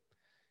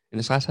In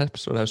this last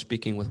episode, I was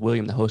speaking with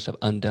William, the host of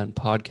Undone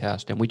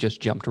Podcast, and we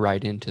just jumped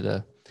right into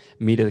the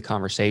meat of the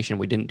conversation.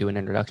 We didn't do an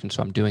introduction,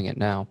 so I'm doing it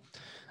now.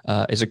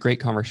 It's a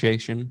great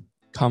conversation.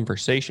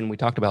 We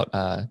talked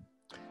about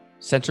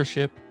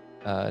censorship,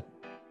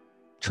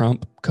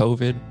 Trump,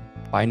 COVID,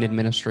 Biden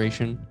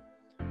administration,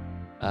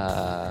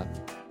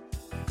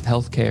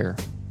 healthcare,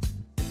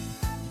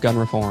 gun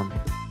reform,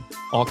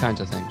 all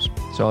kinds of things.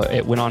 So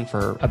it went on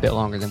for a bit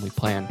longer than we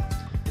planned,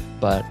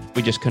 but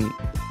we just couldn't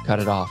cut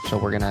it off. So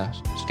we're going to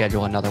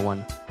schedule another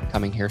one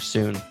coming here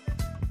soon.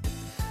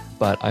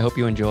 But I hope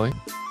you enjoy.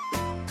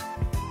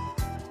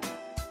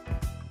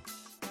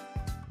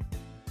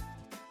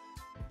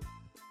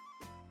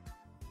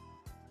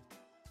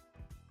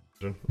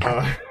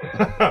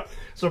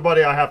 So,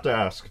 buddy, I have to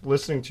ask.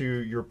 Listening to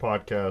your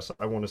podcast,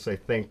 I want to say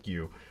thank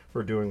you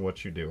for doing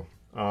what you do.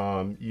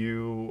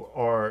 You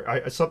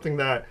are something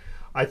that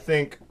I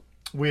think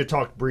we had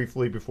talked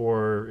briefly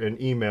before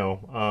in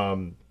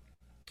email.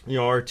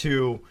 Are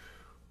two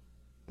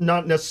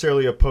not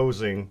necessarily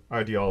opposing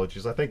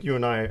ideologies. I think you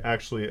and I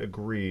actually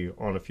agree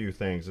on a few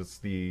things. It's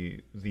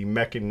the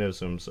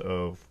mechanisms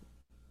of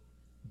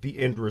the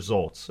end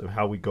results of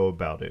how we go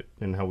about it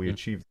and how we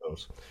achieve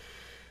those.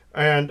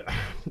 And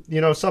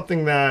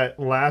something that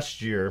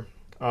last year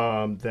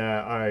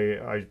that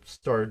I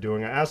started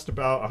doing, I asked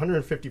about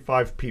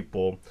 155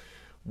 people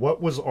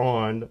what was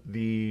on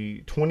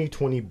the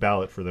 2020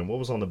 ballot for them. What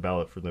was on the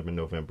ballot for them in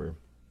November?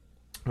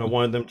 I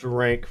wanted them to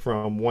rank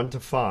from 1 to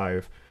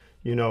 5,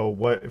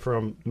 what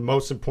from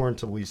most important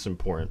to least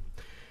important.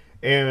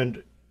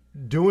 And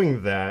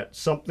doing that,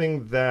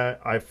 something that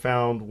I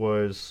found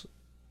was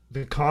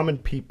the common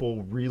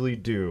people really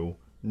do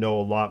know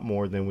a lot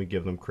more than we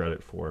give them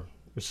credit for.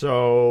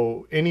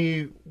 So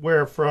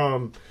anywhere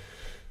from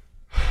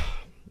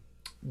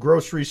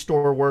grocery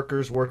store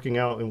workers working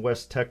out in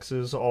West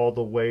Texas all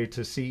the way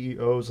to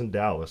CEOs in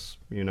Dallas,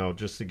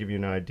 just to give you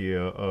an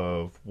idea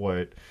of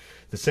what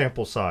the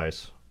sample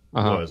size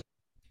was.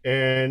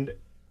 And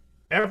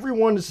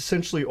everyone is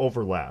essentially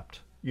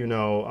overlapped.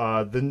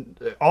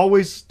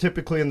 Always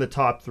typically in the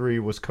top three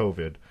was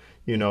COVID,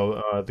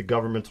 the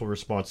governmental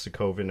response to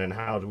COVID and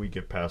how do we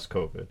get past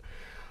COVID.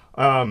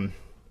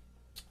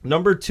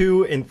 Number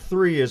 2 and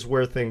 3 is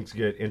where things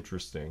get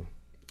interesting.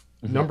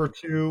 Mm-hmm. Number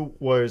 2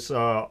 was,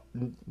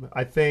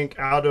 I think,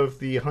 out of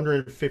the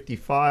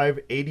 155,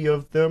 80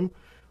 of them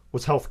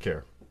was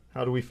healthcare.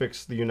 How do we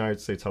fix the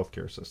United States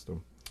healthcare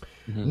system?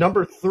 Mm-hmm.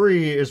 Number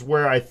 3 is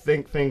where I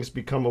think things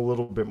become a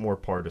little bit more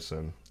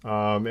partisan.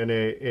 And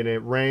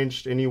it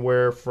ranged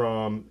anywhere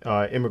from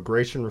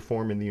immigration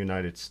reform in the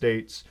United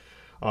States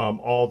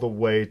all the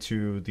way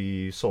to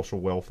the social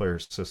welfare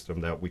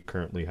system that we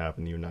currently have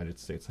in the United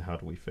States and how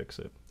do we fix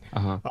it.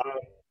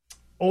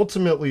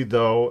 Ultimately,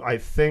 though, I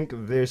think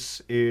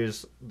this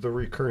is the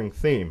recurring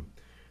theme,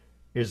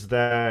 is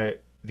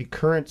that the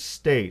current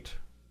state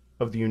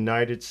of the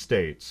United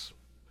States,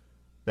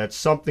 that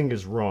something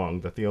is wrong,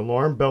 that the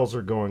alarm bells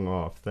are going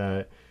off,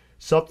 that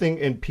something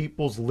in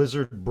people's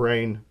lizard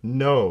brain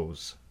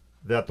knows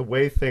that the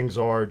way things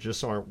are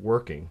just aren't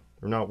working.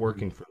 They're not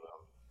working for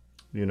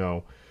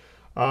them,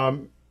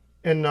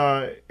 And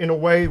in a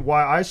way,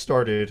 why I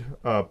started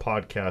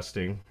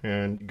podcasting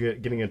and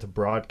getting into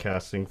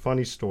broadcasting,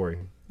 funny story.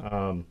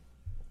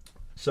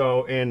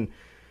 So in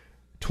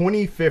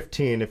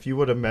 2015, if you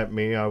would have met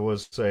me, I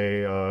was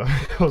a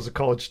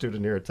college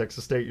student here at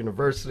Texas State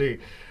University.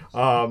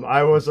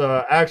 I was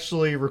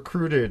actually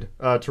recruited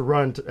to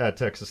run at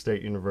Texas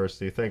State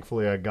University.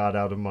 Thankfully, I got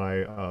out of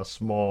my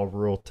small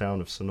rural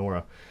town of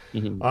Sonora.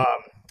 Mm-hmm.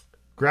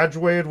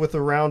 Graduated with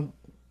around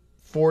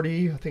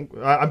 40, I think.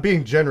 I'm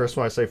being generous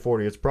when I say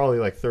 40. It's probably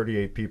like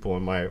 38 people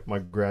in my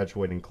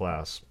graduating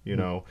class,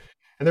 And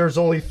there's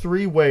only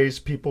 3 ways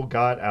people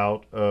got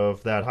out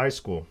of that high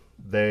school.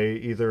 They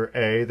either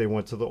A, they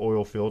went to the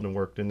oil field and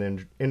worked in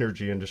the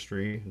energy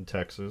industry in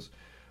Texas.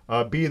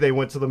 B, they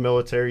went to the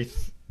military.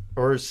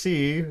 Or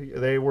C,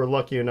 they were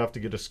lucky enough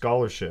to get a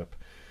scholarship.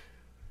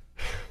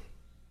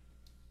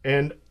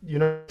 And,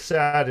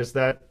 sad is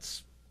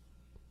that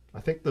I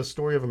think the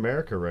story of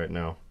America right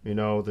now,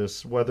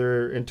 this,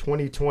 whether in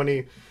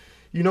 2020,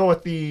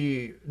 what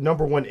the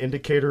number one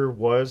indicator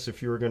was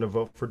if you were going to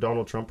vote for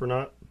Donald Trump or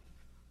not?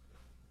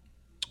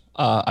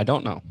 I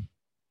don't know.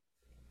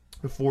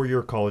 A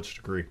 4-year college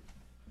degree.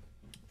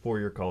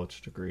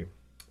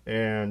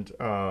 And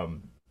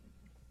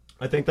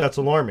I think that's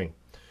alarming.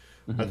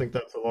 Mm-hmm. I think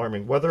that's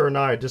alarming. Whether or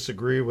not I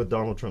disagree with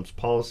Donald Trump's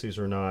policies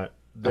or not,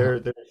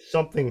 there's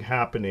something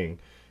happening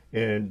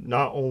in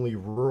not only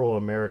rural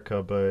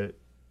America, but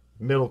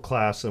middle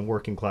class and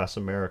working class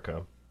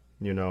America,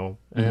 And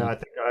I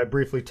think I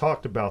briefly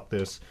talked about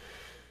this.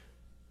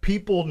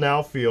 People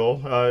now feel,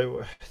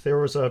 there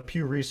was a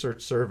Pew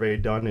Research survey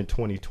done in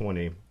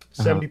 2020.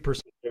 70%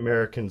 of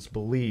Americans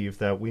believe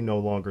that we no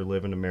longer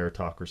live in a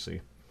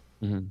meritocracy.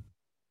 Mm-hmm.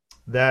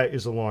 That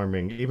is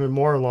alarming. Even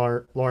more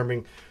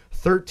alarming,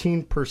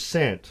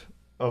 13%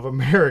 of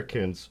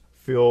Americans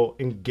feel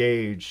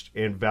engaged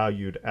and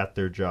valued at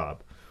their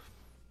job.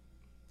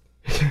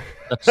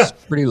 That's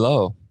pretty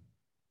low.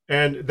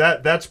 And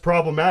that's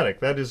problematic.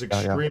 That is Yeah, yeah.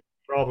 extremely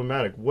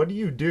problematic. What do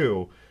you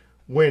do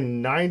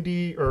when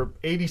 90 or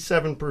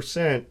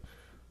 87%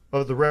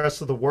 of the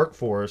rest of the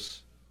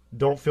workforce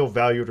don't feel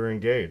valued or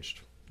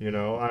engaged? You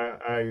know,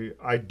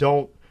 I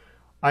don't,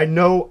 I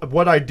know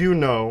what I do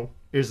know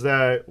is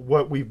that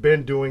what we've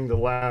been doing the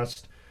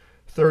last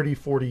 30,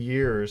 40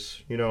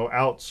 years, you know,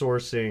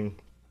 outsourcing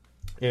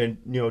and,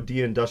 you know,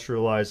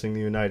 deindustrializing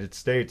the United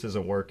States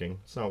isn't working.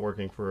 It's not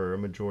working for a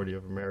majority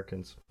of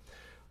Americans.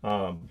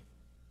 Um,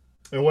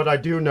 and what I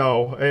do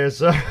know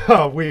is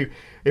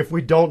if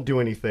we don't do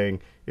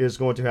anything, is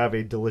going to have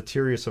a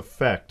deleterious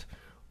effect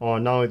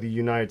on not only the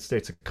United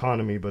States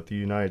economy, but the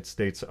United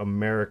States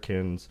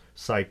Americans'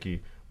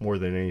 psyche more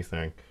than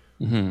anything.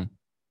 Hmm.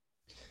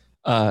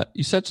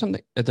 You said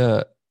something.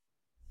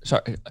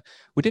 Sorry,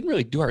 we didn't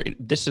really do our.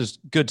 This is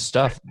good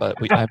stuff, but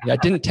I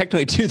didn't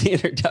technically do the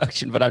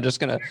introduction, but I'm just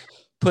gonna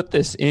put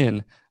this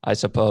in, I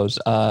suppose.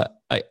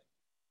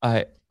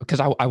 Because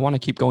I want to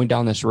keep going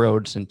down this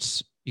road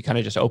since you kind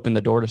of just opened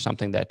the door to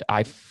something that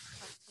I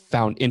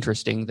found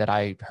interesting that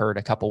I heard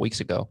a couple weeks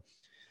ago.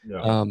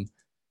 Yeah.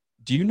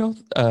 Do you know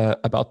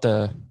about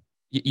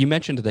you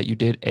mentioned that you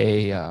did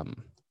a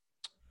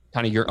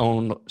kind of your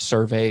own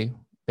survey,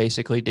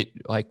 basically.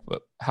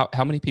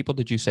 How many people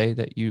did you say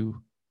that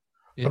you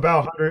did?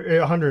 About 100,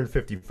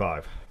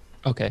 155.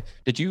 Okay.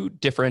 Did you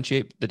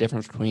differentiate the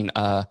difference between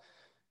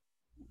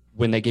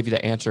when they gave you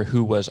the answer,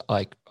 who was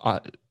like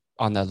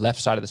on the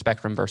left side of the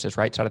spectrum versus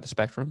right side of the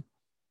spectrum?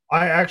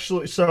 I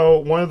actually, so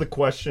one of the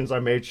questions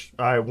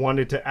I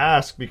wanted to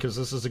ask, because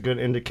this is a good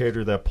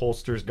indicator that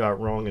pollsters got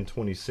wrong in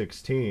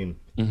 2016,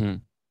 Mm-hmm.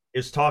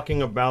 is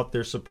talking about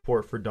their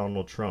support for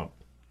Donald Trump,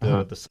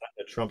 the side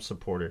that Trump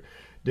supported.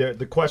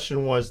 The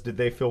question was, did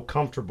they feel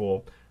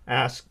comfortable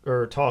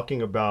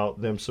talking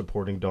about them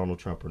supporting Donald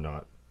Trump or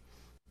not?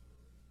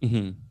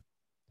 Mm-hmm.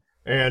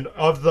 And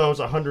of those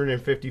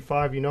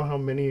 155, you know how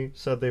many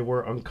said they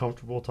were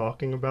uncomfortable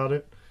talking about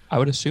it? I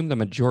would assume the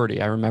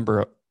majority. I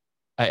remember,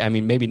 I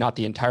mean, maybe not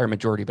the entire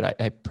majority, but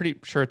I'm pretty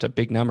sure it's a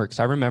big number because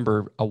I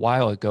remember a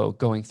while ago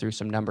going through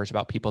some numbers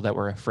about people that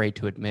were afraid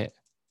to admit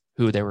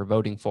who they were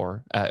voting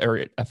for,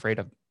 or afraid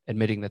of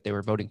admitting that they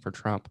were voting for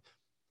Trump.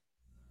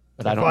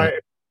 But I If don't know. I,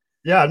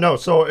 yeah, no.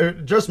 So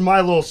just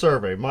my little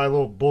survey, my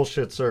little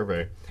bullshit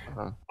survey.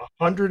 Uh-huh.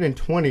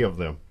 120 of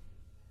them.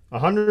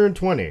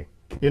 120.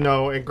 You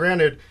know, and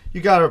granted,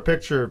 you got to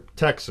picture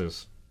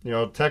Texas. You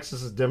know,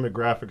 Texas's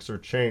demographics are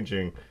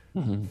changing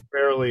Mm-hmm.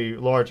 fairly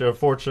large.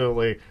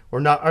 Unfortunately, or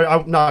not.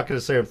 I'm not going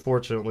to say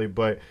unfortunately,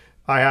 but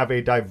I have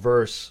a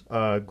diverse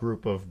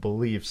group of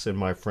beliefs in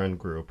my friend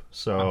group.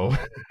 So,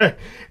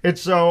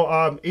 it's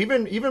so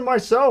even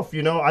myself.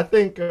 You know, I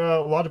think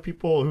a lot of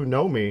people who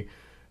know me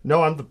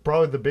know I'm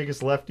probably the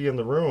biggest lefty in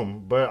the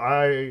room, but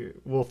I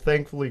will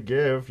thankfully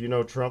give, you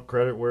know, Trump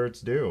credit where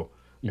it's due.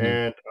 Mm-hmm.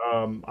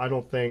 And I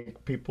don't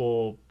think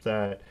people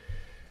that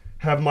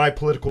have my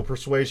political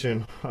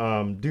persuasion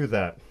do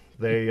that.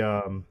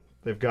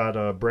 They've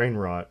got brain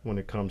rot when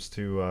it comes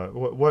to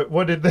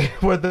what did they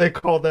what did they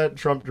call that,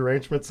 Trump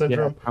derangement Yeah,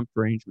 syndrome? Trump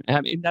arrangement. I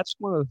mean, that's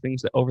one of the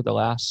things that over the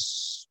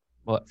last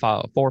 4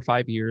 or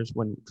 5 years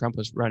when Trump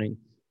was running,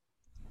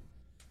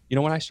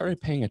 when I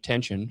started paying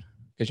attention,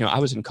 because I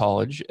was in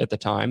college at the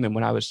time, and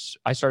when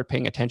I started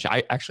paying attention,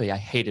 I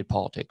hated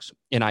politics,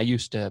 and I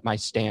used to my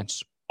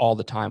stance all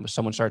the time when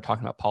someone started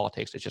talking about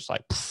politics, it's just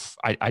like pff,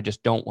 I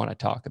just don't want to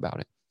talk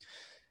about it.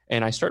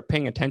 And I started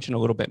paying attention a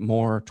little bit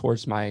more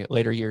towards my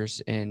later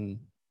years in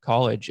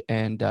college,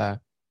 and I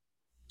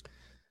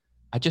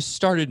just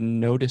started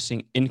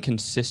noticing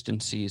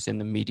inconsistencies in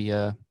the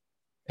media.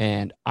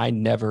 And I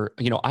never,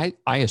 I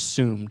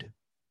assumed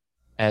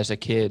as a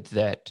kid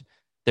that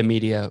the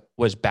media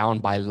was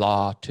bound by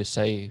law to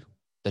say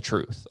the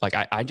truth. Like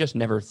I just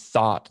never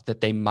thought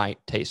that they might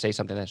say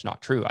something that's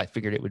not true. I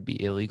figured it would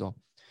be illegal.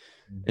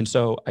 And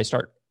so I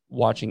start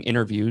watching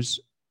interviews,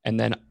 and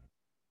then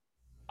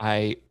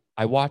I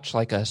watch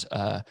like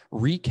a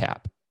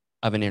recap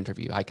of an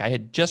interview. Like I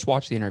had just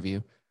watched the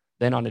interview,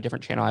 then on a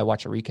different channel I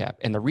watch a recap,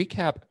 and the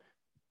recap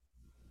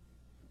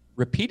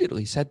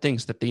repeatedly said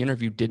things that the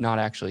interview did not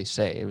actually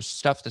say. It was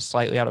stuff that's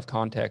slightly out of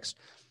context,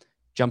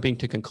 jumping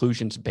to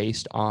conclusions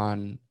based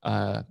on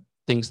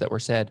things that were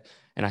said.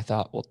 And I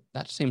thought, well,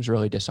 that seems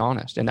really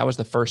dishonest. And that was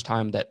the first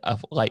time that a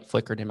light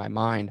flickered in my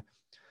mind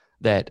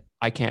that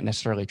I can't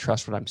necessarily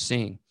trust what I'm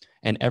seeing.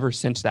 And ever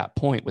since that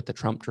point with the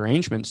Trump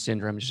derangement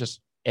syndrome, it's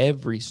just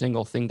every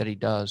single thing that he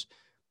does,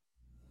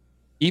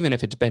 even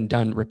if it's been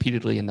done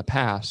repeatedly in the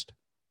past,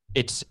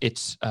 it's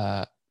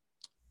a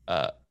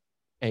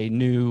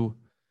new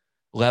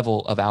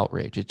level of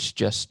outrage.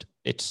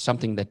 It's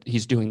something that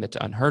he's doing that's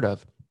unheard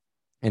of.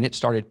 And it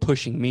started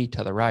pushing me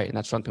to the right. And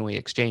that's something we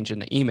exchanged in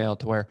the email,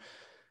 to where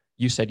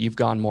you said you've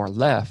gone more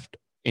left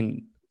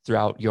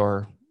throughout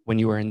when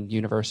you were in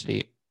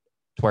university,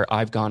 to where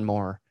I've gone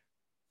more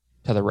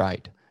to the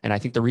right. And I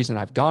think the reason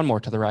I've gone more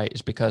to the right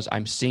is because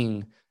I'm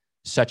seeing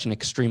such an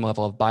extreme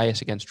level of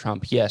bias against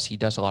Trump. Yes, he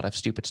does a lot of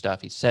stupid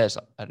stuff. He says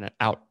an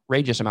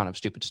outrageous amount of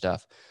stupid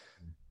stuff.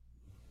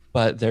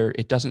 But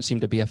it doesn't seem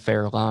to be a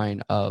fair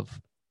line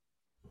of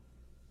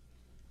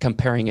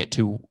comparing it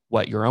to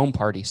what your own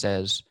party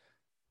says,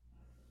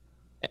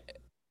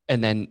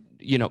 and then,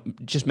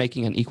 just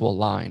making an equal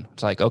line.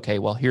 It's like, okay,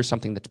 well, here's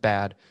something that's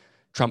bad.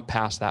 Trump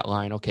passed that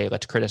line. Okay,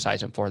 let's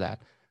criticize him for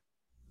that.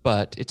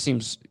 But it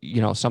seems,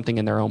 something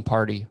in their own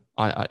party,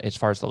 as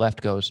far as the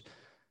left goes,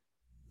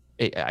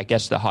 I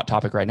guess the hot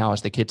topic right now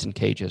is the kids in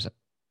cages.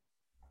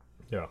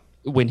 Yeah.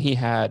 When he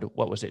had,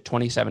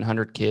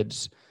 2,700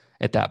 kids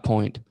at that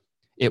point,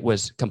 it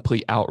was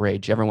complete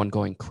outrage. Everyone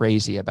going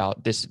crazy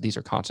about this. These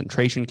are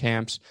concentration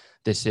camps.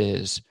 This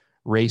is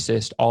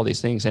racist, all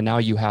these things. And now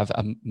you have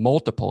a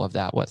multiple of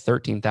that,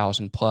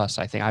 13,000 plus,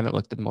 I think. I haven't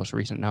looked at the most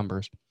recent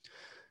numbers.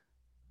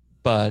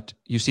 But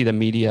you see the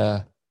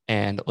media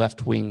and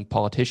left-wing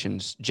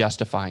politicians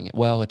justifying it.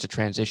 Well, it's a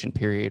transition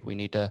period. We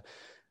need to,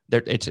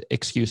 it's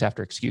excuse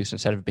after excuse,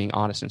 instead of being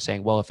honest and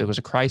saying, well, if it was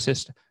a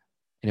crisis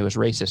and it was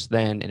racist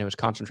then and it was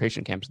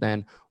concentration camps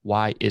then,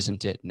 why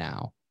isn't it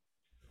now?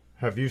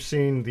 Have you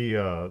seen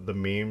the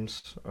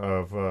memes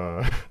of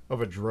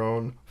of a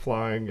drone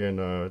flying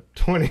in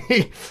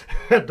 20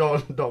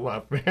 don't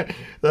laugh, man.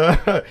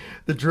 The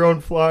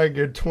drone flying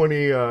in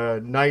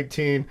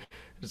 2019.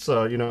 It's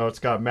it's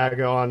got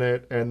MAGA on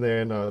it, and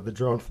then the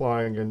drone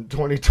flying in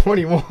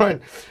 2021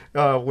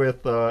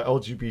 with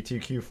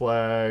LGBTQ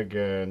flag,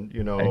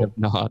 and I have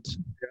not.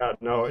 yeah,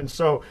 no. And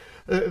so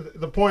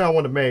the point I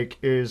want to make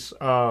is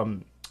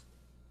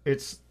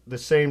it's the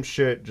same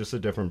shit, just a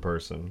different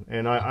person.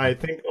 And I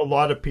think a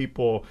lot of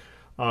people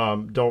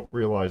don't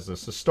realize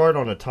this. To start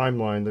on a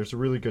timeline, there's a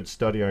really good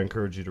study I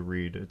encourage you to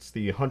read. It's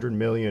the 100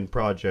 Million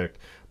Project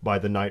by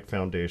the Knight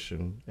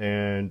Foundation.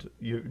 And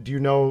do you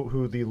know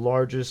who the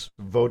largest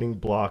voting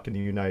bloc in the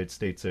United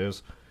States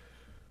is?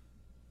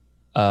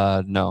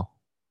 No.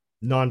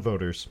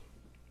 Non-voters.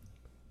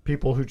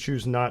 People who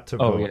choose not to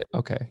Oh, vote. yeah.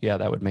 Okay. Yeah,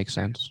 that would make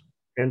sense.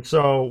 And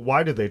so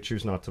why do they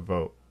choose not to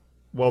vote?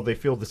 Well, they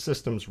feel the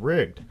system's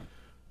rigged.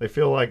 They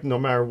feel like no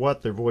matter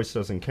what, their voice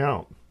doesn't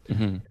count.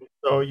 Mm-hmm.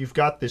 So you've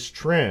got this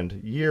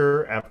trend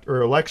year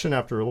after election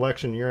after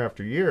election, year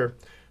after year,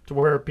 to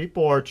where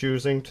people are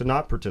choosing to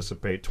not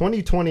participate.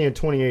 2020 and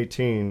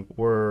 2018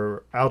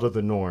 were out of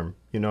the norm.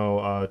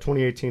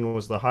 2018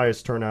 was the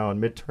highest turnout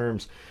in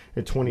midterms,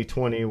 and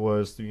 2020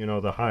 was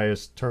the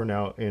highest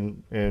turnout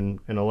in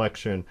an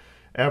election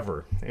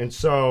ever. And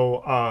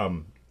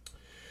so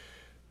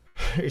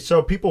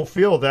so people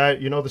feel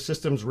that the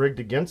system's rigged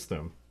against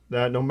them,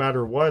 that no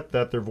matter what,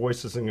 that their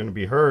voice isn't going to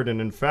be heard.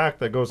 And in fact,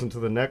 that goes into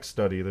the next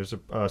study. There's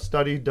a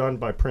study done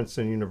by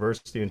Princeton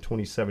University in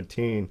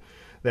 2017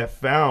 that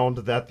found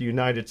that the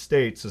United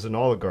States is an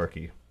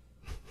oligarchy.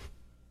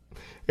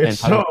 And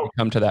how did they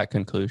come to that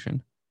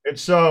conclusion? And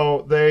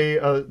so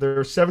there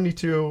are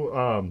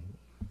 72.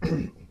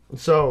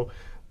 So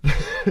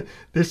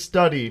this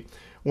study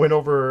went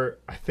over,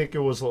 I think it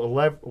was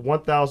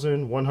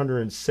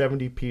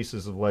 1,170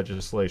 pieces of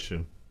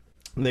legislation.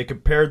 And they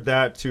compared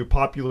that to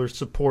popular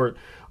support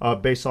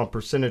based on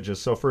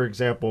percentages. So, for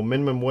example,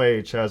 minimum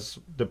wage has,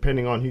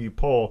 depending on who you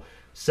poll,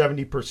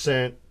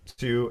 70%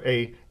 to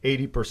a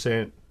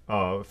 80%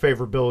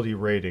 favorability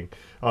rating.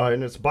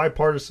 And it's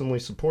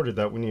bipartisanly supported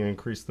that we need to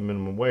increase the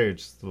minimum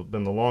wage. It's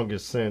been the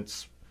longest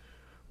since,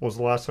 when was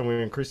the last time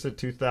we increased it?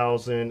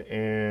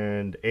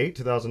 2008,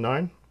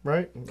 2009,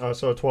 right?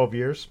 So 12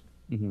 years.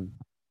 Mm-hmm.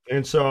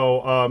 And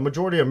so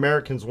majority of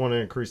Americans want to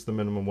increase the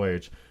minimum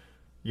wage,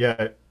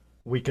 yet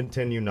we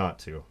continue not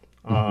to.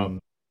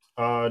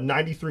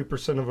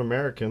 93% of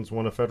Americans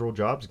want a federal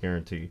jobs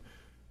guarantee,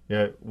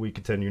 yet we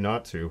continue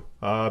not to.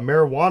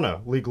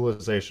 Marijuana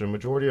legalization.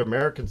 Majority of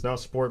Americans now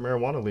support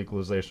marijuana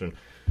legalization.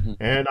 Mm-hmm.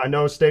 And I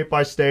know state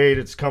by state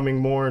it's coming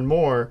more and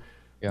more,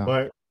 Yeah.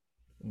 but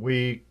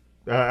we,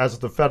 as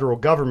the federal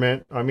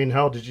government, I mean,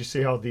 hell, did you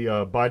see how the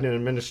Biden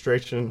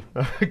administration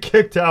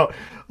kicked out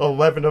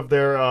 11 of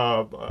their,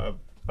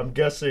 I'm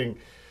guessing,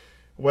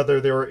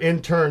 whether they were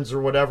interns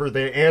or whatever,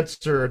 they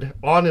answered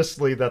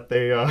honestly that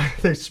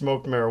they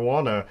smoked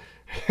marijuana,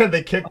 and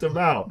they kicked them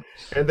out.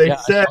 And they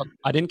said,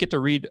 I didn't get to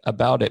read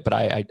about it, but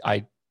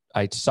I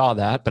saw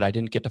that, but I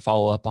didn't get to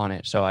follow up on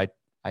it. So I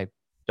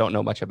don't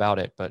know much about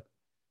it, but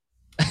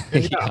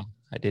yeah,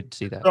 I did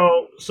see that.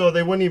 So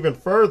they went even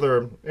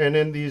further, and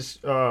in these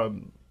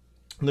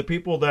the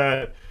people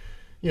that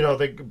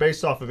they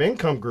based off of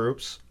income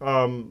groups,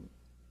 and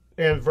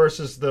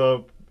versus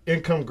the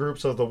income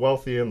groups of the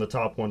wealthy and the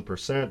top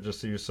 1%,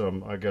 just to use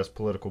some, I guess,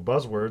 political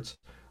buzzwords.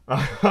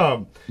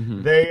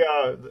 They,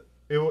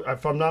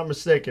 if I'm not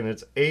mistaken,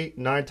 it's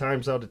 8-9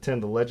 times out of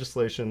 10 the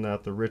legislation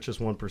that the richest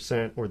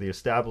 1% or the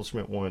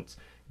establishment wants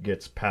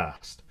gets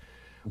passed.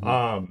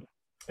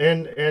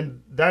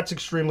 And that's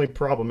extremely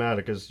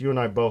problematic, as you and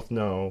I both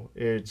know.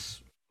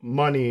 It's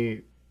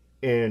money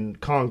in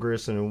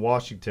Congress and in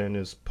Washington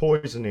is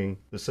poisoning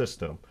the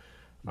system.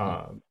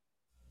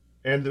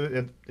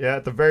 And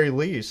at the very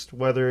least,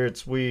 whether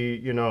it's we,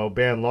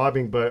 ban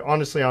lobbying, but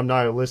honestly, I'm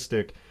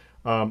nihilistic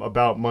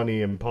about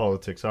money in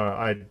politics.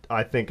 I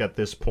think at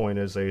this point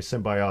is a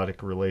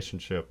symbiotic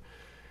relationship.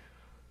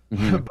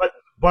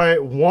 But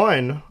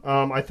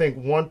I think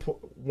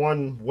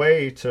one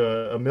way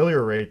to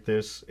ameliorate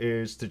this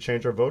is to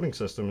change our voting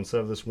system.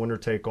 Instead of this winner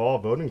take all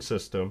voting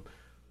system,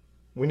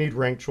 we need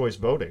ranked choice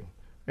voting.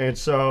 And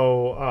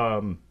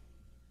so,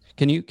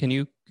 Can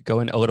you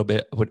go in a little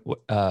bit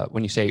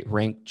when you say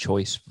ranked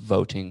choice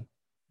voting?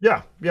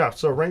 yeah.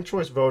 So ranked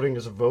choice voting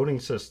is a voting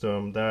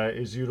system that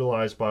is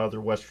utilized by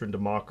other Western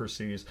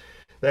democracies.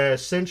 That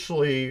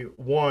essentially,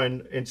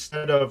 one,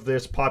 instead of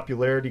this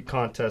popularity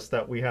contest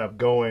that we have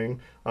going,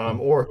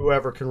 or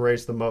whoever can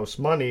raise the most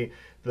money,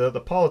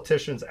 the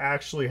politicians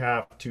actually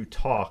have to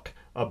talk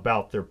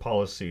about their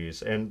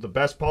policies, and the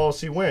best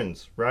policy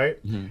wins,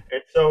 right? Mm-hmm.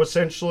 And so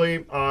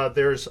essentially,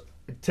 there's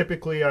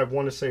typically, I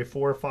want to say,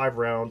 4 or 5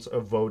 rounds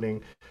of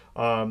voting.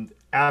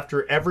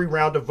 After every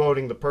round of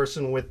voting, the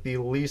person with the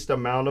least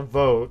amount of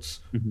votes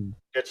Mm-hmm.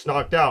 gets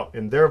knocked out,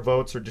 and their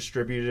votes are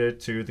distributed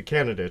to the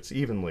candidates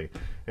evenly.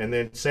 And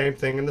then same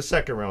thing in the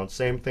second round,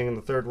 same thing in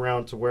the third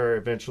round, to where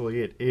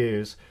eventually it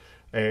is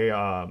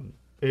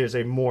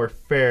a more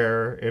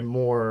fair and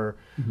more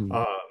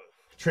Mm-hmm.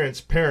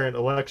 transparent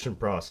election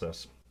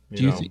process.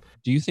 Do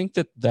you think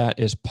that that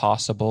is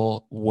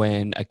possible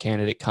when a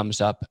candidate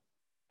comes up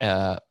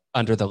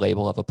under the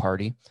label of a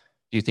party?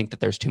 Do you think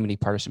that there's too many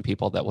partisan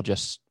people that will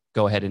just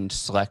go ahead and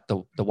select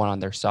the one on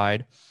their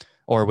side,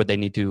 or would they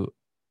need to?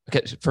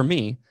 Because for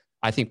me,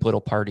 I think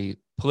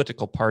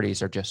political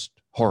parties are just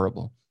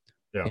horrible.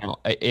 Yeah.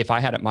 If I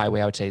had it my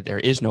way, I would say there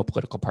is no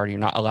political party. You're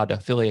not allowed to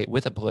affiliate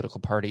with a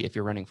political party if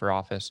you're running for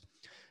office,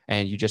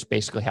 and you just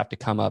basically have to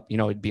come up.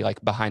 It'd be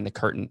like behind the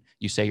curtain.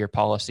 You say your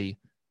policy,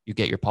 you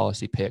get your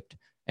policy picked,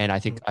 and I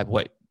think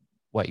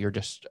what you're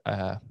just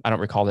I don't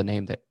recall the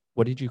name that.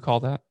 What did you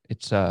call that?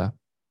 It's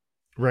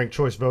Ranked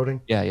choice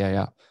voting.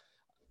 yeah.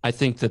 I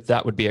think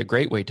that would be a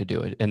great way to do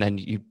it, and then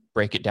you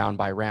break it down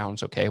by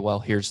rounds. Okay, well,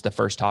 here's the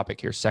first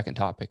topic, here's second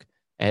topic,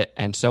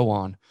 and so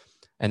on.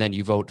 And then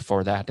you vote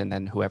for that, and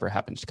then whoever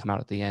happens to come out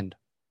at the end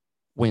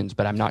wins.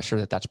 But I'm not sure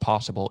that that's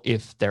possible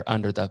if they're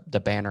under the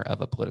banner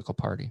of a political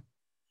party.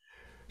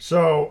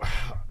 So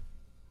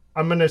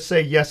I'm going to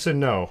say yes and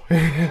no.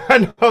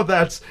 I know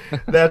that's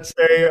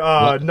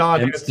a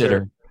non-answer.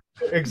 Consider.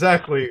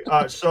 Exactly.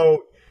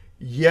 So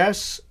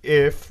yes,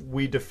 if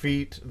we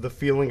defeat the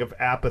feeling of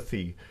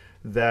apathy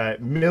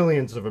that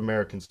millions of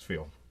Americans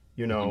feel.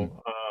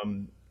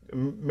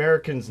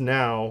 Americans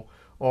now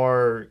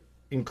are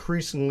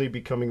increasingly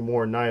becoming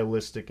more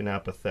nihilistic and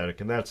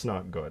apathetic, and that's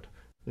not good.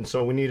 And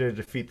so we need to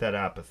defeat that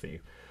apathy.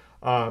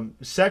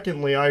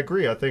 Secondly, I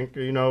agree. I think,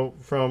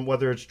 from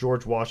whether it's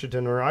George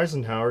Washington or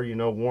Eisenhower,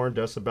 warned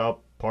us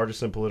about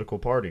partisan political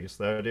parties,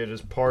 that it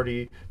is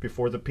party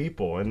before the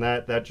people, and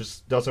that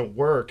just doesn't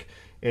work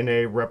in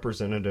a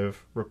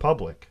representative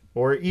republic.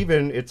 Or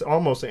even it's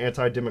almost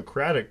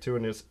anti-democratic to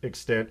an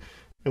extent,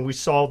 and we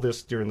saw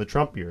this during the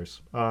Trump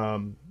years.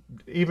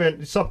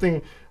 Even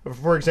something,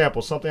 for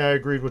example, something I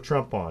agreed with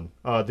Trump on,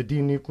 the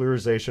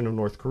denuclearization of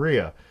North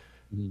Korea.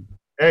 Mm-hmm.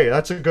 Hey,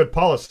 that's a good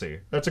policy.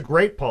 That's a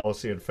great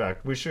policy, in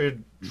fact. We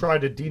should try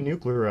to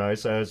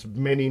denuclearize as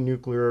many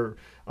nuclear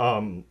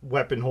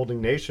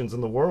weapon-holding nations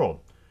in the world.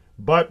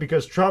 But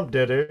because Trump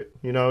did it,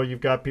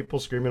 you've got people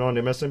screaming on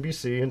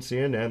MSNBC and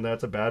CNN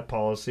that's a bad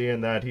policy,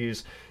 and that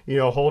he's,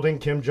 holding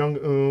Kim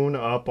Jong-un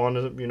up on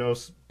a,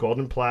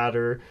 golden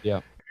platter. Yeah.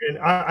 And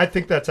I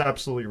think that's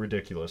absolutely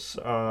ridiculous.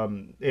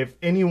 If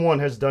anyone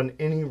has done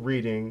any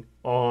reading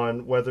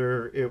on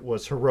whether it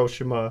was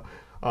Hiroshima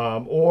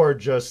or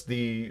just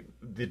the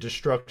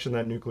destruction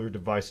that nuclear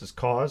devices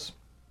cause,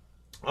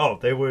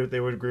 they would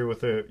agree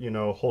with it,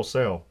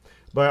 wholesale.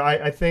 But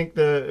I think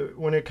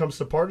when it comes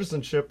to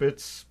partisanship,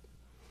 it's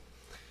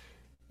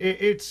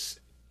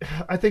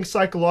I think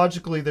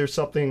psychologically there's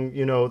something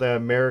that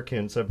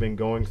Americans have been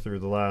going through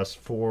the last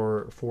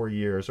four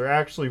years. Or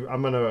actually,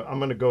 I'm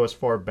gonna go as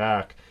far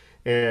back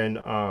and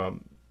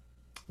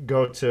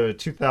go to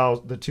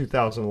the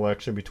 2000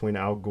 election between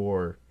Al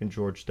Gore and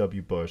George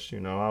W. Bush.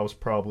 I was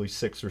probably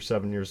 6 or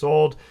 7 years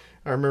old.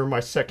 I remember my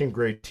second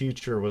grade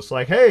teacher was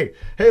like, "Hey,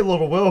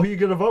 little Will, who you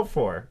gonna vote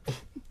for?"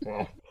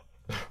 Well,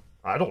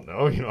 I don't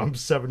know. I'm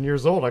 7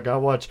 years old. I gotta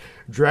watch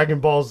Dragon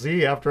Ball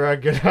Z after I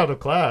get out of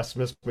class,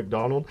 Miss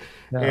McDonald.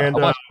 And I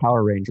watched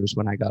Power Rangers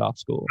when I got off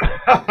school,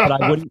 but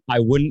I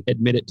wouldn't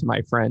admit it to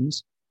my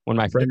friends. When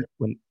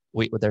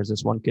there's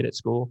this one kid at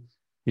school,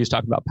 he was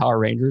talking about Power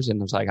Rangers,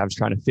 and it was like I was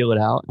trying to feel it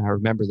out, and I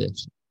remember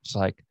this. It's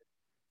like,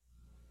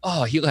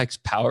 oh, he likes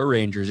Power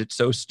Rangers. It's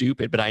so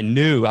stupid, but I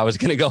knew I was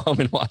gonna go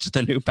home and watch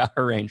the new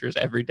Power Rangers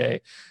every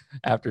day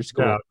after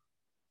school. Yeah.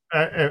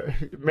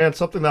 Man,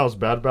 something that I was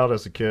bad about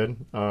as a kid,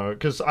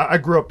 because I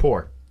grew up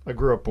poor.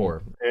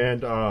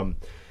 And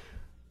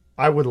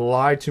I would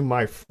lie to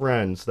my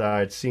friends that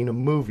I'd seen a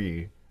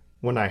movie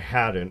when I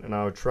hadn't, and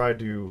I would try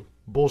to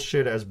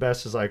bullshit as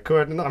best as I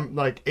could. And I'm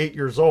like 8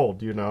 years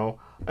old, and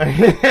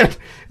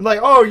like,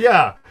 oh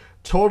yeah,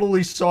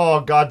 totally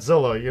saw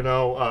Godzilla,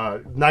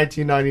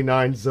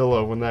 1999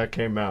 Zilla when that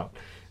came out.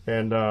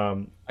 And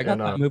I got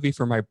that movie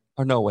for my.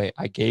 Oh no, wait!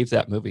 I gave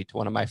that movie to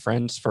one of my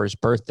friends for his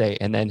birthday,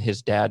 and then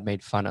his dad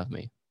made fun of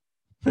me.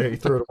 Yeah, he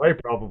threw it away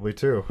probably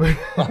too.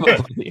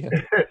 Probably.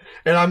 Yeah.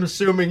 And I'm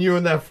assuming you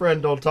and that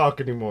friend don't talk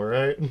anymore,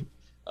 right?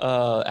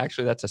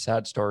 Actually, that's a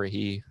sad story.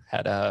 He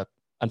had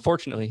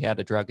unfortunately, he had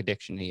a drug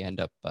addiction. He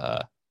ended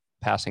up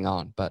passing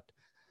on. But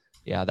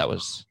yeah, that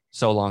was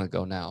so long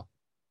ago now.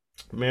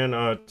 Man,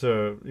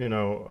 to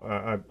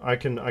I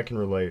can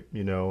relate.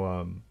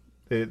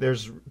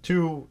 There's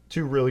two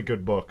really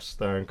good books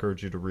that I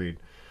encourage you to read.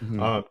 Hmm.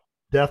 Uh,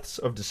 Deaths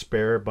of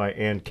Despair by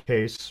Anne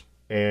Case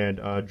and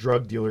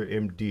Drug Dealer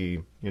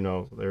MD.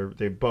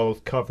 They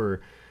both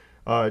cover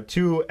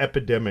two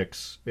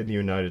epidemics in the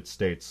United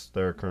States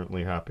that are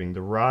currently happening.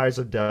 The rise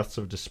of deaths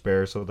of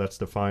despair, so that's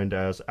defined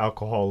as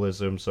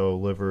alcoholism, so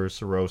liver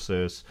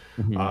cirrhosis,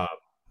 Hmm. uh,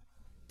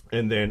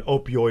 and then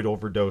opioid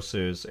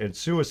overdoses and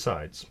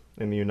suicides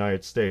in the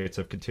United States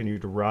have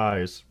continued to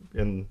rise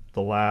in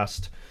the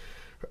last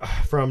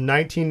from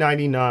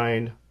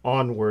 1999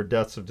 onward.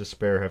 Deaths of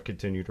despair have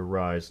continued to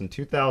rise. In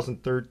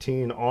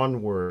 2013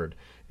 onward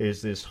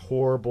is this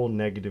horrible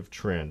negative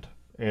trend.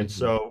 And Hmm.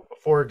 so,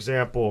 for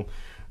example,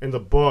 in the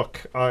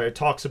book, it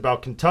talks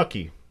about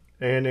Kentucky,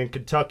 and in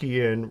Kentucky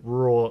in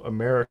rural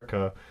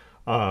America,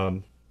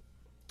 um,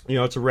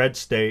 it's a red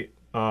state,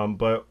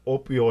 but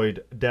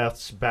opioid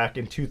deaths back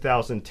in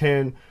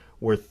 2010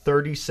 were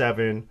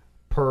 37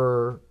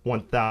 per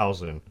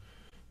 1,000.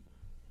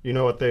 You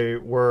know what they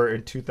were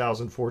in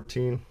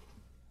 2014?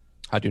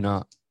 I do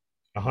not.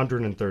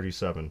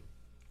 137.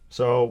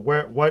 So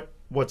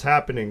what's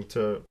happening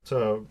to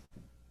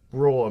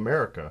rural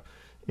America?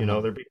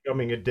 Uh-huh. They're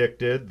becoming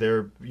addicted.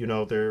 They're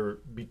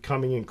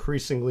becoming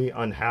increasingly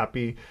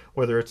unhappy,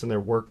 whether it's in their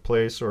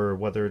workplace or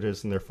whether it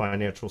is in their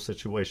financial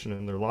situation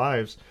in their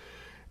lives.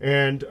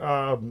 And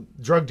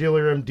Drug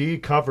Dealer MD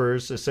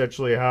covers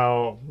essentially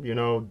how,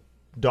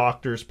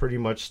 doctors pretty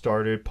much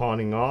started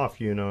pawning off,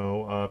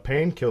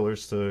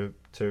 painkillers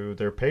to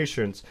their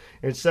patients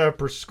instead of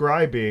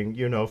prescribing,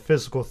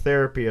 physical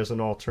therapy as an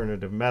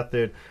alternative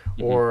method,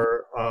 Hmm.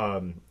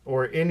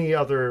 or any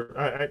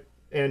other.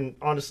 And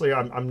honestly,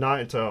 I'm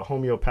not into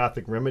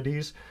homeopathic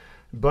remedies,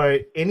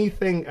 but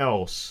anything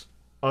else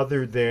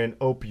other than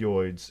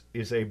opioids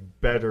is a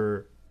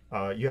better.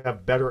 You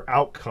have better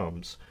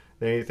outcomes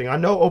than anything. I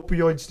know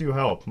opioids do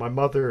help. My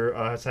mother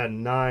has had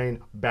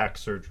 9 back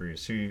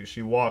surgeries.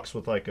 She walks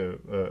with like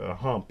a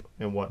hump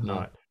and Uh-huh.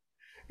 whatnot,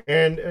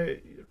 and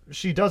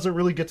she doesn't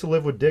really get to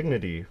live with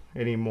dignity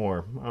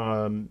anymore.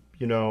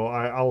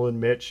 I'll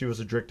admit she was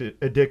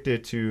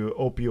addicted to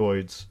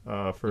opioids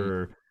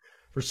Mm.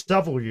 for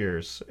several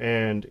years,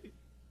 and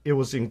it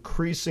was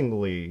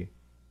increasingly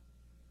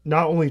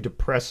not only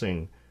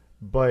depressing,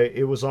 but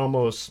it was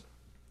almost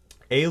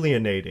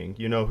alienating.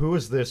 Who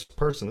is this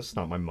person? This is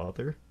not my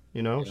mother.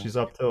 Yeah. She's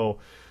up till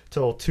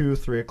 2,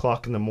 3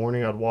 o'clock in the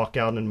morning. I'd walk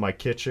out in my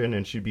kitchen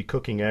and she'd be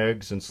cooking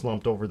eggs and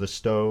slumped over the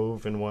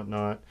stove and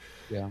whatnot.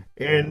 Yeah.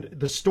 And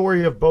the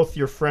story of both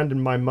your friend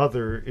and my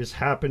mother is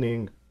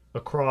happening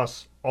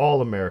across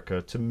all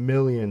America to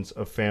millions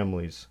of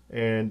families,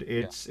 and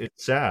Yeah. it's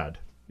sad.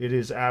 It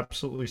is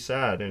absolutely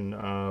sad, and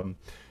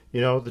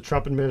the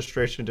Trump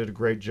administration did a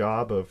great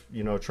job of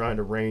trying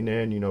to rein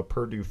in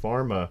Purdue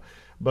Pharma,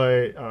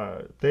 but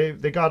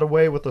they got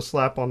away with a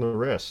slap on the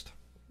wrist.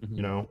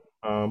 Hmm.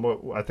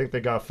 I think they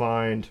got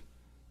fined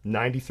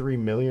 $93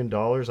 million.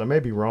 I may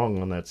be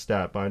wrong on that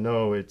stat, but I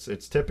know it's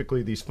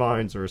typically these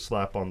fines are a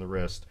slap on the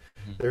wrist.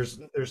 Hmm.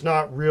 There's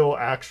not real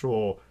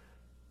actual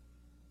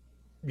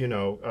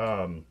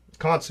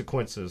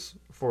consequences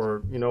for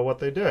what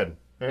they did.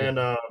 Yeah. And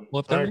Well,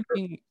 if they're I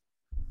making,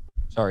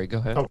 sorry, go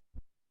ahead. oh,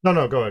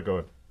 no, go ahead, go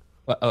ahead.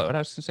 What I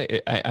was going to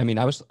say, I mean,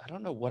 I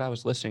don't know what I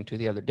was listening to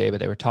the other day, but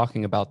they were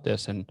talking about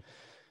this, and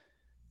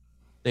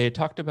they had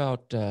talked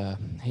about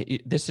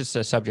this is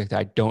a subject that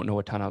I don't know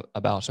a ton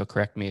about, so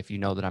correct me if you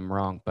know that I'm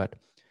wrong. But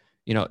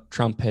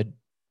Trump had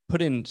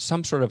put in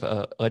some sort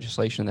of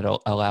legislation that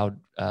allowed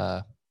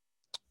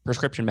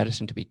prescription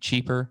medicine to be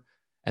cheaper,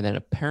 and then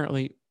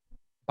apparently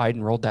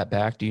Biden rolled that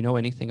back. Do you know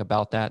anything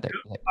about that that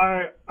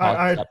caused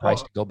I that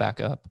price to go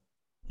back up?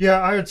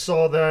 Yeah, I had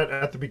saw that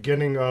at the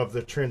beginning of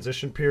the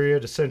transition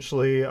period.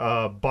 Essentially,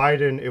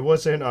 Biden, it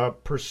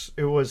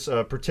was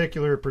a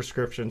particular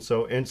prescription,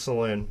 so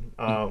insulin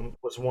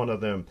was one of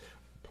them.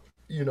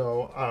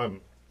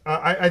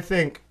 I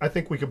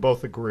think we could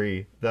both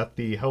agree that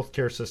the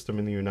healthcare system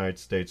in the United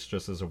States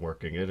just isn't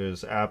working. It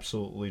is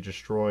absolutely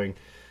destroying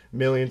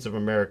millions of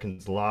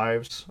Americans'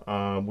 lives.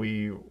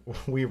 We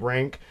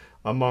rank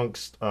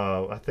amongst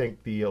I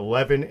think the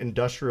 11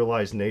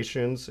 industrialized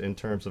nations in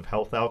terms of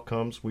health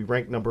outcomes. We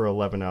rank number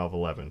 11 out of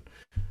 11.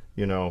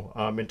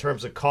 In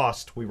terms of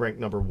cost, we rank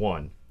number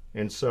one.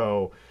 And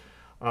so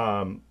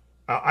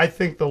I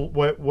think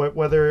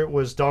whether it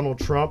was Donald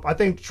Trump, I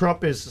think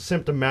Trump is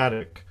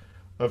symptomatic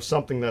of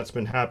something that's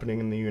been happening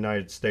in the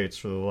United States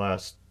for the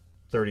last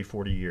 30,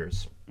 40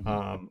 years.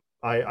 Hmm.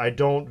 I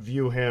don't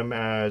view him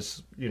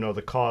as,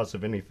 the cause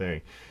of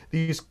anything.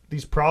 These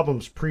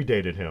problems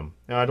predated him.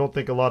 And I don't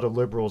think a lot of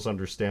liberals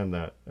understand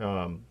that.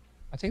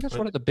 I think that's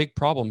one of the big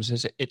problems.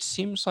 Is it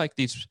seems like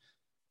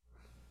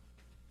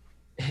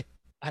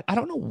I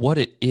don't know what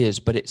it is,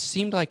 but it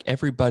seemed like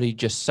everybody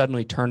just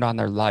suddenly turned on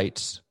their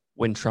lights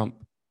when Trump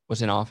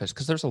was in office,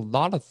 because there's a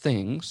lot of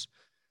things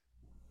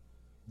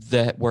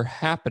that were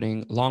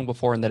happening long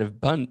before and that have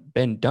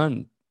been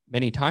done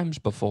many times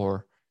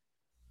before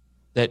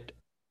that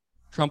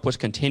Trump was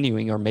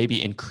continuing or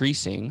maybe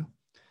increasing.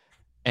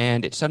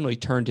 And it suddenly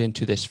turned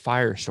into this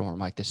firestorm,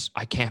 like this,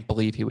 I can't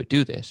believe he would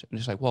do this. And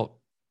it's like,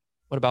 well,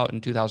 what about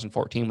in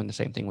 2014 when the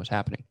same thing was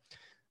happening?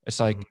 It's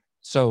like,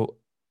 so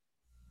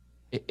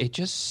it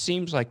just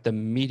seems like the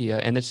media,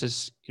 and this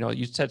is,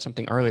 you said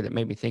something earlier that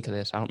made me think of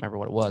this. I don't remember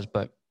what it was,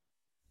 but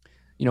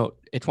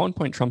at one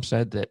point Trump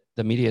said that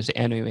the media is the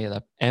enemy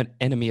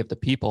of the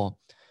people.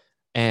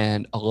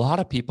 And a lot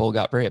of people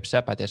got very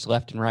upset by this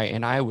left and right.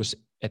 And I was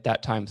at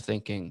that time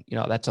thinking,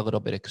 that's a little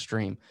bit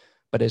extreme.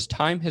 But as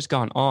time has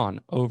gone on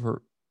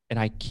and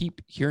I keep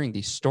hearing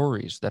these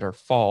stories that are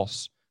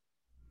false,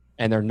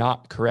 and they're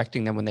not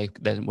correcting them when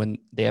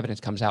the evidence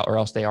comes out, or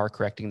else they are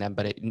correcting them,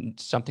 but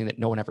it's something that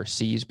no one ever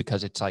sees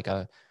because it's like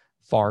a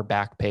far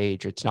back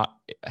page. It's not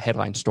a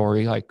headline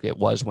story like it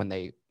was when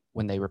they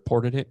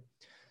reported it.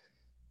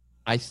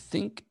 I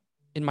think,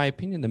 in my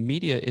opinion, the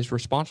media is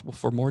responsible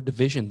for more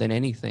division than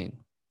anything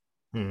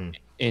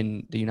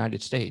in the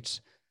United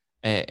States.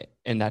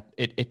 And that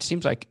it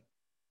seems like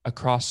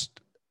across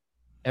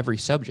every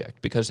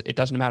subject, because it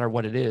doesn't matter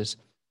what it is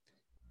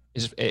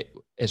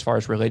as far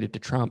as related to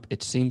Trump,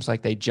 it seems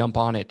like they jump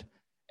on it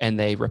and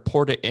they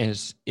report it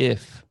as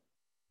if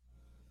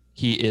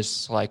he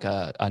is like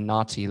a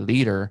Nazi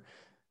leader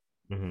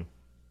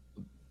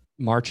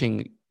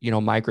marching,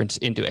 migrants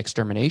into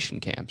extermination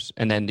camps.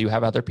 And then you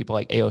have other people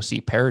like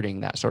AOC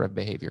parroting that sort of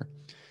behavior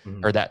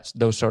or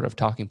those sort of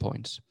talking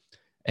points.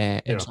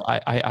 And so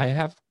I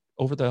have,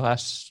 over the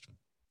last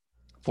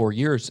 4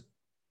 years,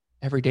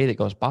 every day that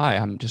goes by,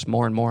 I'm just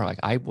more and more like,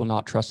 I will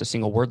not trust a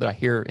single word that I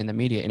hear in the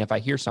media. And if I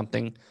hear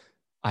something,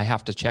 I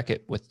have to check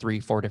it with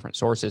 3-4 different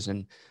sources.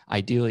 And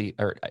ideally,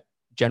 or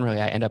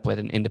generally, I end up with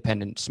an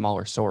independent,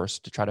 smaller source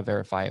to try to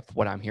verify if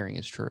what I'm hearing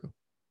is true.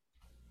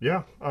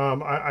 Yeah,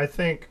 I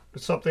think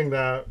something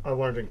that I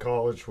learned in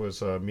college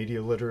was media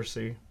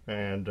literacy,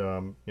 and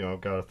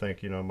I've got to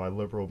thank my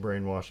liberal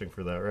brainwashing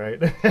for that, right?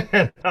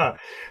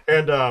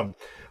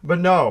 But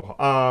no,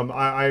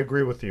 I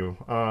agree with you.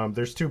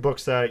 There's 2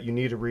 books that you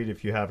need to read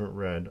if you haven't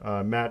read.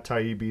 Matt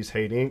Taibbi's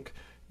Hate Inc.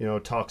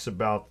 Talks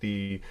about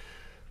the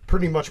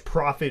pretty much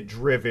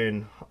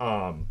profit-driven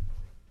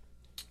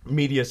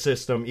media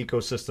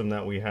ecosystem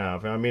that we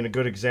have. I mean, a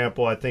good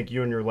example, I think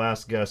you and your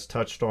last guest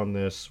touched on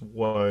this,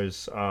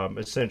 was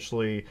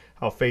essentially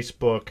how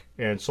Facebook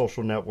and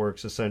social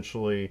networks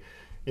essentially,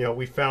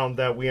 we found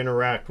that we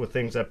interact with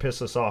things that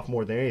piss us off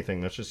more than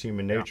anything. That's just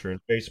human nature. And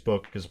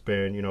Facebook has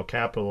been,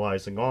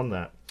 capitalizing on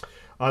that.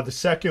 The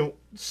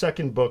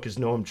second book is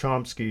Noam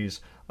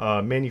Chomsky's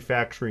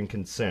Manufacturing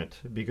Consent,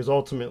 because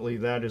ultimately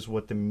that is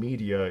what the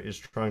media is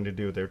trying to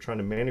do. They're trying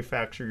to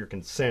manufacture your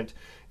consent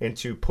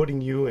into putting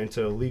you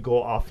into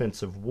illegal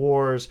offensive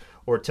wars,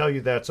 or tell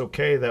you that's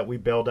okay that we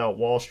bailed out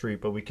Wall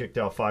Street, but we kicked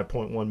out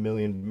 5.1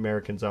 million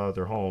Americans out of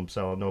their homes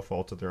out of no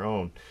fault of their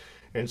own.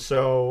 And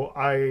so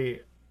I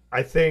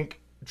think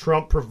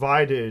Trump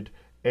provided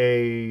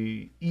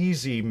a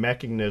easy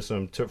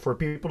mechanism for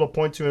people to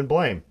point to and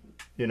blame.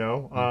 I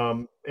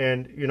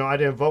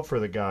didn't vote for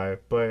the guy,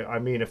 but I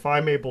mean, if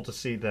I'm able to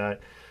see that,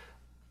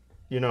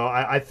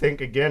 I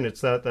think again,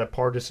 it's that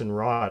partisan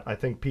rot. I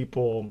think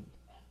people,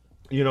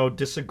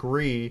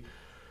 disagree.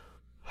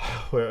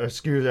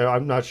 Excuse me,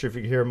 I'm not sure if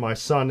you can hear my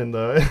son in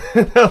the,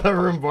 in the other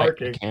room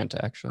barking. I can't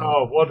actually.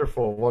 Oh,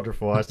 wonderful,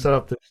 wonderful. I set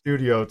up the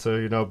studio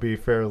to, be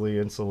fairly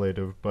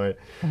insulative, but,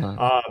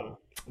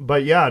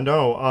 but yeah,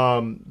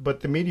 no. But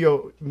the media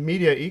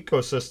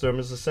ecosystem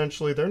is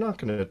essentially, they're not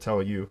going to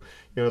tell you,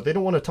 they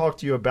don't want to talk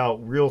to you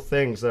about real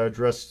things that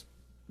address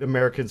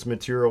Americans'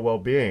 material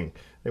well-being.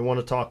 They want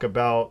to talk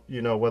about,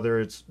 whether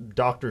it's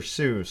Dr.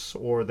 Seuss,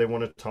 or they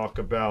want to talk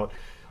about.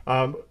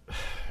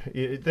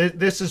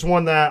 This is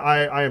one that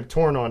I am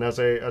torn on as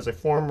a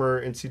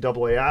former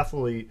NCAA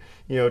athlete.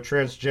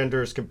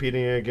 Transgenders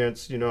competing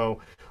against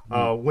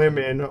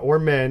women or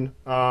men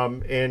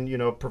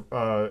in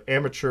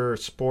amateur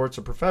sports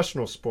or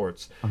professional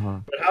sports.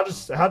 But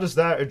how does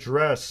that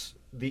address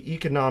the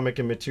economic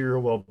and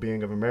material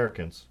well-being of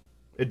Americans?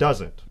 It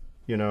doesn't.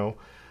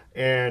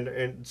 And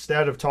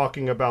instead of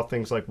talking about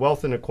things like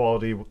wealth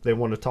inequality, they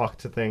want to talk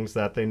to things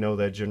that they know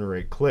that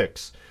generate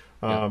clicks,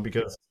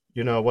 because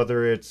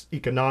whether it's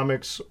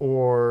economics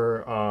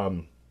or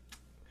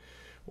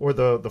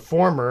the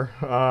former,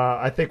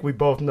 I think we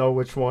both know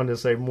which one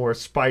is a more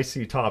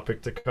spicy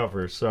topic to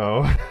cover.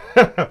 So,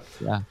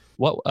 yeah.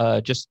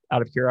 What? Just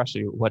out of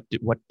curiosity, what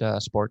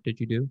sport did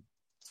you do?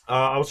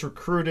 I was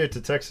recruited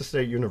to Texas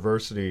State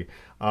University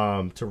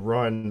to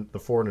run the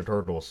 400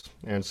 hurdles,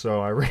 and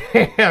so I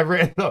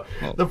ran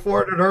the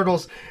 400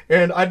 hurdles,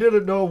 and I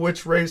didn't know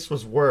which race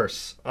was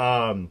worse.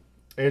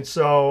 And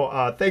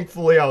so,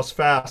 thankfully, I was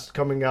fast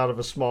coming out of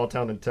a small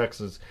town in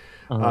Texas.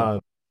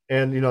 And,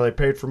 they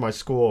paid for my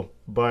school.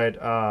 But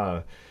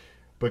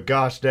but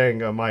gosh dang,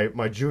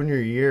 my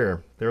junior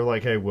year, they're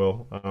like, hey,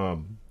 Will,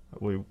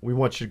 we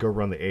want you to go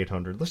run the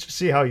 800. Let's just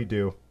see how you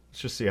do.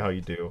 Let's just see how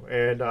you do.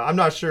 And I'm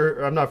not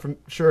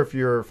sure if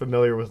you're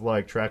familiar with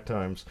like track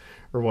times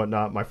or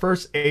whatnot. My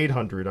first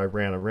 800 I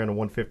ran a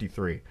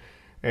 153.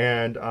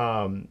 And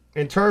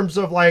in terms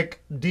of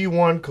like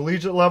D1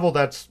 collegiate level,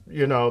 that's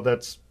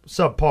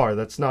subpar.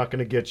 That's not going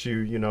to get you,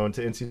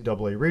 into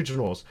NCAA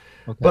regionals.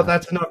 But Okay.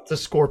 that's enough to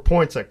score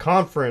points at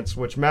conference,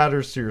 which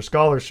matters to your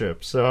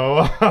scholarship. So,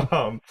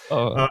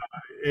 Oh, uh,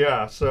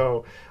 yeah.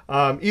 So,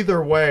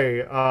 either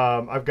way,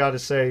 I've got to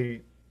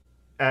say,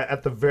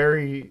 at the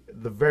very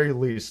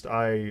least,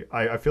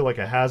 I feel like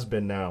it has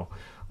been now.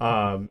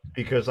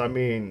 Because I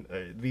mean,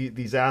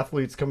 these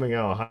athletes coming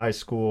out of high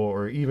school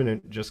or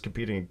even just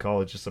competing in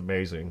college is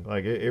amazing.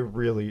 Like it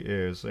really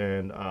is.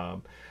 And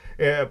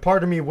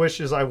part of me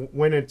wishes I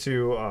went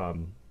into.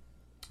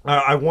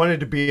 I wanted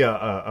to be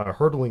a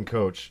hurdling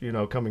coach,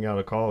 coming out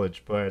of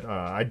college, but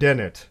I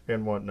didn't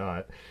and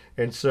whatnot.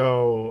 And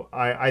so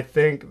I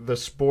think the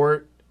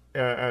sport,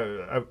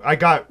 I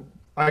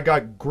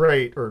got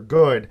great or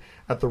good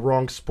at the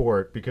wrong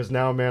sport because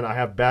now, man, I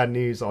have bad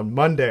knees. On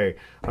Monday,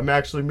 I'm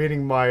actually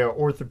meeting my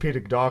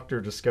orthopedic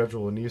doctor to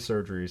schedule a knee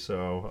surgery.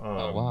 So,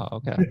 oh wow.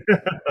 Okay.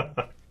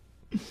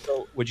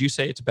 So would you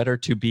say it's better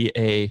to be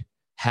a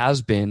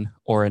has been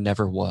or a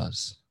never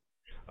was?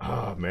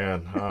 oh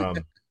man,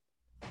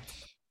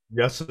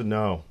 yes and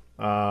no.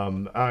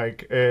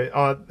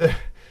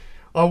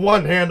 On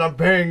one hand, I'm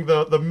paying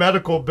the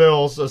medical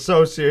bills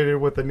associated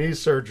with the knee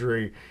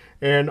surgery,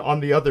 and on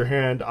the other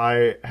hand,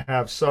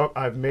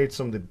 I've made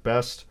some of the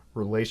best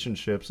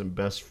relationships and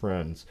best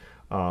friends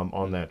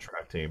on that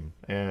track team,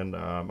 and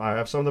I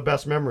have some of the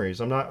best memories.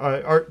 I'm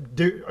not.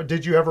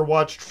 Did you ever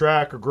watch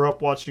track or grow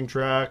up watching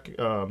track?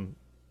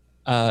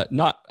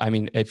 Not. I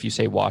mean, if you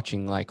say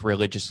watching, like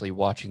religiously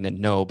watching, then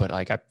no. But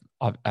like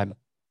I'm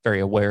very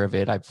aware of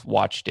it. I've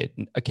watched it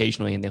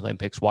occasionally in the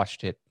Olympics.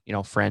 Watched it.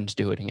 Friends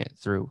doing it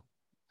through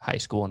high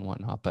school and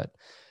whatnot. But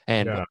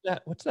and Yeah.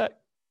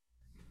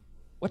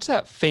 what's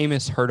that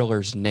famous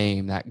hurdler's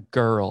name? That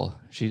girl.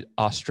 She's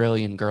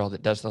Australian girl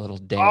that does the little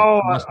dance.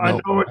 Oh, You must I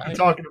know know her, what you're right?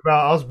 talking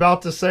about. I was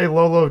about to say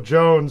Lolo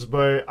Jones,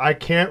 but I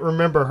can't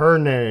remember her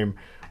name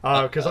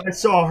because I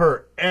saw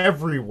her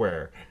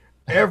everywhere,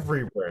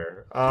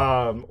 everywhere.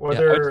 Yeah,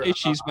 I would Whether say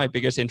she's my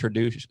biggest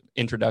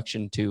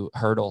introduction to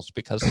hurdles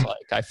because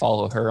like I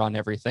follow her on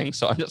everything.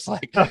 So I'm just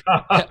like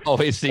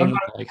always I'm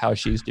seeing like how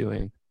she's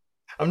doing.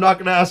 I'm not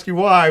going to ask you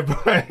why,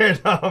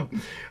 but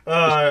I'm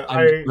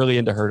I really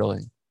into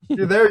hurdling.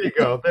 yeah, there you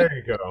go, there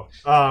you go.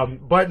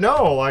 But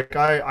no, like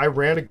I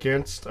ran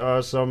against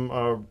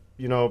some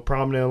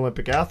prominent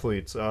Olympic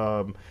athletes.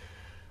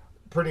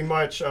 Pretty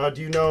much.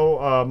 Do you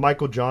know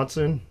Michael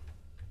Johnson?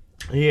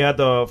 He had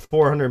the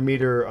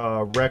 400-meter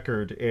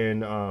record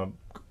in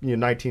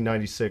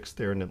 1996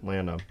 there in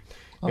Atlanta.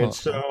 Oh, And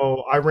okay.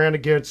 so I ran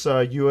against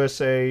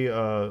USA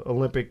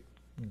Olympic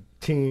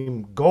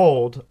team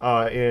gold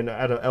in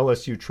at a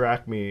LSU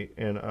track meet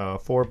in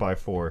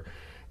 4x4.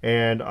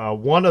 And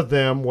one of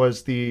them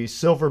was the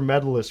silver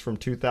medalist from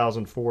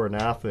 2004 in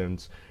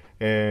Athens.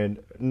 And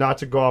not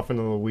to go off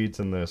into the weeds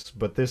in this,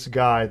 but this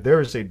guy,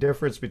 there is a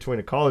difference between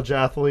a college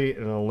athlete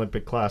and an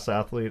Olympic class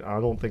athlete. I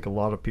don't think a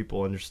lot of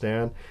people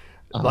understand.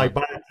 Uh-huh. Like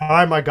by the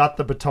time I got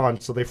the baton,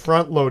 so they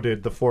front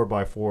loaded the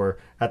 4x4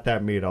 at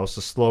that meet. I was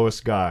the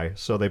slowest guy,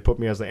 so they put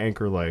me as the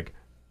anchor leg.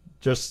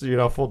 Just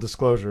full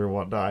disclosure and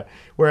whatnot.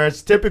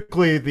 Whereas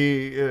typically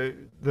the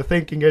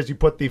thinking is you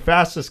put the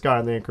fastest guy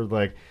on the anchor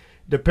leg.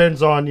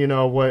 Depends on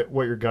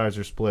what your guys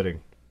are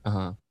splitting.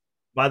 Uh-huh.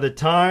 By the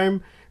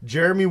time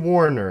Jeremy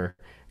Warner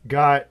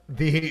got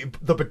the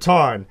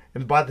baton,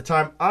 and by the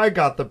time I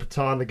got the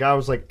baton, the guy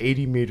was like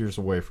 80 meters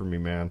away from me,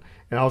 man.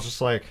 And I was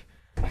just like,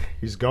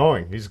 he's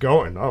going.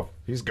 Oh,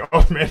 he's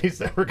going, man. He's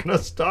never gonna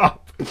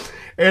stop.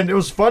 And it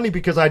was funny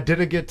because I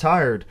didn't get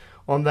tired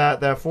on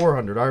that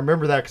 400. I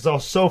remember that because I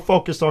was so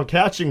focused on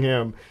catching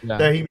him Yeah.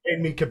 that he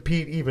made me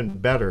compete even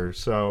better.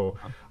 So,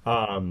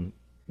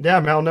 yeah,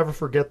 man, I'll never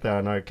forget that,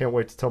 and I can't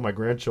wait to tell my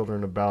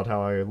grandchildren about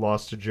how I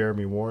lost to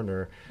Jeremy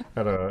Warner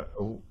at a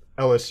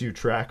LSU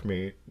track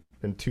meet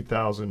in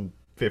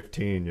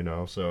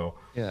 2015. So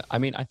Yeah. I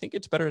mean, I think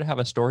it's better to have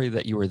a story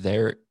that you were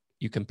there,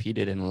 you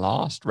competed and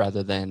lost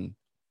rather than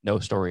no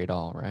story at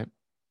all, right?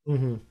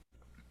 hmm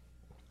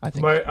I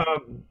think but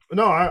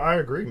no, I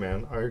agree,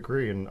 man. I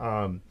agree, and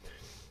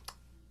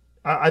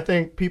I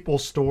think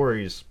people's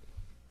stories,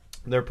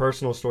 their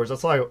personal stories.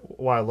 That's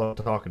why I love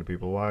talking to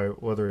people. Why,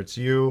 whether it's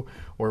you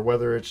or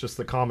whether it's just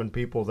the common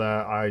people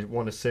that I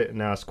want to sit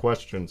and ask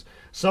questions.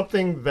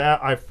 Something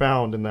that I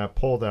found in that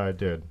poll that I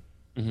did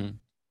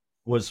hmm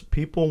was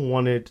people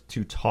wanted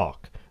to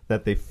talk.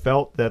 That they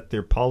felt that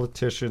their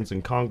politicians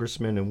and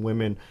congressmen and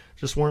women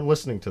just weren't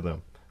listening to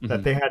them.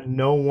 That hmm they had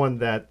no one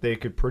that they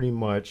could pretty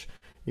much,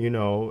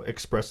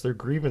 express their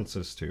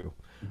grievances to.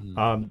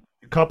 hmm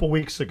A couple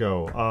weeks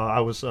ago, I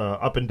was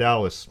up in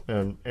Dallas,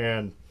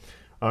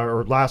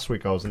 or last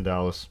week I was in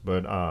Dallas,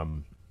 but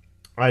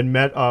I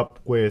met up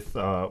with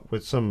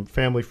some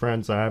family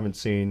friends I haven't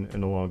seen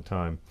in a long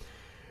time,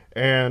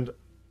 And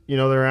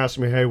they're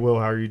asking me, "Hey, Will,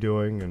 how are you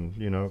doing?"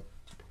 And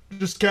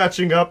just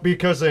catching up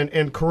because in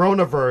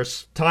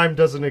coronavirus time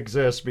doesn't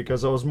exist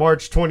because it was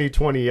March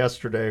 2020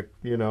 yesterday.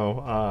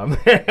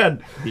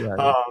 And Yeah.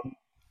 um,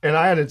 and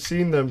I hadn't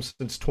seen them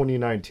since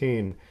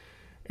 2019.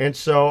 And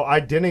so I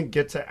didn't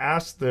get to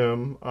ask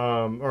them,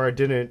 or I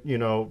didn't,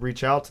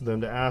 reach out to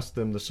them to ask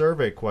them the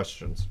survey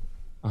questions.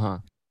 Uh-huh.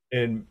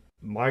 And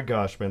my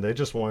gosh, man, they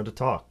just wanted to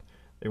talk.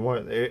 They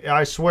want.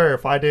 I swear,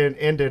 if I didn't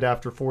end it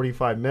after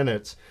 45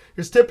 minutes,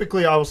 because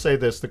typically I will say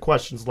this: the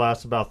questions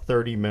last about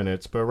 30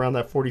 minutes, but around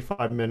that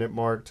 45-minute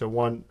mark to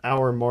 1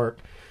 hour mark,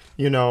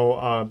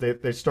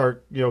 they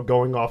start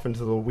going off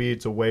into the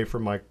weeds away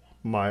from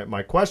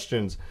my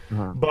questions.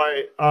 Uh-huh.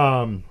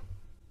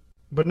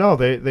 But no,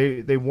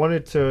 they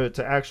wanted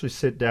to actually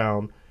sit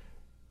down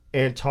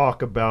and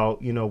talk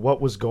about what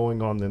was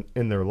going on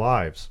in their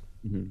lives.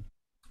 Mm-hmm.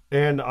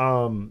 And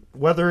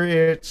whether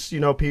it's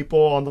people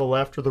on the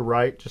left or the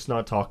right just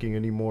not talking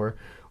anymore,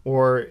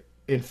 or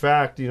in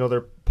fact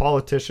their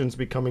politicians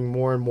becoming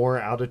more and more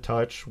out of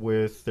touch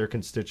with their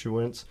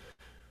constituents,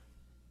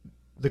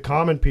 the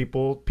common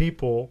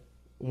people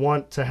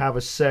want to have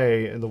a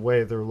say in the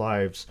way their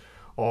lives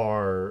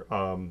are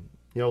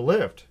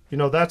lived.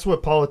 That's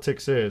what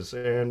politics is.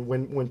 And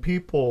when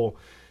people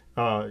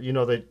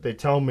they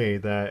tell me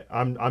that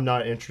I'm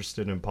not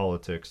interested in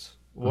politics,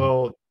 Uh-huh.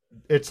 well,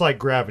 it's like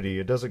gravity.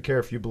 It doesn't care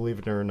if you believe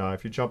it or not.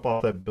 If you jump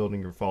off that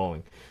building, you're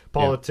falling. Yeah.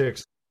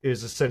 Politics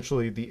is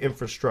essentially the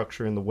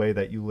infrastructure in the way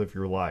that you live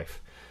your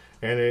life.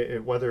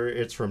 And whether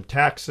it's from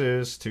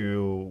taxes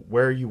to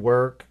where you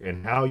work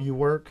and how you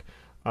work,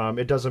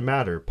 it doesn't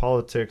matter.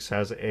 Politics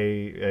has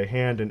a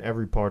hand in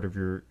every part of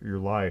your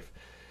life.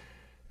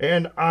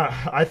 And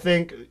I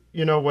think,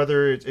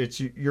 whether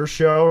it's your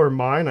show or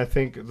mine, I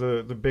think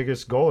the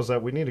biggest goal is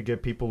that we need to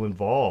get people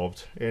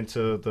involved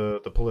into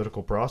the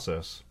political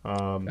process.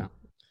 Yeah.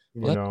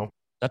 You Well, know,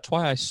 that's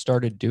why I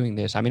started doing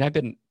this. I mean, I've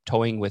been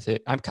toying with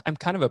it. I'm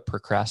kind of a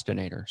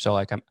procrastinator. So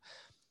like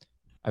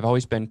I've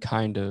always been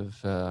kind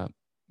of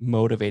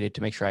motivated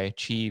to make sure I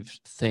achieve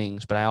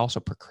things, but I also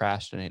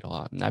procrastinate a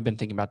lot. And I've been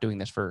thinking about doing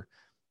this for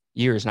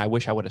years, and I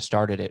wish I would have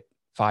started it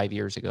 5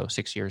 years ago,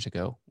 6 years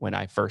ago when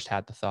I first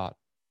had the thought.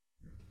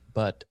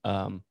 But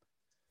I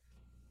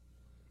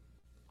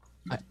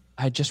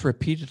just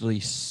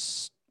repeatedly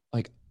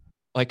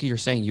like you're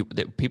saying,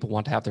 that people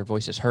want to have their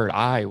voices heard.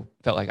 I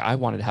felt like I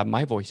wanted to have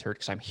my voice heard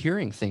because I'm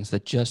hearing things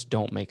that just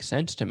don't make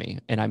sense to me,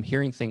 and I'm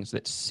hearing things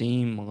that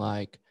seem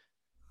like,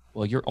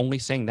 well, you're only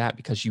saying that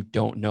because you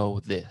don't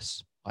know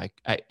this. Like,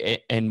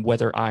 and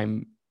whether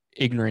I'm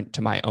ignorant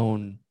to my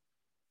own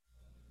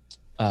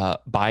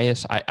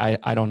bias,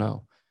 I don't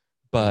know.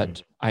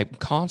 But I'm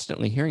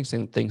constantly hearing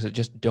things that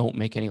just don't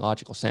make any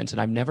logical sense.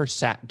 And I've never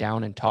sat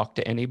down and talked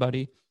to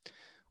anybody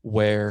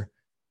where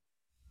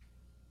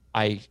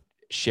I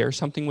share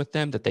something with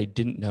them that they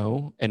didn't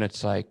know. And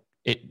it's like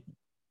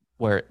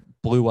where it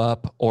blew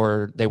up,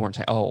 or they weren't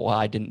saying, oh, well,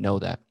 I didn't know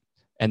that.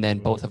 And then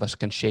both of us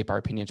can shape our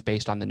opinions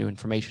based on the new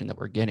information that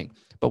we're getting.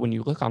 But when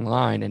you look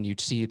online and you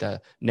see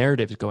the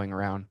narratives going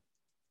around,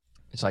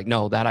 it's like,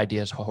 no, that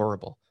idea is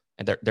horrible.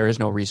 And there is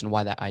no reason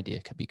why that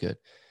idea could be good.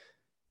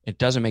 It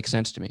doesn't make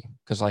sense to me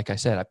because, like I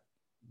said, I've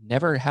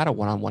never had a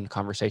one-on-one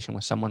conversation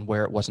with someone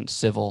where it wasn't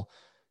civil.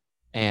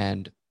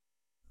 And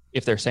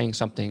if they're saying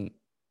something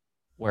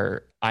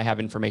where I have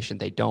information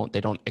they don't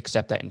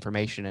accept that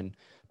information and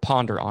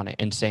ponder on it,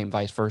 and same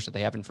vice versa.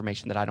 They have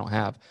information that I don't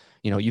have.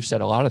 You've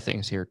said a lot of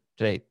things here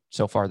today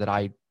so far that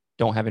I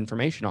don't have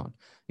information on,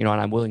 and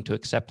I'm willing to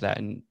accept that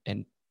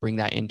and bring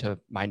that into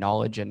my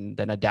knowledge and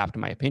then adapt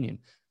my opinion.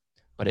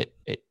 But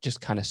it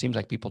just kind of seems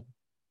like people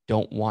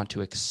don't want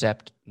to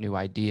accept new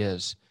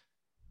ideas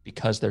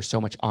because there's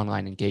so much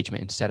online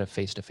engagement instead of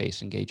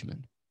face-to-face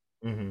engagement.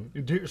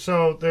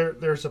 So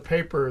there's a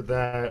paper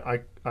that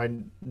I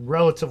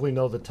relatively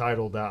know the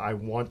title that I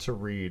want to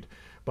read,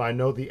 but I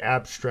know the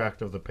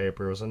abstract of the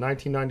paper. It was a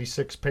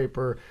 1996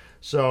 paper,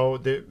 so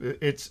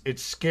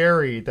it's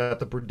scary that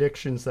the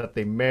predictions that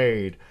they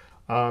made.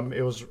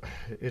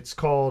 It's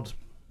called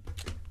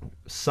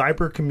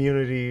Cyber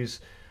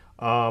Communities,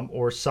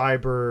 or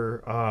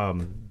Cyber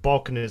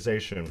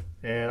Balkanization,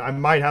 and I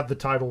might have the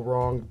title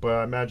wrong, but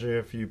I imagine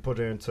if you put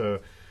it into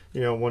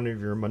one of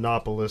your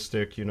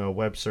monopolistic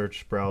web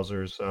search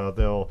browsers,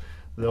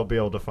 they'll be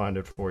able to find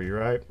it for you,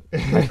 right?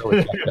 I go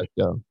with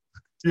DuckDuckGo.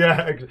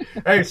 Yeah.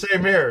 Hey,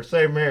 same here.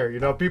 Same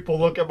here. People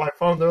look at my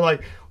phone. They're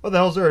like, "What the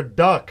hell's there a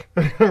duck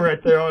right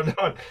there on?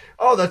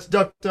 Oh, that's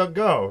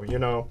DuckDuckGo."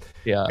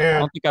 Yeah, I And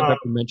don't think I've ever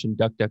mentioned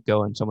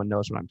DuckDuckGo and someone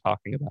knows what I'm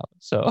talking about.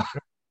 So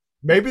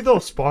maybe they'll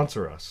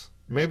sponsor us.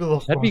 Maybe they'll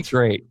that'd be sponsor.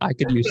 great. I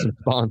could use some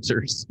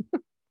sponsors.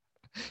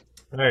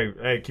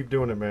 Hey, keep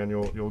doing it, man.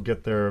 You'll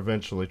get there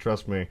eventually.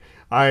 Trust me.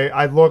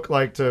 I look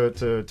like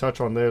to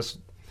touch on this.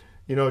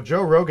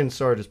 Joe Rogan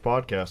started his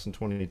podcast in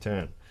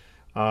 2010.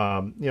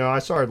 I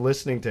started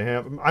listening to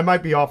him. I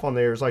might be off on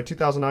the air. It was like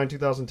 2009,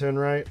 2010,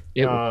 right?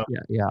 It was,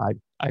 yeah.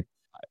 I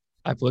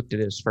I've looked at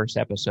his first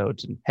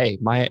episodes, and hey,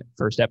 my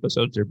first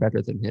episodes are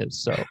better than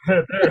his. So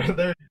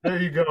There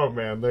you go,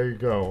 man. There you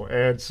go.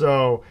 And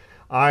so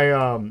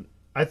I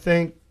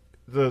think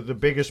the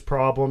biggest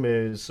problem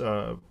is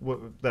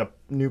that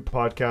new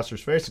podcasters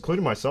face,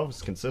 including myself,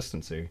 is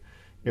consistency.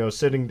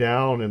 Sitting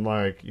down and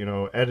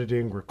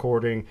editing,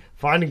 recording,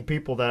 finding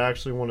people that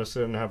actually want to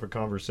sit and have a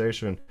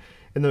conversation.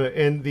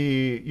 In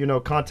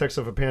the context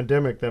of a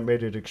pandemic, that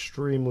made it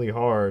extremely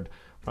hard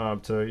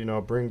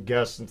to bring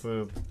guests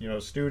into the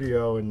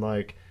studio and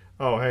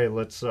oh hey,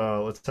 let's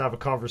have a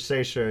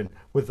conversation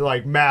with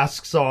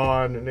masks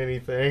on and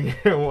anything and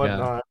yeah,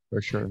 whatnot.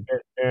 for sure.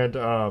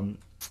 And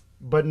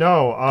but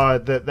no,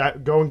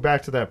 that going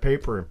back to that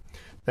paper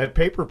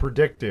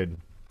predicted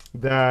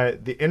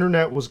that the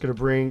internet was going to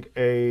bring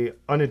a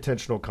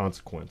unintentional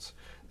consequence.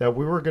 That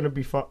we were going to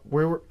be,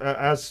 we were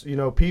as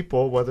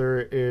people,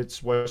 whether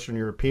it's Western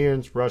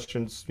Europeans,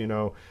 Russians,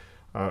 the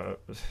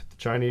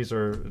Chinese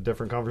are a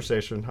different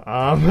conversation.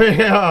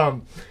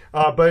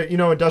 But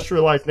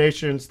industrialized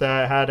nations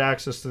that had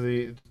access to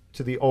the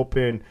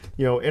open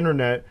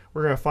internet,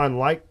 we're going to find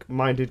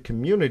like-minded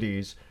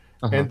communities,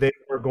 and they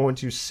are going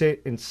to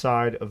sit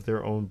inside of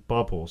their own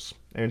bubbles.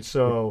 And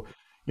so,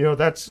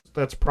 that's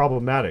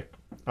problematic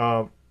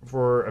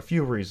for a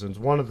few reasons.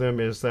 One of them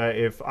is that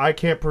if I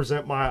can't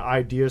present my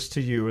ideas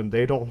to you and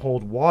they don't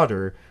hold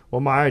water,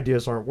 well, my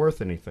ideas aren't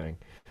worth anything.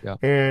 Yeah.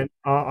 And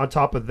on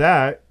top of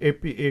that,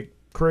 it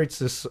creates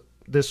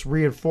this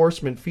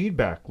reinforcement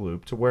feedback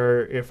loop to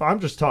where if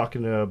I'm just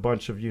talking to a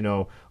bunch of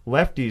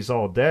lefties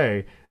all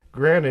day,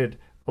 granted,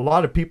 a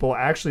lot of people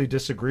actually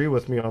disagree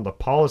with me on the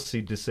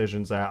policy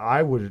decisions that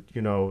I would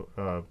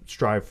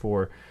strive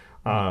for.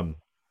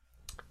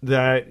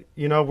 That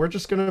we're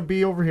just going to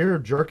be over here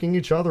jerking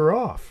each other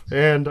off,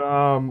 and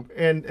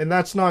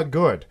that's not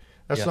good.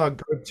 That's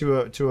not good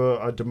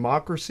to a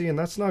democracy, and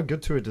that's not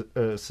good to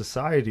a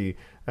society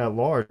at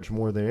large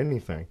more than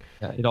anything.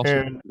 Yeah, it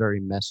also is very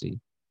messy.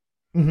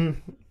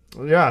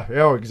 Mm-hmm. Yeah.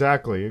 Oh,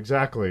 exactly. And,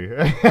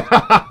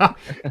 I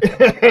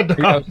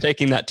was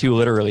taking that too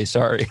literally.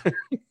 Sorry.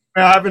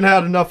 I haven't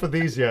had enough of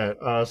these yet.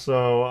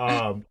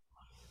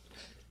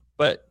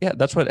 But yeah,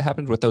 that's what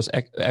happens with those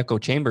echo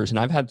chambers. And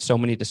I've had so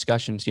many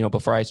discussions,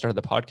 before I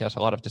started the podcast, a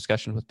lot of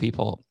discussions with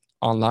people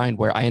online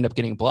where I end up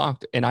getting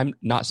blocked. And I'm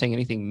not saying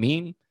anything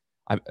mean.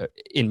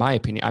 In my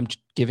opinion, I'm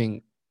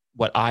giving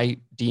what I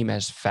deem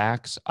as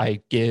facts. I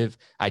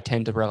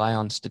tend to rely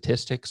on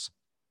statistics,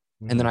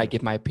 and then I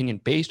give my opinion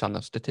based on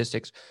those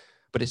statistics.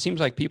 But it seems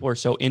like people are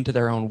so into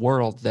their own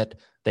world that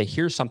they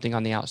hear something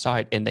on the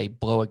outside and they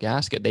blow a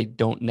gasket. They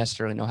don't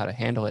necessarily know how to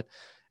handle it.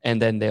 And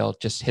then they'll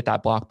just hit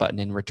that block button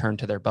and return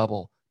to their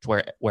bubble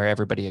to where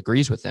everybody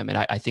agrees with them. And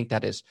I think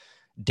that is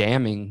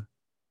damning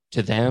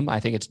to them. I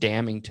think it's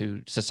damning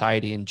to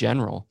society in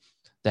general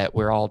that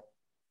we're all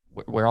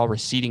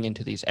receding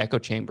into these echo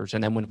chambers.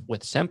 And then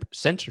with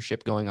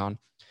censorship going on,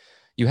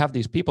 you have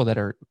these people that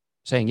are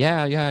saying,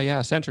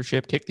 yeah,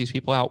 censorship, kick these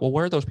people out. Well,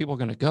 where are those people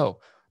going to go?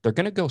 They're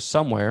going to go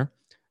somewhere,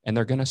 and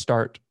they're going to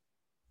start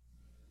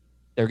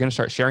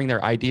sharing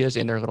their ideas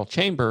in their little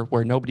chamber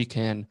where nobody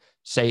can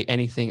say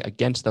anything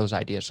against those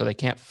ideas. So they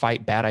can't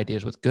fight bad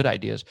ideas with good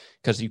ideas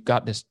because you've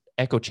got this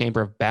echo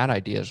chamber of bad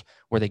ideas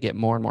where they get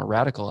more and more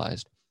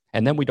radicalized.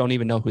 And then we don't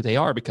even know who they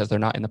are because they're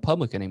not in the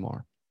public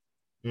anymore.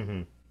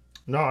 Mm-hmm.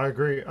 No, I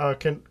agree.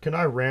 Can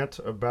I rant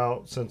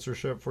about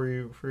censorship for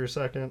you for a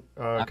second?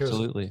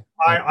 Absolutely.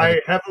 I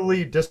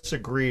heavily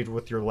disagreed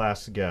with your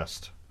last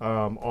guest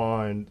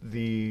on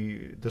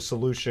the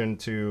solution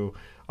to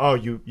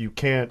you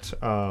can't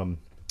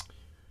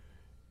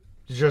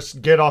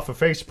just get off of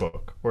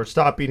Facebook or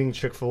stop eating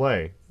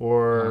Chick-fil-A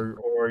or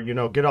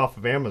get off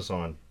of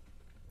Amazon.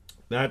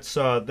 That's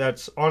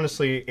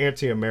honestly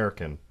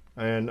anti-American,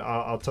 and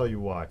I'll tell you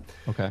why.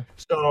 Okay.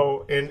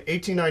 So in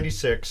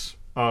 1896,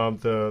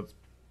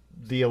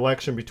 the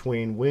election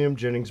between William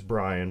Jennings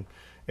Bryan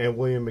and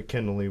William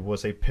McKinley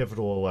was a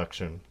pivotal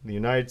election. The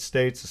United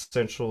States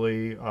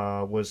essentially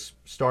was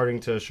starting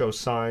to show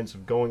signs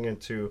of going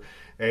into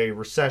a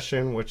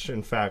recession, which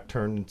in fact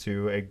turned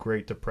into a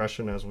Great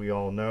Depression, as we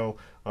all know,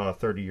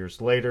 30 years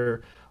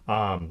later.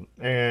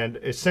 And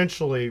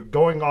essentially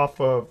going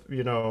off of,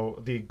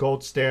 the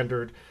gold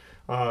standard,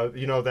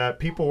 that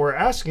people were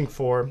asking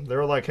for, they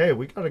were like, hey,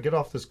 we got to get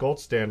off this gold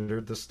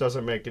standard. This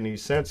doesn't make any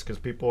sense because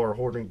people are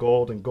hoarding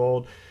gold and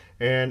gold.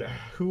 And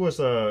who was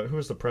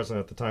the president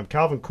at the time?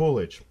 Calvin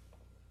Coolidge.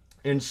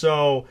 And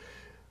so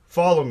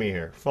follow me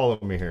here. So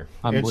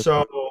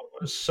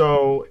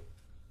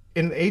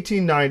in the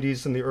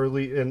 1890s in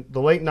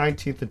the late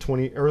 19th and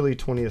early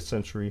 20th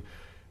century,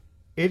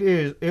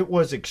 it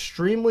was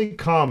extremely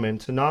common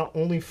to not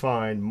only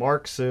find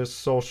Marxists,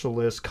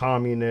 socialists,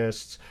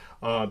 communists,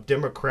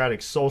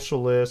 democratic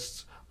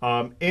socialists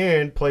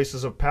in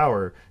places of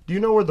power. Do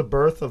you know where the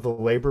birth of the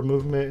labor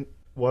movement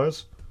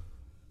was?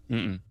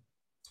 Mm-mm.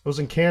 It was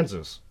in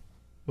Kansas.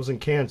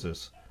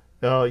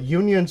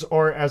 Unions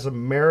are as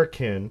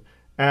American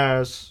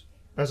as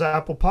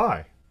apple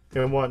pie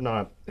and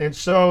whatnot. And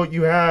so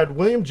you had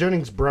William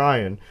Jennings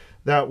Bryan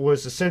that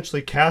was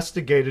essentially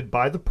castigated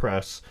by the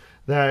press,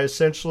 that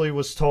essentially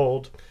was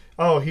told,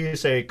 "Oh,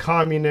 he's a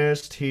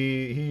communist.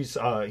 He's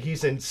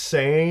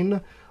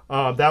insane."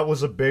 That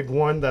was a big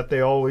one that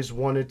they always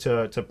wanted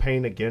to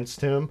paint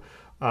against him.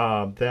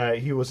 That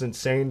he was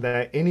insane.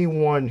 That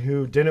anyone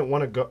who didn't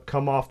want to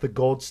come off the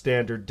gold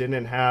standard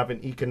didn't have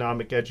an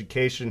economic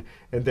education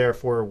and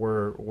therefore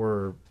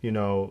were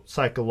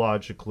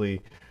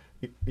psychologically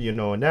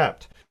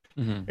inept.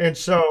 Hmm. And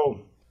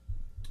so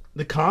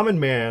the common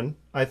man,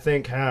 I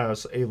think,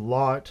 has a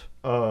lot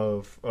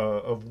of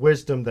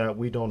wisdom that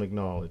we don't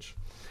acknowledge.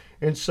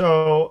 And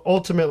so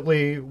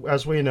ultimately,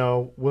 as we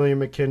know, William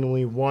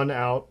McKinley won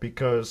out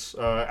because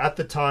at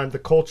the time the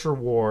culture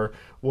war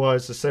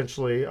was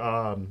essentially,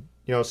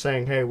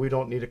 saying, hey, we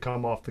don't need to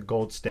come off the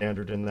gold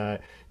standard, and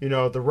that,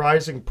 the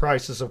rising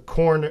prices of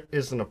corn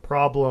isn't a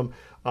problem.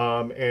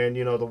 And,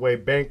 the way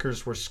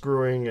bankers were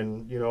screwing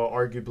and,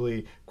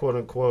 arguably, quote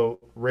unquote,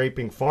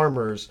 raping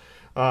farmers,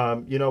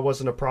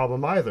 wasn't a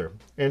problem either.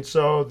 And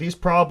so these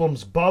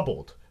problems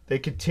bubbled. They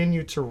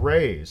continued to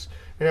raise.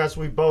 And as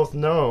we both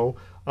know,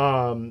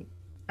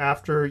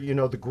 after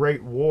the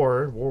Great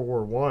War,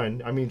 World War I,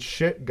 I mean,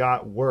 shit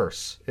got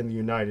worse in the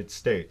United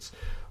States,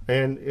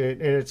 and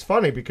it's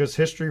funny because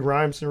history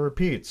rhymes and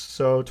repeats.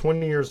 So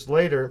 20 years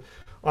later,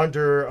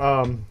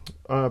 under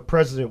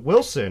President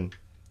Wilson,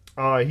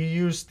 he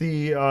used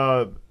the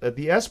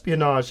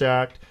Espionage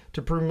Act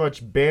to pretty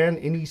much ban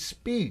any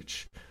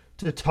speech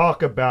to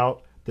talk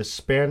about the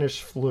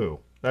Spanish flu.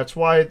 That's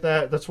why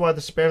the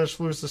Spanish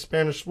flu is the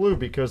Spanish flu,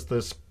 because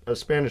the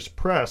Spanish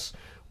press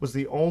was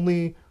the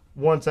only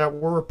ones that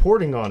were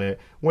reporting on it,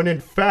 when in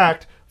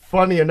fact,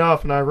 funny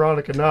enough and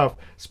ironic enough,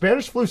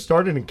 Spanish flu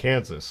started in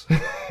Kansas. Oh,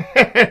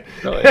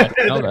 yeah,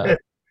 I know that.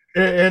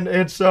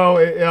 And so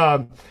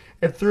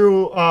and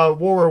through World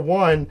War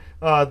One,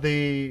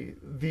 the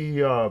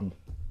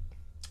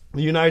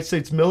United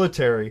States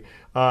military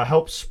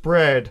helped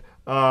spread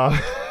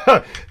the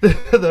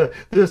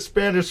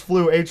Spanish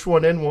flu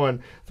H1N1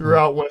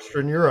 throughout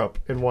Western Europe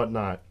and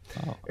whatnot.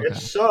 Oh, And okay.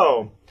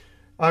 so,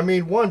 I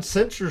mean, one,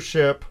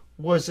 censorship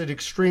was an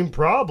extreme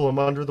problem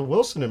under the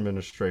Wilson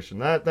administration.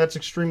 That's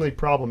extremely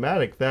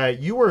problematic. That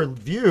you were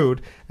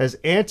viewed as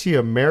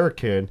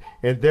anti-American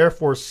and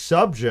therefore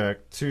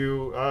subject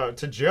to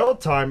jail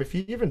time if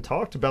you even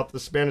talked about the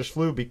Spanish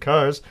flu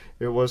because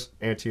it was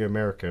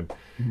anti-American.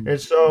 Mhm.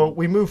 And so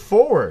we move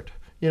forward,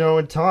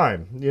 in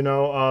time.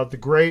 The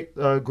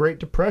Great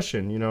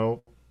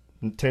Depression.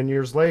 10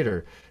 years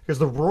later, because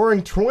the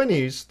Roaring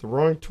Twenties,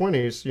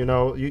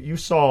 you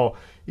saw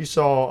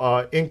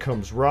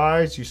incomes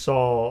rise, you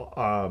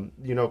saw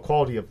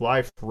quality of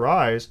life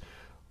rise.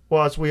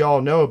 Well, as we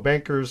all know,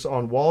 bankers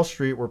on Wall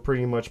Street were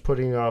pretty much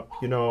putting up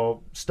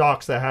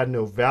stocks that had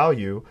no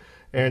value,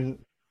 and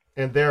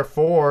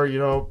therefore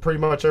pretty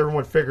much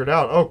everyone figured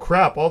out, oh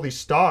crap, all these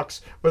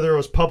stocks, whether it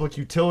was public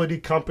utility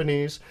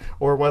companies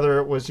or whether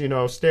it was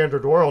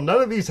Standard Oil,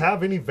 none of these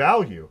have any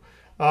value.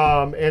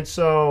 And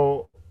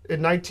so in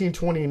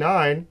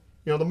 1929,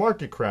 the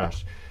market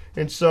crashed.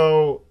 And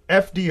so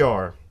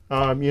FDR,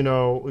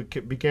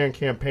 began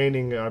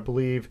campaigning, I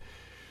believe,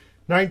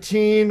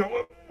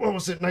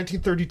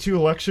 1932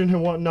 election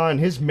and whatnot. And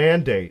his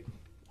mandate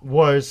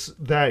was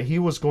that he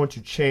was going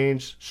to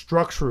change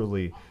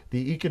structurally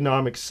the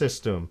economic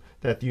system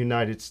that the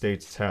United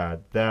States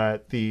had,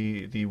 that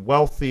the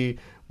wealthy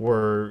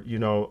were,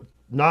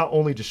 not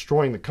only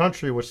destroying the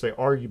country, which they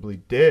arguably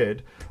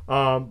did,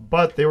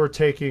 but they were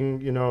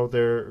taking,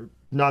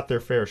 not their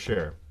fair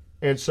share.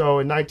 And so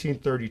in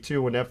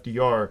 1932, when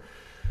FDR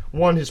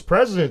won his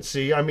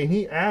presidency, I mean,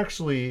 he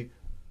actually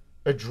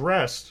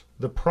addressed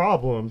the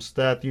problems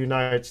that the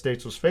United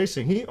States was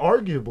facing. He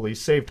arguably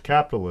saved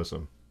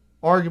capitalism.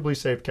 Arguably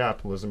saved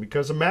capitalism,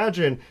 because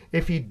imagine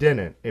if he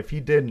didn't, if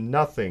he did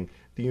nothing,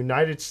 the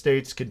United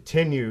States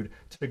continued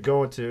to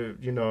go into,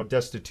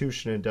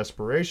 destitution and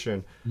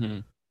desperation.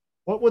 Mhm.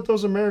 What would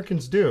those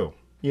Americans do?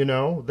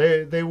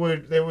 They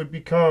would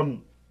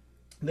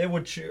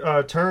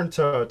turn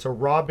to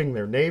robbing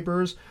their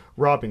neighbors,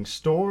 robbing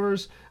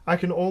stores. I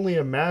can only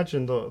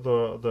imagine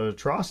the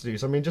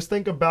atrocities. I mean, just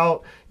think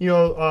about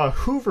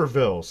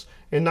Hoovervilles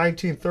in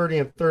 1930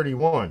 and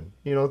 31.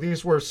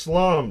 These were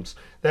slums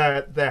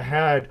that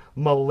had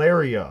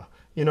malaria.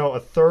 A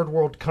third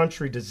world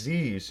country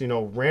disease.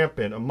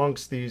 Rampant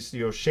amongst these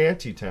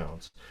shanty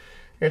towns.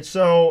 And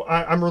so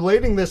I'm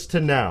relating this to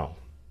now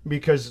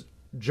because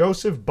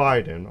Joseph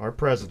Biden, our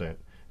president,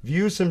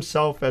 views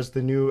himself as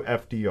the new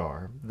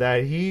FDR,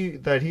 that he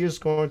is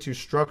going to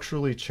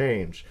structurally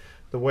change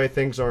the way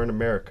things are in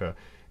America.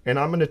 And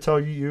I'm going to tell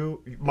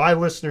you, my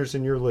listeners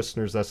and your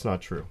listeners, that's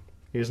not true.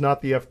 He is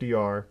not the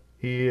FDR.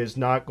 He is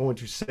not going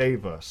to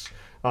save us.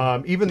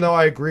 Even though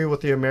I agree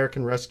with the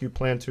American Rescue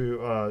Plan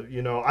to,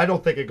 I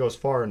don't think it goes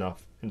far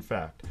enough, in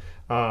fact.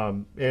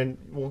 And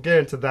we'll get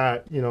into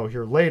that,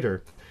 here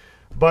later.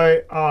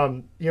 But,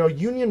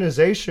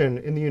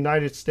 unionization in the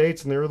United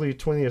States in the early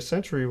 20th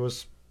century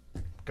was,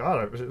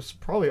 God, it was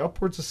probably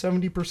upwards of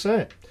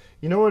 70%.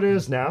 You know what it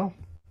is now?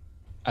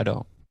 I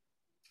don't.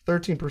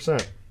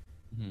 13%.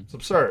 Mhm. It's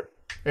absurd.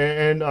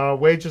 and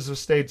wages have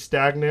stayed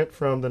stagnant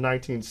from the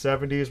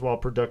 1970s while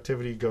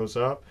productivity goes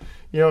up.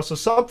 So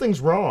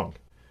something's wrong.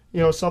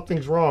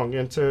 Something's wrong.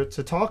 And to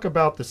talk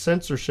about the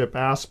censorship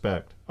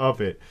aspect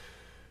of it,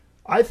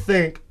 I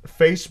think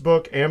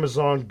Facebook,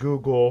 Amazon,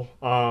 Google,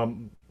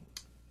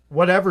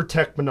 whatever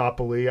tech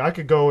monopoly, I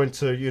could go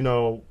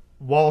into,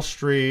 Wall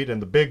Street and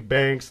the big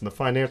banks and the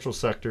financial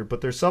sector,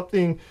 but there's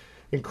something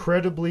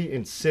incredibly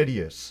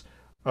insidious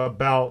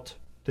about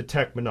the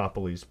tech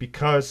monopolies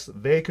because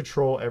they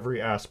control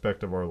every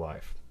aspect of our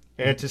life.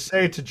 And to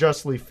say to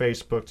just leave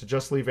Facebook, to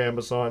just leave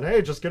Amazon,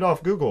 hey, just get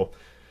off Google,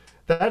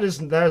 that is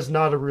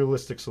not a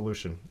realistic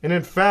solution. And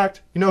in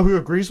fact, you know who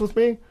agrees with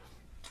me?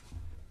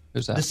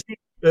 Who's that?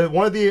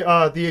 One of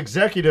the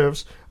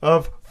executives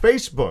of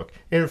Facebook.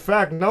 And in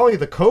fact, not only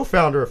the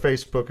co-founder of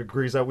Facebook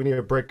agrees that we need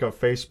to break up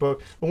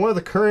Facebook, but one of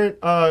the current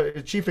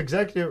chief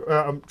executive,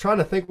 I'm trying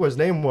to think what his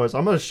name was.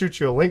 I'm going to shoot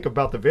you a link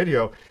about the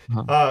video.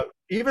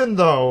 Even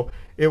though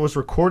it was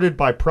recorded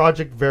by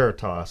Project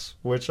Veritas,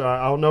 which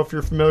I don't know if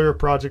you're familiar with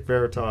Project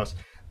Veritas,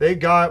 they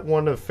got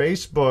one of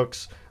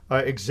Facebook's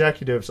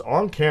executives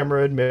on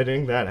camera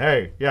admitting that,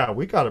 hey, yeah,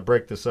 we got to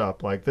break this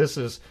up. Like, this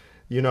is,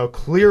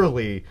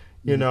 clearly,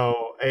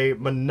 a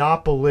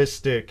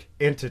monopolistic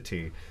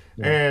entity.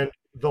 Yeah. And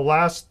the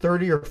last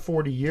 30 or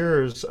 40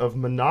 years of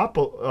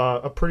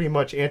a pretty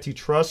much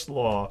antitrust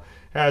law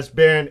has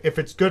been, if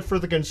it's good for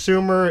the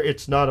consumer,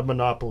 it's not a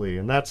monopoly.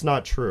 And that's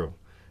not true.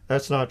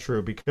 That's not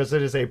true, because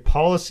it is a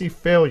policy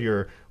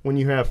failure when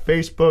you have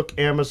Facebook,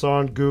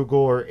 Amazon, Google,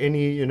 or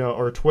any,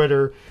 or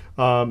Twitter,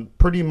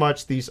 pretty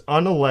much these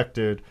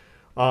unelected,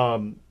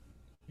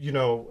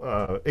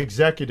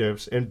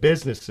 executives and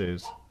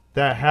businesses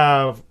that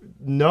have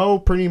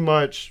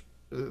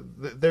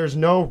there's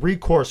no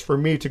recourse for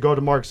me to go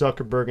to Mark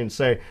Zuckerberg and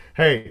say,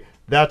 hey,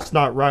 that's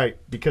not right,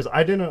 because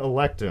I didn't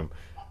elect him.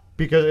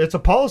 Because it's a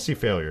policy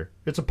failure.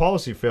 It's a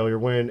policy failure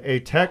when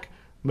a tech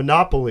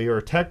monopoly or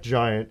a tech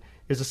giant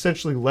is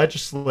essentially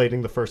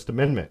legislating the First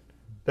Amendment.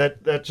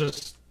 That's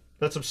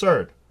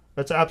absurd.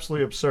 That's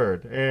absolutely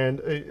absurd.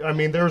 And I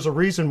mean, there's a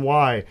reason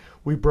why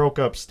we broke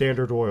up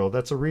Standard Oil.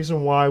 That's a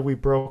reason why we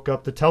broke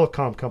up the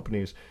telecom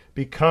companies,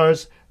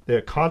 because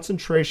the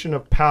concentration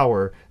of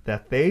power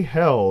that they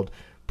held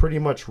pretty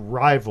much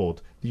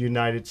rivaled the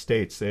United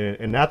States.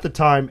 And at the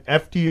time,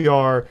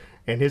 FDR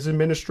and his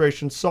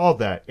administration saw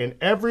that. And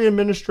every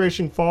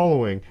administration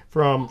following,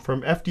 from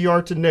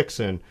FDR to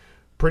Nixon,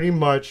 pretty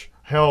much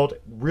held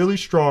really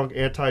strong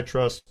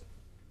antitrust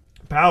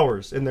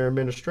powers in their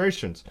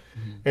administrations.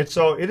 Mm-hmm. And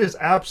so it is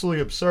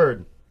absolutely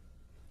absurd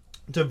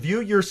to view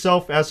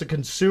yourself as a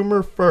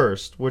consumer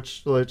first,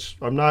 which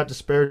I'm not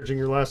disparaging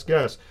your last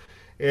guess,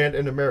 and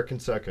an American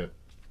second.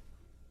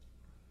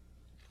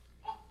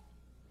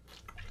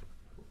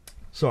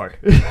 Sorry.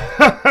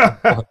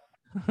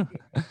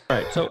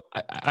 Right. So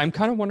I'm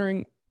kind of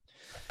wondering,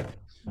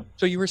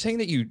 so you were saying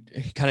that you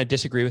kind of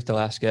disagree with the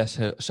last guest.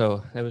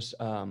 So that was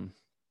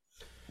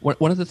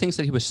one of the things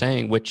that he was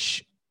saying,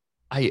 which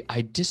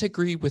I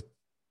disagree with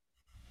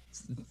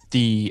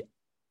the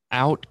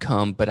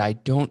outcome, but I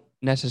don't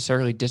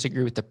necessarily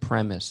disagree with the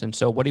premise. And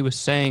so what he was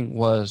saying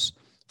was,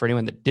 for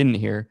anyone that didn't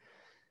hear,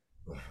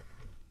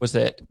 was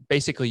that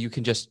basically you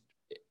can just,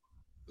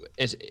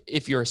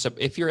 if you're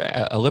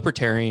a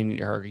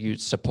libertarian, or you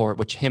support,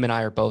 which him and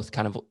I are both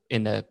kind of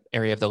in the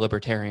area of the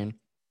libertarian,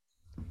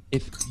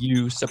 if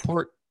you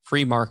support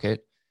free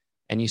market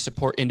and you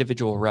support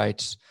individual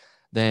rights,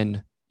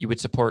 then you would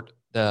support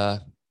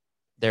their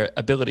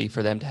ability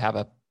for them to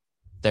have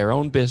their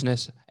own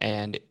business,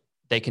 and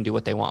they can do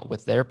what they want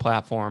with their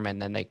platform,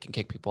 and then they can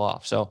kick people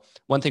off. So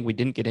one thing we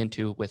didn't get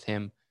into with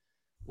him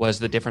was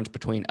the difference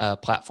between a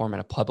platform and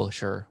a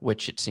publisher,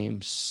 which it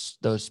seems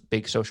those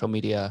big social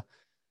media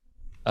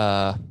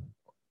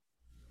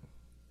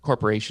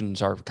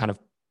corporations are kind of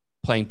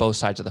playing both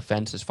sides of the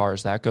fence as far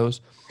as that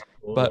goes.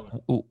 But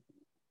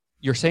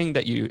you're saying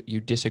that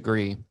you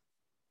disagree,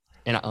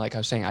 and like I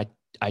was saying,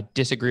 I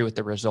disagree with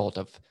the result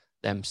of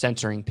them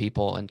censoring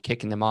people and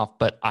kicking them off,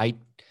 but I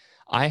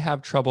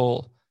have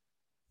trouble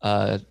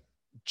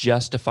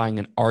justifying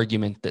an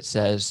argument that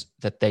says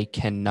that they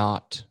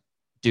cannot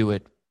do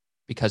it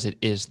because it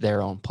is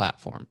their own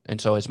platform.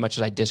 And so as much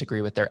as I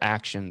disagree with their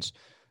actions,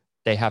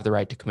 they have the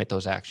right to commit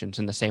those actions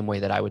in the same way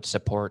that I would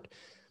support,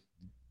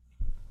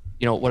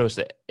 what was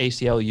the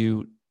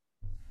ACLU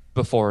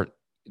before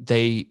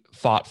they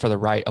fought for the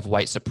right of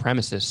white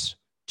supremacists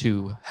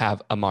to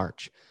have a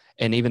march.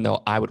 And even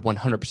though I would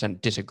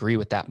 100% disagree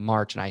with that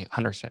march, and I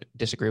 100%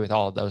 disagree with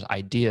all of those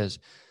ideas,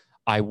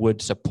 I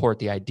would support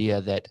the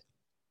idea that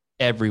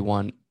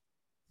everyone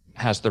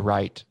has the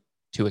right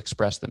to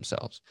express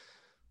themselves.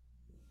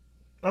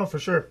 Oh, for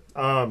sure.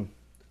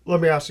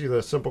 Let me ask you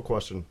the simple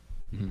question.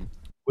 Mm-hmm.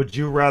 Would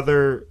you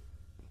rather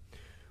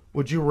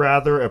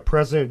a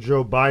President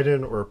Joe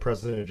Biden or a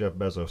President Jeff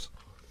Bezos?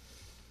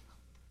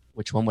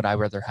 Which one would I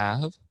rather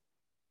have?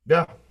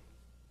 Yeah.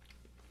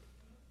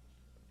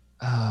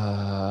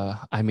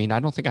 I mean, I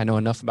don't think I know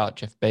enough about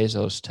Jeff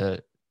Bezos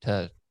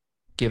to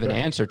give an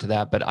answer to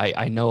that, but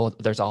I know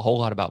there's a whole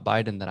lot about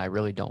Biden that I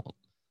really don't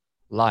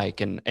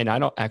like. And I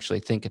don't actually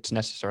think it's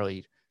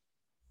necessarily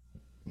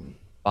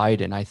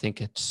Biden. I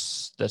think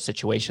it's the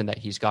situation that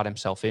he's got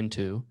himself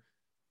into.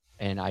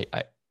 And I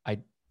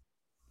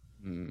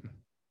mm,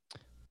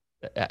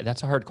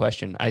 that's a hard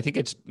question. I think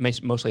it's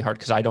mostly hard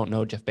because I don't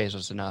know Jeff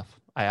Bezos enough.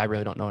 I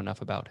really don't know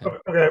enough about him.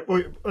 Okay,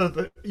 well,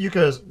 you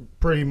could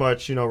pretty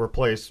much,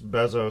 replace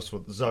Bezos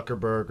with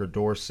Zuckerberg or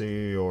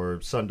Dorsey or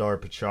Sundar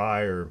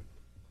Pichai or,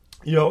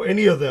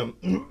 any of them.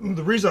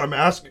 The reason I'm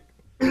asking,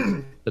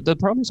 The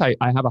problem is I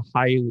have a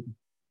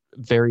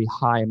very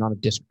high amount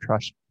of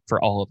distrust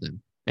for all of them,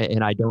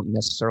 and I don't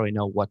necessarily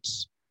know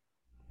what's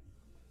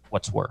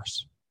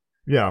worse.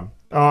 yeah,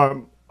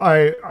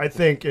 I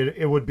think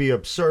it would be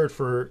absurd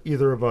for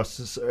either of us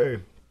to say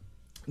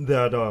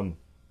that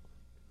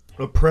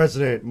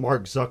President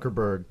Mark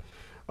Zuckerberg,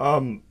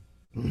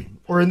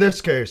 or in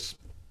this case,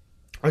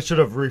 I should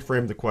have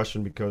reframed the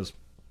question because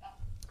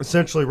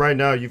essentially right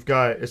now you've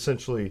got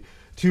essentially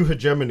two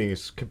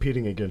hegemonies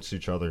competing against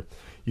each other.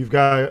 You've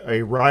got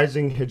a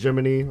rising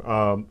hegemony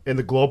in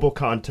the global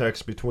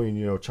context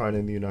between China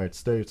and the United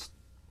States,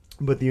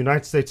 but the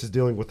United States is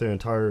dealing with an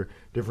entire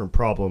different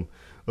problem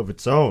of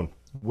its own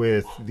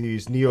with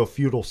these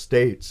neo-feudal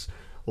states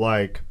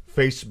like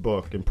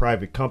Facebook and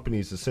private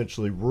companies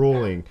essentially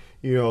ruling,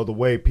 the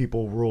way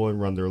people rule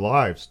and run their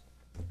lives.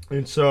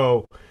 And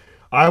so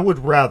I would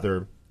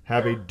rather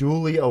have a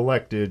duly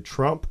elected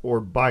Trump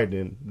or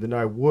Biden than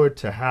I would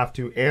to have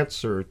to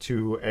answer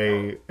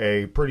to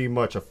a pretty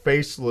much a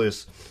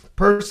faceless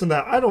person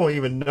that I don't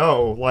even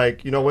know,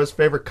 like, what his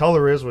favorite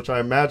color is, which I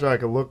imagine I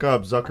could look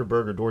up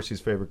Zuckerberg or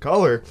Dorsey's favorite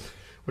color,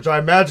 which I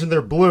imagine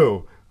they're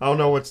blue. I don't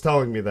know what's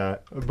telling me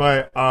that.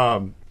 But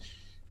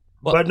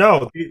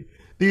no,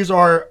 these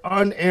are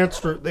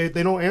unanswered. They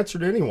don't answer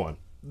to anyone.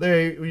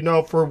 They,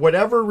 for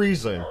whatever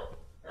reason,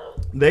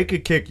 they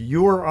could kick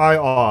you or I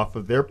off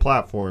of their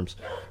platforms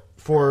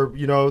for,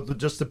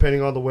 just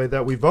depending on the way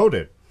that we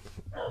voted.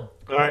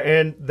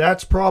 And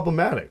that's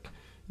problematic.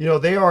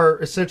 They are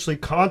essentially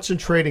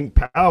concentrating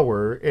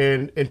power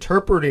and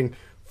interpreting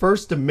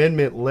First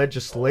Amendment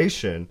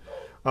legislation.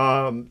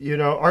 Are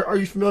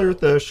you familiar with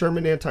the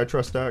Sherman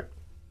Antitrust Act?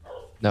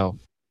 No.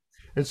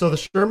 And so the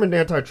Sherman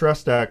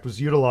Antitrust Act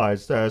was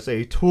utilized as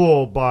a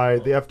tool by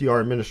the FDR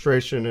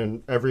administration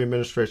and every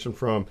administration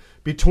from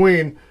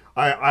between.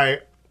 I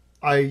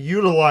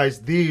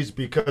utilize these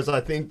because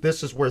I think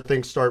this is where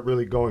things start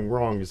really going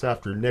wrong is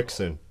after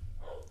Nixon.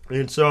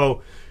 And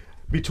so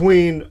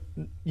between,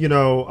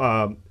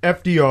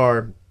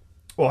 FDR,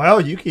 well,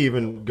 hell, you can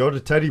even go to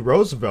Teddy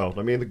Roosevelt.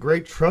 I mean, the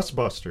great trust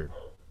buster,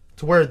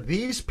 to where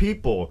these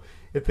people,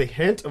 at the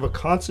hint of a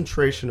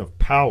concentration of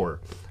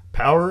power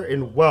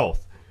and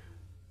wealth,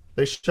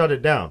 they shut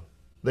it down.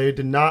 They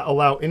did not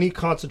allow any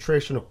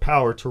concentration of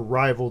power to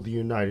rival the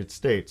United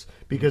States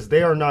because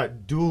they are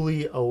not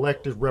duly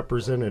elected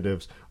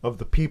representatives of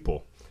the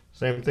people.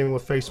 Same thing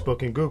with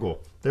Facebook and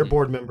Google. Their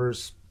board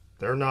members,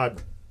 they're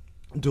not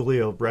duly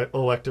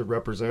elected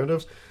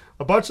representatives.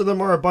 A bunch of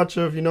them are a bunch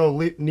of,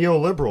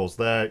 neoliberals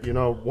that,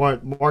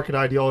 want market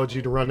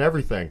ideology to run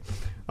everything.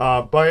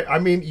 But, I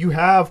mean, you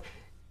have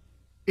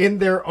in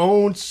their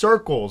own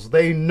circles,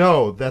 they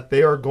know that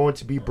they are going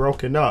to be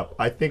broken up.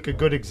 I think a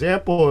good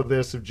example of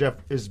this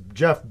is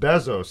Jeff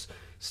Bezos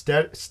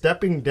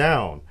stepping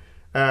down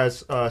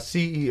as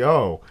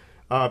CEO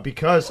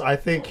because I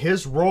think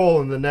his role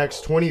in the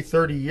next 20,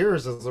 30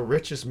 years as the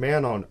richest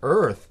man on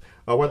earth,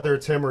 whether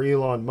it's him or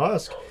Elon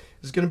Musk,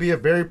 is going to be a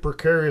very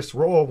precarious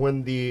role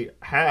when the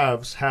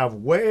haves have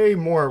way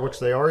more, which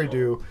they already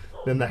do,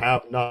 than the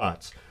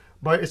have-nots.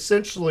 But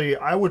essentially,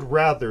 I would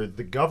rather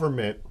the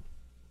government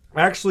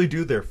actually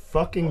do their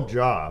fucking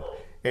job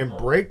and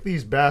break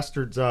these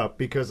bastards up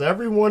because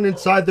everyone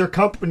inside their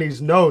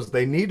companies knows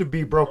they need to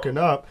be broken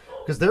up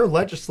because they're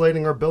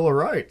legislating our Bill of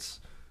Rights.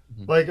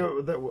 Like,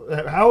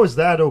 how is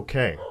that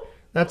okay?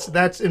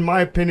 That's in my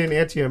opinion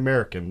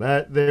anti-American.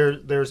 That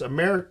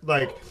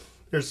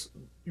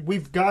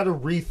we've got to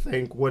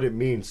rethink what it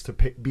means to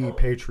be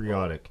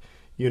patriotic,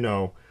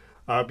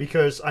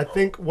 because I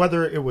think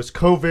whether it was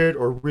COVID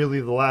or really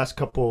the last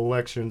couple of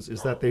elections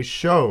is that they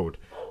showed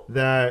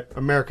that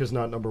America's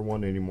not number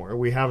one anymore.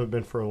 We haven't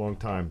been for a long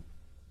time.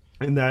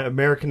 And that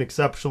American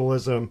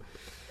exceptionalism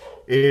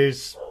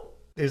is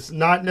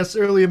not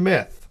necessarily a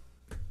myth,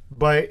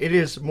 but it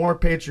is more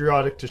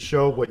patriotic to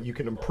show what you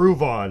can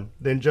improve on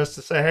than just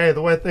to say, hey,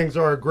 the way things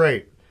are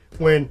great.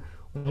 When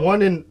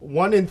one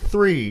in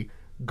three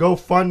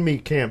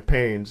GoFundMe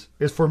campaigns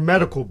is for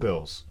medical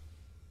bills.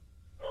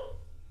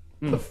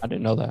 I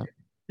didn't know that.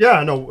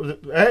 Yeah, no.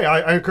 Hey,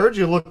 I encourage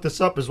you to look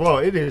this up as well.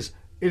 It is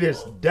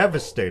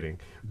devastating.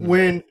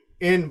 When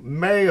in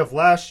May of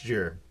last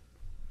year,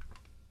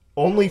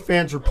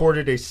 OnlyFans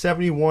reported a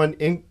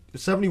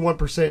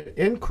 71%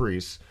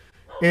 increase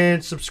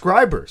in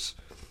subscribers.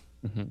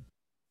 Mm-hmm.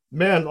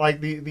 Man,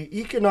 like the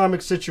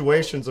economic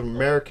situations of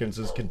Americans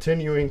is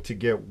continuing to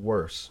get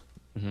worse.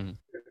 Mm-hmm.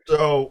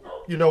 So,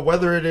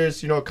 whether it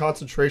is, a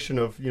concentration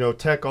of,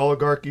 tech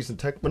oligarchies and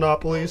tech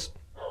monopolies,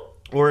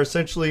 or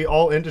essentially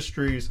all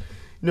industries,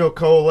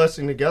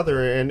 coalescing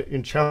together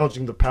and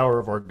challenging the power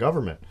of our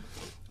government.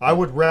 I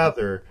would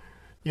rather,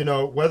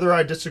 whether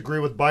I disagree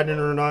with Biden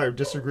or not, or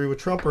disagree with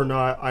Trump or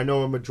not, I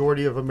know a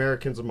majority of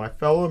Americans and my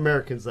fellow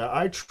Americans that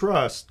I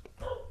trust,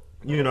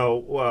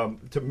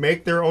 to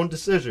make their own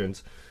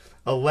decisions,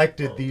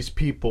 elected these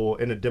people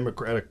in a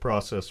democratic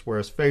process,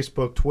 whereas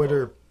Facebook,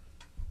 Twitter,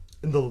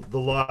 and the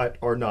lot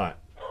are not.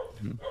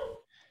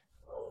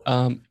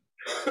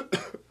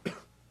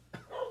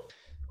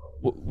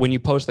 When you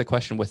pose the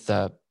question with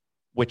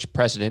which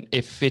president,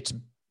 if it's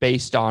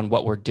based on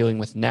what we're dealing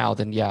with now,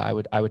 then yeah,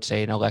 I would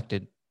say an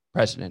elected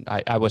president.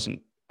 I was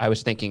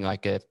thinking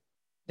like if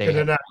they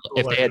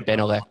had been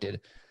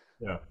elected.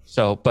 Yeah.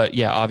 So, but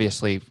yeah,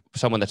 obviously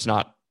someone that's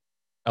not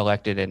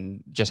elected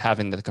and just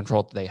having the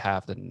control that they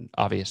have, then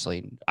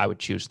obviously I would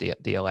choose the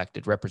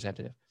elected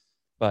representative.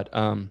 But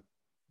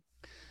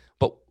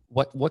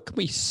what can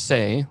we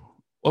say?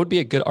 What would be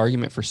a good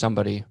argument for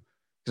somebody?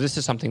 Because this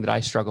is something that I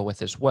struggle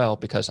with as well,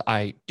 because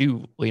I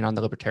do lean on the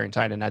libertarian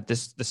side, and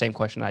this is the same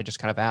question I just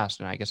kind of asked,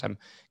 and I guess I'm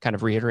kind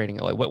of reiterating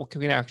it. Like, what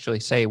can we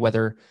actually say,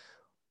 whether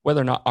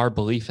or not our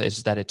belief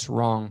is that it's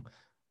wrong,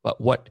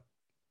 but what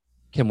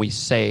can we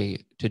say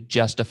to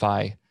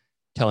justify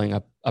telling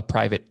a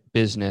private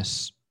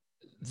business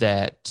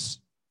that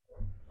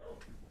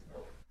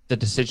the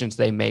decisions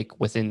they make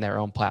within their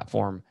own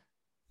platform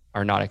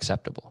are not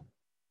acceptable,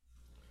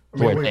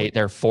 where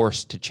they're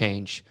forced to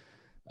change?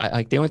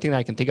 Like the only thing that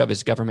I can think of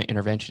is government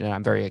intervention, and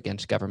I'm very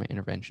against government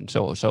intervention.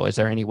 So is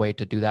there any way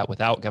to do that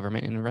without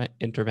government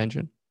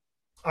intervention?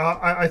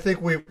 I think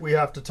we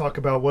have to talk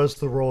about what is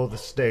the role of the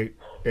state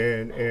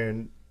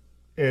in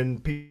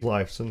people's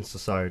lives and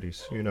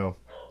societies,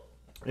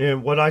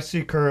 And what I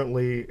see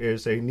currently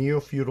is a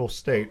neo-feudal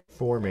state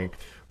forming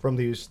from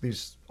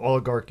these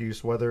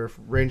oligarchies, whether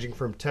ranging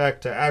from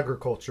tech to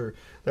agriculture,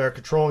 that are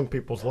controlling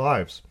people's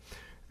lives.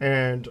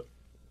 And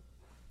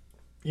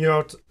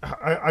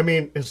I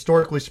mean,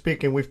 historically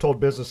speaking, we've told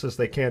businesses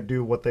they can't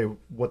do what they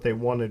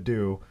want to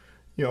do,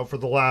 for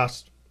the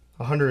last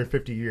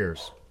 150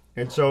 years.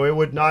 And so it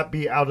would not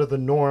be out of the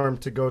norm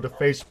to go to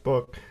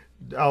Facebook,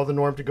 out of the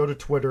norm to go to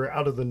Twitter,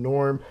 out of the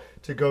norm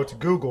to go to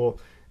Google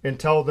and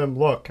tell them,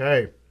 look,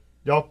 hey,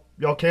 y'all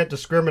can't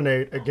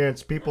discriminate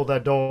against people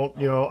that don't,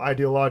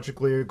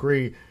 ideologically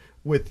agree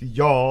with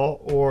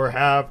y'all or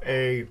have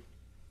a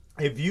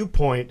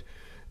viewpoint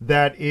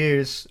that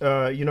is,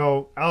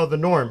 out of the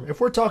norm.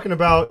 If we're talking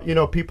about,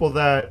 people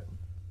that,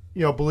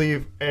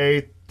 believe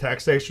A,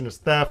 taxation is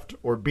theft,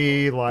 or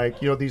B,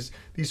 like,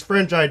 these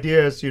fringe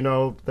ideas,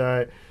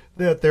 that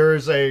there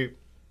is a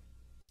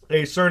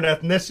certain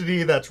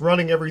ethnicity that's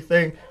running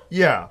everything.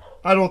 Yeah,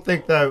 I don't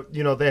think that,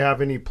 they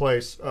have any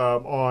place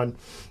in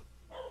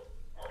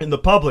the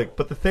public.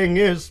 But the thing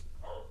is,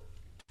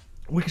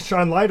 we can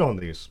shine light on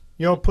these.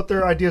 Put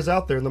their ideas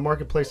out there in the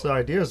marketplace of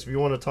ideas if you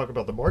want to talk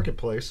about the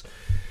marketplace.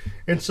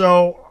 And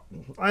so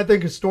I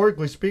think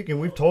historically speaking,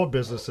 we've told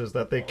businesses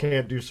that they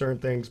can't do certain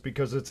things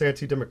because it's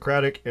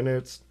anti-democratic and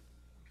it's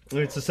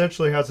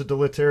essentially has a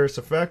deleterious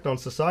effect on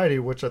society,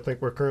 which I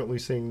think we're currently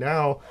seeing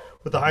now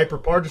with the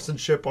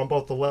hyper-partisanship on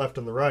both the left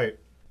and the right.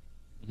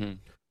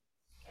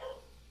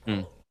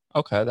 Mm-hmm.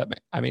 Okay, that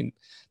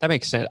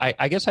makes sense.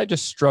 I guess I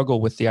just struggle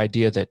with the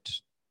idea that,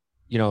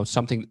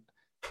 something,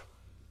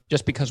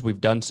 just because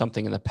we've done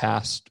something in the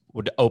past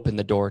would open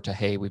the door to,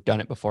 hey, we've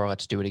done it before,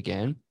 let's do it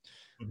again.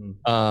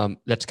 Mm-hmm.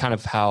 That's kind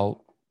of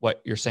how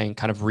what you're saying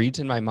kind of reads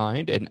in my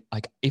mind. And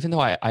like, even though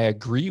I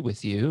agree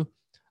with you,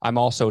 I'm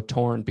also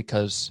torn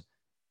because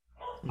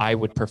I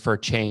would prefer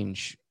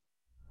change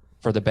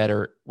for the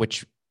better,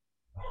 which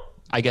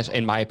I guess,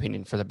 in my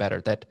opinion, for the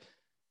better, that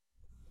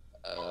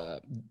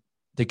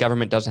the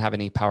government doesn't have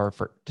any power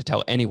to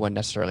tell anyone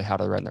necessarily how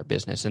to run their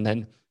business. And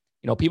then,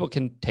 people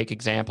can take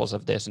examples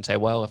of this and say,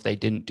 well, if they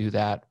didn't do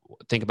that,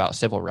 think about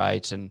civil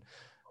rights and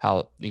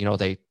how,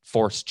 they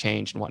forced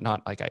change and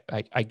whatnot. Like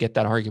I get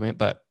that argument,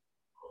 but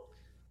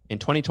in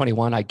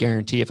 2021, I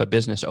guarantee if a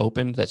business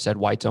opened that said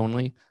whites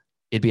only,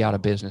 it'd be out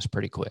of business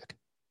pretty quick.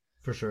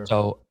 For sure.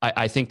 So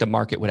I think the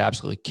market would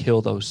absolutely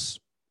kill those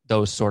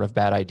sort of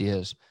bad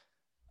ideas.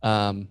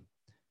 And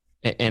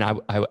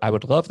I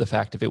would love the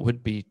fact if it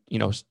would be,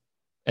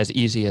 as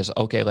easy as,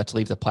 okay, let's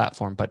leave the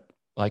platform. But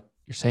like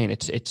you're saying,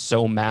 it's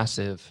so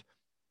massive.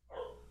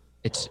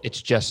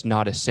 It's just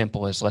not as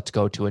simple as let's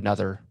go to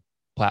another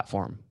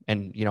platform.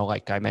 And,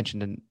 like I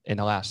mentioned in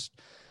the last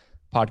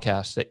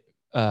podcast that,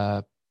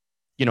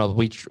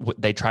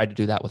 they tried to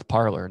do that with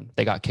Parler and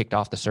they got kicked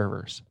off the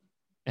servers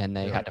and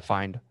they had to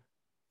find,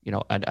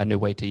 a new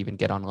way to even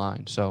get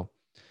online. So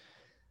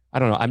I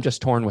don't know. I'm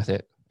just torn with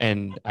it.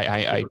 And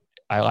I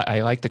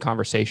like the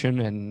conversation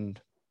and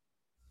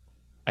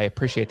I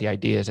appreciate the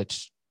ideas.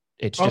 It's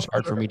just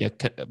hard for me to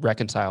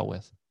reconcile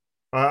with.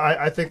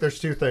 I think there's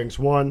two things.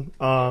 One,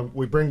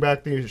 we bring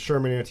back the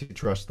Sherman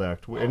Antitrust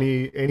Act.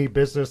 Any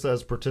business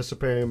that's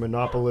participating in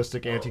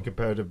monopolistic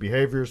anti-competitive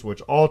behaviors,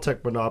 which all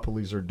tech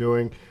monopolies are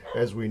doing,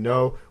 as we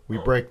know, we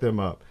break them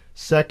up.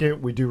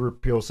 Second, we do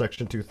repeal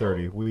Section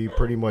 230. We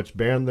pretty much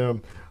ban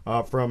them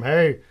from,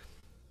 hey,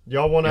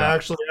 Y'all want to Yeah.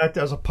 actually act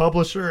as a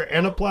publisher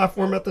and a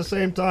platform at the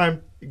same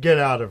time? Get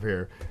out of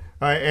here.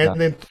 All right, Yeah. and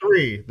then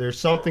three, there's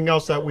something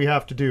else that we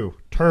have to do: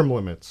 term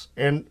limits.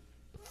 And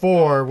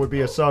four would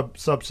be a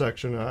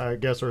subsection, I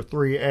guess, or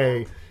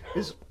 3A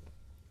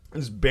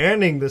is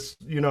banning this,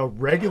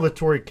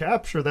 regulatory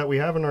capture that we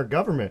have in our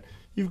government.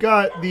 You've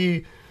got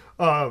the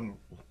um,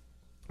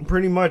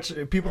 pretty much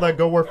people that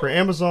go work for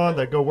Amazon,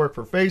 that go work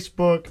for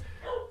Facebook,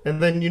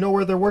 and then you know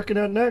where they're working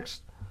at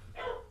next?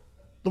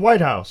 The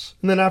White House.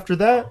 And then after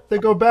that, they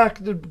go back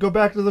to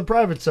the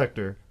private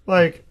sector.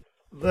 Like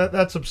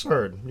that's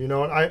absurd, And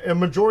a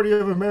majority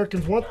of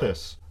Americans want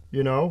this,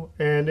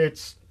 and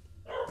it's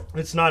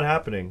not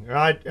happening.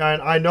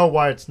 I know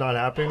why it's not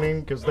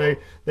happening because they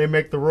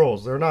make the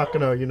rules. They're not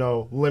gonna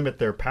limit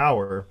their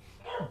power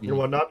and Mhm.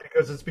 whatnot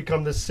because it's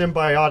become this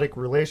symbiotic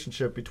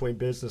relationship between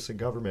business and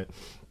government.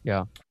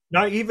 Yeah.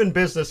 Not even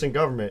business and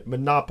government,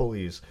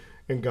 monopolies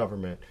in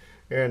government,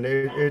 and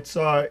it's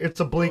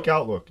a bleak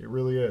outlook. It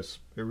really is.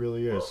 It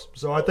really is.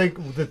 So I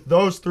think that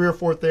those three or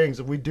four things,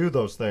 if we do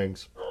those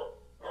things,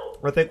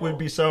 I think we'd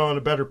be set on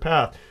a better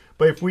path.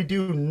 But if we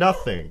do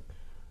nothing,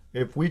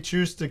 if we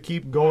choose to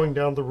keep going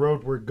down the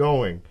road we're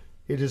going,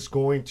 it is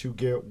going to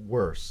get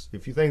worse.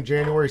 If you think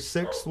January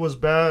 6th was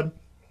bad,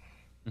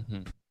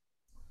 Hmm.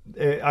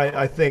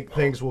 I think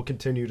things will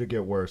continue to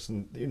get worse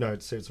in the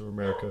United States of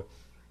America.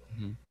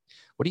 Hmm.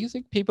 What do you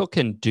think people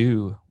can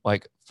do,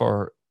 like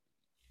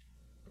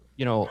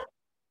you know,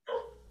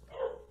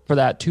 for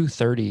that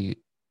 230?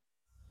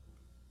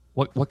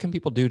 What can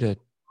people do to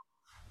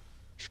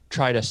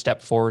try to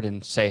step forward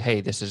and say,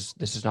 hey, this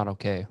is not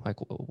okay? Like,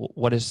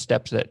 what is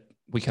steps that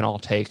we can all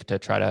take to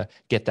try to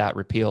get that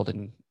repealed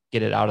and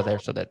get it out of there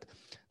so that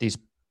these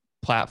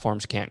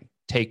platforms can't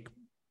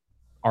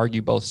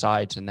argue both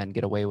sides and then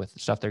get away with the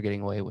stuff they're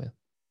getting away with?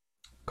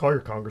 Call your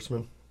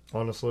congressman,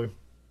 honestly.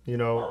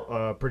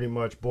 Pretty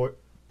much, boy,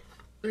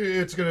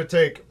 it's going to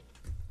take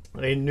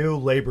a new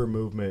labor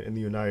movement in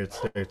the United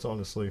States,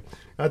 honestly.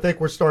 I think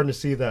we're starting to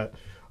see that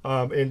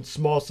in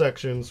small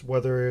sections,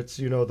 whether it's,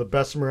 the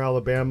Bessemer,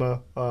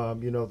 Alabama,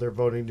 they're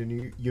voting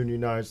to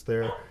unionize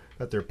there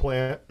at their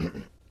plant.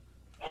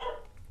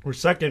 Or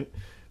second,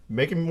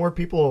 making more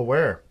people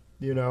aware,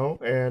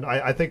 and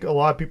I think a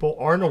lot of people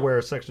aren't aware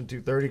of Section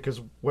 230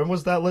 because when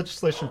was that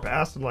legislation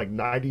passed? In like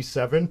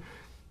 97,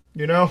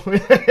 and,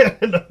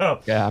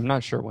 Yeah, I'm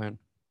not sure when.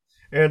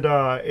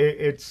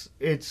 it's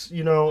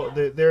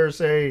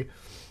there's a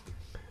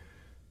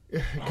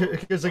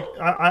because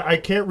I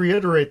can't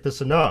reiterate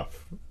this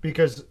enough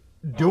because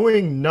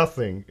doing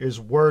nothing is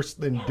worse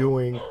than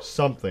doing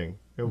something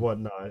and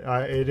whatnot.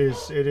 It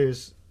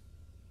is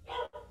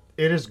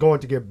going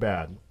to get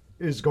bad.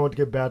 It is going to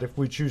get bad if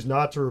we choose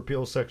not to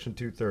repeal Section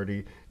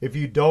 230. If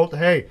you don't,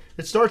 hey,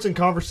 it starts in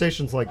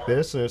conversations like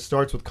this, and it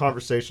starts with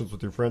conversations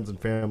with your friends and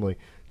family,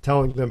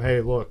 telling them,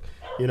 hey, look,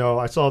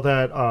 I saw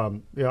that.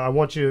 I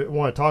want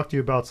to talk to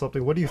you about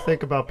something. What do you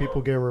think about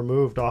people getting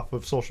removed off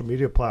of social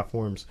media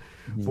platforms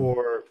Mhm.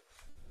 for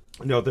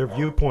their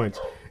viewpoints?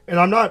 And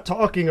I'm not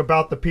talking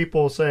about the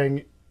people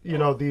saying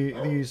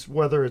these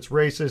whether it's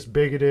racist,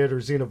 bigoted, or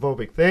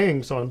xenophobic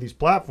things on these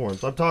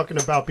platforms. I'm talking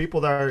about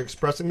people that are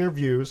expressing their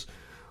views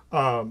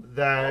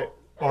that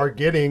are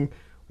getting,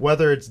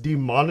 whether it's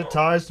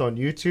demonetized on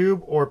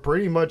YouTube or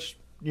pretty much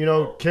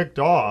kicked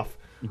off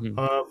Mhm.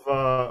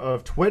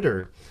 of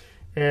Twitter,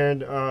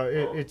 and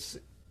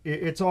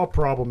it's all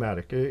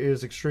problematic. It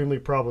is extremely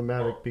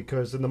problematic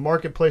because in the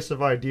marketplace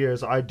of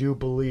ideas, I do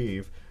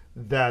believe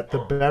that the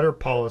better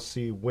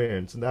policy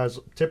wins, and that is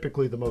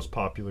typically the most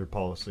popular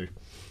policy.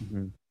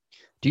 Mhm.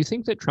 Do you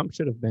think that Trump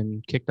should have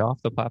been kicked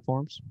off the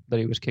platforms that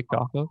he was kicked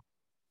off of?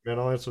 Man,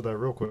 I'll answer that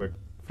real quick.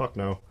 Fuck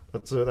no,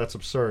 that's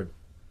absurd.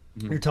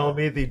 Mhm. You're telling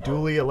me the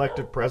duly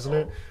elected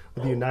president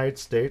of the United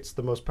States,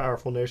 the most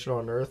powerful nation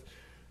on earth,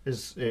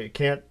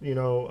 can't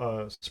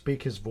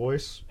speak his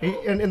voice?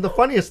 And the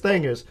funniest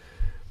thing is,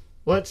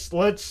 let's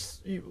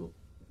let's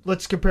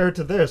let's compare it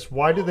to this.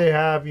 Why do they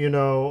have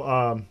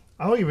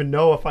I don't even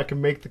know if I can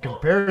make the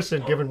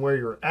comparison given where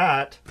you're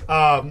at.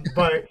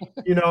 But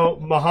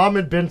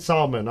Mohammed bin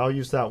Salman, I'll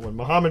use that one.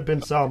 Mohammed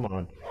bin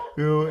Salman,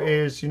 who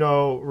is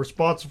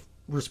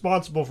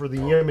responsible for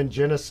the Yemen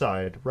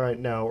genocide right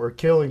now, or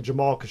killing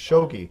Jamal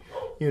Khashoggi.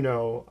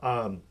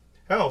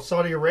 Hell,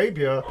 Saudi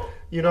Arabia.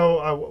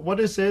 What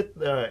is it?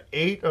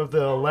 8 of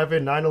the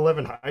 11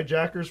 9/11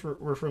 hijackers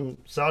were from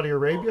Saudi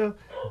Arabia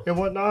and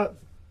whatnot.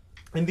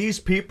 And these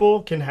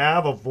people can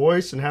have a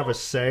voice and have a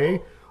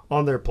say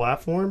on their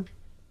platform.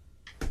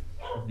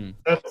 Mhm.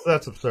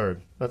 That's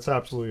absurd. That's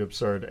absolutely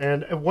absurd.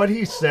 And what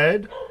he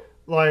said,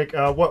 like,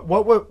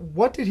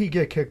 what did he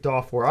get kicked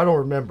off for? I don't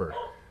remember.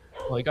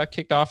 Well, he got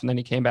kicked off and then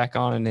he came back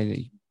on and then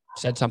he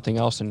said something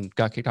else and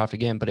got kicked off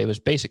again. But it was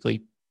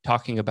basically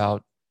talking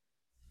about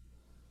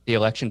the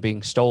election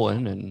being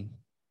stolen and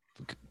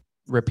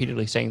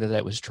repeatedly saying that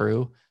that was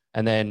true.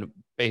 And then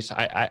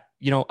I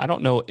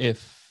don't know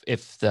if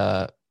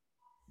the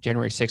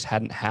January 6th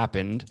hadn't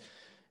happened,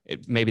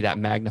 maybe that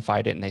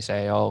magnified it and they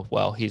say, oh,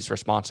 well, he's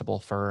responsible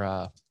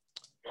for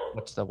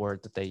what's the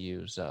word that they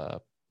use?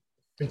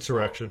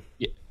 Insurrection.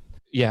 Yeah,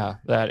 Yeah,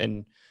 that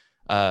and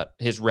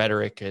his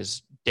rhetoric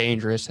is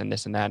dangerous and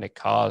this and that, and it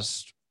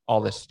caused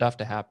all this stuff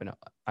to happen.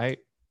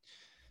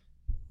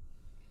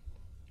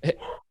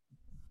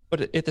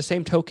 But at the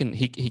same token,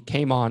 he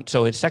came on.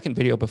 So his second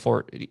video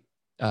before,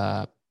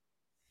 uh,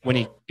 when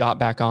he got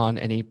back on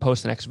and he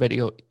posted the next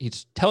video,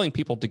 he's telling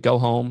people to go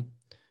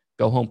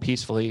home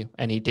peacefully.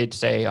 And he did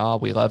say, "Oh,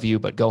 we love you,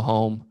 but go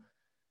home."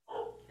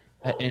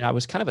 And I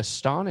was kind of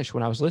astonished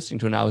when I was listening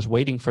to it. And I was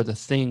waiting for the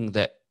thing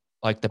that,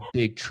 like the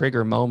big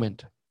trigger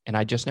moment, and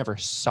I just never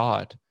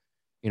saw it.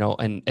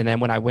 And then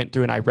when I went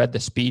through and I read the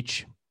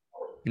speech,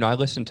 I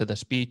listened to the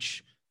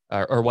speech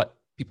or what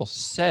people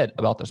said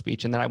about the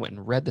speech, and then I went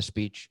and read the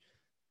speech.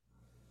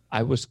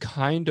 I was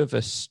kind of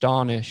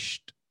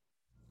astonished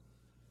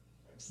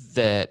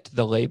that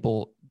the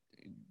label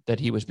that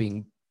he was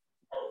being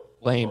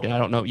blamed, and I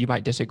don't know, you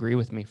might disagree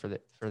with me for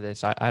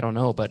this. I don't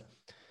know, but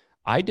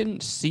I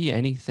didn't see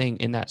anything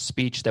in that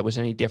speech that was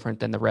any different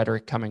than the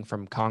rhetoric coming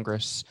from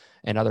Congress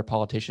and other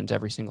politicians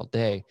every single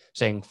day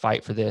saying,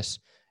 fight for this.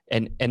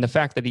 And the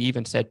fact that he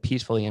even said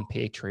peacefully and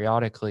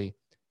patriotically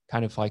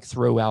kind of like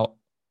threw out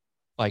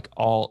like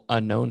all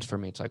unknowns for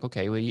me. It's like,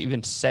 okay, well, you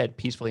even said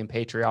peacefully and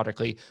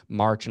patriotically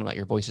march and let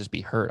your voices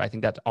be heard. I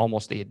think that's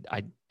almost the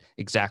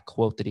exact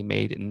quote that he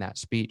made in that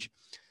speech.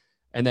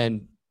 And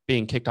then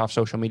being kicked off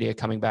social media,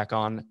 coming back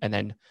on,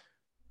 and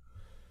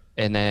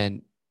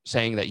then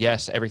saying that,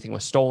 yes, everything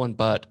was stolen,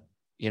 but,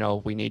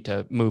 we need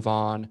to move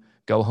on,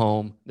 go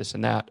home, this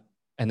and that.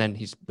 And then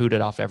he's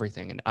booted off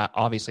everything. And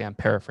obviously I'm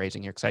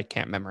paraphrasing here because I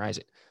can't memorize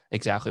it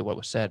exactly what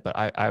was said, but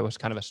I was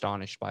kind of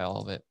astonished by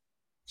all of it.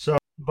 So,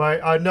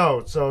 but I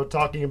know. So,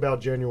 talking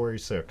about January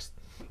 6th,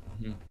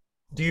 Mm-hmm.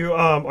 do you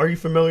are you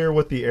familiar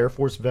with the Air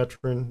Force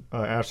veteran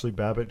Ashley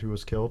Babbitt who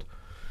was killed?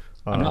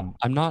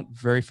 I'm not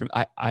very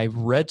familiar. I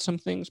read some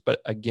things,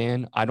 but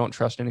again, I don't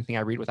trust anything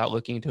I read without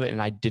looking into it,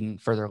 and I didn't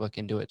further look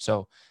into it.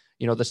 So,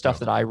 the stuff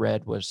that I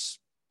read was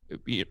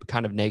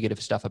kind of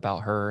negative stuff about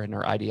her and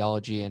her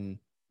ideology and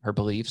her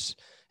beliefs,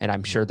 and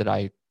I'm sure that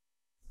I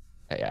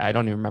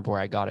don't even remember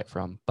where I got it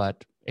from,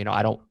 but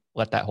I don't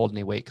let that hold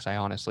any weight because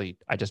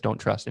I just don't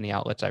trust any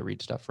outlets I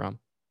read stuff from.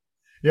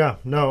 Yeah,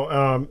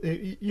 no,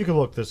 you can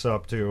look this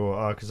up too,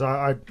 because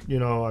I've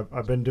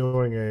been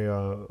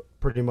doing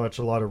pretty much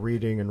a lot of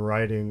reading and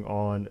writing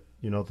on,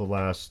 the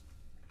last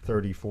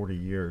 30, 40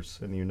 years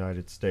in the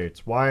United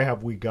States. Why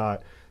have we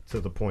got to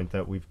the point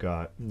that we've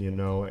got,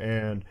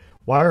 and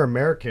why are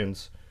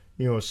Americans,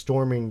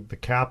 storming the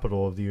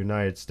capital of the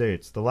United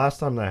States? The last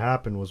time that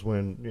happened was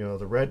when,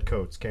 the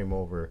Redcoats came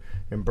over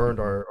and burned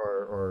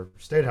our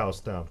state house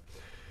down.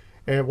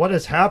 And what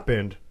has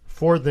happened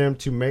for them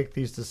to make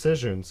these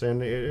decisions?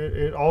 And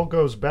it all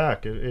goes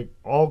back. It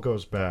all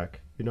goes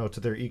back,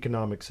 to their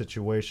economic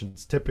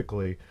situations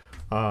typically.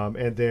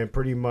 And then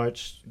pretty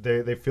much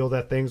they feel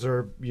that things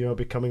are,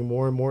 becoming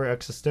more and more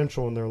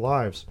existential in their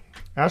lives.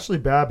 Ashley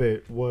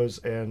Babbitt was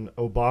an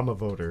Obama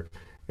voter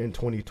in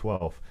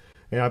 2012.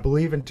 And I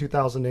believe in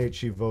 2008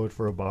 she voted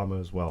for Obama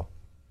as well.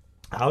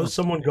 How does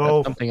someone go?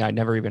 That's something I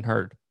never even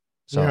heard.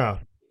 So yeah.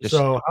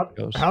 So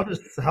how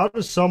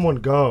does someone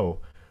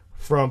go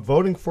from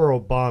voting for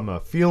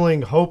Obama,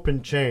 feeling hope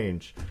and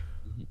change,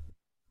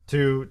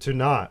 to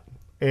not?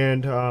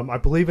 And I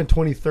believe in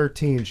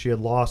 2013 she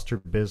had lost her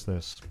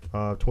business.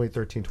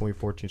 2013,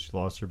 2014 she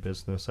lost her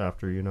business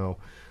after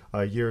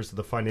years of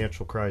the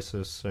financial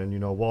crisis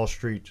and Wall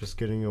Street just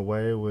getting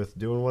away with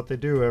doing what they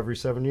do every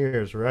 7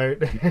 years,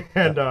 right?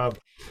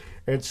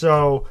 and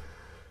so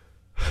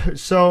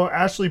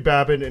Ashley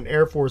Babbitt, an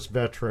Air Force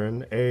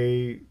veteran,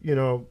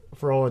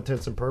 for all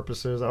intents and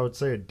purposes, I would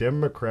say a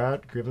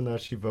Democrat, given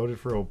that she voted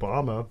for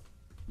Obama.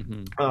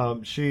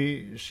 Mm-hmm.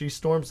 She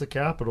storms the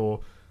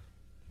Capitol,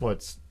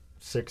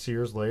 6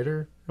 years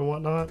later and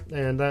whatnot,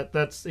 and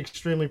that's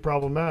extremely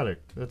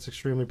problematic.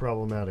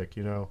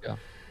 Yeah.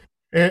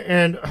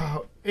 And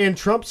in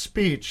Trump's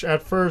speech,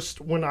 at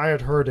first when I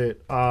had heard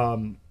it,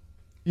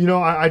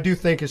 I do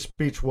think his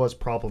speech was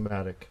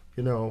problematic.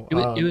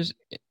 It was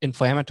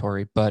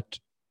inflammatory, but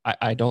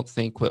I don't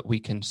think what we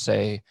can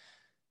say,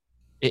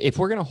 if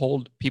we're going to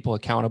hold people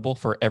accountable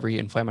for every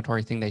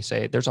inflammatory thing they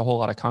say, there's a whole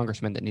lot of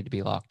congressmen that need to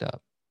be locked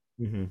up.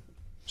 Mm-hmm.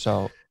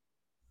 So,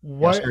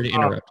 sorry to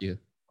interrupt you.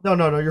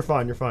 No, you're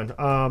fine.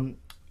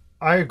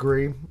 I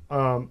agree.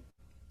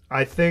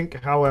 I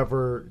think,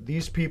 however,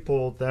 these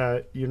people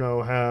that,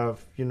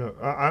 have,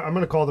 I'm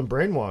going to call them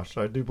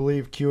brainwashed. I do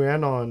believe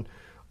QAnon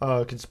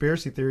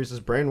conspiracy theories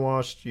has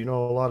brainwashed, a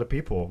lot of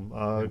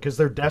people because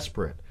they're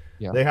desperate.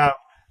 Yeah. They have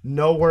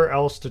nowhere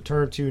else to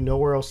turn to,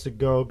 nowhere else to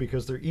go,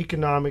 because their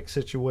economic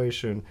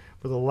situation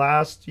for the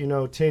last,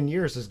 10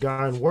 years has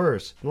gotten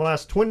worse. In the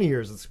last 20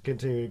 years, it's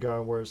continued to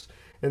get worse.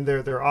 And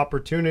their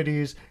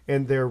opportunities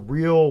and their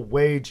real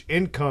wage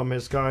income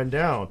has gone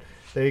down.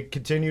 They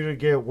continue to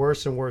get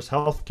worse and worse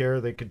health care.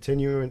 They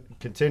continue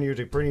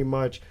to pretty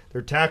much,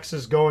 their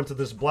taxes go into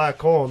this black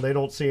hole and they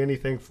don't see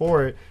anything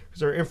for it because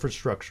their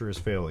infrastructure is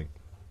failing.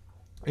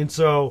 And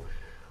so,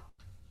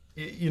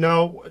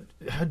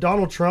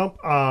 Donald Trump,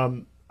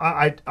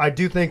 I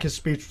do think his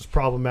speech was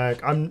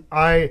problematic.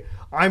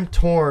 I'm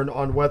torn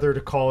on whether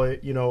to call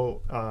it,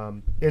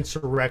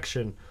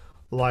 insurrection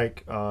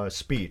like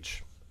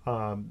speech.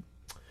 I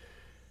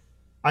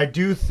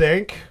do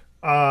think,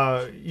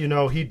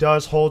 he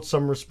does hold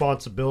some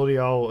responsibility.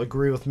 I'll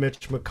agree with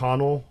Mitch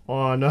McConnell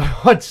on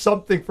on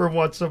something for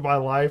once in my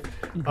life.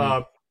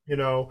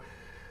 Mm-hmm.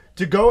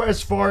 To go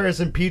as far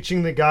as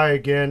impeaching the guy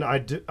again,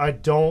 I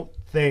don't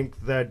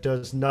think that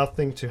does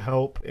nothing to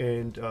help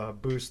and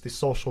boost the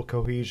social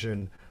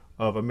cohesion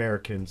of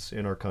Americans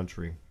in our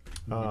country.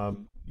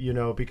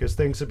 Because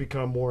things have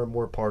become more and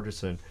more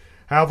partisan.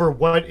 However,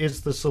 what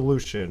is the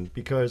solution?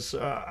 Because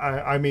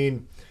I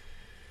mean,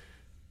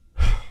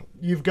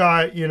 you've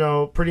got,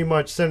 pretty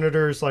much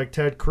senators like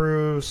Ted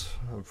Cruz.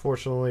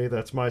 Unfortunately,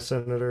 that's my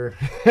senator,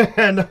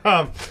 and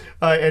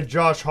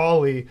Josh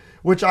Hawley,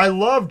 which I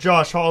love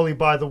Josh Hawley,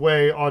 by the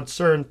way, on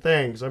certain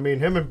things. I mean,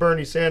 him and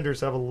Bernie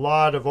Sanders have a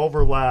lot of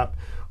overlap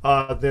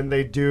than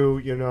they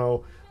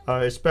do,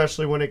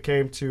 especially when it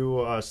came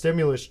to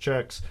stimulus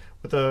checks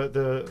with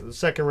the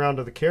second round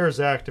of the CARES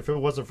Act. If it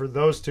wasn't for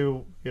those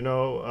two,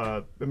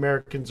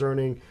 Americans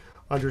earning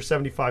under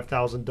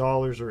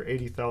 $75,000 or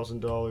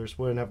 $80,000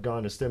 wouldn't have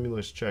gotten a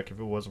stimulus check if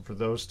it wasn't for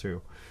those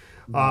two.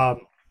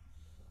 Mm-hmm.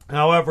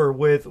 However,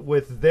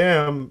 with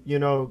them,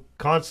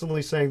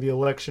 constantly saying the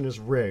election is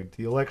rigged,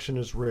 the election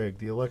is rigged,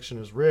 the election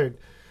is rigged.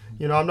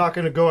 I'm not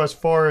going to go as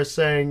far as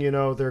saying,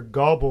 they're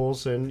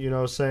gobbles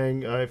and,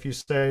 saying if you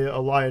say a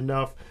lie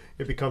enough,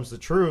 it becomes the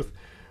truth.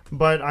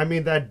 But I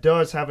mean, that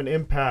does have an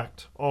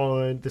impact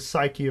on the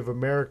psyche of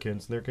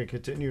Americans, and they're going to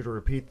continue to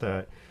repeat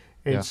that.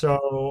 And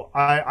so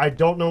I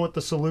don't know what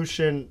the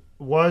solution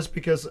was,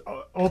 because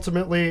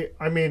ultimately,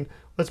 I mean,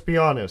 let's be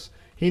honest.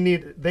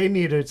 They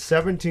needed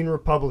 17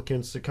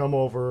 Republicans to come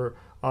over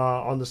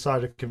on the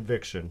side of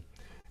conviction.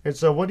 And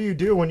so what do you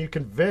do when you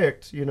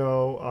convict,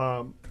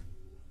 a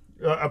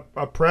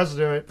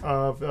president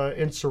of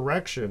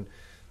insurrection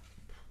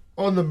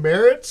on the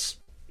merits?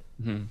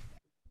 Mm-hmm.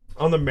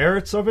 On the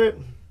merits of it,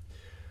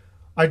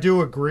 I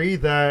do agree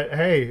that,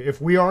 hey, if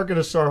we are going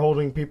to start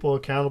holding people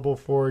accountable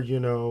for,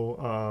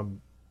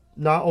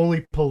 not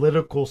only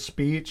political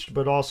speech,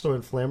 but also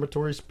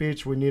inflammatory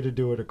speech, we need to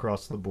do it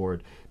across the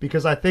board.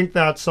 Because I think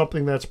that's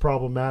something that's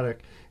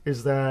problematic,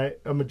 is that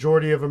a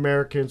majority of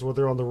Americans,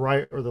 whether on the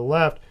right or the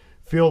left,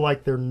 feel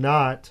like they're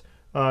not,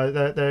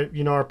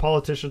 that our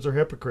politicians are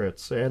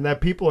hypocrites and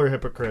that people are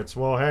hypocrites.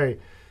 Well, hey,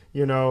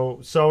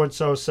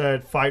 so-and-so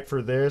said, fight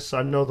for this.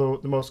 I know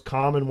the most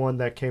common one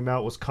that came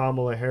out was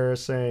Kamala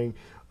Harris saying,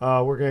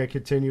 we're going to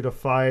continue to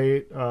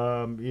fight,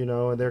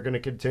 and they're going to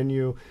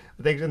continue.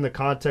 I think in the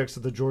context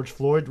of the George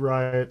Floyd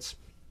riots,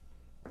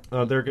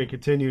 they're going to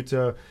continue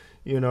to,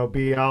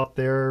 be out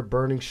there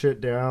burning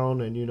shit down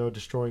and,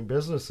 destroying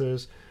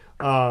businesses.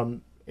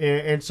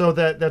 And so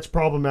that's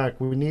problematic.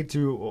 We need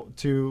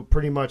to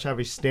pretty much have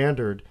a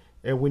standard,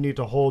 and we need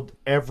to hold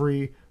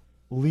every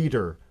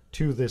leader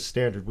to this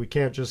standard. We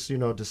can't just,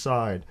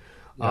 decide.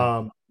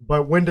 Yeah.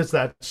 But when does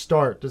that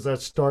start? Does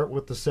that start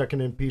with the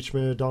second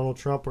impeachment of Donald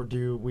Trump, or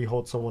do we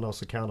hold someone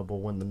else accountable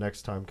when the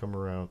next time comes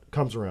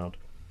around?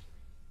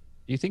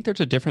 Do you think there's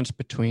a difference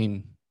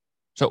between?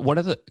 So one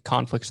of the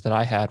conflicts that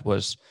I had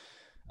was,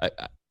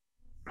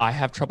 I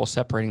have trouble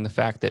separating the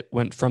fact that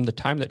from the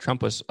time that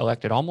Trump was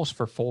elected, almost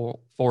for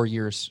four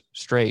years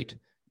straight,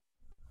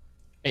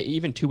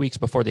 even 2 weeks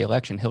before the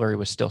election, Hillary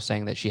was still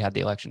saying that she had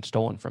the election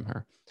stolen from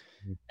her.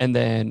 Mm-hmm. And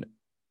then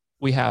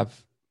we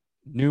have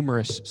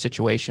numerous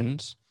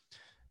situations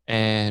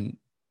and,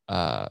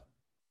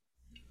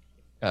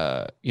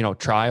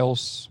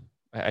 trials,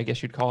 I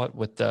guess you'd call it,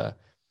 with the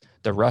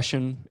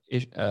Russian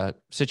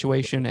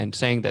situation, and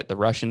saying that the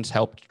Russians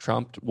helped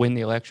Trump win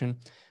the election.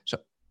 So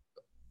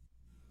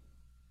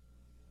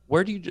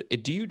where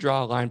do you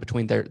draw a line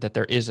between that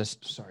there is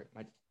sorry,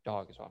 my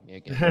dog is on me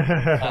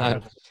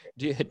again.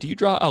 Do you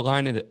draw a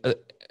line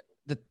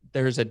that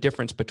there's a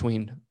difference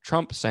between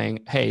Trump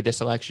saying, hey,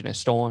 this election is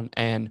stolen,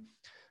 and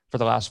for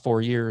the last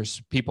 4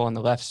 years, people on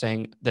the left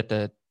saying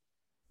that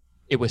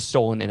it was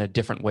stolen in a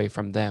different way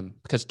from them?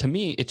 Because to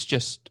me, it's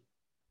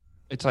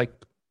like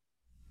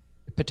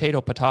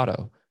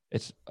potato.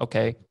 It's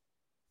okay.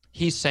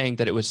 He's saying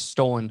that it was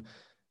stolen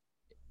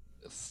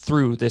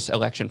through this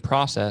election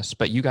process,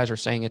 but you guys are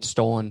saying it's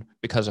stolen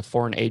because of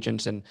foreign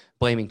agents and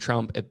blaming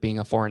Trump at being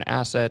a foreign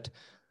asset.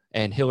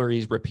 And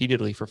Hillary's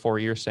repeatedly for 4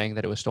 years saying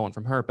that it was stolen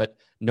from her, but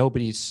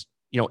nobody's,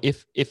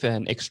 if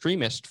an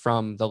extremist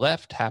from the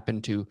left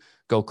happened to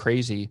go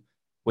crazy,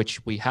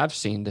 which we have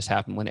seen this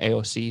happen when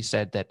AOC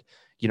said that,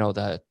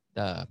 the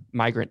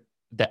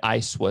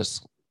ICE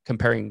was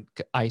comparing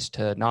ICE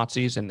to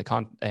Nazis and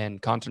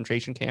and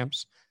concentration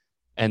camps.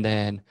 And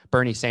then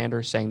Bernie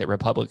Sanders saying that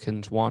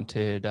Republicans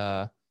wanted,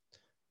 were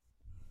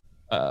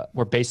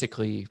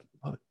basically,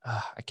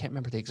 I can't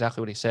remember exactly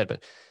what he said,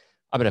 but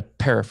I'm going to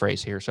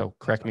paraphrase here, so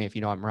correct me if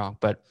you know I'm wrong,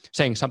 but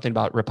saying something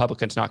about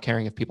Republicans not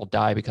caring if people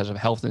die because of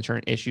health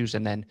insurance issues,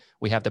 and then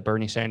we have the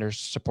Bernie Sanders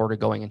supporter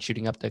going and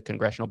shooting up the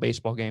congressional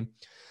baseball game.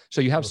 So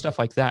you have stuff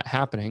like that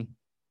happening.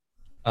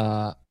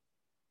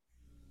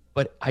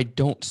 but I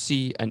don't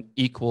see an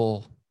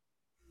equal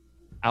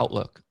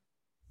outlook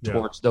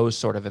towards those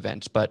sort of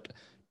events. But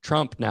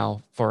Trump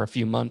now for a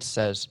few months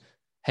says,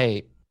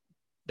 hey,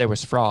 there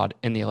was fraud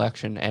in the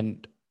election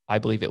and I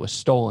believe it was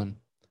stolen.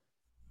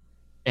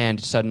 And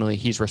suddenly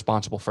he's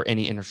responsible for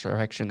any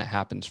insurrection that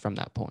happens from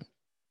that point.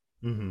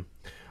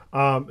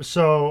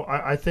 So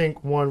I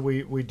think one,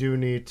 we do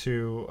need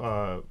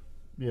to,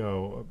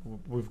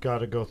 we've got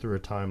to go through a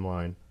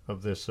timeline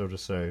of this, so to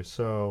say.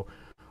 So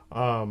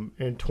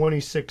in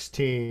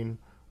 2016,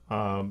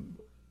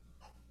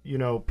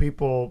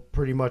 people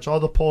pretty much, all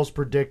the polls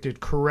predicted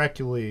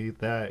correctly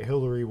that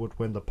Hillary would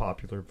win the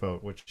popular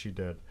vote, which she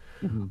did.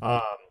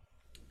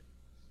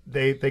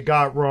 They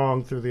got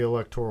wrong through the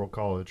Electoral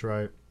College,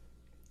 right?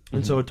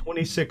 And so in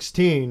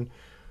 2016,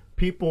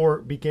 people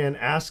began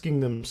asking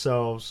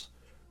themselves,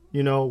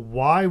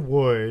 why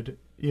would,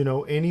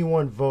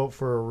 anyone vote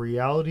for a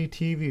reality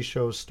TV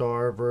show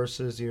star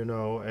versus,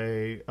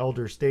 a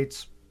elder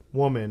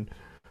stateswoman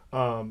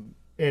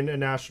in a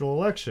national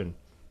election?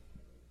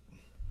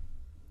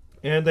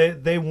 And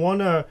they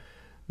want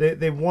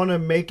to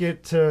make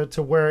it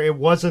to where it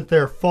wasn't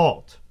their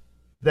fault,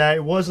 that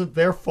it wasn't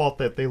their fault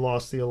that they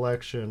lost the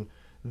election,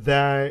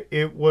 that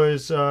it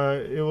was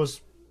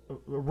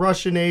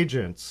Russian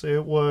agents,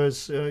 it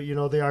was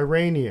the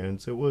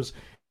Iranians, it was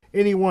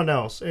anyone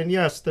else. And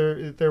yes,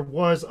 there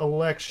was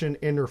election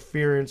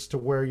interference to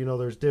where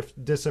there's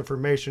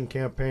disinformation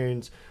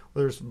campaigns,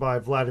 there's by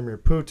Vladimir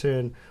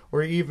Putin,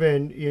 or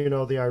even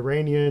the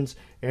Iranians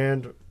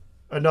and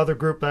another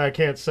group that I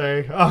can't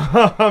say,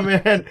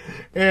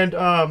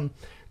 and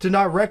to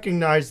not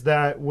recognize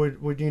that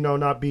would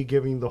not be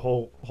giving the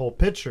whole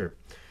picture.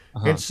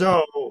 And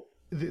so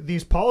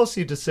these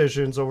policy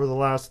decisions over the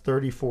last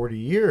 30, 40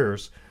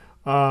 years,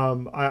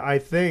 I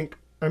think,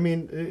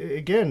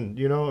 again,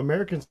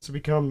 Americans have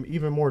become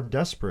even more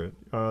desperate.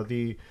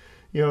 The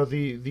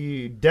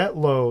debt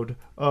load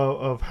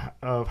of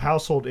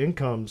household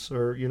incomes,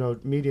 or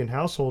median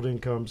household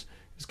incomes,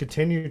 has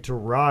continued to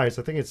rise.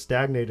 I think it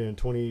stagnated in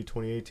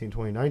 2018,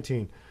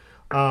 2019.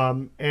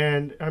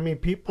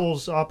 And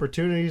people's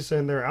opportunities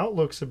and their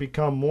outlooks have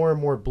become more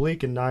and more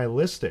bleak and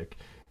nihilistic.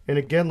 And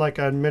again, like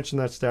I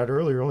mentioned that stat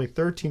earlier, only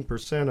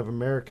 13% of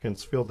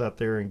Americans feel that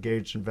they're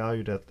engaged and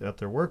valued at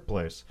their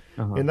workplace.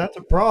 And that's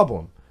a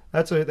problem.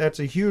 That's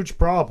a huge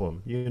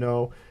problem,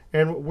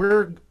 and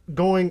we're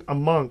going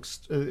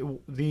amongst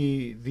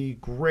the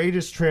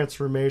greatest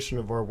transformation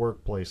of our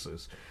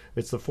workplaces.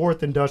 It's the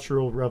fourth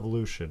industrial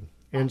revolution.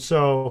 And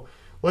so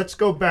let's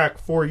go back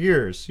 4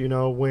 years,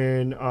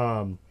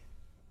 when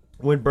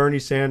Bernie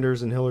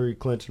Sanders and Hillary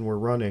Clinton were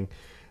running.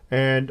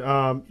 And,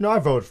 I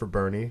voted for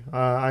Bernie.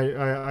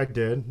 I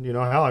did.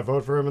 Hell, I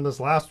voted for him in this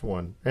last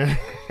one. And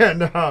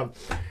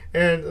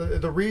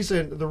the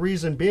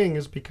reason being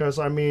is because,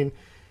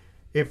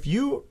 if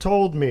you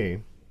told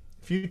me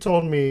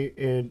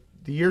in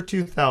the year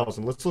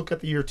 2000, let's look at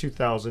the year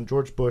 2000,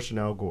 George Bush and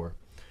Al Gore,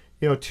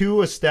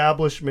 two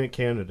establishment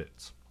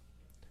candidates.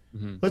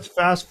 Let's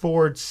fast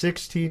forward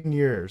 16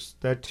 years.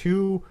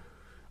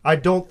 I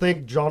don't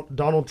think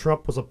Donald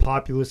Trump was a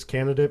populist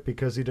candidate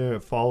because he didn't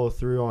follow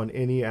through on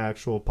any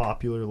actual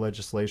popular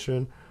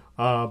legislation,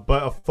 but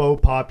a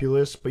faux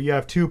populist. But you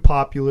have two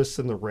populists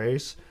in the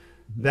race.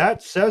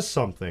 That says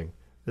something.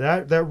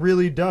 That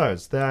really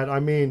does. That,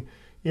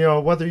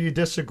 whether you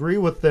disagree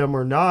with them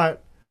or not,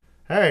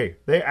 hey,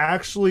 they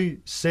actually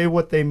say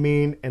what they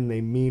mean and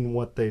they mean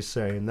what they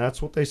say. And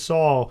that's what they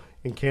saw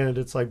in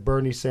candidates like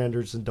Bernie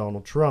Sanders and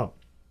Donald Trump.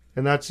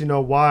 And that's,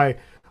 why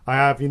I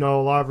have, a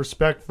lot of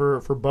respect for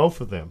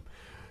both of them.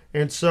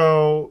 And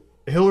so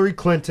Hillary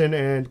Clinton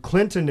and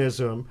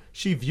Clintonism,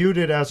 she viewed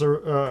it as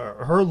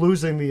her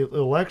losing the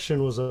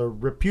election was a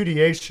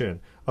repudiation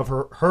of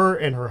her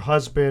and her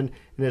husband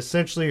and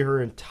essentially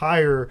her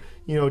entire,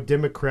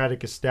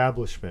 Democratic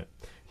establishment.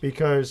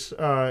 Because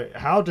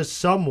how does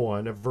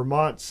someone, a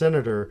Vermont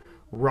senator,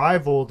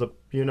 rival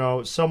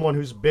someone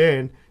who's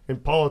been in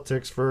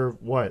politics for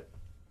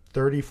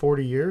 30,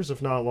 40 years,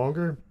 if not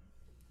longer?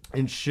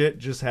 And shit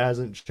just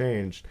hasn't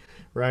changed,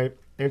 right?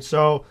 And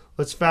so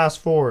let's fast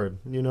forward,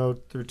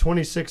 through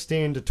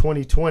 2016 to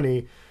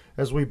 2020.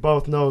 As we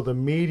both know, the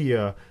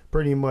media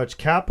pretty much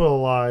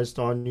capitalized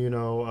on,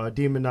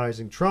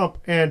 demonizing Trump.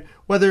 And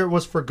whether it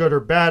was for good or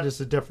bad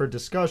is a different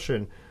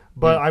discussion.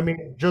 But,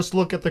 just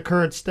look at the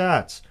current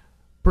stats.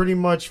 Pretty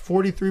much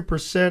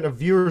 43% of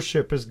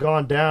viewership has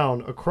gone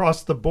down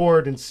across the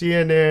board in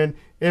CNN,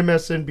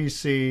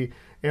 MSNBC,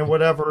 and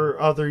whatever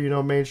other,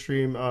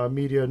 mainstream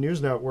media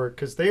news network,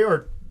 because they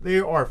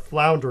are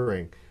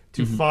floundering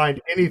to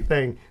find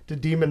anything to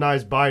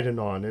demonize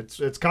Biden on.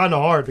 It's kind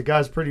of hard. The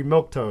guy's pretty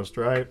milquetoast,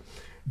 right?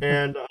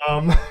 And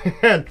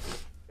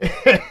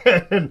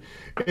and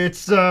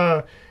it's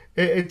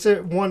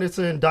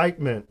an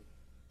indictment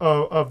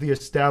of the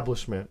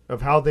establishment,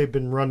 of how they've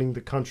been running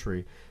the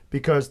country.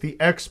 Because the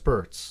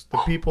experts, the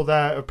people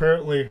that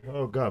apparently,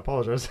 oh God, I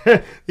apologize,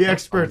 the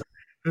experts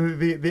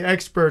the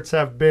experts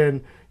have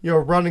been,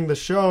 running the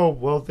show.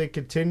 Well, they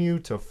continue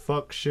to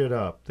fuck shit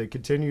up. They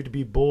continue to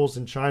be bulls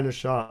in china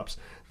shops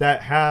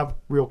that have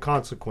real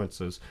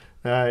consequences.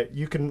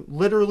 You can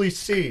literally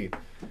see,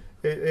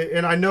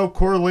 and I know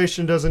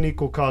correlation doesn't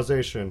equal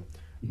causation,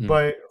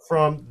 but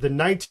from the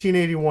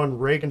 1981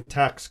 Reagan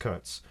tax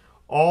cuts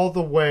all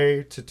the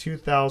way to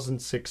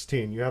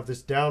 2016, you have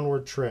this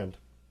downward trend.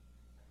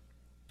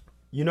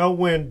 You know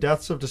when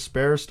deaths of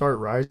despair start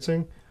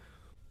rising?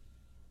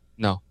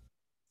 No.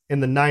 In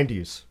the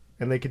 90s,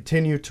 and they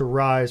continue to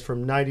rise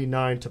from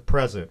 99 to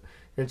present.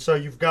 And so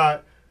you've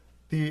got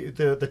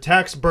the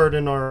tax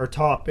burden on our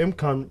top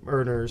income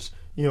earners,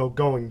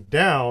 going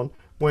down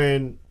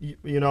when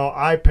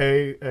I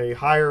pay a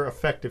higher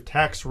effective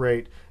tax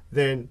rate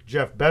than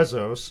Jeff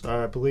Bezos.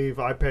 I believe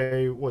I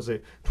pay, was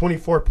it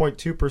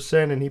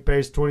 24.2%, and he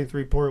pays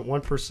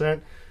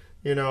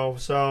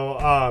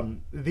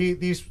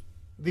 23.1%.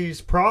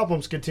 These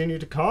problems continue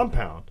to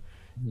compound.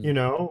 And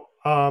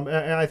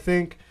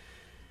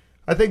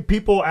I think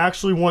people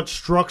actually want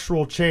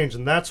structural change,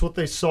 and that's what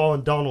they saw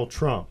in Donald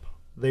Trump.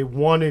 They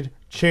wanted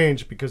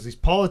change because these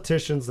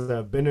politicians that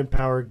have been in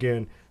power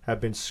again have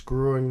been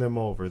screwing them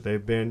over.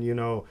 They've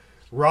been,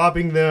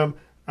 robbing them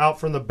out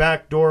from the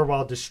back door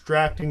while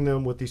distracting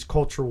them with these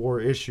culture war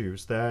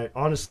issues that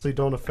honestly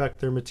don't affect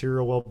their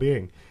material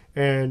well-being.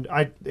 And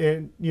I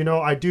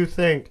do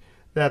think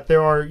that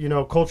there are,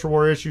 culture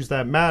war issues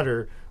that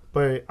matter,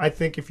 but I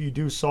think if you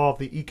do solve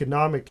the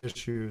economic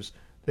issues,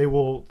 they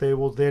will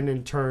then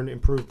in turn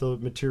improve the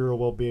material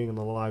well-being and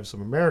the lives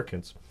of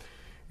Americans.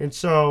 And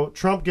so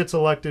Trump gets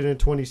elected in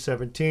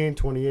 2017,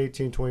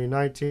 2018,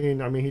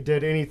 2019. I mean, he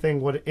did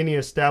anything what any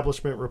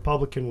establishment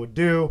Republican would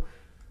do.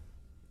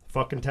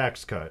 Fucking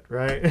tax cut,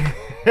 right?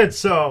 and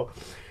so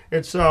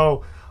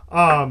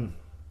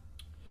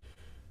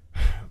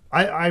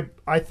I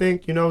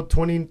think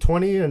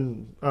 2020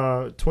 and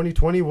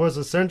 2020 was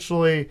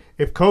essentially,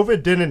 if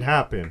COVID didn't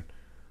happen,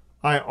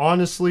 I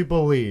honestly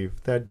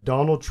believe that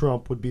Donald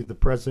Trump would be the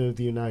president of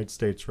the United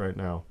States right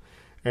now.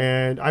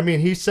 And I mean,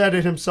 he said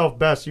it himself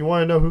best. You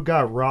want to know who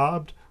got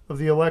robbed of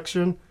the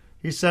election?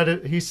 He said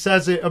it. He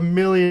says it a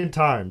million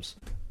times.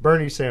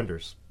 Bernie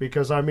Sanders.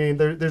 Because I mean,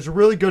 there's a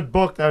really good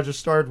book that I just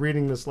started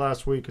reading this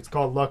last week. It's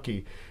called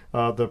Lucky,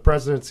 the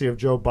presidency of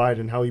Joe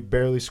Biden, how he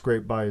barely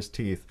scraped by his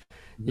teeth.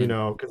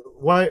 Mm-hmm. Because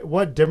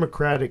what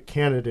Democratic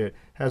candidate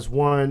has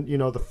won,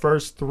 the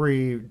first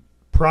 3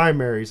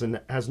 primaries and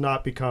has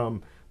not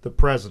become the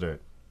president?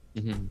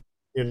 Mm-hmm.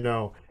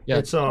 Yeah,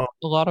 it's a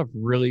lot of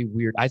really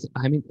weird. I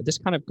mean, this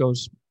kind of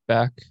goes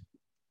back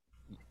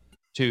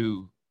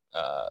to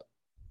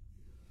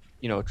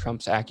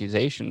Trump's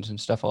accusations and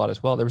stuff a lot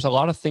as well. There was a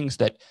lot of things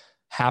that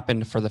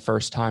happened for the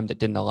first time that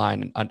didn't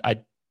align, and I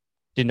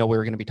didn't know we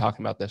were going to be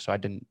talking about this, so I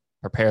didn't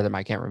prepare them.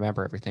 I can't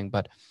remember everything,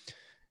 but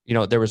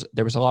there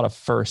was a lot of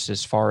firsts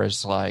as far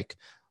as like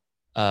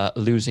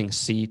losing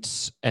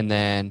seats, and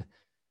then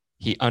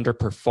he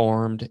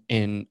underperformed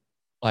in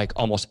like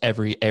almost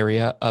every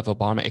area of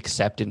Obama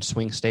except in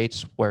swing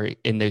states, where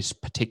in those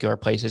particular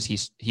places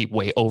he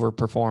way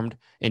overperformed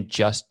in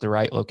just the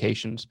right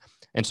locations.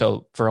 And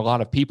so for a lot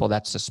of people,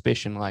 that's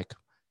suspicion, like,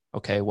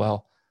 okay,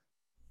 well,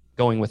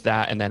 going with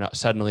that, and then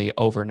suddenly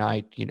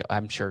overnight,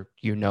 I'm sure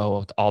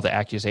all the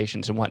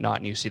accusations and whatnot,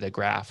 and you see the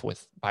graph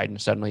with Biden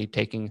suddenly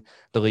taking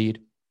the lead.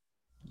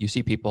 You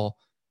see people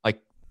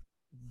like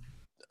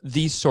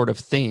these sort of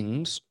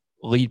things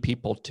lead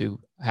people to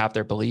have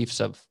their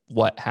beliefs of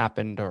what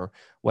happened or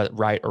what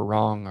right or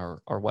wrong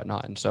or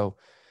whatnot. And so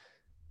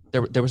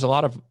there was a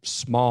lot of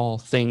small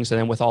things. And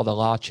then with all the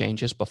law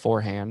changes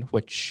beforehand,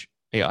 which,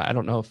 I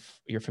don't know if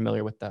you're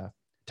familiar with the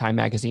Time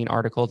Magazine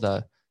article,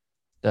 the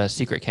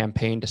secret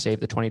campaign to save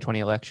the 2020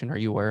 election. Are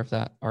you aware of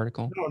that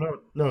article?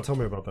 No. Tell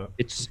me about that.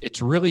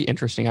 It's really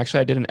interesting.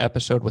 Actually, I did an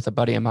episode with a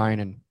buddy of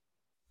mine, and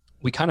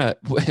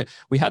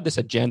we had this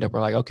agenda. We're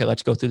like, okay,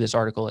 let's go through this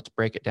article. Let's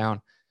break it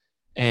down.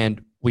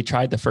 And we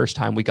tried the first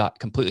time, we got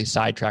completely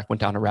sidetracked, went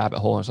down a rabbit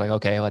hole, and was like,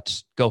 okay,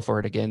 let's go for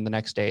it again the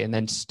next day. And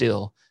then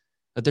still,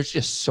 there's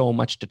just so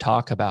much to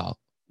talk about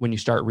when you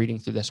start reading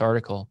through this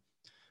article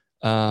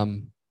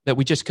that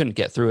we just couldn't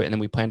get through it. And then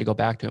we planned to go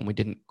back to it, and we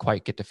didn't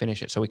quite get to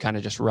finish it. So we kind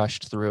of just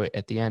rushed through it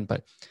at the end.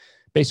 But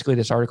basically,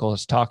 this article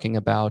is talking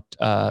about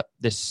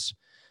this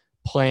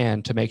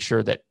plan to make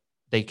sure that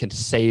they can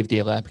save the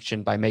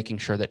election by making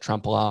sure that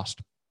Trump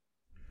lost.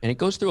 And it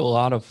goes through a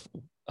lot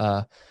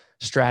of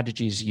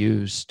strategies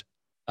used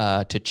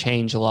to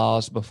change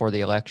laws before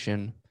the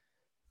election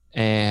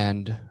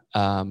and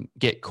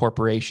get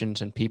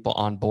corporations and people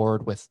on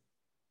board with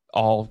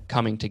all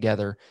coming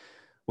together,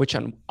 which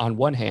on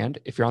one hand,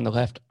 if you're on the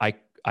left, I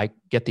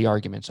get the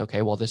arguments.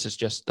 Okay, well, this is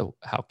just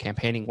how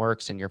campaigning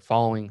works, and you're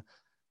following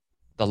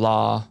the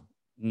law.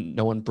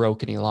 No one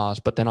broke any laws.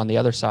 But then on the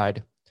other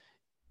side,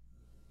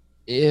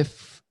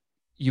 if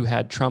you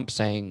had Trump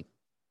saying,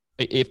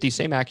 if these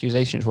same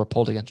accusations were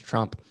pulled against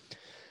Trump,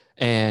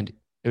 and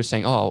it was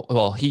saying, oh,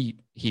 well, he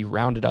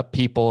rounded up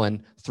people,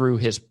 and through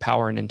his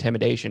power and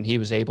intimidation, he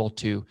was able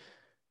to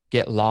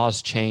get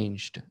laws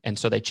changed. And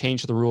so they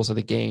changed the rules of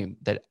the game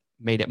that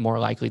made it more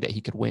likely that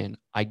he could win,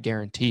 I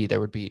guarantee there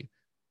would be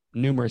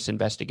numerous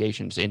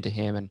investigations into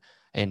him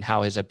and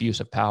how his abuse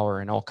of power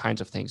and all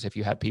kinds of things if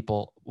you had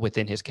people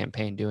within his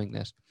campaign doing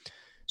this.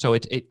 So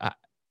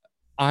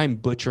I'm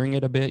butchering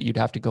it a bit. You'd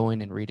have to go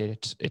in and read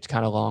it. It's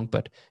kind of long,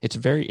 but it's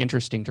very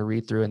interesting to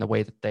read through in the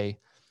way that they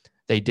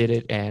did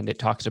it. And it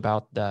talks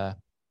about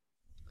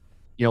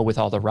with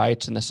all the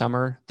riots in the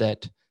summer,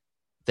 that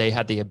they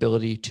had the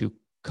ability to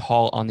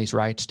call on these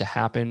riots to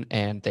happen,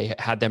 and they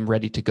had them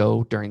ready to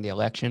go during the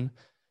election.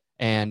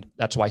 And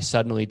that's why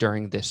suddenly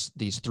during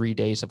these 3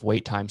 days of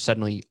wait time,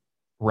 suddenly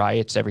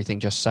riots, everything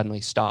just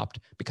suddenly stopped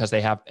because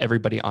they have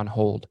everybody on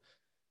hold.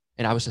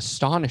 And I was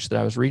astonished that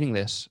I was reading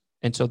this.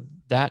 And so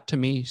that to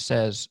me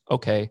says,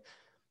 okay,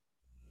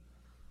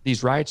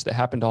 these riots that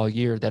happened all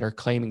year that are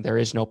claiming there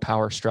is no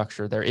power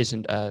structure, there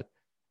isn't a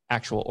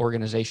actual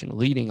organization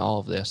leading all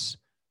of this.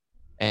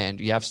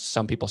 And you have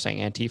some people saying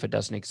Antifa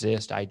doesn't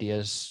exist,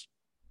 ideas,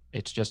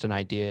 it's just an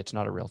idea, it's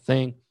not a real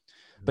thing.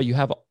 But you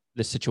have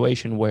this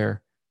situation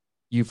where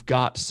you've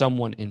got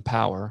someone in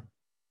power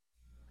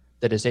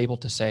that is able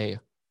to say,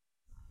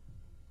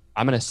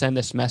 I'm going to send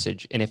this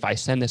message. And if I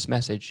send this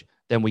message,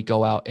 then we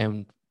go out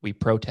and we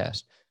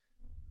protest.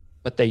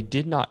 But they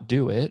did not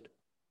do it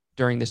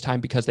during this time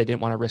because they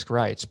didn't want to risk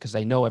riots, because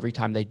they know every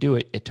time they do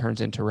it, it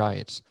turns into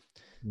riots.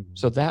 Mm-hmm.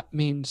 So that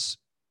means,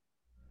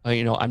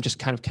 I'm just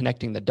kind of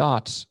connecting the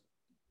dots.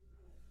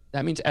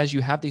 That means as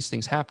you have these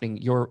things happening,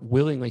 you're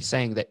willingly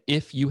saying that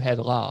if you had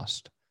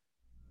lost,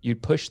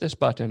 you'd push this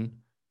button,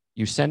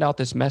 you send out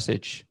this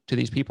message to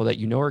these people that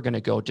you know are going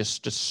to go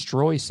just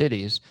destroy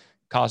cities,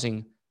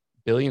 causing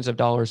billions of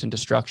dollars in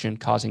destruction,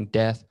 causing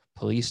death,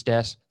 police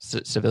deaths,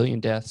 civilian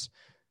deaths,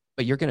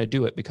 but you're going to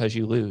do it because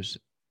you lose.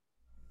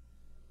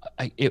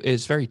 It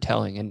is very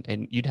telling,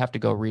 and you'd have to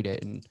go read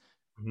it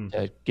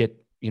and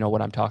get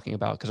what I'm talking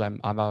about, because I'm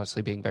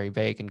obviously being very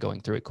vague and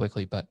going through it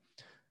quickly, but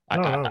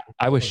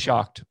I was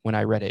shocked when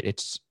I read it.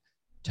 It's,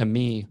 to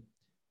me,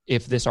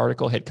 if this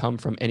article had come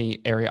from any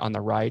area on the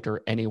right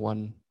or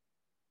anyone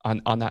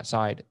on that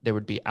side, there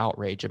would be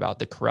outrage about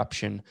the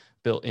corruption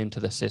built into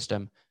the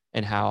system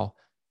and how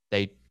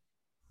they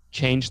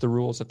changed the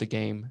rules of the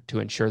game to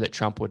ensure that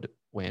Trump would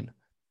win.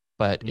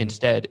 But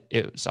instead,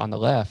 it was on the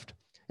left.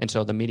 And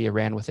so the media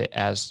ran with it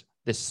as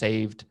this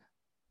saved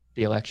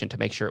the election to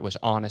make sure it was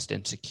honest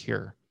and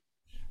secure,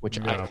 which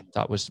I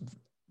thought was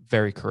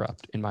very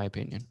corrupt, in my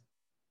opinion.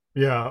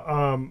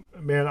 Yeah,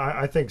 man,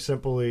 I think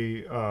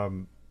simply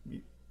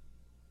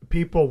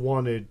people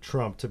wanted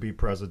Trump to be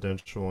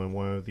presidential in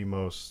one of the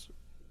most,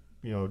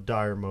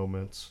 dire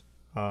moments.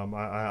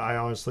 I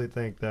honestly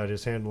think that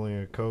his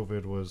handling of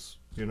COVID was,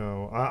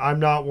 I'm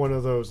not one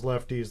of those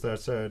lefties that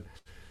said,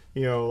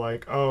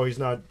 oh, he's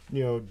not,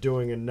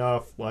 doing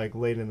enough like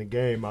late in the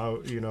game.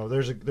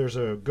 There's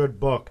a good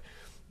book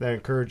that I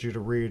encourage you to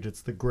read.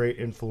 It's The Great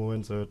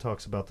Influenza. It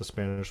talks about the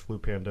Spanish flu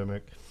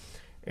pandemic.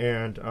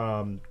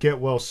 And Get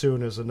Well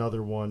Soon is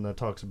another one that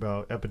talks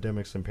about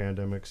epidemics and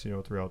pandemics,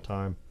 throughout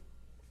time.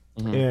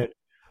 Mm-hmm. And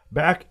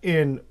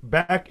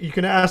back, you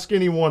can ask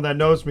anyone that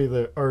knows me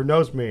the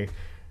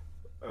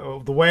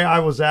way I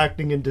was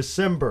acting in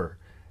December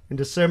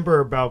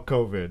about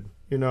COVID.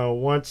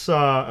 Once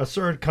a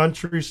certain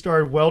country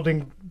started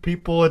welding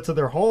people into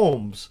their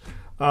homes,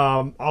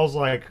 I was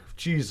like,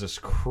 Jesus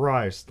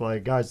Christ,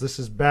 like, guys, this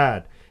is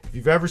bad. If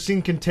you've ever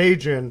seen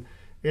Contagion,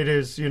 it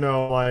is,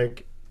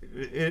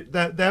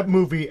 that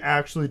movie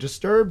actually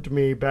disturbed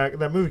me back.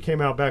 That movie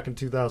came out back in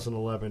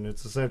 2011.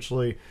 It's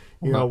essentially,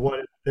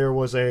 what there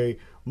was a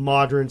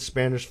modern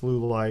Spanish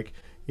flu-like,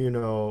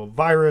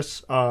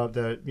 virus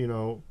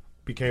that,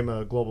 became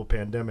a global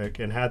pandemic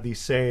and had the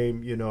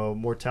same,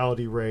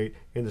 mortality rate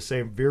and the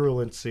same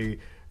virulency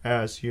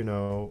as,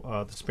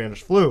 the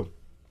Spanish flu.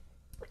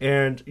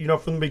 And,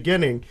 from the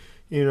beginning,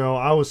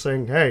 I was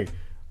saying, hey,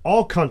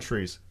 all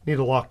countries need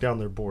to lock down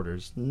their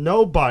borders.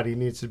 Nobody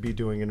needs to be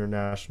doing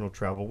international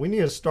travel. We need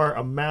to start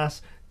a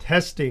mass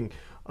testing,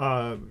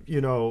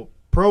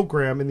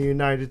 program in the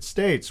United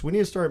States. We need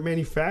to start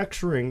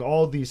manufacturing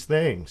all these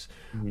things.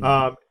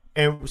 Mm-hmm.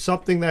 And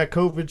something that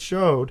COVID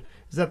showed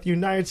is that the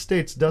United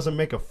States doesn't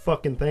make a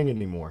fucking thing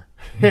anymore.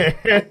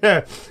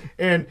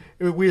 And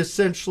we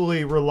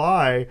essentially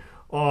rely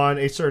on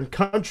a certain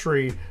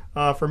country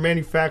for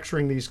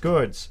manufacturing these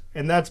goods.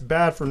 And that's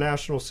bad for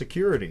national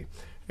security.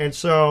 And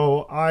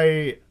so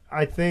I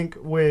think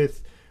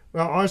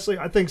honestly,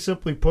 I think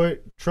simply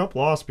put, Trump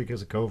lost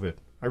because of COVID.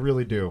 I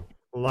really do.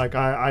 Like,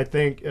 I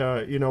think,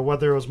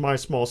 whether it was my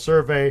small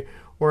survey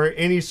or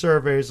any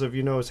surveys of,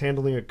 his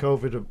handling of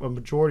COVID, a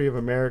majority of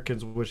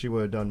Americans wish he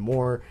would have done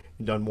more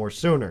and done more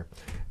sooner.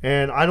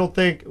 And I don't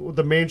think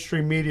the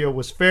mainstream media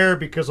was fair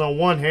because on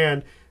one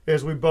hand,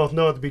 as we both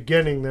know at the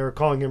beginning, they were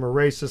calling him a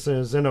racist and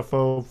a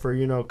xenophobe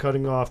for,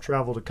 cutting off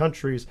travel to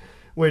countries,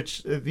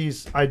 which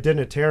these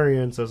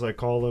identitarians, as I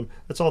call them,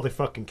 that's all they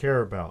fucking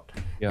care about.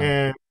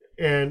 Yeah.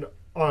 And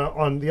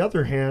on the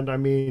other hand, I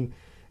mean,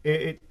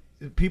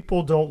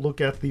 people don't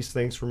look at these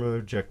things from an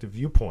objective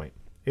viewpoint.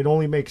 It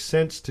only makes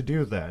sense to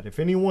do that. If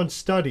anyone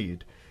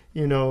studied,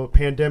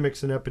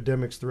 pandemics and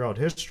epidemics throughout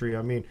history,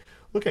 I mean,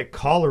 Look at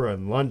cholera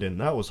in London.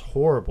 That was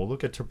horrible.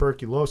 Look at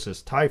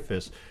tuberculosis,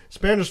 typhus.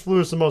 Spanish flu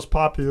is the most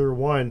popular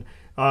one.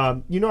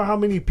 You know how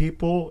many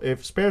people,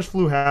 if Spanish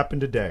flu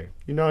happened today,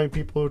 you know how many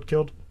people it would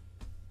killed?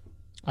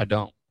 I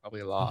don't.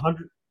 Probably a lot.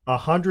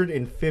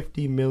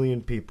 150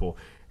 million people.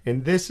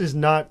 And this is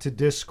not to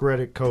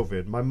discredit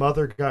COVID. My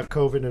mother got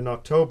COVID in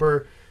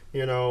October,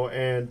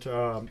 and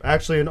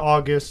actually in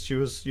August, she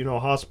was,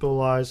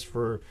 hospitalized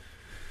for,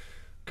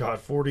 God,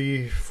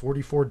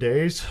 44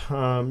 days.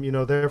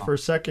 There for a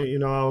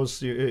second, I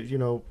was,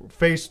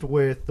 faced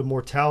with the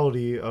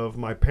mortality of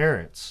my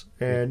parents.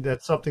 And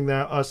that's something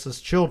that us as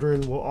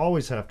children will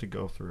always have to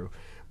go through.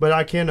 But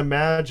I can't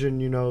imagine,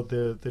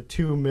 the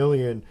 2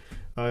 million,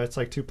 it's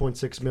like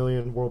 2.6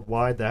 million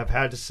worldwide that have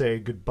had to say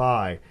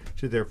goodbye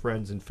to their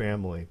friends and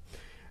family.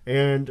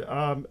 And,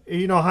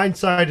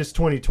 hindsight is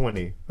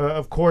 2020.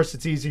 Of course,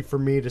 it's easy for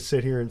me to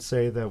sit here and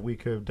say that we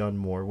could have done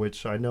more,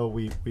 which I know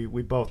we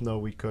both know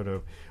we could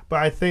have.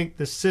 But I think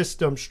the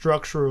system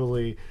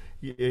structurally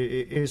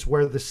is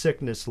where the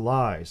sickness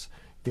lies.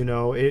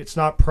 It's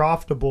not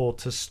profitable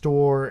to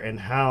store and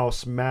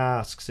house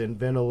masks and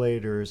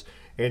ventilators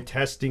and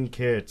testing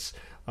kits.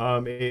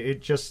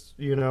 It just,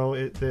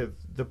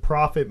 the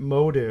profit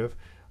motive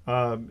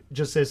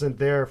just isn't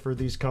there for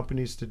these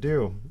companies to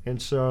do.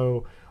 And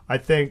so I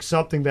think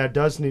something that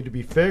does need to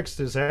be fixed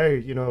is,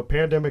 hey,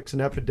 pandemics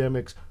and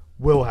epidemics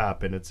will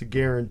happen. It's a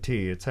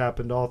guarantee. It's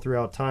happened all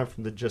throughout time,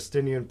 from the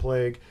Justinian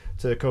plague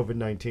to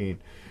COVID-19.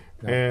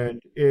 Yeah.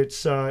 And it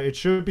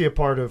should be a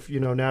part of,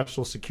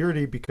 national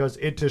security, because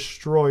it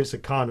destroys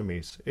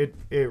economies. It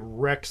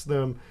wrecks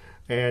them.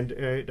 And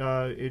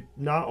it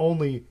not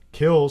only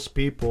kills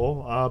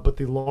people, but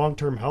the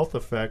long-term health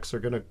effects are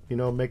going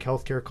to, make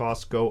healthcare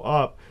costs go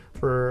up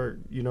for,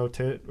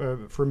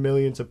 for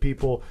millions of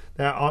people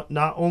that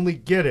not only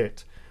get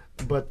it,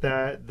 but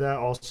that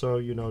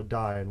also,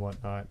 die and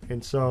whatnot.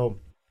 And so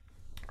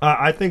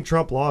I think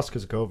Trump lost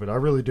because of COVID. I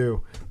really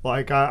do.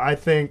 Like, I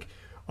think,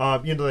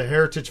 the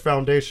Heritage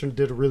Foundation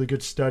did a really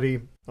good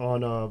study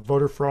on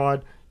voter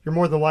fraud. You're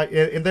more than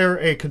likely, and they're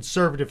a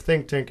conservative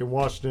think tank in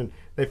Washington.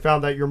 They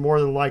found that you're more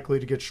than likely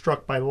to get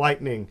struck by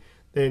lightning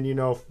than,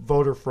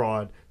 voter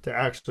fraud to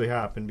actually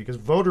happen, because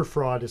voter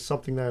fraud is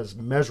something that is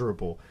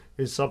measurable,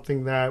 is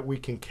something that we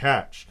can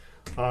catch.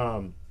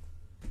 And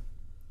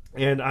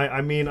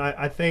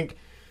I think,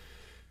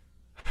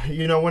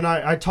 when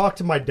I talk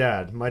to my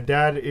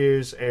dad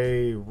is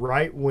a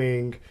right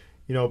wing,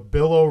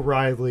 Bill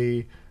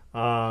O'Reilly.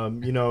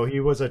 He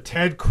was a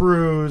Ted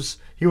Cruz.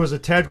 He was a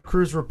Ted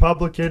Cruz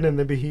Republican, and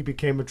then he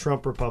became a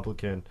Trump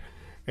Republican.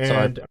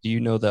 And do you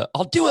know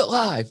I'll do it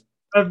live.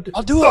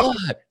 I'll do it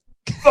live.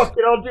 Fuck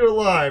it, I'll do it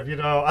live.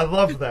 I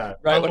love that.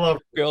 Right, I love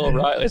Bill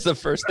O'Reilly. It's the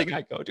first thing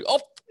I go to.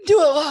 I'll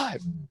do it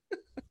live.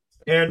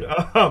 And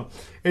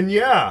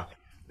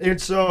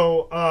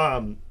so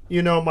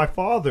my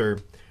father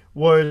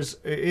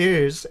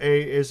is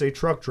a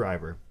truck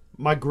driver.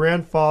 My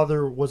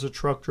grandfather was a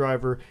truck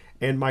driver,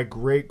 and my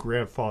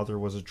great-grandfather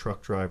was a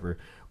truck driver.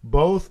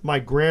 Both my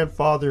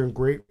grandfather and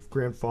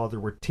great-grandfather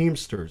were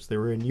Teamsters. They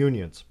were in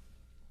unions.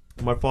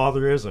 My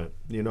father isn't.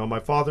 My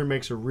father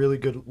makes a really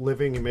good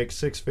living. He makes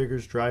six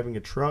figures driving a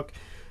truck.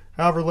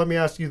 However, let me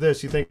ask you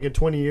this. You think in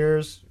 20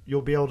 years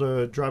you'll be able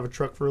to drive a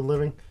truck for a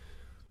living?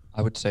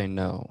 I would say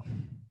no.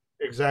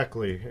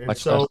 Exactly. And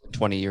much less than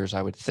 20 years,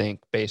 I would think,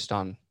 based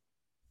on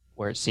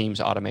where it seems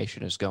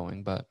automation is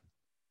going. But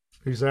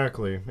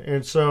exactly.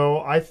 And so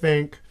I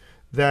think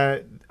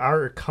that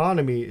our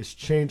economy is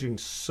changing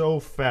so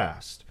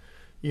fast.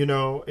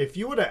 If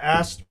you would have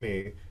asked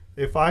me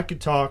if I could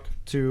talk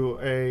to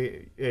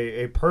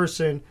a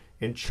person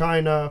in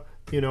China,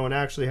 and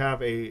actually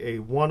have a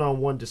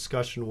one-on-one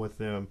discussion with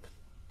them,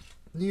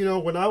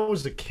 when I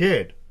was a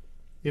kid,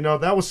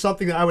 that was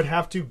something that I would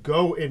have to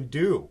go and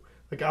do.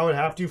 Like, I would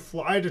have to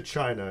fly to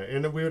China,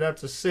 and then we would have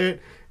to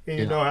sit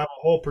and, have a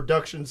whole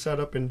production set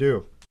up and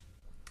do.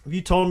 If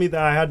you told me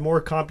that I had more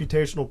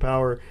computational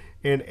power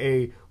in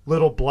a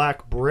little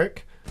black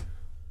brick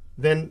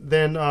than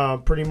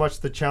pretty much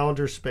the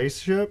Challenger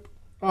spaceship,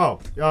 I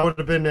would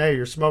have been, hey,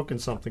 you're smoking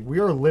something. We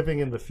are living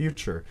in the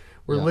future.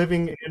 We're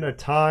living in a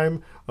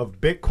time of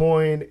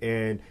Bitcoin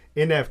and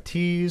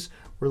NFTs.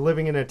 We're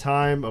living in a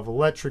time of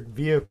electric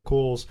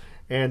vehicles,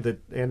 and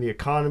the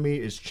economy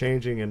is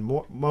changing.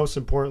 And most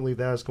importantly,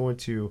 that is going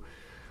to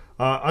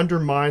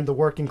undermine the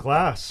working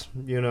class.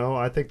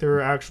 I think there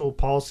are actual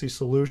policy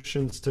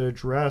solutions to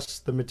address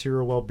the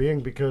material well-being,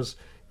 because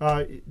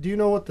do you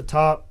know what the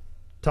top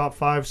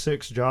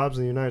 5-6 jobs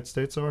in the United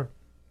States are?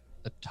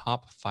 The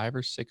top 5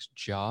 or 6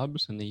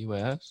 jobs in the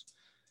U.S.?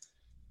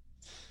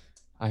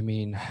 I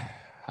mean,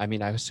 I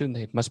assume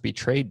they must be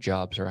trade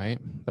jobs, right?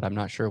 But I'm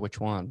not sure which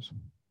ones.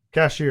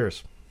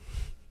 Cashiers.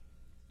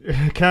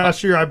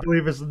 Cashier, I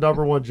believe, is the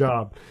number one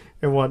job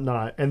and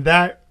whatnot. And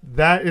that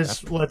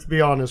is, let's be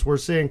honest, we're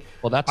seeing.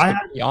 Well, that's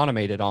completely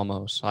automated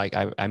almost. Like,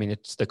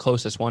 it's the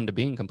closest one to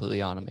being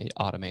completely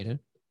automated.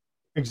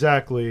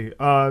 Exactly.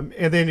 And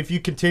then if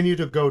you continue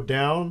to go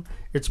down,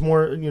 it's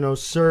more,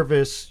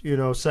 service,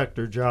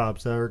 sector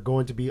jobs that are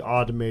going to be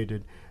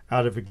automated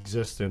out of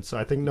existence.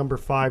 I think number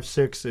 5,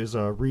 6 is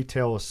a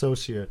retail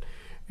associate,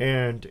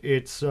 and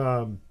it's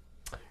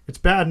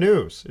bad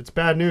news. It's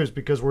bad news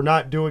because we're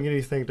not doing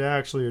anything to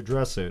actually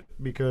address it.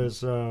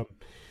 Because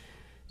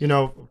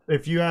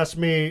if you ask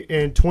me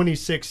in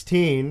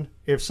 2016,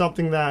 if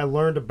something that I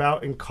learned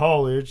about in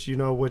college,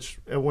 which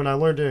when I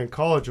learned it in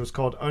college, it was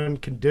called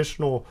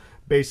unconditional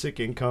basic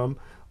income,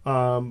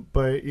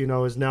 but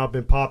has now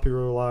been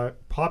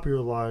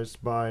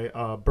popularized by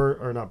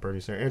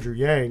Andrew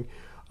Yang.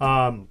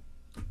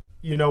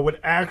 What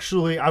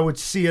actually I would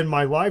see in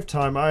my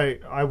lifetime,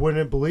 I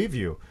wouldn't believe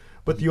you.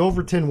 But the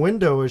Overton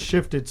window has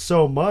shifted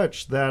so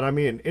much that,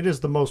 it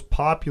is the most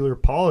popular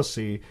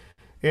policy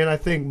in, I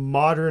think,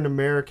 modern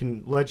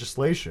American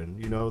legislation.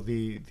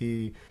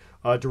 The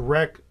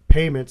direct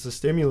payments, the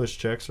stimulus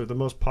checks are the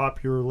most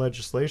popular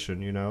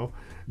legislation,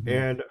 Mm-hmm.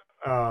 And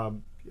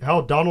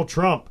hell, Donald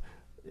Trump,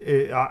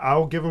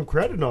 I'll give him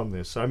credit on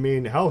this.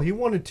 Hell, he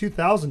wanted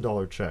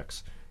 $2,000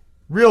 checks.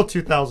 Real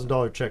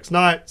 $2,000 checks,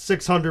 not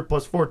 600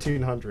 plus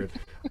 1,400.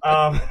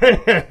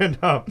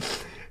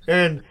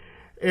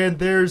 And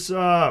there's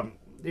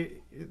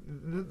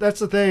that's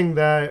the thing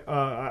that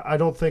I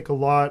don't think a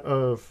lot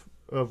of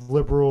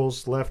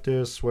liberals,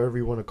 leftists, whatever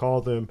you want to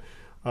call them,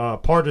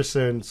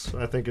 partisans,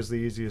 I think is the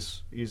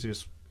easiest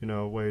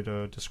way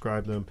to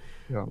describe them.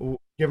 Yeah.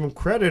 Give him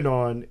credit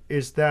on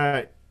is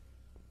that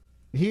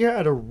he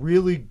had a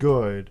really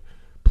good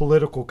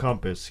political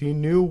compass. He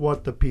knew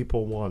what the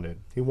people wanted.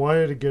 He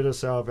wanted to get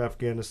us out of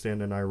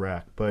Afghanistan and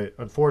Iraq, but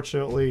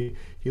unfortunately,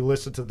 he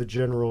listened to the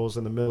generals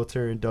and the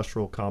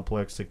military-industrial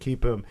complex to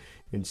keep him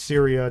in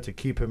Syria, to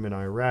keep him in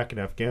Iraq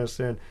and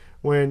Afghanistan,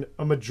 when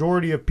a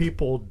majority of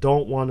people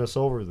don't want us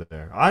over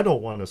there. I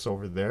don't want us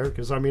over there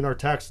because, our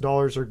tax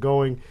dollars are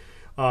going,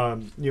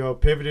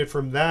 pivoted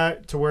from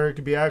that to where it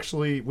could be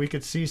actually, we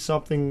could see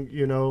something,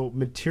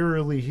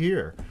 materially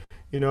here.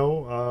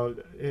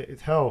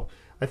 Hell,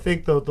 I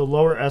think the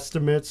lower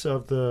estimates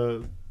of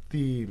the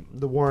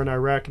war in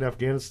Iraq and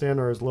Afghanistan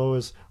are as low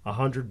as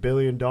 $100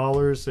 billion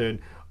and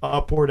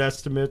upward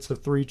estimates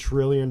of $3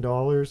 trillion.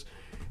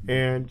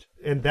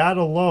 And that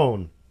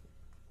alone,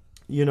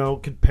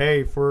 could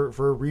pay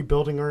for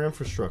rebuilding our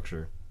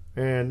infrastructure.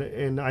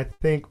 And I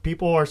think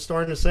people are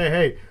starting to say,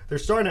 hey, they're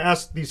starting to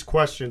ask these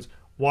questions.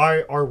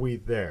 Why are we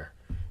there?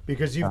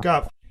 Because you've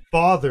got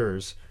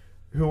fathers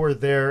who were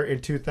there in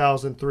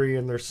 2003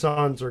 and their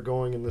sons are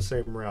going in the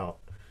same route.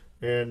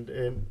 And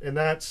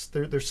that's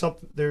there's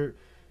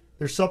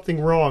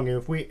something wrong. And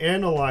if we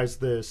analyze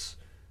this,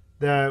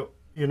 that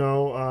a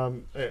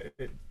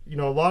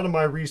lot of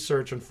my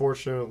research,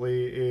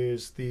 unfortunately,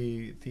 is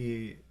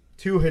the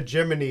two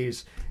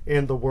hegemonies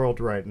in the world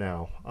right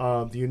now,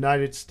 the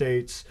United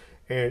States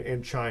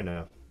and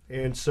China.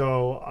 And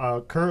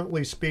so,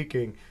 currently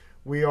speaking,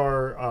 we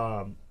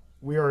are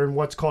in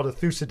what's called a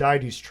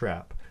Thucydides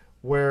trap,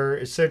 where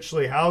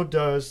essentially, how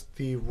does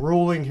the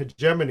ruling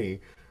hegemony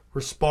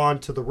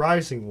respond to the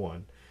rising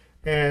one?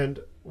 And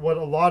what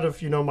a lot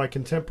of my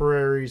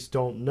contemporaries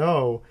don't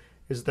know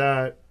is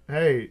that,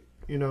 hey,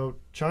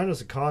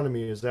 China's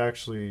economy is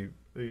actually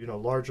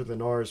larger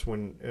than ours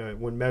when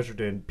measured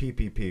in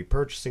PPP,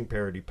 purchasing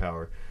parity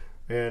power.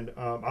 And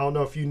I don't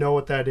know if you know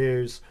what that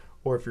is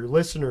or if your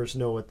listeners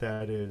know what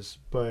that is,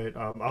 but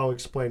I'll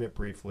explain it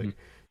briefly.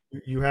 Mm-hmm.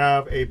 You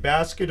have a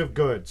basket of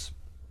goods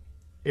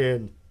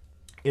in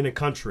a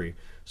country.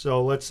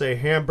 So let's say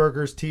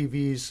hamburgers,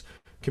 TVs,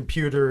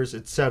 computers,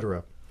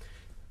 etc.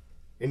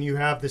 And you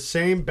have the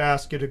same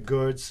basket of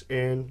goods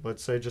in,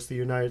 let's say, just the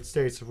United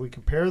States. If we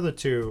compare the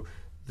two,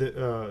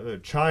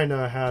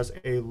 China has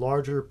a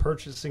larger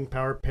purchasing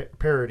power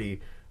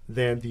parity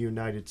than the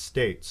United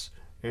States.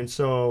 And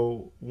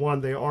so,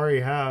 one, they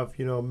already have,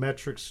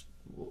 metrics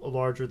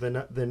larger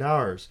than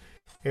ours.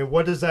 And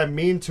what does that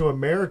mean to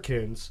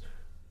Americans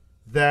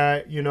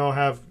that,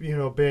 have,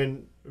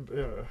 been,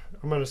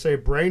 I'm going to say,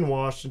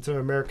 brainwashed into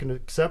American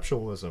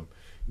exceptionalism?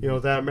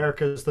 That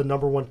America is the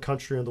number one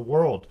country in the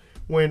world.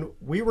 When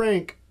we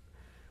rank,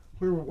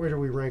 where do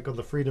we rank on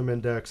the Freedom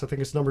Index? I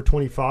think it's number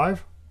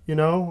 25. We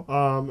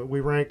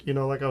rank,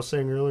 like I was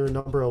saying earlier,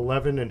 number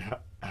 11 in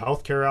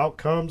healthcare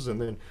outcomes,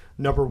 and then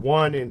number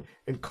 1 in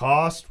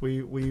cost.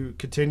 We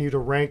continue to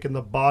rank in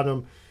the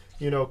bottom,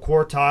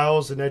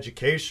 quartiles in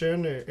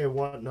education and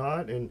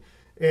whatnot. And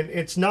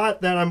it's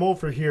not that I'm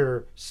over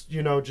here,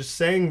 just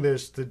saying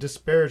this to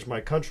disparage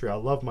my country. I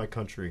love my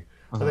country.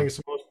 Uh-huh. I think it's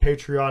the most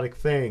patriotic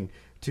thing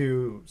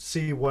to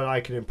see what I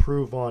can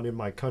improve on in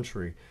my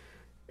country.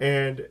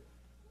 And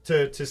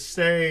to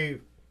say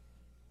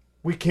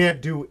we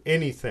can't do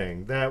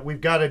anything, that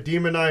we've got to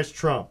demonize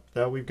Trump,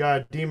 that we've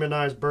got to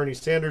demonize Bernie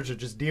Sanders, or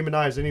just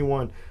demonize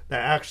anyone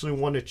that actually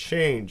want to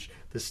change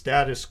the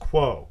status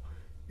quo,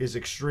 is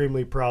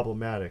extremely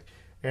problematic.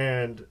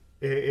 And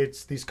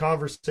it's these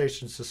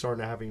conversations just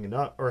aren't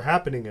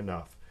happening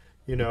enough,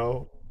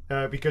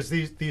 because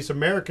these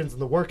Americans in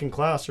the working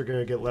class are going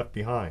to get left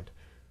behind.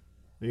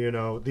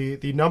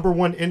 The number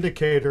one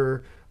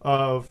indicator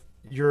of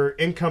your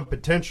income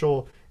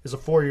potential is a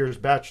 4 years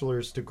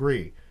bachelor's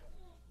degree.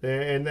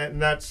 And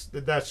that's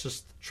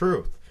just the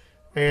truth.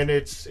 and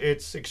it's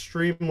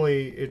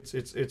extremely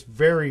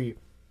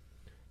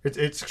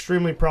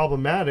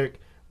problematic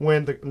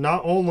when the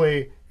not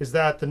only is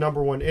that the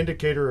number one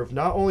indicator of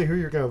not only who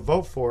you're going to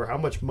vote for, how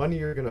much money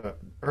you're going to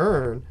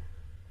earn,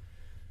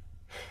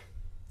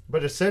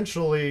 but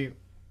essentially,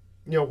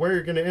 where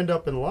you're going to end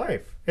up in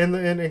life. And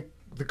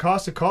the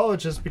cost of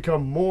college has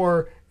become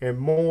more and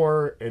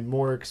more and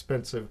more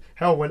expensive.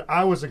 Hell, when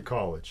I was in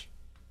college,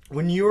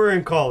 when you were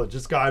in college,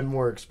 it's gotten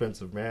more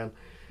expensive, man.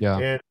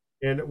 Yeah.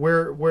 And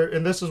we're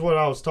and this is what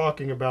I was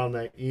talking about in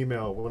that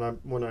email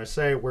when I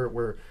say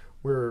we're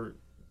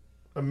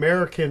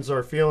Americans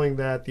are feeling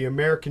that the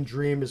American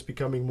dream is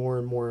becoming more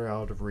and more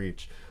out of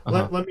reach.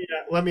 Uh-huh.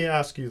 Let me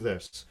ask you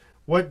this: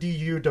 what do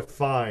you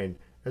define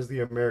as the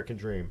American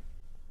dream?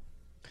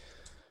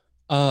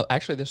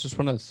 Actually, this is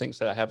one of the things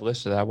that I have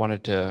listed that I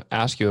wanted to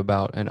ask you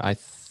about, and I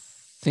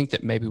think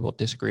that maybe we'll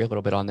disagree a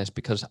little bit on this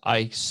because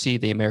I see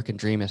the American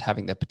dream as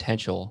having the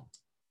potential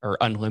or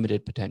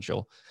unlimited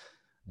potential,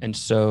 and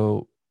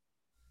so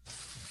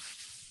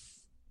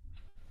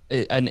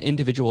an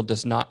individual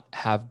does not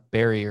have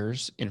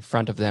barriers in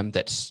front of them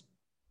that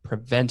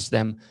prevents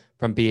them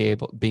from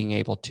being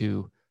able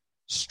to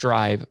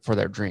strive for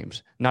their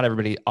dreams. Not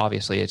everybody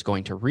obviously is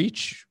going to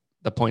reach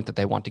the point that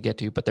they want to get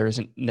to, but there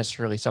isn't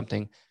necessarily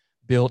something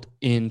built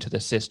into the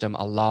system,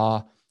 a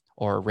law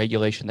or a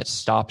regulation that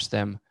stops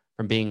them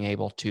from being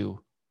able to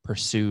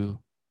pursue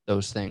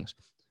those things.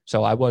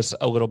 So I was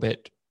a little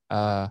bit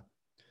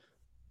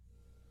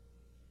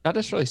not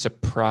necessarily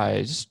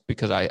surprised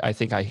because I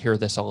think I hear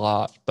this a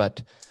lot,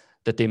 but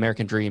that the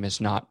American dream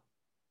is not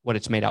what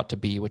it's made out to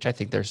be, which I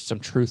think there's some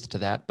truth to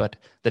that, but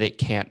that it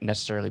can't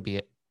necessarily be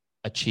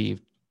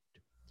achieved.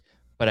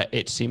 But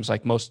it seems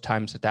like most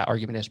times that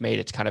argument is made,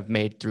 it's kind of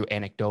made through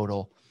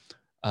anecdotal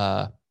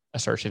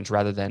assertions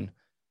rather than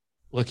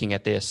looking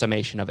at the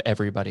summation of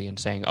everybody and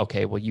saying,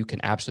 okay, well, you can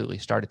absolutely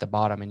start at the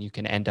bottom and you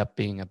can end up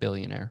being a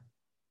billionaire.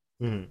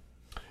 Mm-hmm.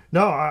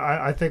 No,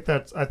 I think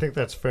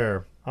that's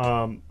fair.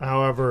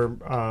 However,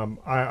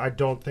 I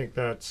don't think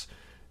that's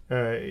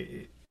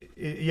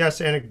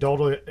yes,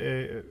 anecdotal.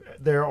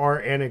 There are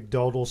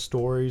anecdotal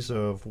stories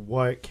of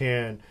what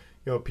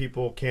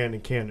people can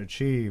and can't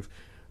achieve,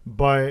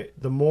 but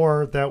the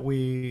more that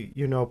we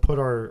put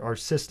our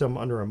system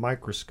under a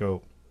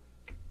microscope,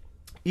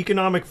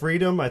 economic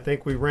freedom, I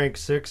think we rank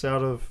 6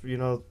 out of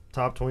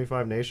top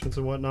 25 nations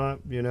and whatnot.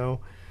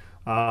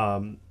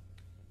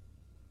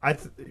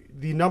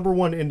 The number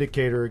one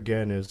indicator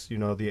again is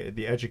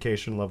the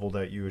education level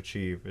that you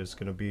achieve is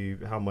going to be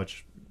how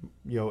much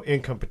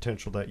income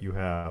potential that you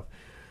have.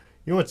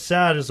 What's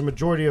sad is the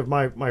majority of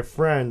my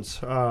friends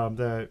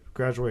that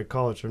graduate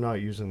college are not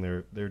using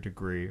their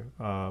degree,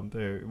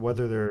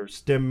 whether they're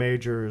STEM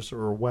majors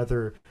or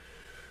whether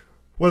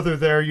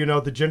they're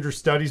the gender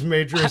studies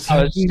majors.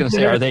 I was just going to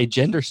say, are they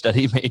gender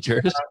study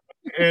majors?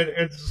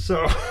 And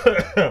so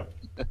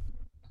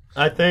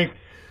I think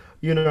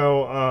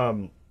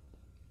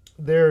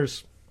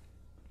there's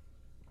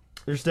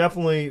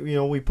definitely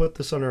we put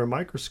this under a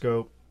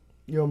microscope.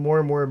 More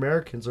and more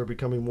Americans are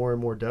becoming more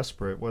and more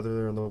desperate, whether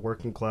they're in the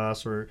working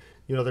class or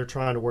they're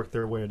trying to work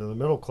their way into the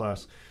middle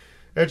class.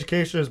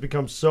 Education has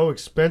become so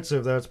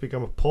expensive that it's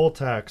become a poll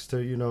tax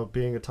to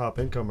being a top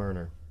income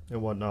earner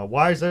and whatnot.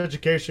 Why is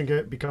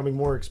education becoming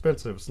more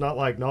expensive? It's not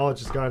like knowledge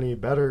has gotten any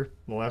better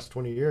in the last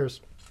 20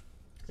 years.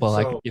 Well,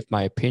 I can give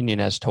my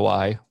opinion as to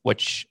why,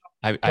 which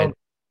I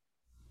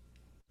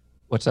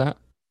what's that?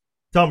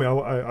 Tell me,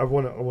 I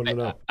want to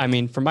know. I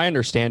mean, from my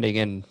understanding,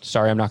 and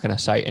sorry, I'm not going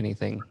to cite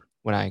anything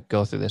when I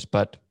go through this,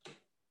 but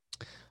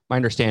my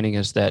understanding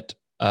is that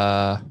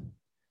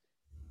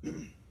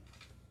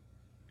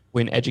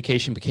when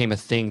education became a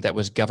thing that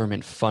was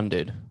government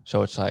funded,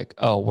 so it's like,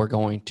 oh, we're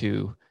going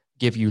to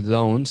give you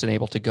loans and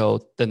able to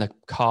go, then the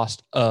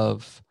cost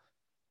of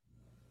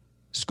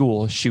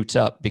school shoots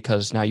up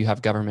because now you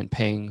have government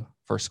paying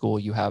for school.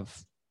 You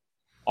have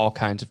all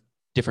kinds of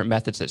different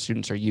methods that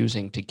students are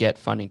using to get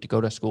funding to go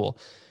to school.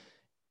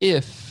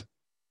 If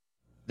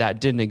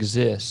that didn't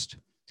exist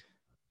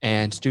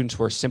and students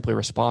were simply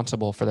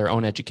responsible for their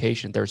own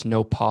education, there's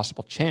no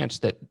possible chance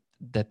that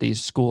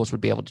these schools would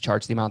be able to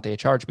charge the amount they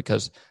charge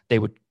because they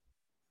would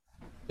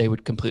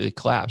completely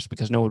collapse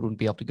because no one would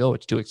be able to go.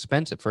 It's too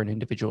expensive for an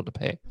individual to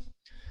pay.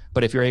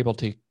 But if you're able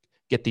to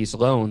get these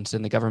loans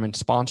and the government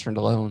sponsoring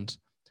the loans,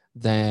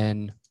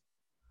 then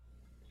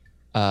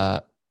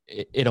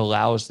it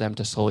allows them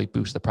to slowly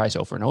boost the price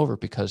over and over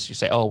because you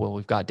say, oh, well,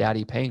 we've got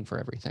daddy paying for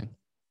everything.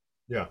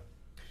 Yeah.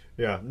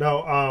 Yeah.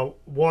 No,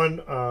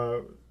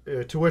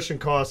 tuition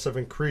costs have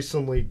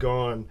increasingly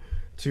gone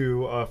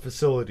to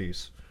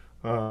facilities,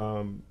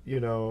 and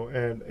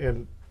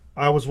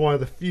I was one of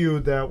the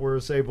few that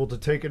was able to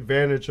take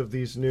advantage of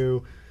these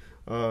new,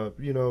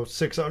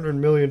 $600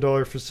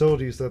 million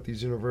facilities that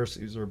these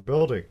universities are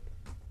building.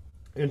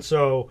 And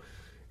so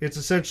it's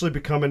essentially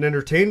become an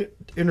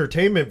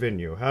entertainment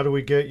venue. How do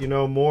we get,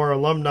 more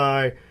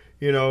alumni,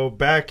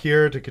 back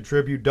here to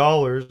contribute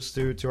dollars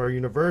to our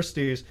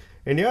universities?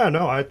 And yeah,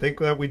 no, I think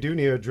that we do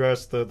need to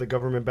address the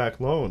government-backed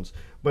loans.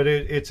 but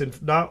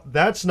not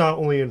that's not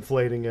only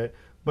inflating it,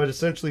 but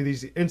essentially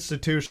these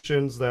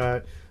institutions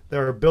that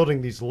are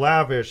building these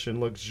lavish and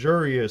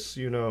luxurious,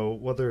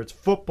 whether it's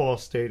football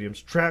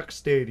stadiums, track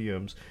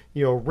stadiums,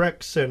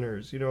 rec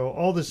centers,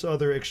 all this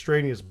other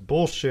extraneous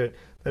bullshit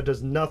that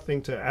does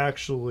nothing to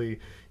actually,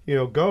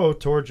 go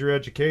towards your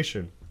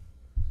education.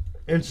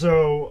 And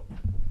so,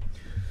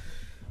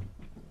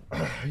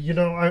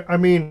 I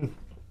mean,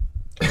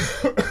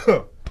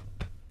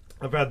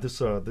 I've had this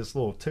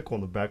little tickle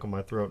in the back of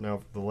my throat now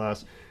for the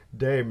last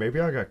day. Maybe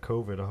I got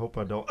COVID. I hope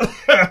I don't.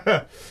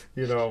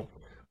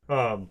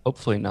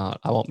 Hopefully not.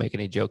 I won't make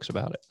any jokes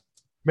about it.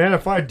 Man,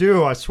 if I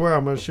do, I swear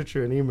I'm gonna shoot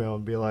you an email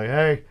and be like,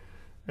 hey,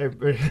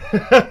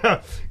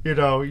 you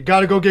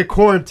got to go get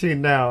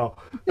quarantined now.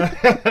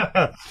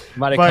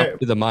 Might have come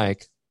through the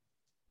mic.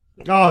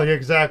 Oh, yeah,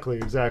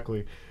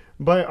 exactly.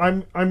 But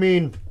I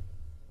mean,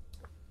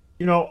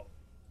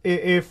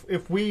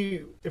 if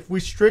we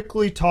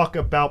strictly talk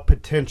about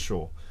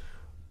potential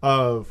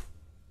of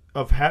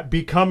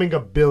becoming a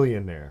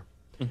billionaire,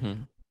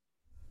 mm-hmm.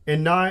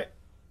 and not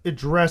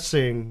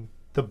addressing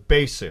the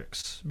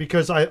basics,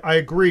 because I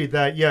agree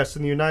that yes,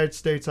 in the United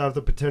States I have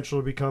the potential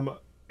to become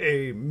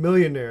a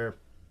millionaire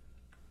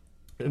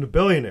and a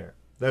billionaire.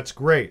 That's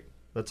great.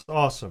 That's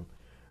awesome.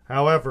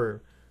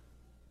 However,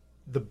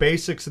 the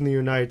basics in the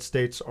United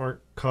States aren't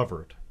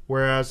covered.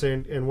 Whereas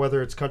in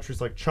whether it's countries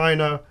like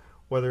China,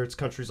 whether it's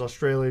countries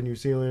Australia, New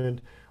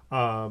Zealand,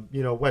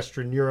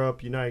 Western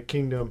Europe, United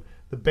Kingdom,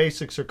 the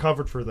basics are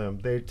covered for them.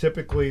 They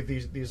typically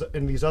these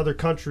in these other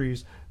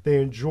countries they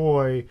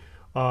enjoy.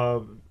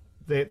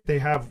 They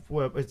have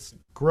it's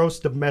gross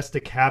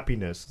domestic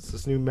happiness. It's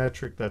this new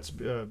metric that's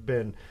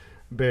been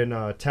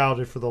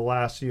touted for the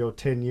last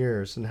 10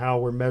 years, and how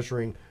we're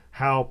measuring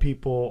how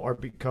people are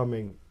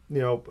becoming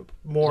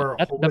more.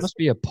 That must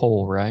be a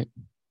poll, right?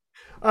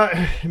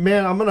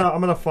 Man, I'm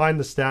gonna find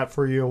the stat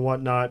for you and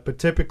whatnot. But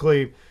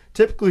typically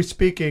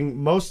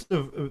speaking, most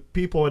of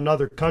people in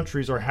other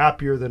countries are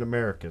happier than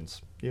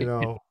Americans.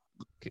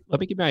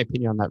 Let me give my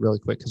opinion on that really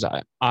quick, because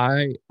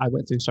I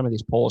went through some of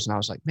these polls and I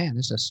was like, man,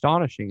 this is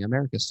astonishing.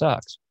 America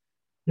sucks.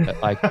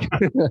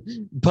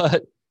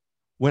 But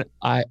when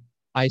I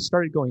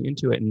started going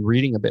into it and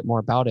reading a bit more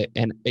about it,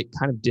 and it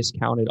kind of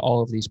discounted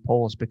all of these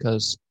polls,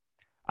 because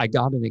I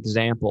got an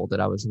example that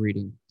I was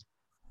reading,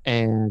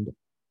 and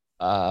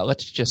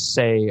let's just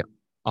say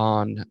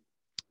on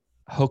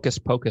Hocus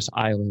Pocus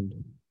Island.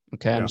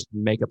 Okay, I'm just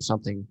going to make up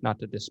something, not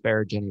to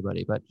disparage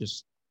anybody, but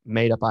just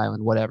made up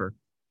island, whatever.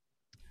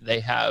 They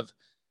have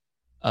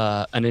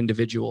an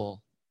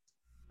individual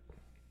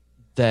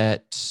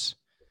that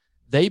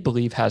they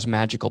believe has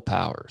magical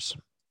powers.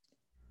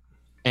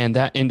 And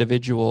that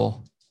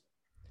individual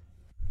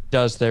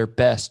does their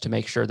best to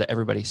make sure that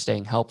everybody's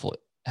staying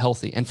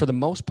healthy. And for the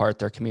most part,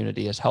 their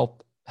community is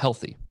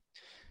healthy.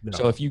 No.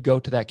 So if you go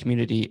to that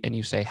community and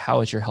you say,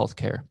 how is your health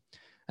care?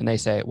 And they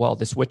say, well,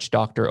 this witch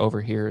doctor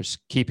over here is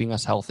keeping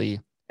us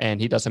healthy,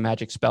 and he does a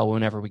magic spell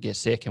whenever we get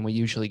sick, and we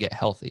usually get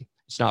healthy.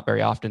 It's not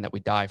very often that we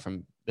die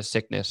from the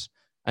sickness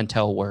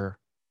until we're,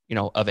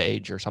 of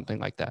age or something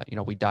like that.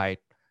 We die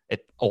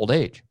at old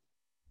age.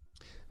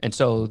 And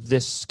so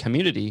this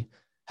community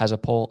has a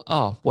poll.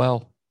 Oh,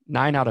 well,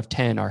 9 out of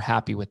 10 are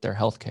happy with their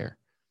healthcare.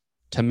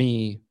 To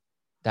me,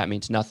 that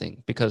means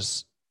nothing,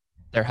 because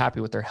they're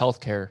happy with their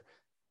healthcare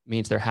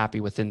means they're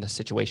happy within the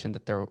situation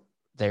that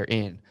they're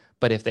in.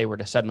 But if they were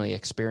to suddenly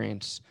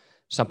experience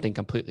something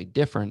completely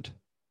different,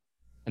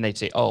 and they'd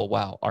say, oh,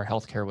 wow, our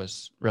healthcare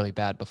was really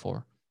bad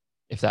before,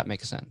 if that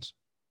makes sense.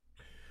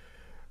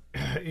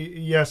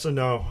 Yes and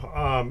no.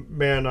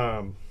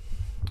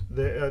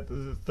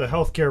 The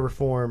healthcare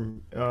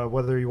reform,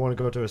 whether you want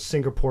to go to a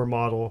Singapore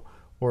model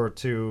or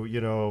to,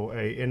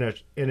 a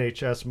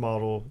NHS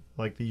model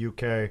like the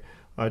UK,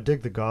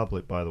 dig the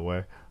goblet, by the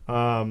way.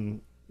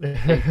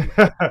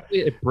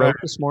 It broke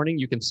this morning.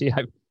 You can see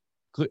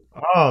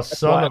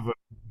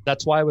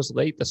that's why I was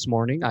late this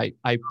morning. I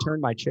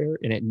turned my chair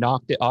and it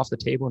knocked it off the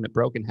table and it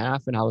broke in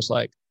half. And I was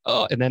like,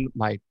 oh, and then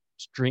my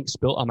drink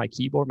spilled on my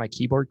keyboard. My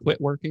keyboard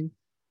quit working.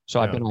 So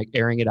I've been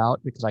airing it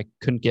out because I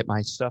couldn't get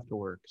my stuff to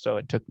work.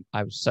 So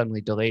I was suddenly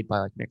delayed by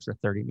an extra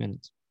 30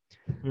 minutes.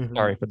 Mm-hmm.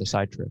 Sorry for the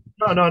side trip.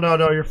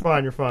 No, you're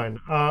fine.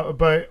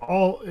 But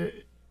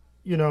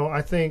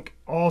I think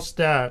all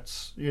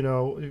stats,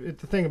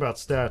 the thing about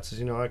stats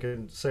is, I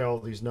can say all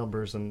these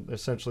numbers and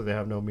essentially they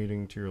have no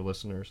meaning to your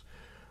listeners.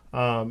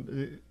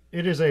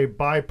 It is a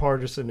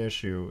bipartisan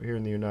issue here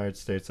in the United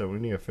States that we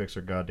need to fix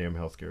our goddamn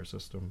healthcare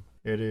system.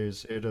 It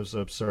is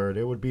absurd.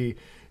 It would be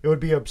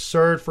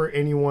absurd for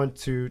anyone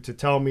to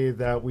tell me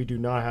that we do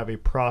not have a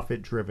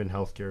profit-driven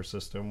healthcare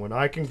system. When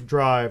I can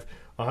drive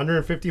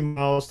 150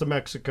 miles to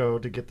Mexico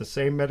to get the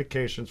same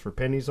medications for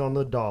pennies on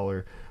the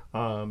dollar,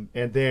 and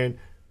then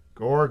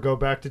go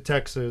back to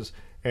Texas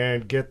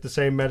and get the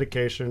same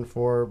medication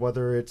for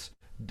whether it's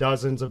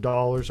dozens of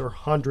dollars or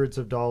hundreds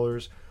of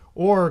dollars,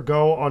 or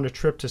go on a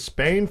trip to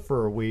Spain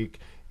for a week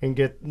and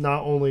get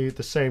not only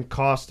the same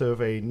cost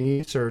of a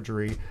knee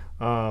surgery,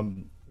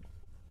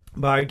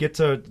 but I get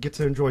to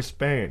enjoy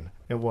Spain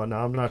and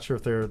whatnot. I'm not sure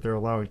if they're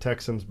allowing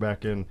Texans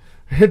back into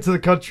the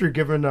country,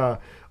 given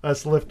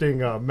us lifting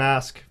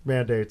mask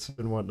mandates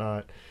and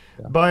whatnot.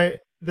 Yeah.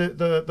 But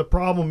the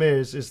problem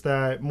is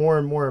that more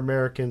and more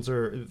Americans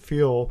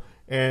feel,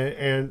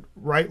 and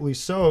rightly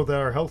so, that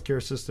our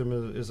healthcare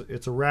system is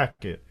it's a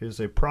racket, is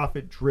a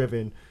profit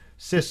driven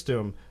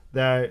system,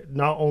 that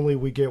not only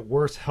we get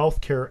worse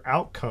healthcare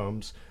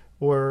outcomes,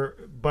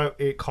 but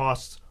it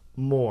costs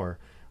more.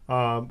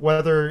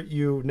 Whether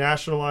you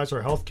nationalize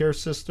our healthcare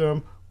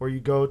system or you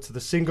go to the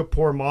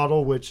Singapore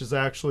model, which is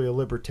actually a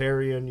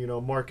libertarian,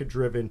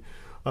 market-driven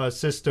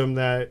system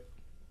that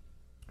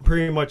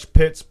pretty much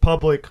pits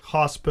public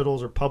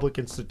hospitals or public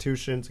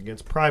institutions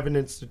against private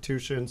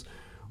institutions.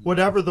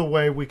 Whatever the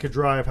way we could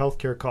drive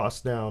healthcare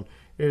costs down,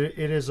 it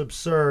is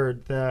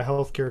absurd that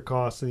healthcare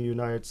costs in the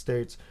United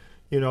States,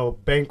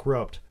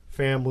 bankrupt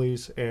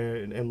families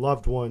and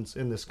loved ones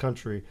in this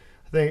country.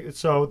 I think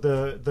so.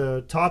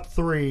 The top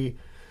three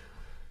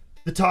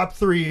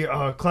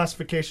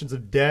classifications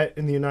of debt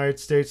in the United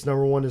States: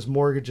 number one is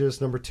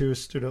mortgages, number two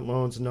is student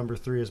loans, and number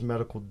three is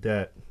medical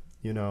debt.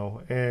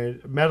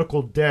 And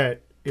medical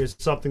debt is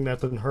something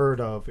that's unheard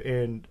of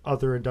in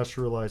other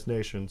industrialized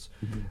nations.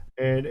 Mm-hmm.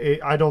 And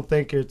I don't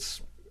think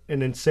it's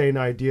an insane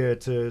idea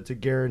to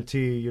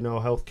guarantee,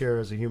 healthcare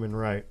as a human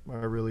right.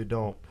 I really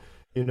don't.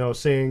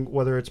 Seeing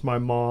whether it's my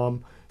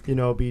mom,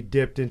 be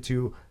dipped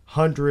into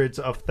hundreds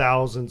of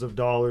thousands of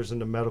dollars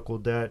into medical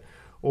debt,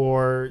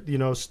 or,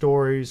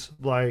 stories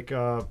like,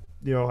 I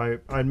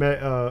met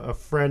a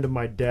friend of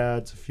my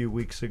dad's a few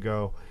weeks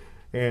ago,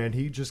 and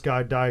he just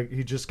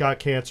got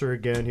cancer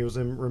again. He was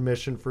in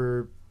remission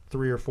for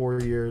 3 or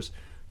 4 years.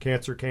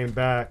 Cancer came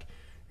back,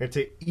 and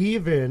to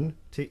even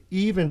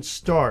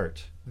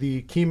start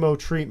the chemo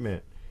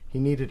treatment, he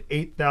needed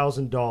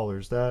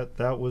 $8,000.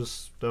 That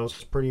was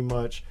pretty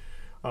much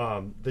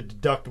the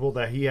deductible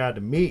that he had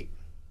to meet.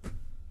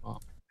 Wow.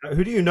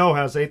 Who do you know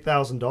has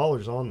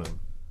 $8,000 on them?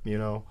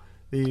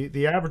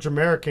 The average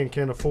American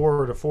can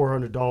afford a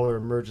 $400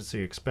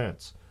 emergency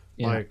expense.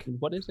 Yeah. Like,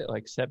 what is it,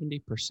 like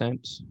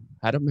 70%?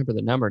 I don't remember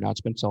the number now.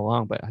 It's been so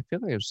long, but I feel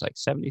like it was like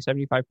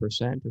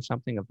 75% or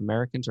something of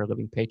Americans are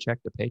living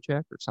paycheck to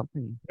paycheck or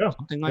something. Yeah.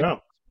 Something like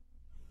that.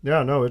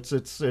 Yeah, no, it's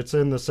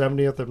in the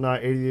 70th, if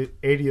not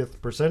 80th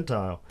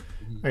percentile.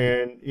 Mm-hmm.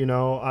 And,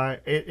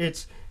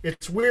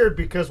 it's weird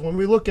because when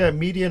we look at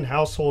median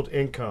household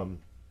income,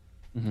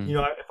 mm-hmm.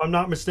 If I'm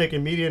not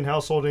mistaken, median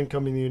household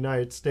income in the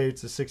United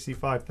States is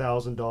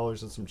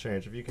 $65,000 and some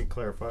change. If you can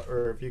clarify,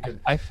 or if you can.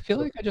 I feel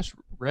like I just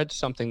read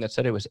something that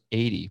said it was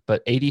 80,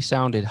 but 80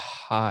 sounded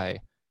high.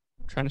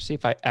 I'm trying to see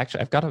if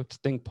I've got a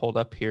thing pulled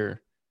up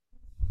here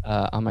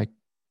on my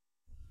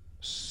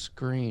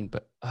screen,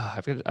 but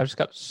I've just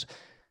got.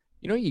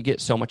 You get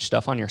so much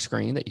stuff on your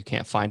screen that you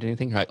can't find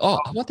anything. You're like, oh,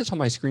 I want this on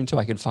my screen so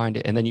I can find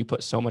it. And then you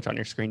put so much on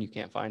your screen, you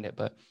can't find it.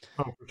 But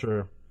for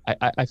sure.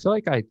 I feel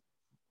like I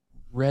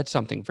read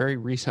something very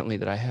recently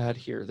that I had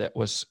here that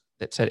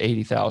said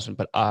 80,000,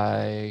 but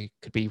I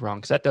could be wrong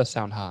because that does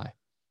sound high.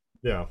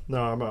 Yeah,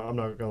 no, I'm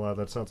not gonna lie,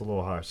 that sounds a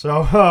little high.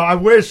 So I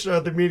wish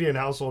the median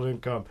household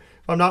income,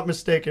 if I'm not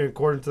mistaken,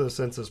 according to the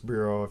Census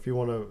Bureau, if you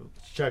want to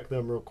check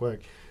them real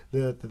quick,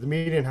 the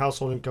median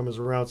household income is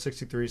around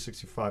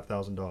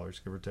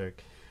 $65,000, give or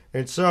take.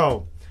 And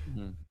so,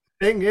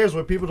 thing is,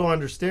 what people don't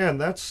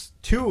understand, that's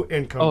two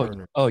income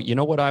earners. Oh, you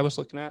know what I was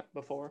looking at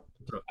before?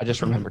 I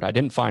just remembered. I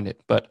didn't find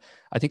it, but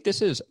I think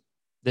this is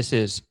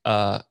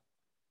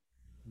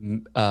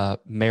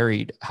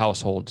married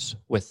households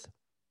with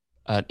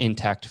an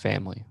intact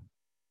family.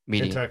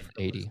 Median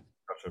 80.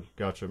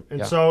 Gotcha.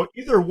 And so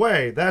either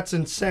way, that's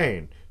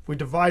insane. If we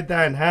divide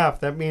that in half,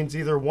 that means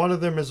either one of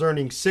them is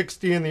earning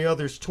 60 and the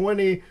other's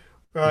 20.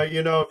 If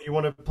you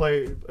want to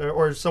play,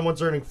 or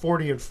someone's earning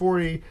 40 and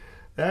 40,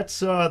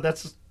 that's in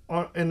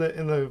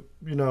the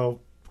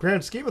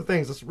grand scheme of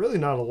things, it's really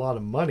not a lot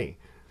of money.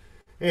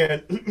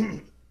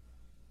 And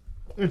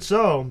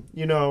so,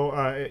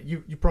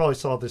 you probably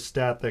saw this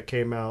stat that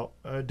came out.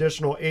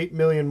 Additional 8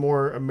 million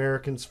more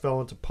Americans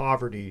fell into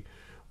poverty,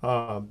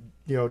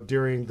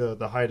 during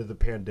the height of the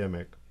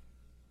pandemic.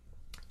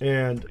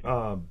 And,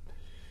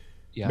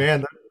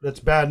 man, that's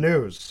bad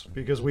news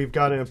because we've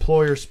got an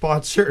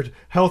employer-sponsored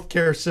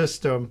healthcare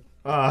system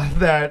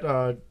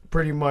that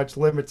pretty much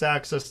limits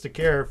access to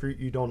care if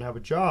you don't have a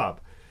job.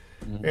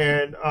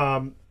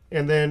 Mm-hmm.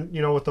 And then,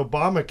 with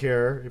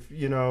Obamacare, if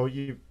you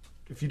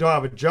don't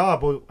have a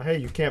job, well, hey,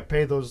 you can't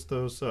pay those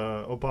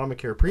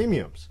Obamacare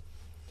premiums.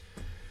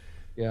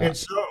 Yeah. And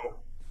so,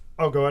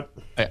 go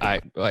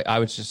ahead. I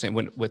was just saying,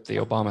 with the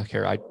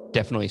Obamacare, I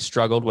definitely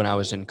struggled when I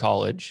was in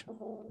college.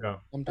 Yeah.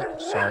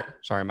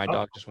 Sorry, my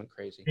dog just went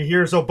crazy. He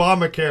hears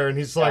Obamacare and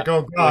he's like,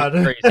 "Oh God!"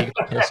 Crazy.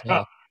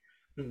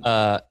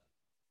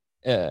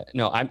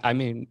 No,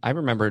 I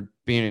remember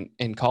being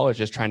in college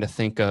just trying to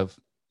think of,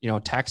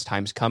 tax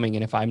time's coming,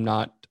 and if I'm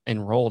not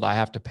enrolled, I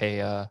have to pay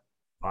a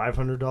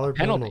 $500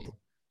 penalty.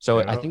 So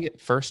I think it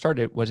first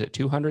started, was it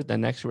 200? Then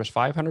next year was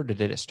 500, or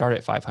did it start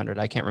at 500?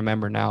 I can't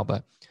remember now,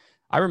 but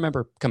I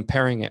remember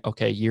comparing it.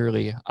 Okay,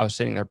 yearly, I was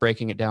sitting there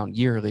breaking it down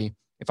yearly.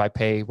 If I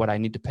pay what I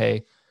need to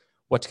pay,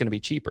 what's going to be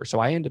cheaper. So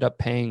I ended up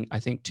paying,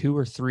 I think 2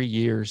 or 3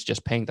 years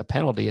just paying the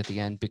penalty at the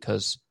end,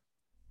 because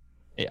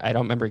I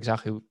don't remember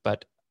exactly,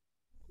 but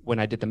when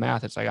I did the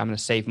math, it's like, I'm going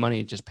to save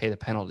money and just pay the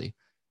penalty,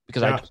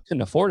 because I just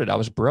couldn't afford it. I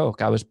was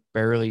broke. I was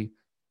barely,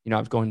 I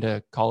was going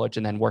to college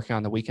and then working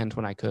on the weekends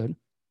when I could.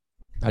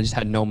 I just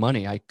had no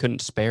money. I couldn't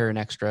spare an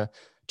extra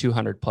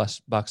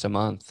 $200+ a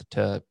month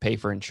to pay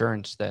for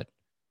insurance that,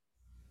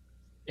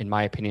 in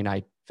my opinion,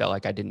 I felt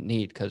like I didn't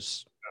need,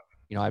 because,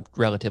 I'm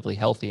relatively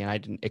healthy and I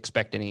didn't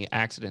expect any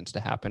accidents to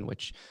happen,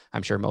 which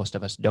I'm sure most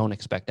of us don't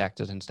expect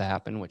accidents to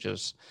happen, which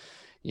is,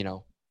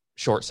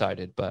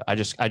 short-sighted, but I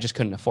just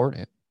couldn't afford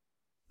it.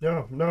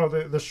 No,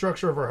 the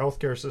structure of our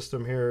healthcare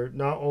system here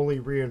not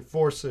only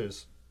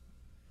reinforces,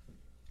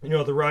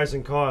 the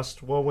rising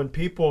cost. Well, when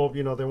people,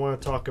 they want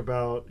to talk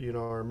about,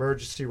 our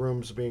emergency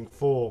rooms being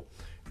full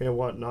and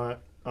whatnot,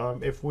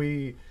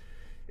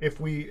 if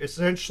we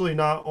essentially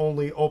not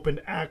only open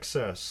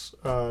access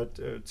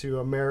to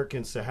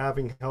Americans to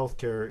having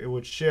healthcare, it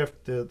would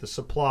shift the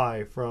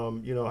supply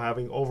from,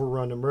 having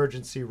overrun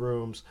emergency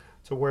rooms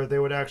to where they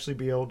would actually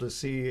be able to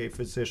see a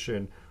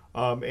physician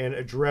and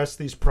address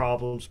these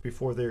problems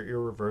before they're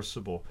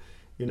irreversible.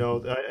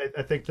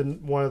 I think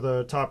one of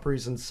the top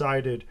reasons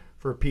cited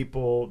for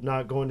people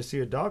not going to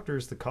see a doctor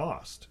is the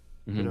cost.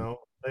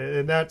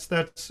 And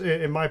that's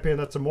in my opinion,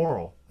 that's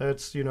immoral.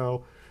 That's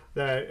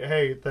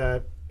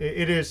that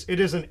it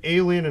is an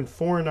alien and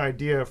foreign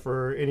idea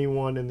for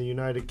anyone in the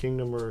United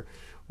Kingdom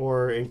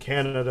or in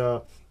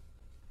Canada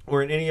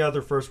or in any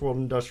other first world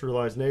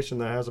industrialized nation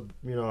that has a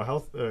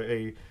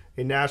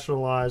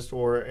nationalized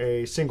or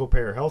a single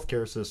payer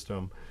healthcare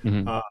system.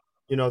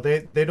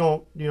 They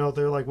don't,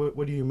 they're like,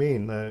 what do you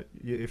mean that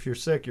if you're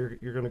sick, you're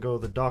going to go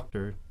to the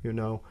doctor,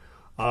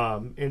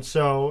 and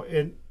so,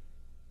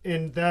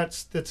 and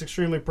that's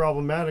extremely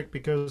problematic,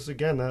 because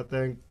again,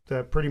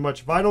 that pretty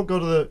much, if I don't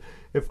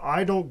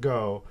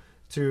go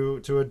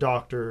to a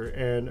doctor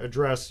and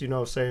address,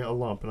 say a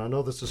lump, and I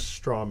know this is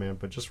straw man,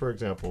 but just for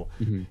example,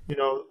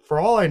 for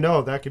all I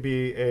know, that could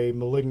be a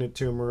malignant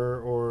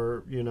tumor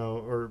or,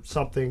 or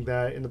something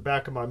that in the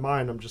back of my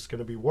mind, I'm just going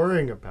to be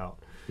worrying about.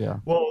 Yeah.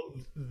 Well,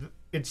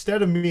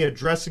 instead of me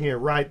addressing it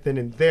right then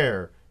and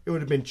there, it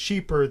would have been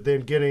cheaper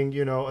than getting,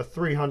 a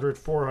 300,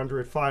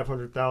 400,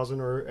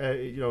 500,000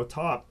 or,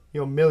 top,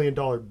 $1 million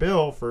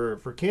bill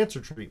for cancer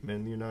treatment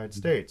in the United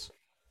States.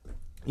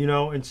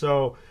 And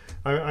so,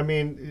 I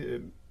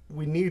mean,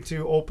 we need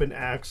to open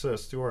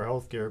access to our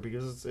healthcare,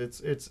 because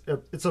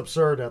it's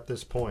absurd at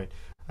this point.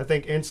 I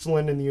think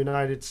insulin in the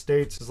United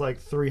States is like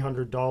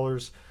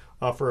 $300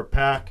 for a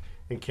pack.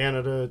 In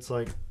Canada, it's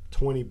like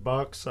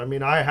 $20. I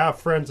mean, I have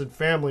friends and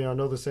family. I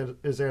know this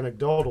is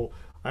anecdotal.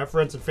 I have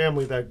friends and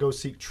family that go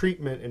seek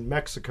treatment in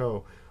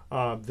Mexico,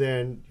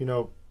 than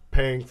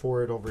paying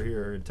for it over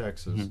here in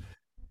Texas.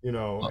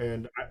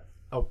 And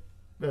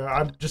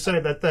I'm just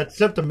saying that that's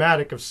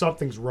symptomatic of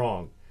something's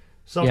wrong.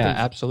 Yeah,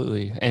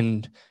 absolutely.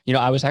 And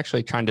I was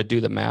actually trying to do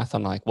the math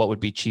on like what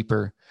would be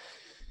cheaper,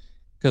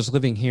 because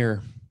living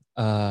here,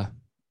 I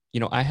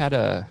had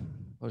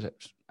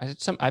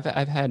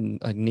I've had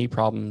like knee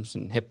problems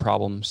and hip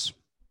problems,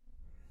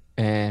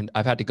 and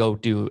I've had to go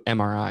do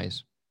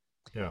MRIs.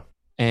 Yeah.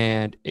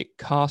 And it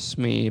costs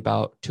me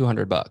about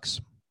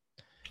 $200.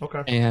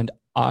 Okay. And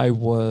I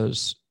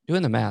was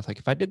doing the math. Like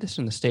if I did this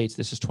in the States,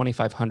 this is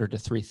 $2,500 to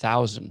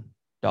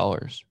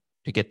 $3,000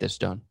 to get this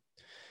done.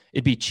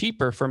 It'd be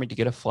cheaper for me to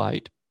get a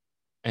flight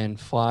and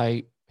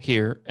fly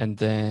here and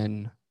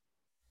then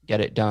get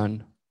it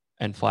done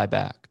and fly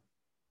back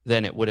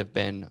than it would have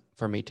been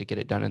for me to get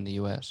it done in the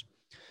US.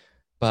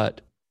 But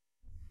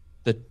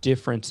the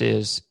difference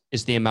is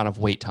the amount of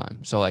wait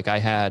time. So like I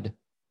don't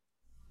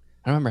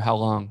remember how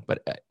long,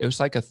 but it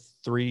was like a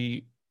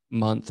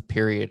 3-month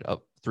period,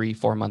 of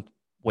 3-4 month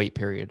wait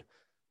period,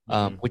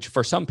 which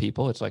for some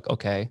people, it's like,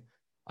 okay,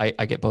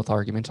 I get both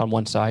arguments. On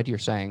one side, you're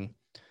saying,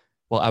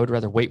 well, I would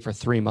rather wait for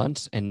 3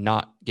 months and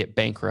not get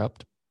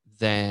bankrupt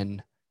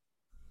than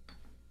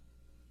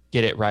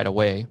get it right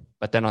away.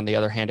 But then on the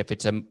other hand, if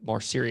it's a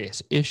more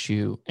serious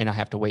issue and I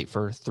have to wait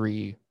for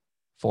 3-4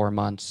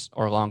 months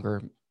or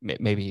longer,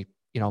 maybe,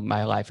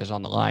 my life is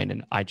on the line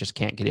and I just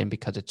can't get in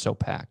because it's so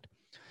packed.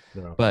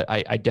 Yeah. But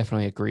I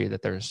definitely agree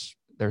that there's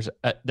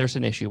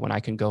an issue when I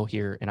can go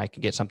here and I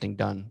can get something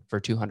done for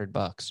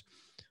 $200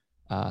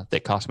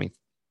 that cost me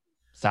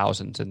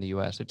thousands in the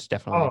U.S. It's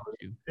definitely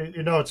an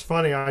issue. It's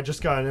funny. I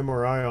just got an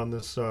MRI on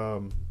this.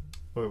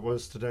 What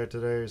was today?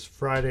 Today is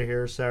Friday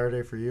here,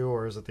 Saturday for you,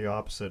 or is it the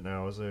opposite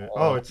now? Is it?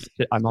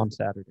 I'm on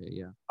Saturday.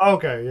 Yeah.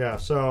 Okay. Yeah.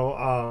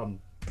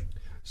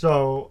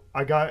 So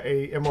I got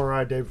a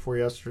MRI day before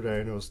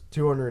yesterday, and it was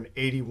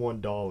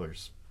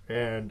 $281,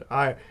 and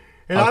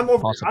I'm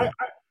over.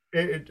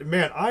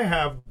 I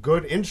have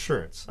good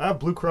insurance. I have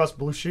Blue Cross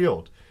Blue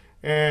Shield,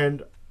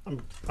 and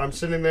I'm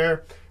sitting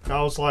there, and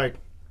I was like,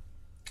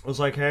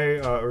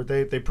 hey, or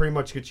they pretty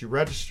much get you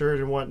registered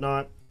and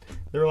whatnot.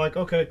 They were like,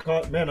 okay,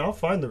 man, I'll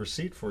find the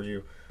receipt for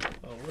you.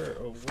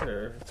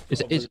 Where?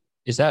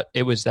 is that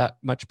it was that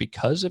much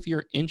because of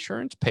your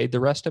insurance paid the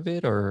rest of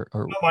it, or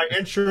My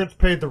insurance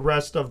paid the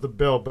rest of the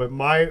bill, but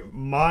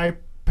my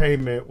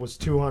payment was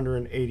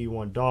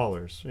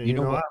 $281. And you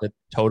know what the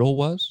total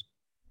was?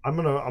 I'm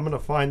gonna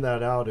find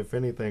that out if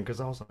anything, because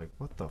I was like,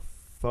 what the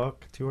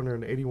fuck,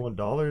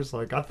 $281?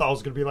 Like I thought it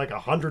was gonna be like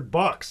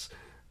 $100,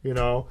 you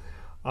know.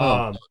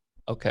 Oh, Um,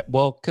 okay.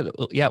 Well,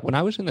 yeah, when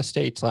I was in the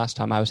States last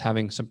time, I was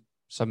having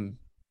some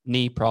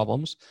knee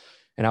problems,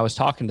 and I was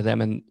talking to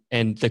them,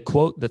 and the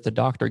quote that the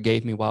doctor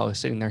gave me while I was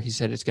sitting there, he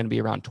said it's going to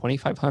be around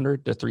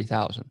 2,500 to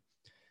 3,000,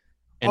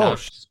 and oh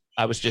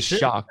I was just shit,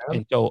 shocked, man.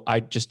 and so I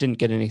just didn't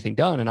get anything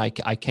done, and I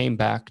came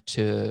back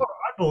to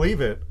I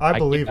believe it. I I came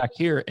believe it. back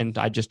here, and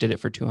I just did it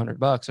for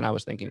 $200, and I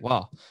was thinking,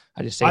 wow,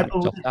 I just I saved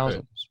believe myself it.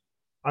 thousands.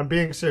 I'm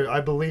being serious.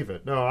 I believe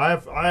it. No,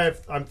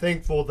 I'm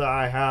thankful that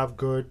I have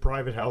good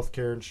private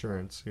healthcare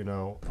insurance, you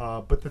know.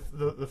 But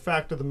the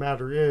fact of the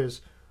matter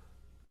is,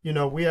 you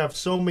know, we have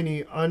so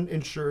many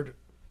uninsured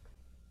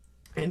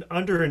and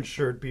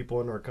underinsured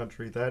people in our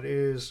country that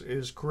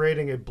is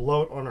creating a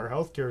bloat on our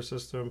healthcare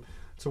system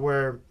to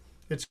where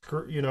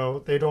you know,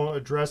 they don't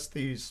address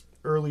these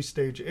early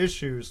stage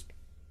issues.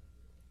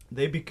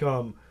 They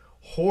become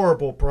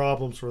horrible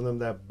problems for them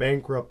that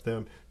bankrupt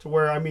them to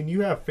where, I mean,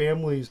 you have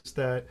families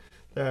that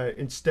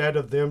instead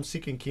of them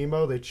seeking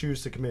chemo, they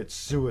choose to commit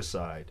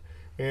suicide.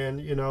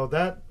 And you know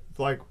that,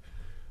 like,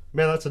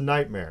 man, that's a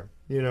nightmare,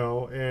 you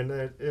know. And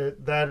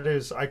that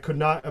is, I could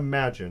not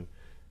imagine,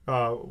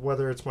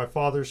 whether it's my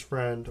father's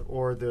friend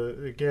or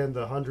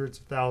the hundreds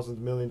of thousands,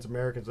 millions of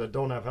Americans that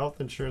don't have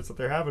health insurance, that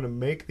they're having to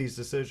make these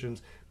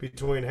decisions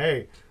between,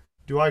 hey,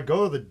 do I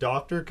go to the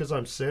doctor because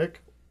I'm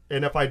sick?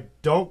 And if I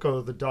don't go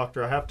to the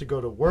doctor, I have to go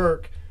to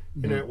work.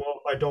 And Mhm.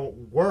 well, if I don't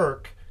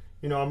work,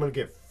 you know, I'm going to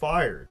get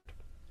fired.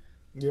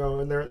 You know,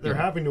 and they're Yeah.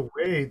 having to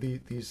weigh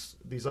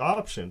these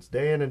options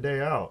day in and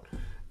day out.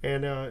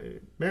 And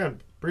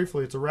man,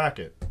 briefly, it's a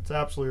racket. It's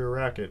absolutely a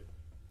racket.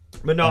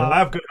 But no, I I don't.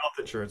 have good health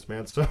insurance,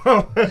 man. So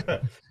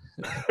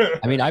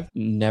I mean, I've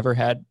never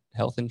had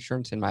health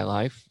insurance in my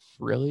life,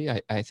 really.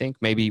 I think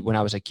maybe when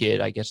I was a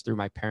kid, I guess through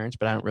my parents,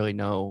 but I don't really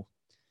know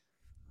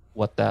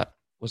what that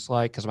was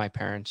like because my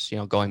parents,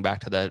 going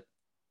back to the,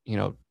 you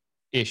know,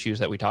 issues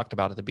that we talked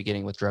about at the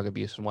beginning with drug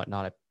abuse and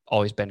whatnot, I've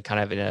always been kind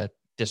of in a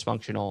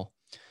dysfunctional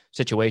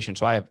situation.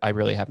 So I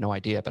really have no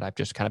idea, but I've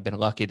just kind of been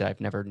lucky that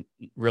I've never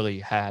really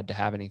had to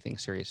have anything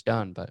serious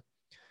done. But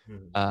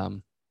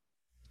um,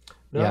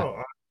 yeah,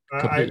 no,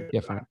 completely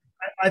different.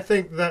 I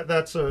think that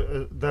that's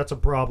a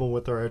problem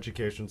with our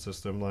education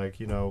system. Like,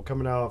 you know,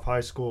 coming out of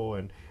high school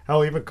and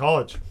hell, even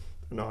college,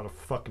 I know how to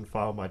fucking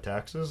file my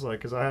taxes. Like,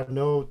 because I had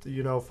no,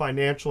 you know,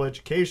 financial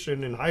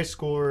education in high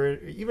school or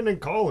even in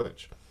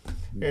college.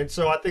 And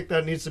so I think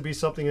that needs to be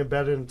something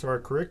embedded into our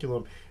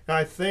curriculum. And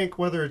I think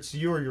whether it's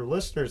you or your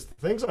listeners, the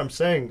things I'm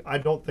saying, I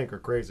don't think are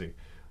crazy.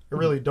 I Mhm.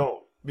 really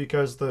don't,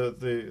 because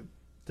the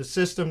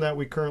system that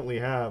we currently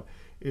have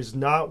is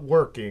not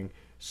working,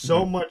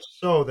 so Mhm. much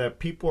so that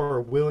people are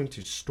willing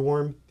to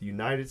storm the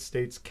United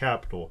States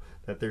Capitol,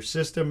 that their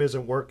system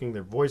isn't working,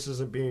 their voice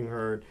isn't being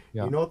heard.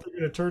 Yeah. You know what they're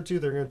going to turn to?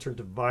 They're going to turn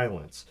to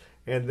violence.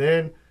 And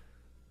then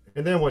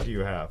what do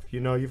you have? You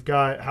know, you've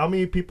got how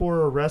many people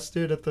were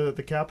arrested at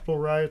the Capitol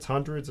riots?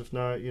 Hundreds, if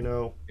not, you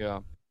know. Yeah.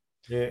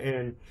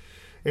 And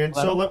and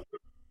Well, so let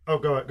oh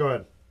go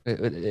ahead.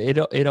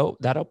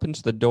 that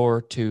opens the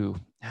door to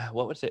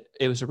what was it?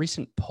 It was a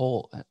recent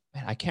poll.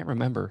 Man, I can't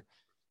remember.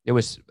 It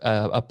was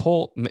a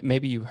poll.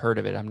 Maybe you heard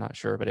of it. I'm not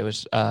sure, but it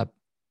was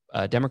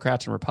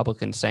Democrats and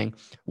Republicans saying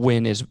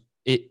when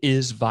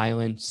is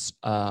violence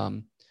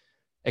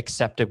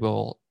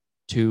acceptable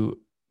to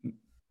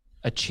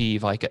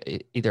achieve like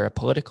either a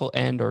political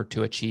end or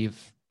to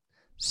achieve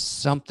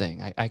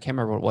something. I can't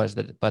remember what it was,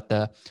 but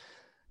the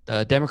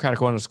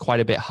Democratic one was quite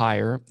a bit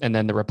higher, and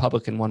then the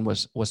Republican one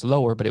was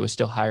lower, but it was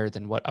still higher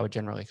than what I would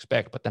generally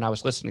expect. But then I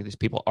was listening to these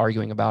people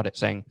arguing about it,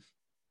 saying,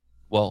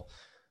 "Well,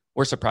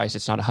 we're surprised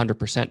it's not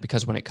 100%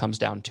 because when it comes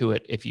down to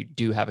it, if you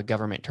do have a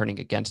government turning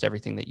against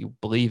everything that you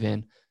believe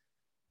in,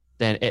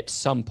 then at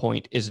some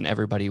point, isn't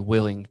everybody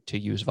willing to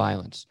use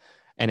violence?"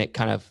 And it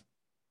kind of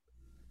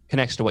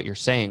connects to what you're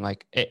saying.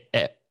 Like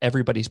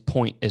everybody's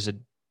point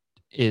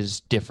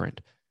is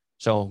different.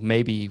 So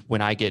maybe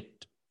when I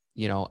get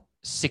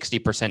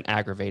 60%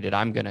 aggravated,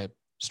 I'm gonna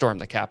storm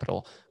the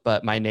Capitol,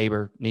 but my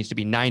neighbor needs to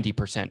be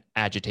 90%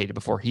 agitated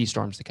before he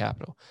storms the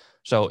Capitol.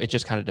 So it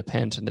just kind of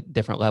depends on the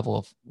different level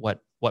of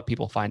what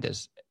people find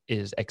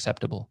is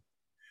acceptable.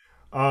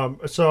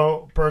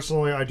 So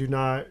personally, I do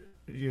not,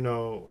 you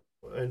know,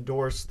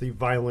 endorse the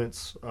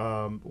violence,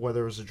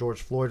 whether it was the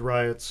George Floyd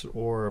riots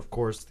or, of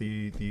course,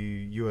 the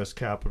U.S.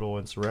 Capitol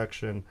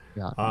insurrection.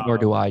 Yeah, Uh, nor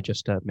do I.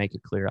 Just to make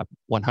it clear, I'm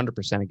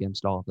 100%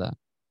 against all of that.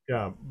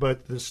 Yeah,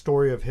 but the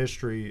story of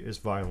history is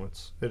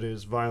violence. It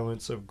is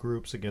violence of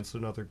groups against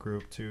another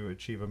group to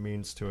achieve a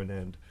means to an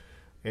end.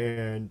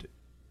 And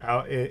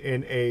how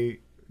in a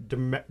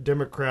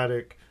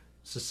democratic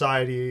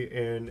society,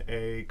 in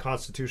a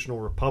constitutional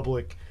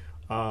republic,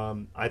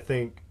 I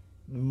think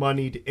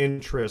moneyed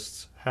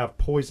interests have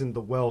poisoned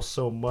the well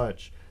so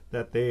much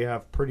that they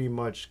have pretty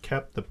much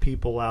kept the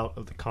people out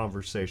of the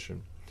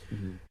conversation.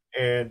 Mm-hmm.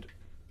 And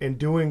in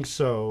doing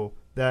so,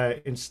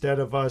 that instead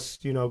of us,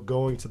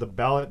 going to the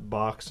ballot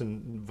box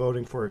and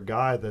voting for a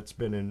guy that's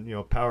been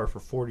in, power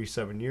for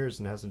 47 years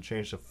and hasn't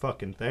changed a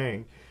fucking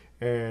thing,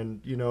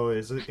 and,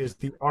 is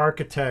the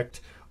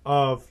architect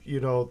of,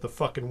 the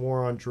fucking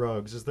war on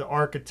drugs, is the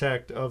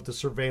architect of the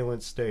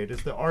surveillance state,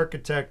 is the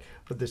architect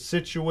of the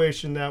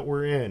situation that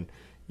we're in,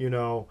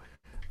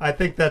 I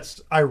think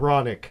that's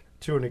ironic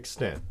to an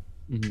extent.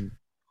 Mm-hmm.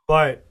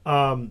 But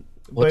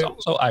it's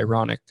also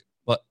ironic,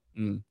 but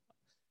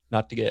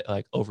not to get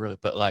like overly,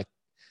 but like,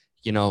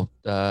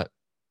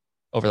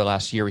 over the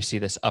last year, we see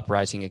this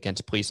uprising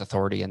against police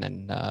authority. And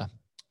then,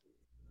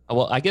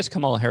 I guess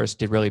Kamala Harris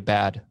did really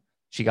bad.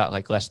 She got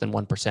like less than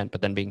 1%,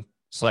 but then being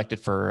selected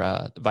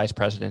for the vice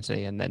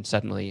presidency. And then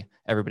suddenly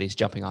everybody's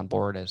jumping on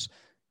board as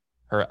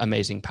her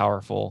amazing,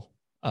 powerful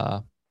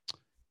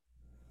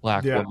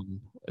black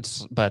woman.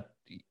 But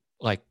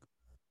like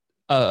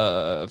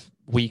a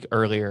week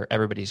earlier,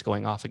 everybody's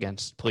going off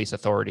against police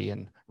authority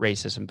and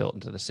racism built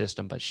into the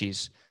system. But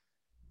she's,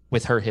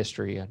 with her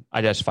history, and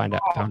I just found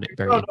it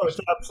very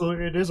interesting.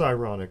 It is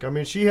ironic. I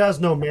mean, she has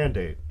no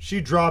mandate.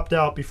 She dropped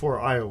out before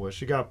Iowa.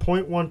 She got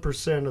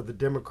 0.1% of the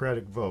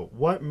Democratic vote.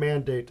 What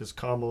mandate does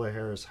Kamala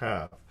Harris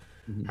have?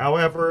 Mm-hmm.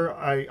 However,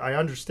 I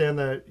understand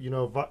that,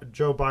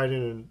 Joe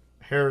Biden and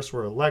Harris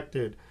were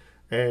elected,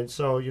 and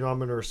so, I'm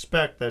going to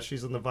respect that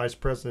she's in the vice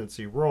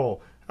presidency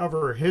role.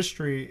 However, her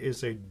history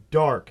is a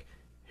dark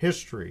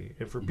history,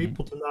 and for mm-hmm.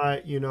 people to not,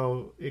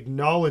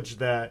 acknowledge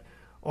that,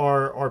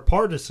 are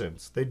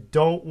partisans. They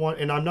don't want,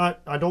 and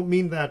I don't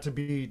mean that to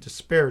be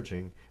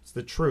disparaging. It's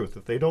the truth.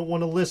 If they don't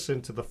want to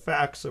listen to the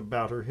facts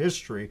about her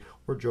history,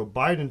 or Joe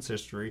Biden's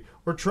history,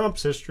 or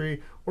Trump's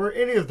history, or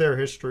any of their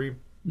history,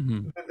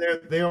 mm-hmm.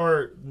 they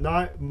are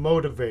not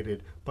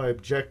motivated by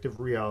objective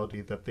reality,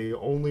 that they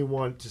only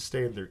want to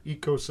stay in their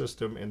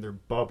ecosystem and their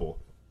bubble.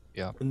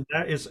 Yeah. And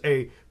that is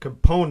a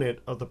component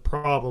of the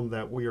problem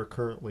that we are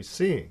currently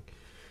seeing.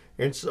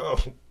 And so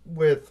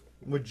with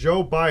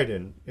Joe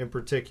Biden in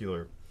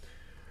particular,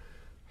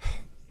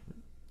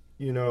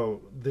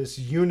 this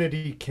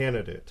unity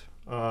candidate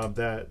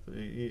that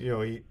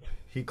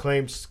he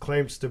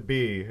claims to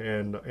be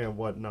and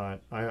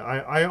whatnot.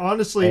 I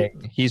honestly,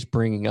 he's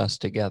bringing us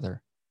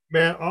together,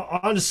 man.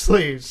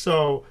 Honestly,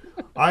 so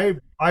I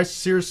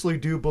seriously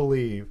do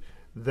believe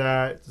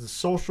that the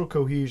social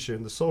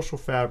cohesion, the social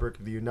fabric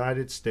of the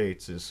United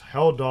States is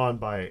held on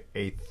by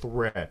a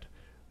thread,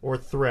 or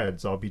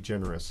threads. I'll be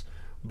generous.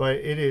 But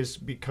it is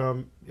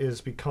become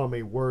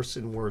a worse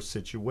and worse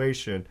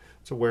situation,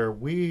 to where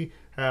we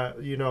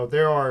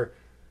there are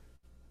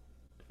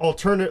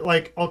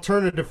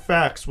alternative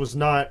facts was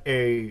not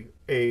a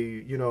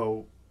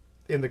in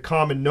the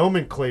common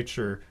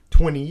nomenclature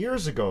 20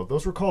 years ago.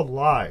 Those were called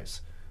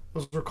lies.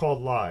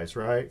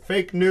 Right?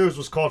 Fake news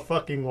was called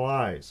fucking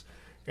lies.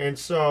 And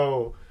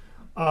so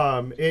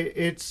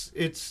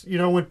it's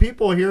when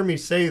people hear me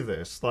say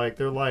this, like,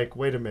 they're like,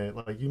 wait a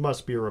minute, like, you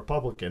must be a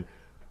Republican.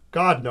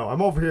 God, no.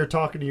 I'm over here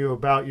talking to you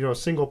about,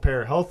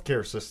 single-payer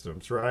healthcare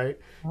systems, right?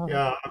 Oh.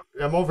 Yeah,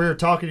 I'm over here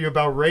talking to you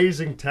about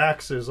raising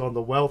taxes on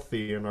the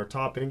wealthy and our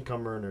top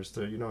income earners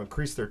to,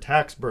 increase their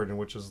tax burden,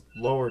 which is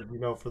lowered,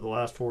 for the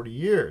last 40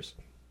 years.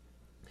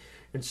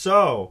 And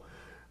so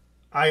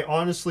I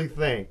honestly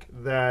think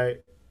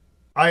that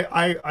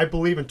I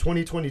believe in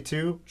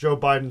 2022, Joe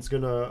Biden's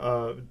going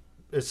to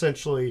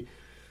essentially,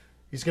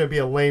 he's going to be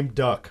a lame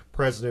duck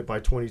president by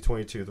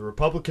 2022. The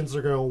Republicans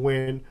are going to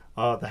win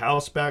the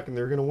House back, and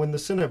they're going to win the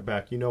Senate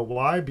back. You know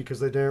why? Because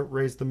they didn't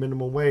raise the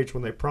minimum wage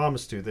when they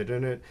promised to. They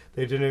didn't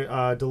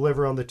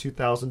deliver on the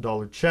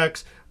 $2,000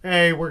 checks.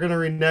 Hey, we're going to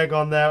renege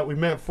on that. We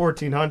meant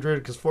 $1,400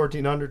 because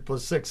 $1,400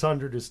 plus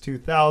 $600 is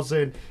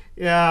 $2,000.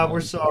 Yeah,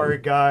 we're sorry,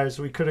 guys.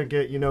 We couldn't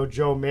get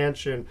Joe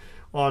Manchin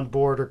on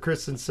board, or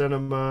Kristen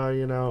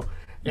Sinema.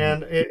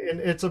 And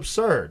it's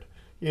absurd.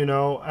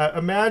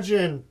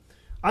 Imagine.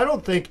 I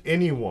don't think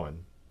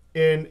anyone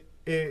I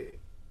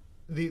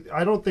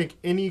don't think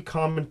any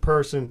common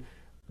person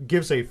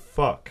gives a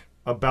fuck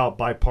about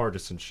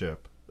bipartisanship.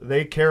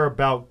 They care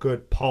about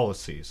good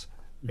policies.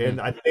 Mm-hmm.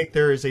 And I think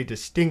there is a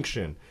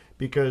distinction,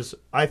 because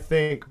I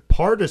think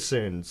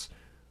partisans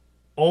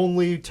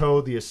only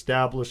toe the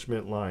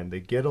establishment line.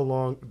 They go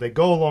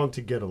along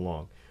to get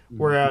along. Mm-hmm.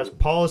 Whereas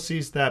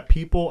policies that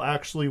people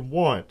actually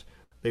want,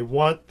 they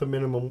want the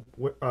minimum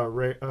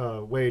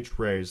wage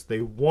raise. They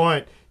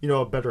want,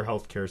 a better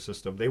healthcare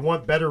system. They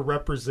want better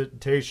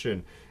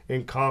representation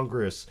in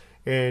Congress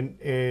and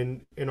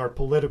in our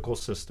political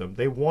system.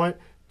 They want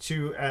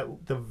to,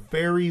 at the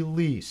very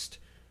least,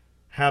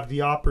 have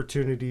the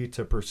opportunity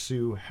to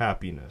pursue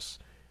happiness.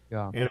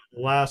 Yeah. And in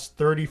the last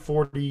 30,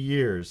 40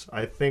 years,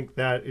 I think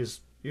that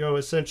is,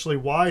 essentially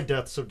why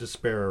deaths of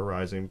despair are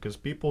rising, because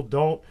people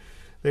don't.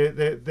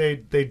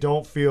 They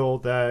don't feel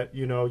that,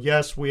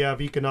 yes, we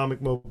have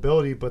economic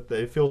mobility, but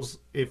it feels,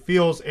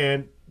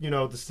 and,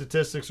 the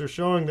statistics are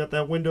showing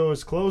that window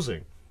is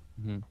closing.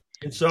 Mm-hmm.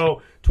 And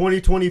so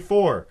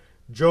 2024,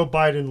 Joe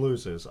Biden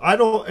loses. I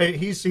don't.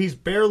 He's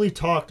barely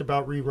talked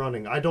about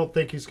rerunning. I don't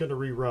think he's going to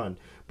rerun,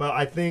 but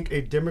I think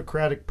a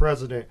Democratic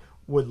president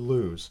would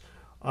lose,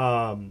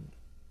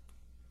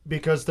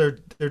 because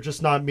they're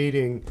just not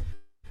meeting.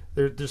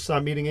 They're just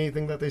not meeting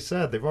anything that they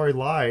said. They've already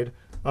lied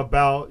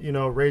about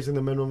raising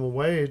the minimum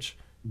wage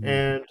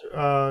and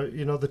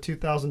the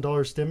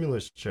 $2,000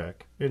 stimulus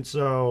check. And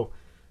so,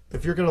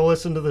 if you're going to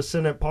listen to the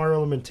Senate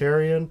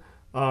parliamentarian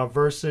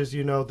versus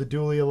the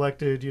duly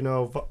elected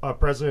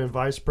president and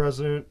vice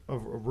president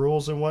of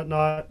rules and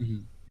whatnot,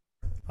 Mhm.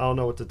 I don't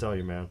know what to tell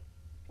you, man.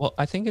 Well,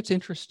 I think it's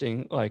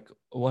interesting. Like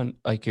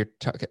you're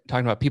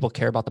talking about people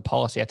care about the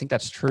policy. I think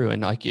that's true.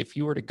 And like if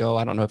you were to go,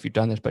 I don't know if you've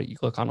done this, but you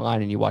look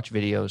online and you watch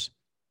videos.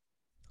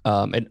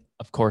 And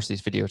of course,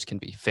 these videos can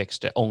be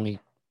fixed to only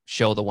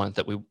show the ones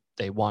that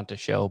they want to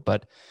show.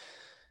 But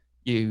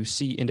you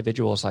see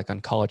individuals like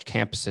on college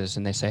campuses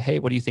and they say, "Hey,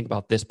 what do you think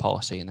about this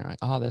policy?" And they're like,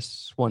 "Oh,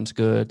 this one's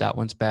good, that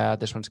one's bad,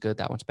 this one's good,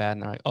 that one's bad."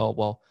 And they're like, "Oh,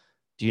 well,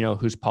 do you know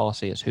whose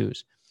policy is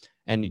whose?"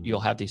 And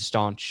you'll have these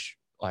staunch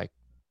like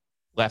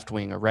left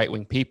wing or right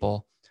wing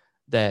people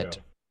that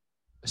Yeah.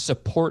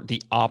 support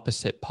the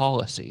opposite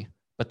policy,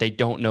 but they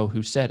don't know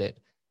who said it.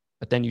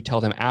 But then you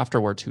tell them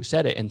afterwards who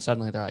said it, and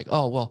suddenly they're like,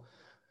 "Oh, well,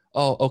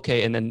 oh,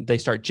 okay." And then they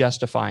start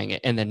justifying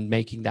it and then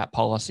making that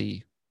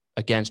policy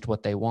against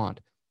what they want.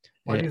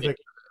 Why do you think?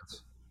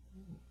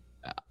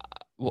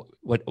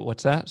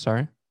 What's that?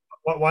 Sorry.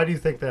 Why do you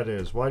think that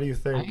is? Why do you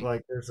think I,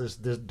 like there's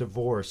this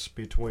divorce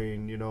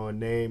between a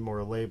name or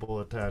a label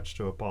attached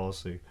to a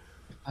policy?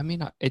 I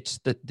mean, it's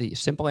the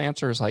simple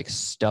answer is like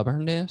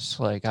stubbornness.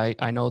 Like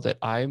I know that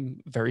I'm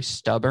very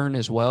stubborn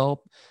as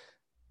well.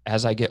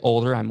 As I get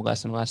older, I'm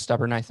less and less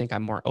stubborn. I think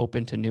I'm more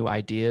open to new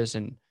ideas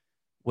and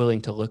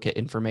willing to look at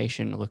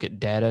information, look at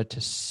data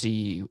to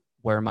see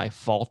where my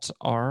faults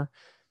are.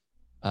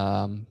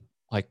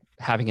 Like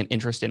having an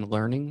interest in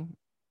learning,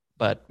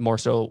 but more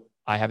so,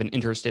 I have an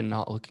interest in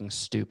not looking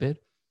stupid.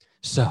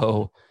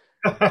 So,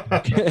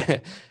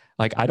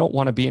 like, I don't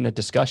want to be in a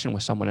discussion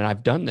with someone, and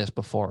I've done this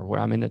before, where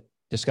I'm in a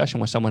discussion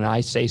with someone and I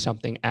say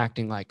something,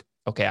 acting like,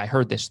 okay, I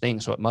heard this thing,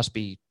 so it must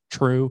be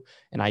true,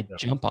 and I Yeah.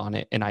 jump on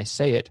it and I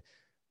say it,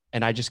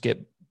 and I just get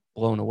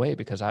blown away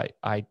because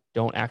I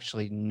don't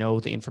actually know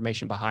the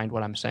information behind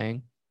what I'm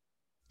saying,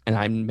 and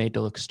I'm made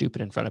to look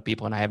stupid in front of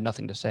people, and I have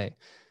nothing to say.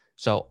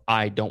 So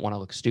I don't want to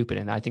look stupid.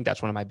 And I think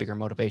that's one of my bigger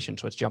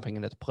motivations. So it's jumping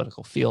into the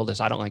political field is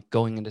I don't like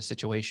going into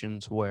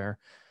situations where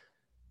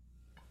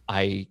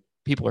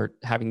people are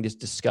having these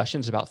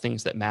discussions about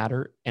things that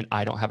matter and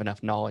I don't have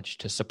enough knowledge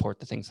to support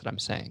the things that I'm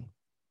saying.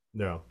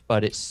 No.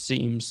 But it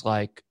seems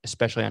like,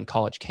 especially on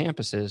college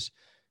campuses,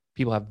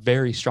 people have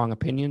very strong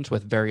opinions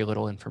with very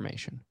little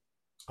information.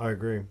 I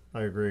agree.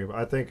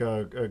 I think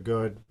a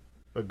good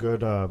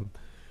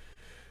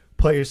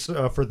place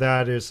for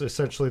that is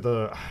essentially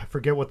I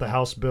forget what the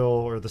House bill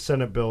or the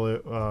Senate bill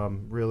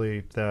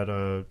really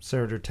that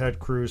Senator Ted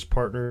Cruz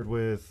partnered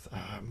with.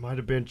 Might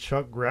have been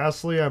Chuck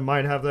Grassley. I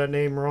might have that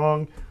name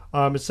wrong.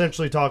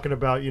 Essentially talking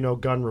about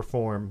gun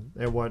reform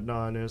and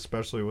whatnot, and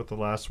especially with the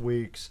last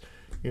week's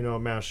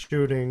mass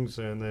shootings,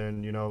 and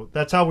then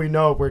that's how we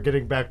know we're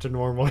getting back to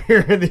normal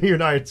here in the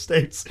United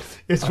States.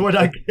 Is what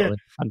I get.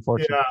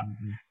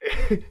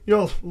 Unfortunately.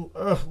 Yeah.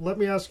 Let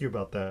me ask you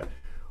about that.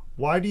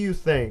 Why do you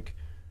think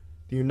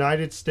the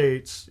United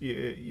States,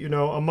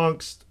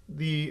 amongst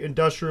the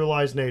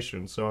industrialized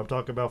nations, so I'm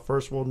talking about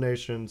first world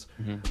nations,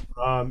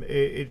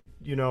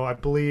 I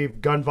believe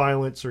gun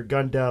violence or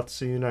gun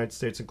deaths in the United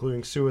States,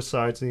 including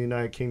suicides in the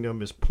United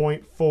Kingdom, is zero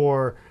point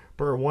 0.4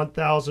 per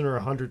 1,000 or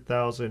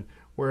 100,000,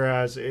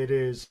 whereas it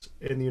is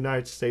in the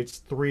United States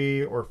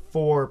 3 or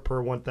 4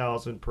 per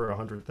 1,000 per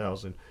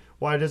 100,000.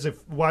 Why does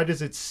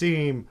it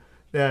seem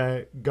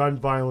that gun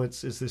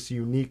violence is this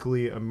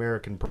uniquely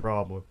American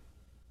problem?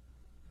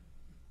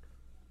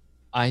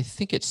 I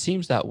think it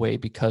seems that way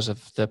because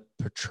of the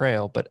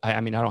portrayal, but I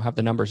mean, I don't have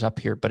the numbers up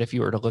here, but if you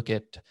were to look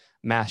at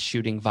mass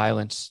shooting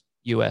violence,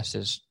 US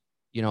is,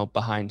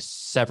 behind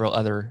several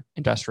other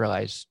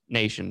industrialized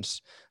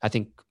nations. I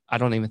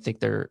don't even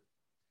think it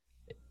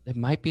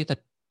might be the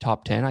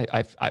top 10.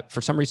 I for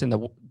some reason,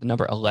 the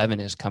number 11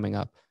 is coming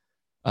up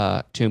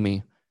to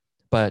me,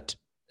 but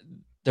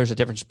there's a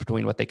difference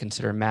between what they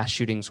consider mass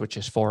shootings, which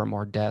is 4 or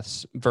more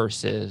deaths,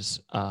 versus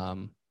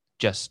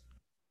just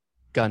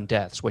gun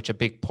deaths, which a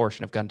big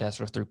portion of gun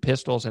deaths are through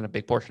pistols, and a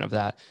big portion of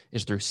that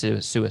is through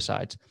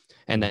suicides.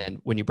 And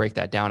then when you break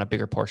that down, a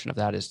bigger portion of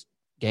that is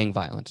gang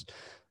violence.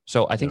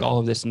 So I think all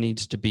of this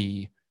needs to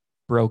be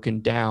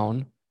broken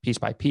down piece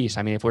by piece.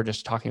 I mean, if we're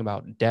just talking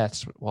about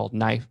deaths, well,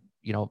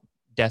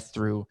 death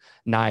through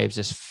knives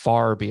is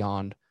far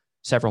beyond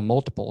several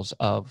multiples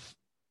of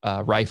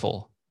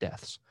rifle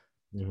deaths.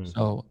 Mm-hmm.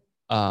 So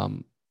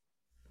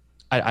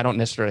I don't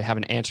necessarily have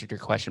an answer to your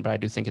question, but I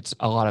do think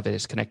a lot of it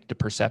is connected to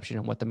perception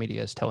and what the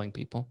media is telling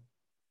people.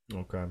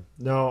 Okay.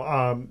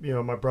 No,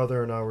 my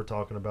brother and I were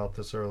talking about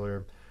this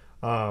earlier.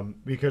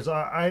 Because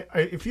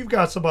if you've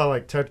got somebody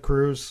like Ted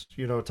Cruz,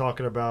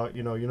 talking about,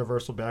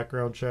 universal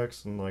background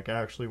checks and like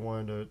actually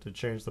wanting to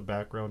change the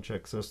background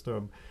check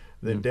system,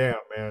 then Mhm. damn,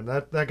 man,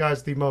 that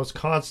guy's the most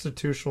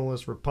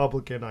constitutionalist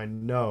Republican I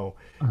know.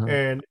 Uh-huh.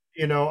 And,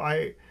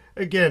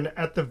 again,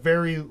 at the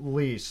very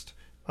least,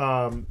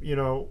 um, you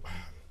know,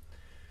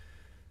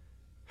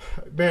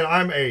 man,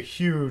 I'm a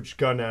huge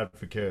gun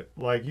advocate.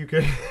 Like you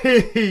could,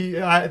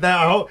 I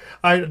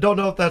don't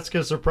know if that's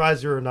gonna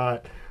surprise you or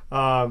not.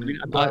 I mean,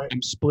 But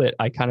I'm split.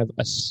 I kind of,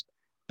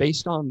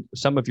 based on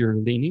some of your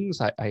leanings,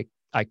 I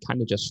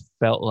kind of just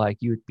felt like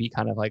you would be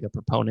kind of like a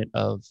proponent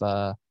of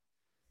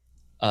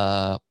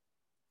uh,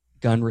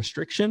 gun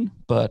restriction,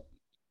 but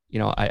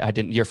I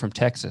didn't. You're from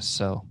Texas,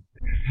 so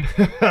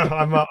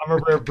I'm a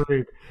rare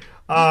breed.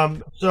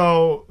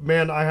 So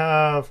man, I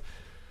have.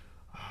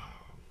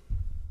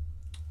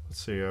 Let's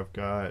see, I've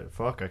got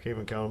fuck. I can't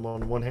even count them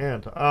on one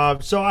hand.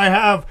 So I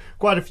have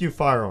quite a few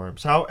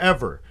firearms.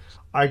 However,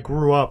 I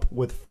grew up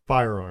with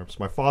firearms.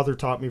 My father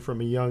taught me from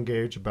a young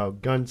age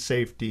about gun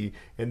safety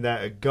and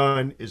that a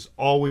gun is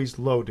always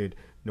loaded,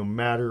 no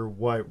matter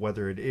what,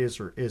 whether it is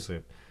or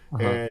isn't,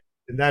 uh-huh. and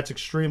and that's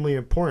extremely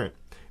important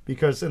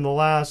because in the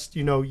last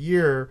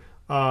year,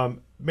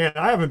 man,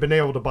 I haven't been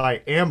able to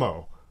buy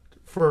ammo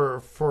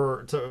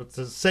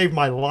to save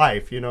my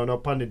life, no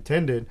pun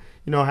intended,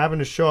 having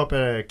to show up at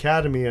an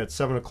academy at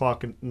 7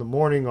 o'clock in the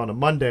morning on a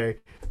Monday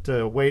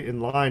to wait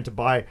in line to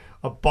buy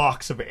a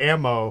box of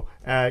ammo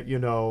at,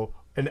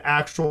 an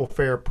actual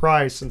fair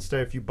price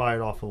instead if you buy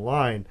it off the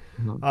line.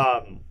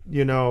 Uh-huh.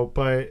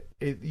 But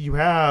you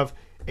have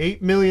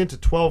 8 million to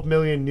 12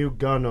 million new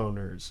gun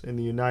owners in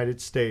the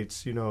United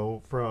States,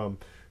 from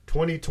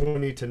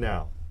 2020 to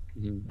now.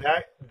 Mhm.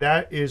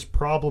 That is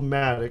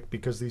problematic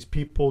because these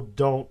people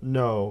don't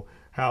know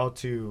how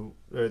to.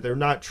 They're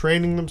not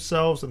training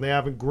themselves, and they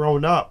haven't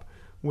grown up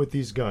with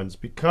these guns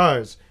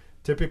because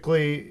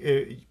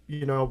typically,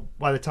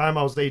 by the time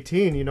I was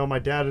 18, my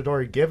dad had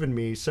already given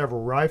me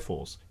several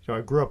rifles.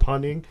 I grew up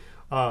hunting.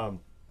 Um,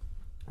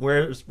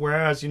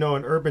 whereas in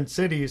urban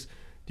cities,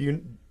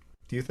 do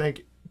you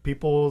think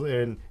people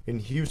in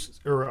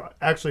Houston, or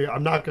actually,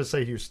 I'm not going to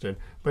say Houston,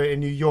 but in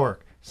New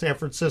York, San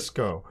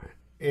Francisco,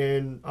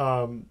 in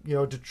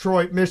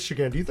Detroit,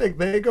 Michigan. Do you think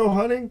they go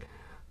hunting?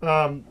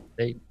 Um,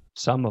 They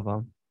some of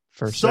them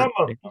for certain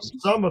things.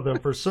 some of them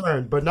for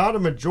certain, but not a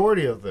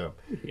majority of them.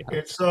 Yeah.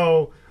 And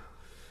so,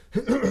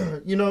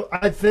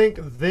 I think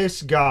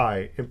this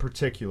guy in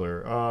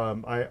particular,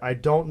 I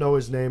don't know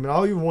his name, and I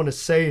don't even want to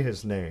say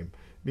his name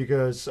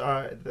because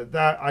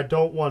that I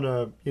don't want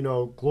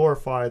to,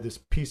 glorify this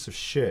piece of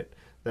shit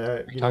that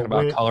Are you talking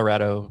about went.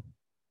 Colorado?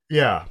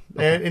 Yeah,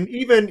 Okay. and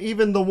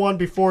even the one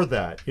before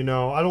that, I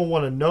don't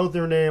want to know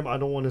their name. I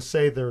don't want to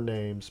say their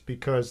names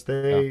because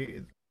Yeah.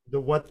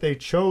 what they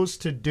chose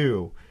to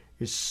do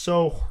is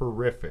so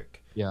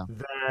horrific Yeah.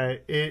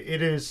 that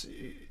it is.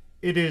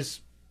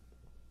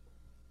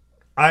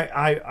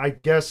 I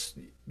guess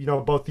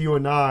both you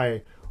and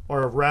I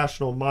are of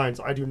rational minds.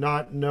 I do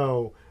not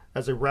know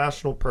as a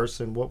rational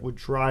person what would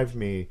drive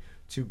me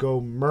to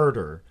go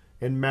murder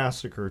and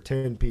massacre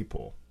 10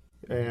 people,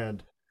 Mhm.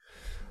 and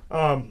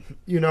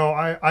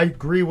I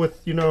agree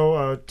with,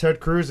 Ted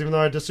Cruz, even though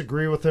I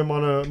disagree with him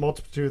on a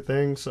multitude of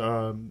things.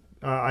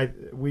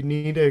 We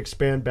need to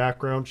expand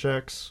background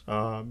checks.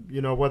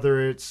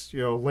 Whether it's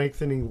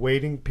lengthening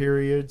waiting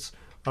periods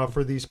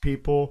for these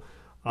people.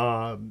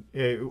 Hell,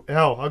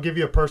 I'll give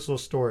you a personal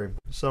story.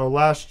 So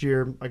last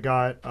year I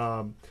got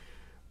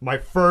my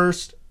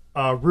first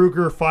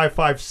Ruger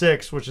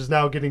 5.56, which is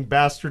now getting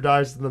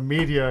bastardized in the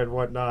media and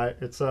whatnot.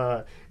 It's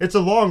a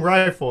long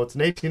rifle. It's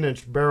an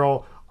 18-inch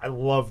barrel. I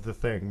love the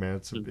thing,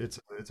 man.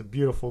 It's a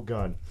beautiful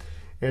gun.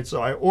 And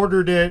so I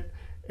ordered it,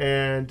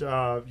 and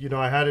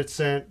I had it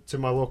sent to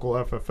my local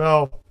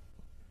FFL,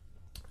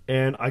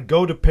 and I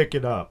go to pick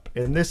it up,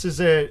 and this is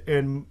it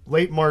in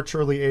late March,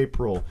 early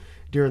April,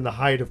 during the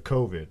height of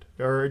COVID,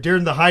 or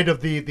during the height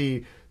of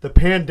the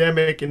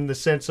pandemic, in the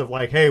sense of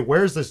like, hey,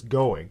 where's this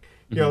going?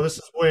 Mhm. This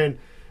is when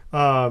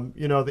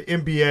the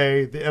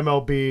NBA, the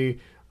MLB,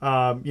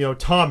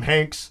 Tom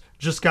Hanks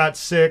just got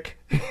sick,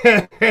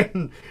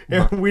 and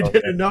we Okay.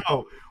 didn't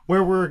know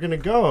where we were gonna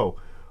go,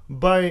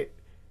 but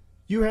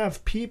you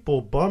have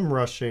people bum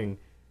rushing,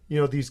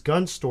 these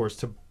gun stores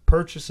to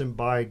purchase and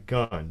buy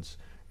guns.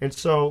 And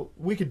so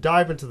we could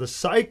dive into the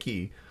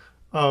psyche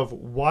of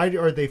why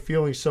are they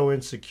feeling so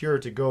insecure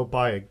to go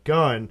buy a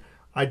gun.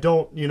 I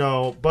don't,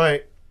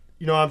 but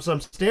I'm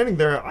standing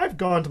there. I've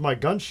gone to my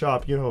gun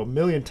shop, a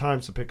million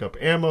times to pick up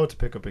ammo, to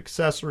pick up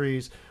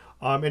accessories,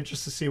 and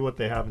just to see what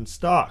they have in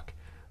stock.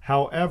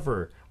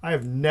 However, I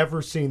have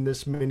never seen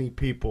this many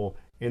people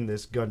in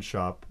this gun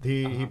shop.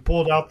 He Uh-huh.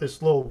 pulled out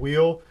this little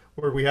wheel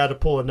where we had to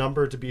pull a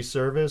number to be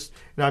serviced,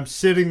 and I'm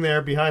sitting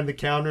there behind the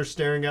counter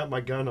staring at my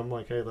gun. I'm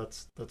like, hey,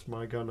 that's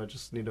my gun. I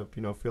just need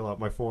to fill out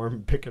my form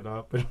and pick it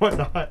up and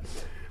whatnot.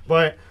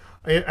 But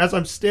as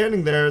I'm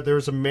standing there,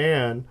 there's a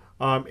man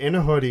in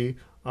a hoodie.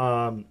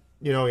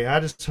 He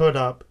had his hood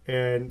up,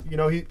 and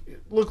he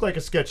looked like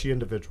a sketchy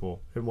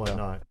individual and Yeah.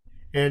 whatnot.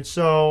 And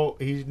so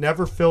he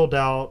never filled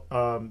out,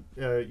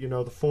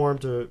 the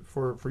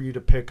form for you to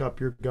pick up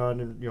your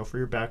gun and for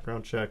your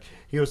background check.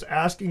 He was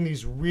asking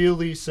these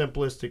really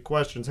simplistic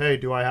questions. Hey,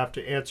 do I have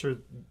to answer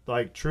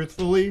like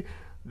truthfully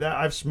that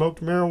I've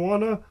smoked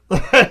marijuana?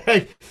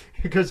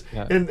 Because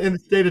Yeah. in the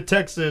state of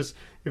Texas,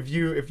 if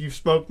you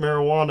smoke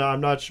marijuana,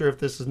 I'm not sure if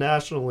this is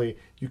nationally,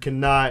 you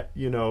cannot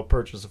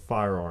purchase a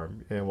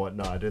firearm and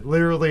whatnot. It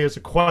literally is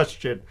a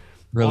question on the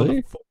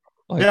Really?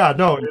 Like, yeah,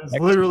 no, it's Texas?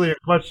 literally a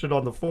question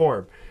on the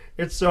form.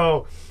 And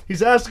so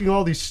he's asking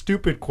all these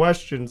stupid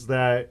questions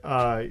that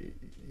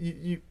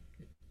you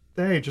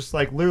hey, just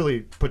like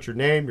literally put your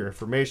name, your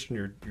information,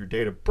 your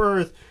date of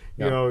birth,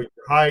 Yeah. your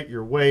height,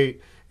 your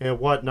weight, and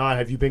whatnot.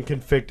 Have you been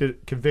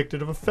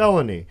convicted of a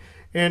felony?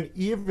 And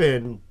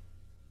even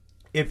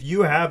if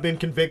you have been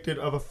convicted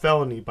of a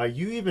felony by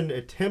you even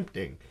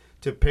attempting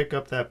to pick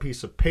up that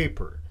piece of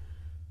paper,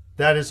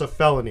 that is a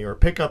felony, or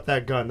pick up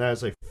that gun, that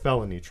is a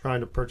felony.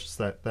 Trying to purchase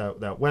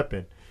that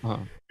weapon.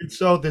 Uh-huh. And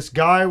so this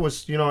guy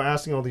was,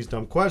 asking all these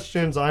dumb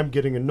questions. I'm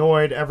getting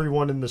annoyed.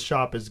 Everyone in the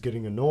shop is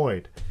getting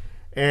annoyed.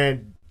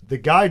 And the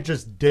guy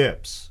just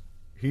dips.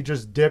 He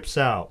just dips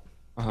out.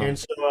 Uh-huh. And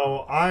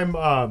so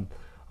I'm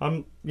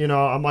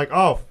like,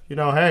 oh,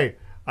 hey,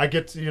 I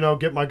get to,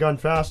 get my gun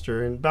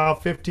faster. And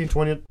about 15,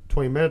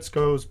 20 minutes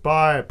goes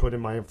by. I put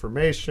in my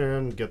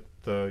information, get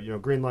the,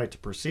 green light to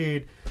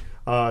proceed.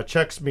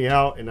 Checks me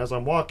out. And as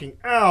I'm walking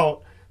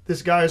out,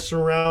 this guy is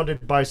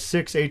surrounded by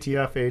 6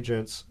 ATF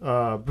agents,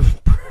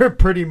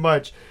 pretty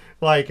much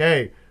like,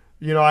 hey,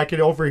 I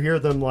could overhear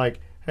them like,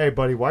 hey,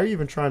 buddy, why are you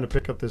even trying to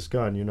pick up this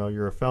gun?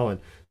 You're a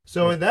felon.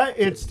 So in that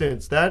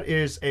instance, that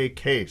is a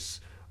case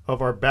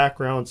of our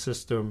background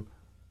system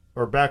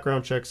or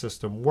background check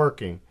system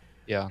working.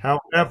 Yeah.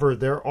 However,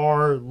 there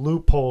are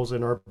loopholes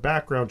in our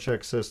background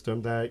check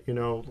system that,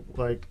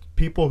 like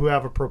people who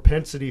have a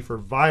propensity for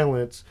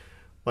violence,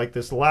 like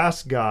this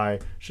last guy,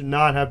 should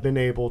not have been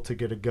able to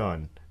get a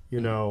gun, you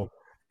know.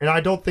 And I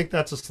don't think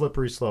that's a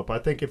slippery slope. I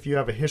think if you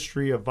have a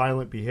history of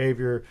violent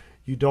behavior,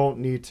 you don't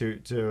need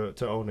to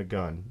own a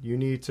gun. You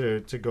need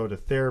to go to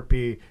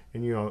therapy,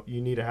 and you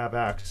need to have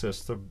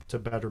access to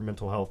better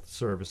mental health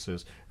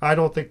services. I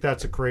don't think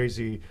that's a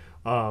crazy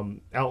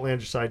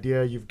outlandish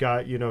idea. You've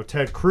got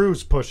Ted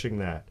Cruz pushing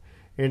that,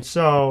 and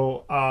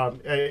so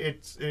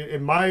it's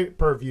in my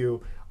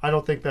purview. I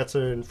don't think that's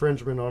an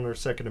infringement on our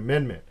Second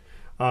Amendment.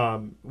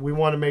 We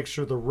want to make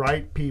sure the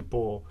right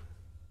people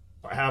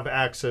have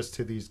access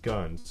to these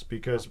guns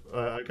because,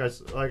 I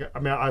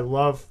mean, I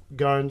love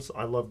guns.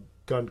 I love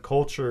gun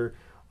culture.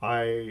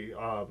 I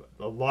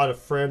a lot of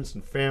friends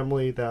and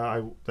family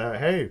that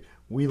hey,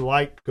 we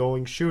like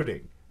going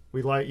shooting.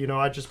 We like,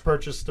 I just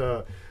purchased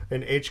an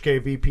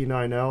HK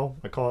VP9L.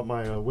 I call it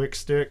my Wick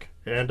stick,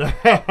 and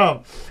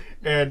I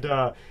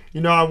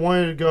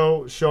wanted to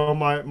go show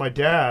my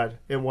dad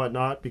and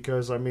whatnot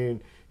because I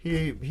mean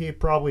he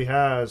probably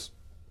has,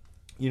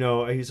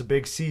 he's a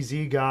big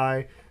CZ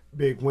guy,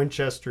 big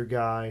Winchester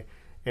guy,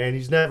 and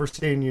he's never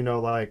seen an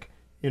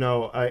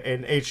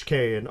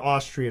HK, an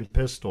Austrian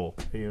pistol,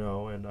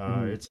 and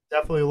it's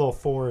definitely a little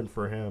foreign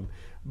for him.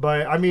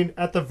 But I mean,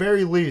 at the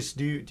very least,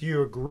 do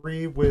you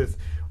agree with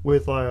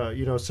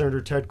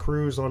Senator Ted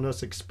Cruz on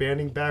us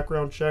expanding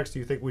background checks? Do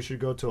you think we should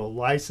go to a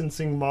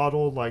licensing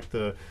model like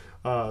the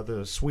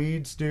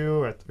Swedes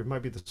do? It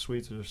might be the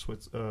Swedes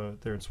or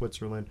they're in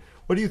Switzerland.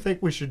 What do you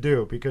think we should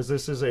do? Because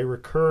this is a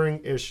recurring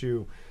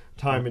issue,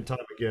 time and time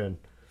again.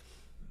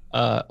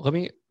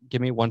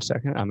 Give me 1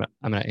 second. I'm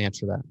gonna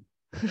answer that.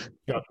 Wait,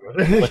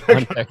 Gotcha.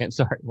 1 second.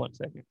 Sorry, 1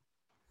 second.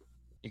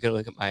 You gotta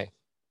look at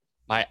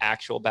my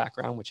actual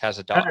background, which has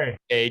a dog Hey,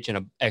 cage and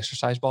an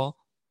exercise ball.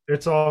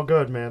 it's all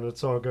good, man.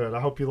 It's all good. I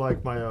hope you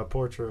like my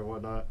portrait and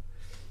whatnot.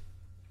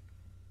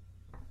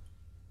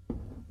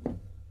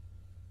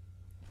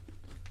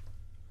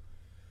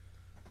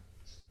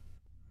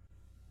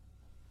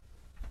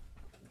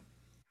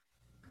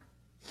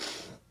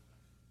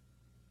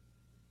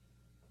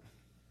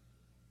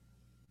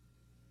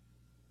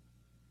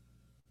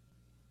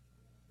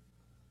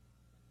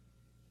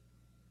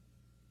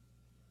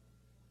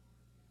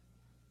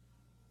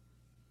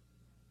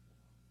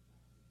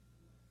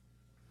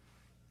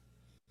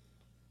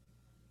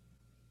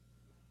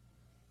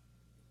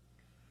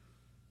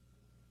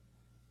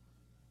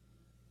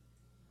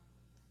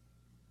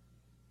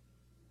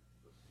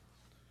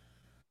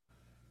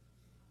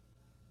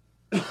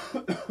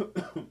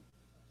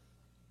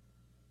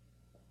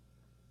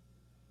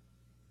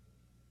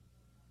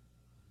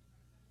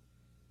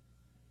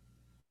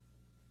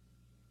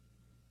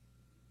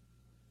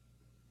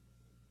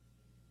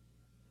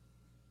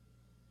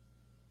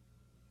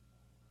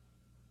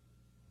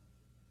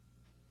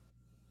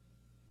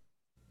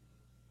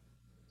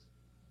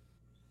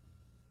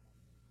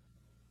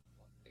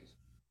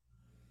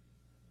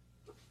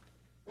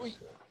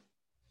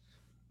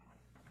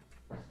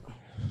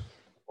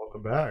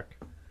 Welcome back.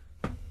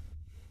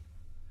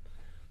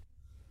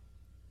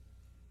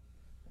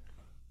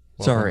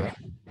 Welcome Sorry.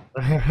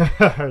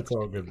 back. It's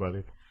all good,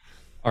 buddy.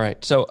 All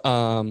right. So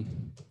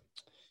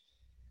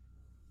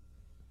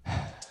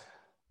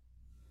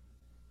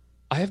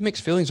I have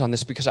mixed feelings on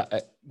this because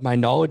my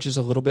knowledge is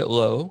a little bit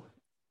low,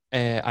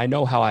 and I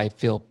know how I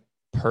feel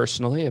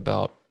personally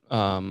about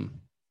the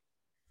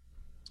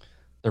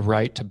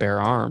right to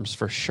bear arms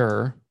for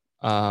sure.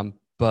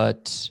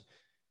 But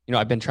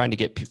I've been trying to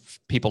get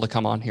people to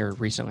come on here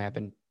recently. I've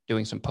been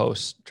doing some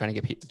posts trying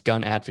to get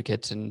gun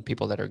advocates and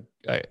people that are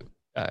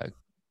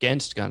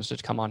against guns to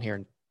come on here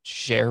and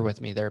share with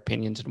me their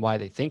opinions and why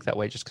they think that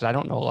way, just because I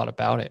don't know a lot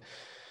about it.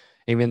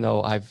 Even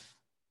though I've,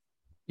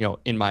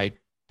 in my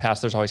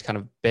past, there's always kind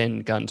of been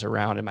guns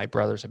around, and my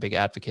brother's a big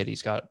advocate.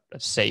 He's got a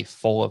safe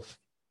full of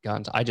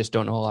guns. I just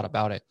don't know a lot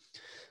about it.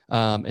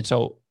 And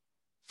so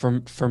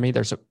for me,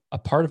 there's a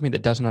part of me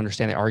that doesn't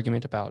understand the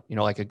argument about,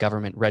 like a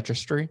government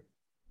registry.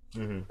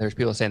 Mm-hmm. There's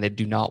people saying they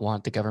do not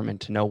want the government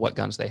to know what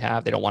guns they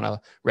have. They don't want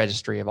a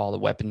registry of all the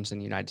weapons in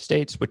the United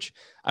States, which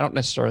I don't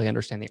necessarily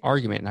understand the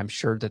argument. And I'm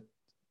sure that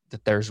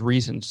there's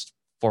reasons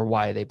for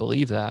why they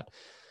believe that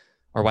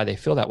or why they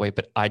feel that way,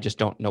 but I just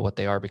don't know what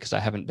they are because I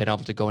haven't been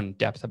able to go in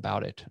depth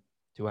about it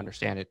to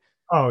understand it.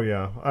 Oh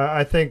yeah,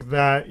 I think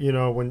that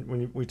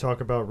when we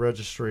talk about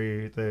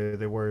registry,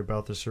 they worry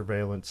about the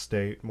surveillance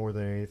state more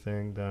than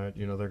anything. That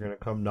they're going to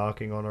come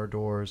knocking on our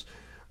doors.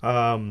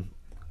 It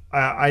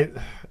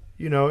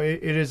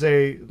is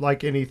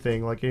like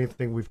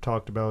anything we've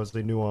talked about is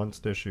a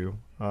nuanced issue.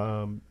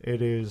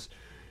 It is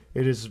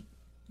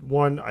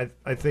one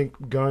I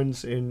think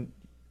guns in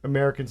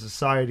American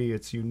society,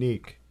 it's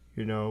unique.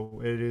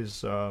 It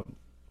is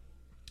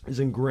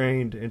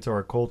ingrained into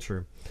our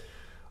culture.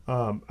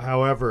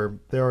 However,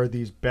 there are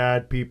these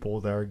bad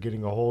people that are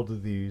getting a hold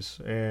of these,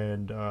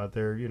 and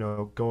they're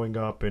going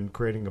up and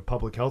creating a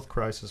public health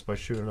crisis by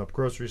shooting up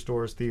grocery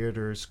stores,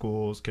 theaters,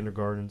 schools,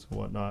 kindergartens, and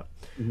whatnot.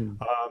 Mm-hmm.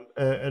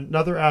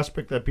 Another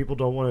aspect that people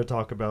don't want to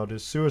talk about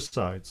is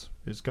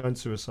gun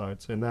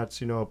suicides, and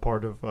that's a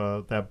part of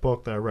that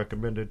book that I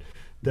recommended,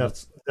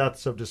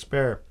 Deaths of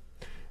Despair.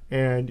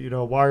 And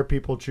why are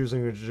people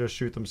choosing to just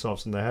shoot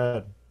themselves in the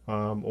head,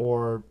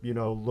 or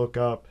look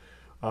up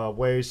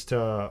ways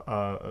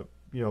to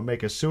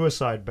make a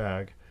suicide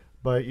bag?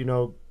 But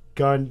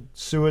gun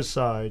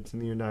suicides in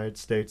the United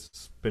States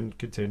has been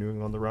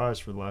continuing on the rise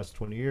for the last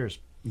 20 years.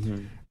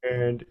 Mm-hmm.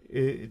 And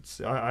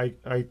I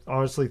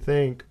honestly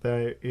think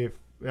that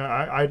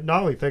I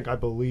not only think, I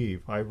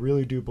believe, I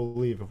really do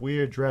believe, if we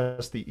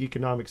address the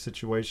economic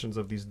situations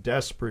of these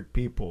desperate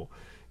people,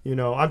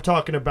 I'm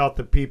talking about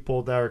the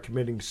people that are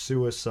committing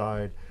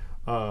suicide.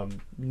 I'm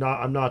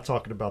not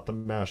talking about the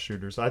mass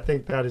shooters. I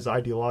think that is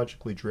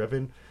ideologically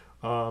driven.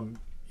 And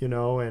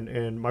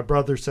my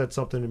brother said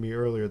something to me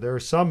earlier. There are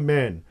some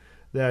men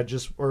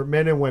or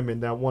men and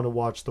women that want to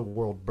watch the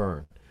world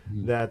burn,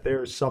 that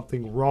there's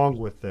something wrong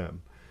with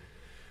them.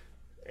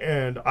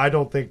 And I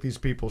don't think these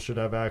people should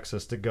have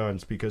access to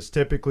guns because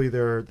typically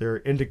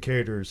they're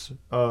indicators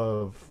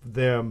of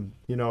them,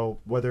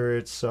 whether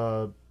it's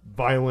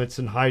violence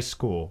in high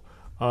school,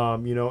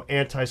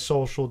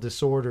 antisocial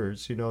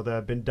disorders, that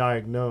have been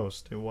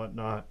diagnosed and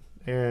whatnot.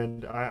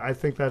 And I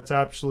think that's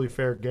absolutely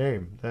fair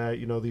game that,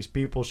 these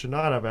people should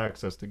not have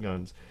access to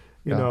guns,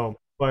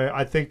 but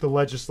I think the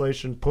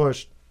legislation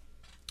pushed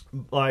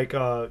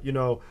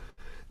the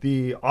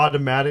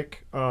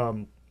automatic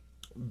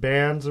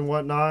bans and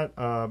whatnot,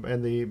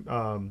 and the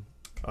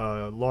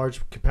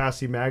large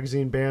capacity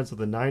magazine bans of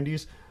the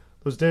 90s,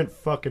 those didn't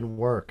fucking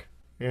work.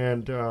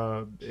 And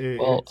I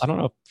don't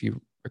know if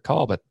you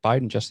recall, but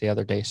Biden just the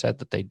other day said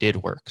that they did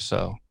work.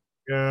 So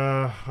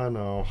yeah, I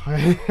know.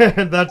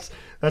 that's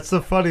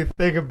the funny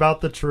thing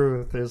about the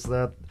truth is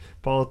that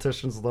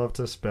politicians love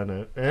to spin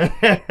it,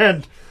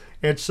 and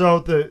so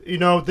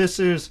this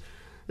is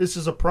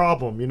a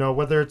problem.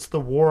 Whether it's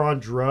the war on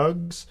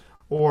drugs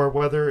or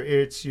whether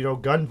it's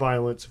gun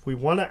violence, if we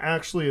want to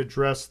actually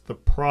address the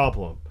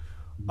problem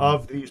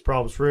of these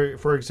problems,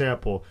 for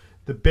example,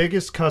 the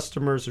biggest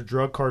customers are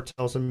drug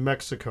cartels in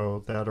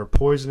Mexico that are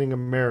poisoning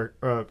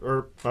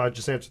America.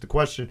 Just answer the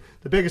question.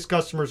 The biggest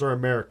customers are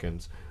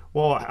Americans.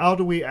 Well, how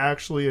do we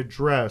actually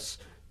address,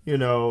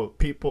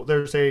 people?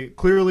 There's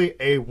clearly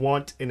a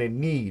want and a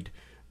need,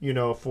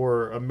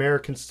 for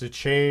Americans to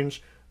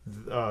change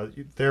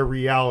their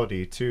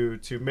reality,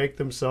 to make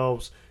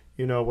themselves,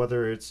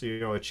 whether it's,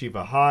 achieve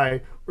a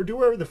high or do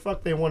whatever the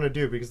fuck they want to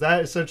do, because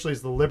that essentially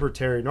is the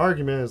libertarian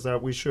argument, is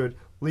that we should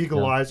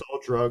legalize all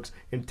drugs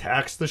and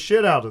tax the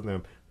shit out of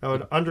them. That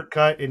would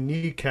undercut and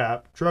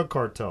kneecap drug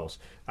cartels.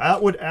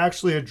 That would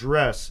actually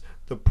address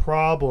the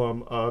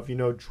problem of,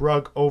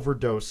 drug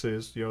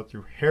overdoses,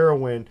 through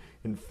heroin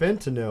and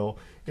fentanyl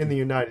in the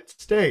United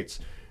States.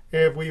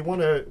 If we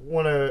want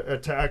to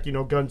attack,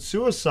 gun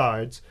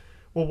suicides,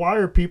 well, why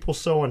are people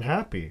so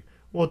unhappy?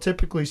 Well,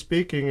 typically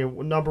speaking, a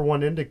number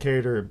one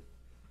indicator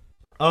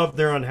of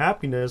their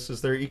unhappiness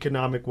is their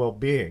economic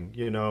well-being,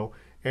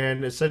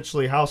 and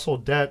essentially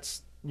household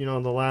debts,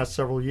 in the last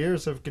several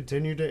years have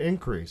continued to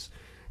increase.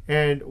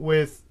 And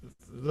with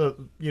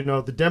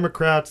the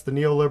Democrats, the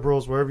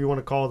neoliberals, whatever you want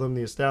to call them,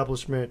 the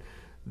establishment,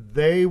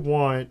 they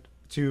want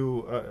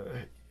to,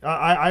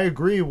 I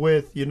agree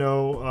with,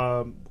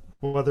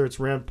 whether it's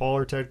Rand Paul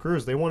or Ted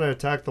Cruz, they want to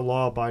attack the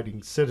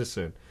law-abiding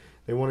citizen.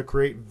 They want to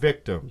create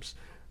victims.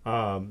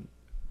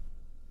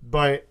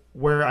 But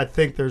where I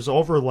think there's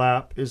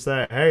overlap is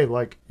that, hey,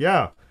 like,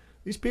 yeah,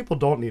 these people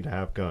don't need to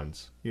have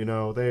guns. You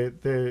know,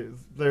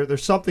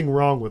 there's something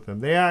wrong with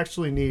them. They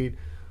actually need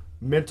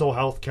mental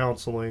health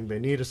counseling. They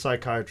need a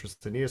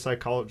psychiatrist. They need a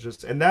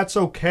psychologist, and that's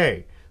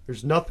okay.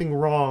 There's nothing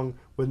wrong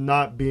with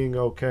not being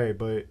okay.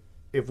 But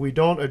if we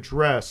don't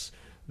address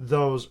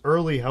those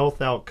early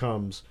health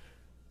outcomes,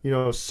 you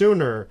know,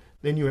 sooner,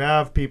 then you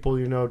have people,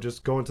 you know,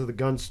 just going to the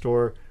gun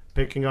store,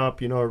 picking up,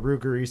 you know, a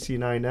Ruger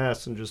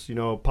EC9S and just, you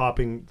know,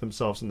 popping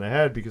themselves in the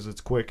head because it's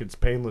quick, it's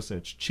painless, and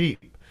it's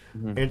cheap.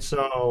 Mm-hmm. And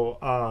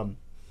so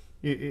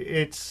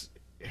it's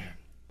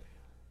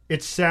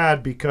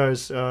sad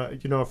because,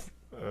 you know, if,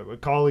 a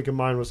colleague of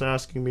mine was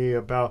asking me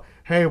about,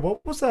 hey,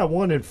 what was that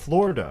one in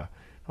Florida?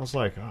 I was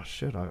like, oh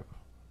shit,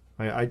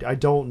 I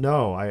don't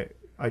know.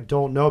 I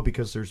don't know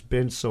because there's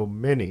been so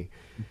many.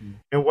 Mm-hmm.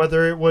 And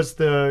whether it was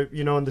the,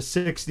 you know, in the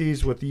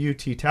 60s with the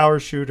UT Tower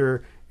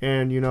shooter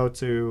and, you know,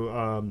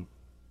 to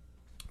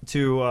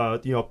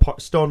you know,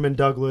 Stoneman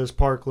Douglas,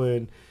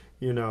 Parkland,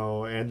 you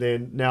know, and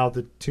then now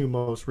the two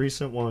most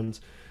recent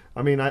ones.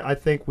 I mean, I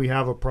think we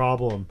have a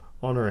problem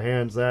on our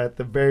hands that at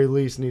the very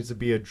least needs to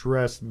be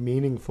addressed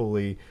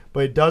meaningfully,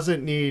 but it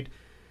doesn't need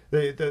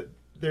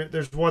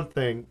there's one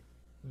thing.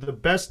 The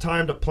best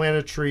time to plant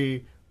a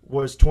tree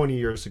was 20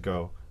 years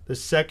ago. The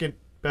second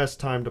best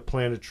time to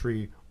plant a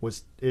tree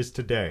is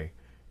today.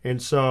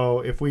 And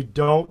so if we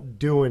don't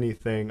do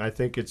anything, I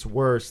think it's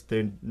worse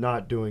than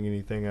not doing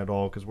anything at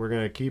all, because we're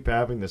going to keep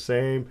having the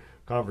same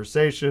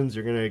conversations.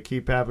 You're going to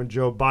keep having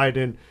Joe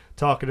Biden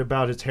talking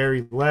about his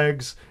hairy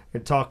legs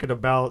and talking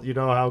about, you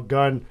know, how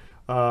gun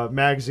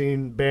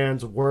magazine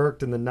bans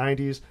worked in the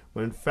 90s,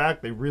 when in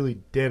fact they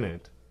really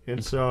didn't.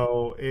 And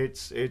so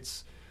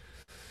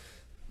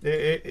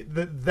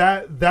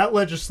that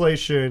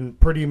legislation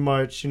pretty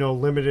much, you know,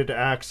 limited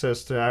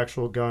access to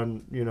actual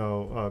gun, you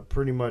know,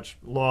 pretty much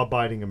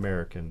law-abiding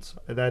Americans.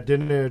 That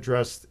didn't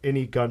address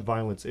any gun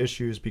violence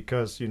issues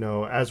because, you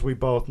know, as we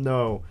both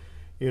know,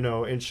 you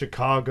know, in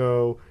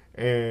Chicago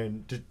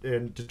and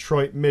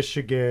Detroit,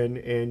 Michigan,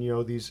 and, you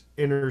know, these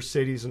inner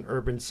cities and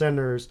urban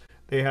centers,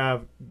 they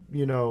have,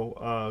 you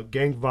know,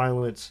 gang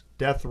violence,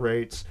 death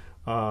rates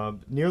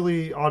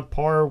nearly on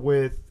par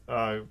with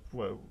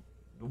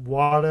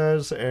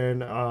WADAs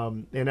and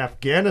in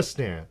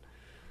Afghanistan.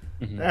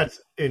 Mm-hmm.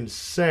 That's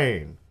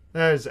insane.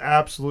 That is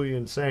absolutely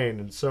insane.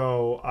 And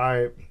so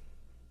I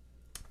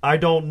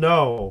don't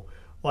know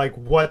like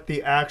what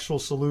the actual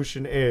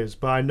solution is,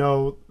 but I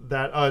know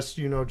that us,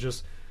 you know,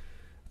 just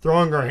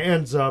throwing our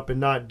hands up and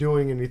not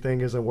doing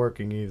anything isn't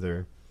working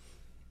either.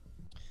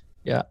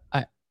 Yeah,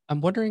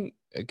 I'm wondering,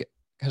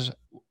 because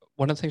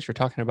one of the things you're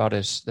talking about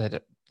is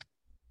that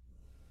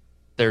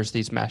there's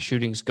these mass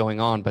shootings going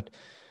on, but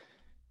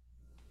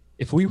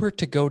if we were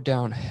to go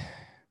down,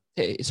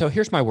 so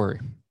here's my worry.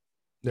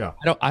 Yeah,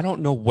 I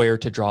don't know where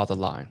to draw the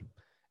line,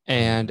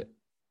 and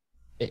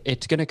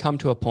it's going to come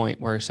to a point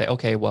where you say,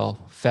 okay, well,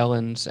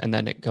 felons, and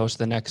then it goes to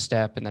the next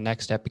step and the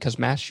next step, because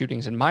mass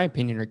shootings, in my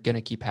opinion, are going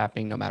to keep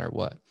happening no matter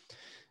what.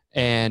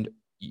 And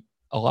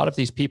a lot of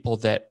these people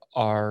that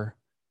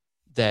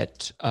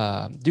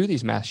do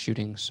these mass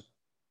shootings,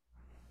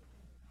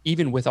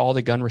 even with all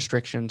the gun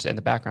restrictions and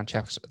the background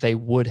checks, they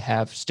would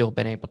have still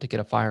been able to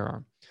get a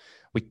firearm.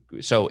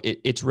 So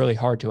it's really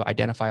hard to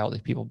identify all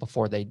these people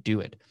before they do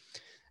it.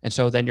 And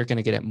so then you're going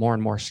to get it more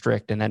and more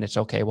strict. And then it's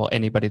okay, well,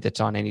 anybody that's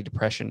on any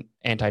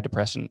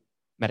antidepressant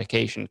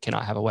medication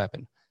cannot have a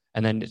weapon.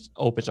 And then it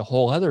opens a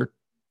whole other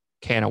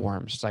can of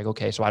worms. It's like,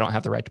 okay, so I don't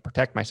have the right to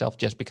protect myself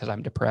just because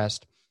I'm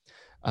depressed.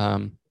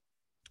 And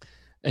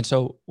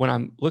so when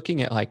I'm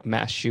looking at like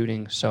mass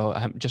shooting, so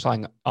I'm just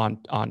like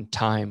on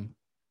time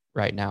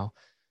right now.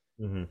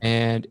 Mm-hmm.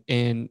 And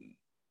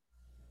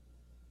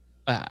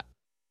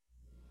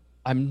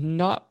I'm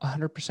not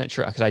 100%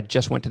 sure, because I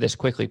just went to this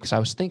quickly because I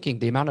was thinking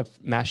the amount of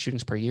mass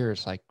shootings per year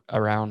is like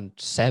around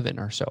 7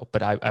 or so.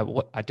 But I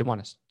did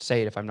want to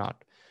say it if I'm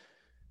not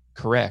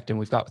correct. And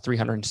we've got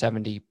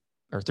 370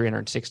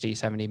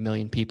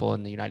 million people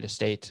in the United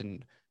States,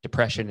 and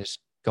depression is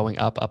going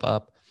up.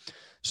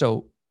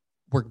 So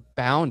we're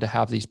bound to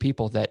have these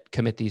people that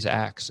commit these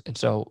acts. And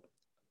so,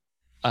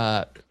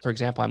 for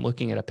example, I'm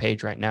looking at a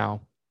page right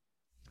now,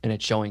 and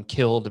it's showing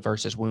killed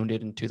versus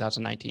wounded in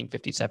 2019,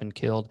 57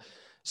 killed,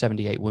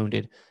 78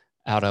 wounded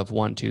out of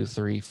 1, 2,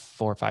 3,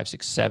 4, 5,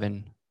 6,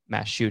 7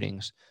 mass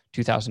shootings.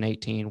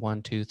 2018,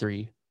 1, 2,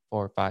 3,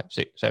 4, 5,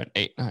 6, 7,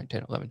 8, 9,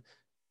 10, 11,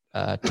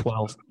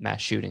 12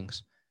 mass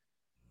shootings.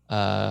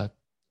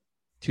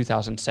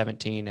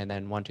 2017, and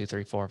then 1, 2,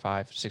 3, 4,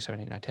 5, 6,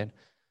 7, 8, 9, 10.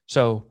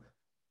 So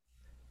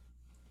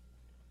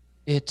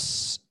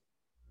it's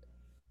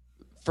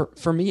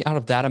for me, out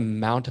of that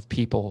amount of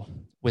people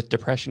with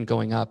depression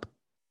going up,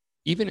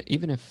 even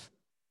if,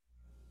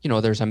 you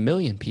know, there's 1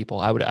 million people,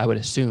 I would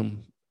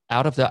assume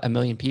out of that 1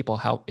 million people,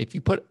 how, if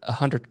you put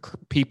 100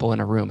 people in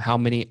a room, how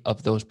many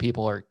of those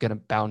people are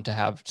bound to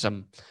have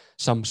some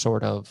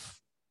sort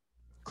of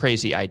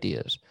crazy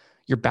ideas?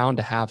 you're bound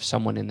to have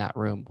someone in that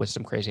room with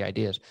some crazy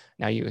ideas.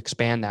 Now you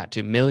expand that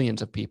to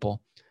millions of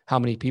people. How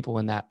many people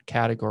in that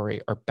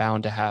category are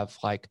bound to have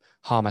like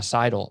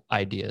homicidal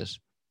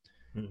ideas?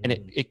 And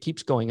it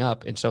keeps going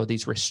up. And so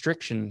these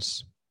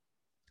restrictions,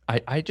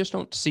 I just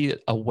don't see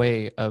a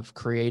way of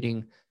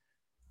creating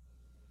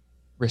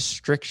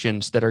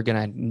restrictions that are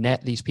going to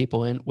net these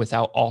people in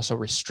without also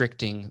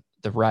restricting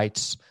the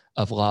rights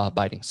of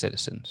law-abiding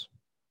citizens.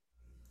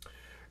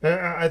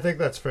 I think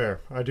that's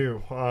fair. I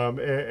do.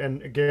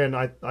 And again,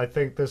 I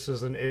think this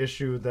is an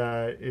issue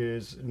that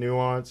is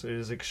nuanced,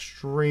 is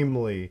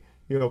extremely,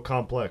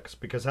 complex,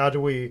 because how do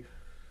we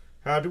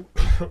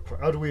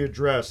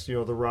address,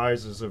 the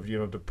rises of,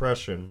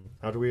 depression?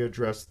 How do we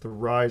address the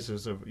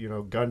rises of,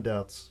 gun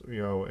deaths,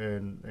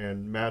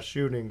 and mass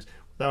shootings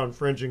without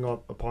infringing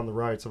upon the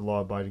rights of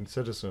law-abiding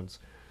citizens?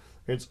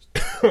 It's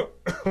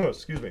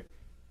excuse me,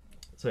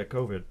 it's that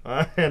COVID,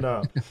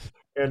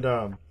 and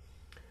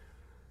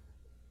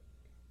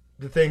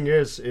the thing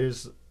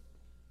is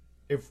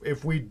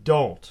if we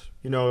don't,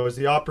 is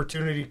the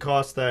opportunity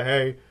cost that,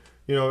 hey,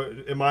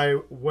 am I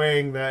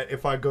weighing that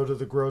if I go to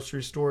the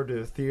grocery store, to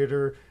the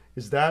theater,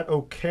 is that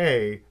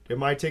okay?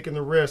 Am I taking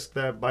the risk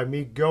that by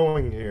me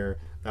going here,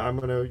 I'm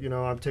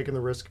I'm taking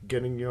the risk of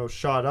getting,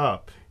 shot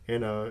up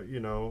and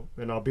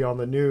I'll be on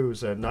the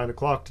news at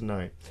 9:00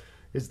 tonight?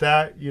 Is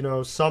that,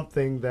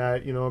 something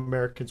that,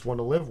 Americans want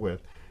to live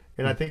with?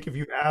 And I think if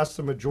you ask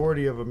the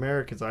majority of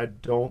Americans, I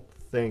don't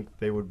think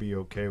they would be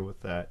okay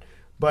with that.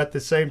 But at the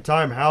same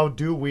time, how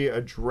do we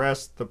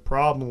address the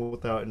problem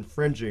without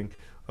infringing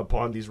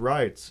upon these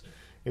rights?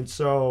 And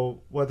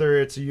so whether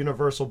it's a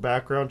universal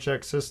background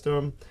check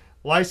system,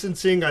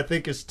 licensing, I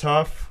think, is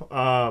tough.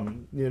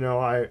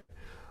 I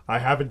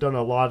haven't done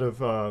a lot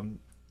of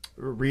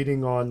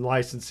reading on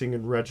licensing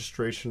and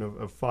registration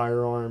of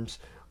firearms.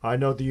 I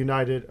know not the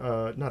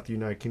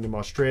United Kingdom,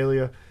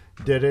 Australia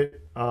did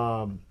it.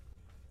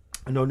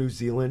 I know New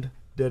Zealand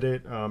did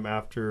it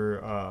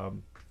after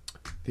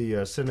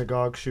the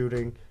synagogue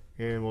shooting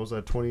in, what was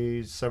that,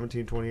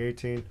 2017,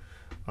 2018.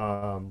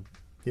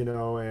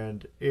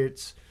 And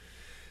it's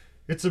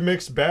a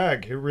mixed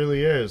bag. It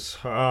really is,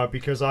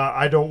 because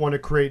I don't want to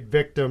create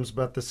victims,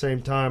 but at the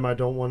same time, I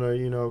don't want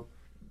to,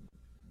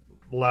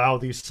 allow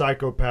these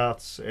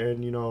psychopaths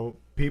and,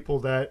 people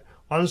that,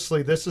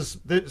 honestly, this is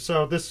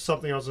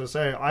something I was going to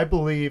say. I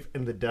believe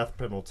in the death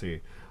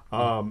penalty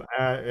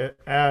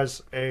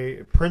as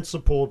a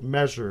principled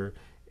measure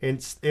in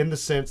the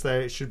sense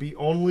that it should be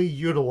only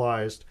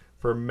utilized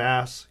for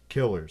mass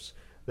killers,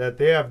 that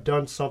they have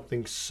done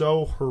something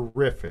so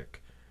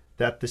horrific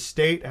that the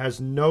state has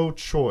no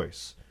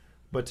choice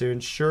but to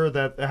ensure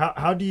that.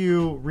 How do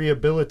you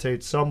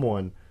rehabilitate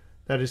someone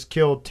that has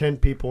killed 10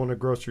 people in a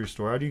grocery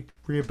store? How do you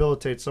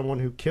rehabilitate someone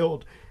who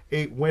killed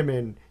 8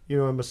 women,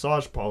 in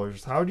massage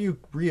parlors? How do you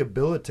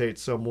rehabilitate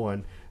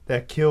someone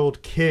that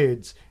killed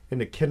kids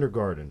in a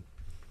kindergarten?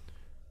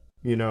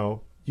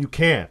 You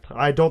can't.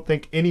 I don't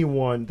think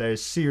anyone that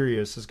is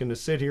serious is going to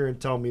sit here and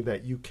tell me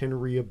that you can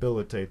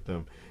rehabilitate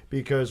them,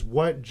 because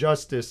what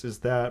justice is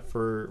that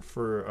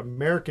for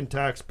American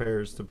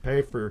taxpayers to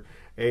pay for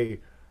I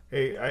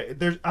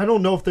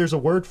don't know if there's a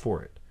word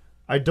for it.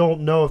 I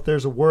don't know if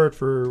there's a word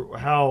for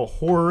how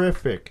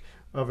horrific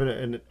of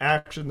an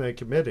action they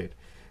committed.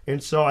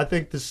 And so I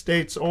think the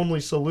state's only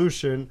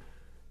solution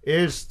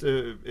is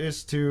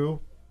to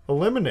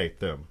eliminate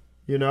them.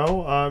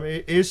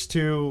 It is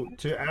to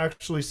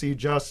actually see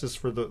justice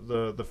for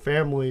the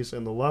families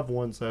and the loved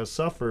ones that have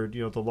suffered,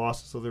 the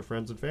losses of their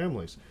friends and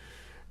families.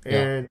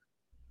 And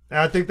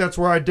I think that's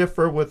where I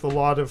differ with a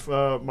lot of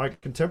my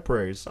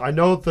contemporaries. I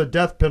know the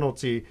death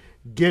penalty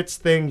gets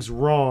things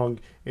wrong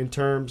in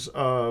terms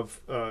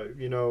of,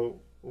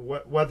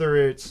 whether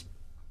it's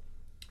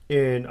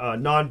in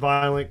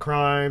nonviolent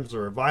crimes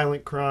or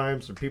violent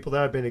crimes or people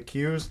that have been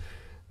accused.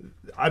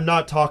 I'm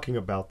not talking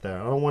about that.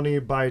 I don't want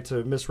anybody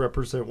to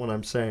misrepresent what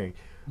I'm saying.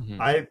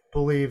 Mm-hmm. I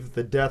believe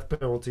the death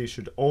penalty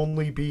should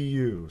only be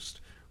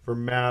used for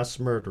mass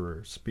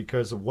murderers,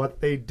 because of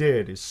what they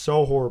did is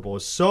so horrible.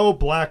 It's so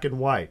black and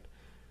white.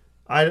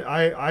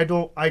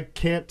 I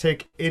can't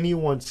take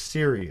anyone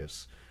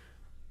serious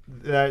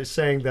that is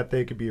saying that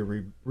they could be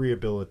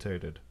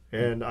rehabilitated.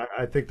 And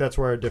I think that's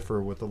where I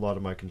differ with a lot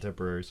of my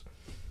contemporaries.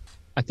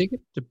 I think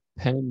it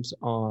depends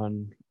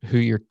on who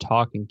you're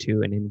talking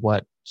to and in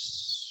what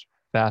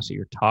facet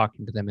you're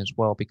talking to them as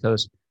well,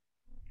 because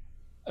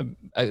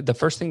the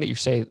first thing that you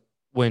say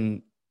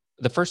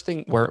the first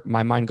thing where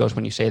my mind goes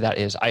when you say that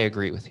is, I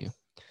agree with you.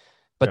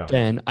 But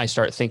then I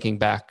start thinking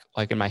back,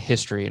 like in my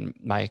history and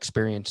my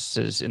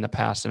experiences in the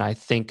past, and I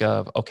think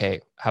of,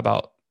 okay, how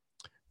about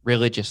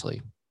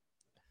religiously?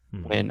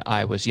 Mm-hmm. When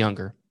I was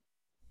younger,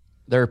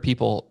 there are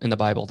people in the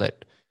Bible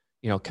that,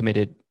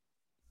 committed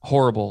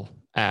horrible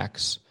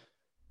acts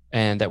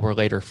and that were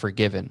later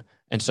forgiven.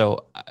 And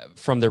so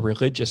from the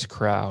religious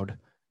crowd,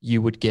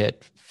 you would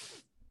get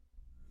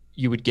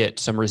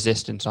some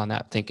resistance on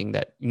that, thinking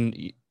that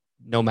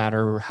no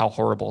matter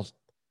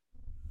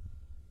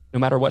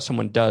what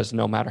someone does,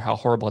 no matter how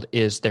horrible it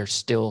is, they're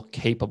still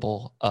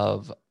capable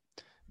of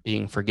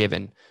being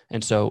forgiven.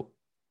 And so,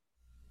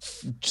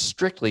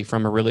 strictly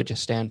from a religious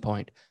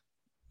standpoint,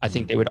 I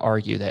think they would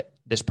argue that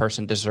this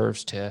person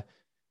deserves to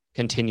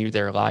continue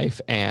their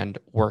life and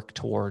work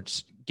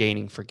towards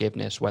gaining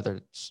forgiveness, whether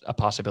it's a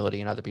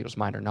possibility in other people's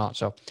mind or not.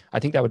 So I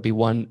think that would be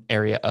one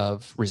area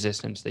of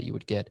resistance that you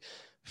would get.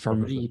 For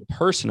me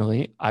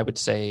personally, I would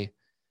say,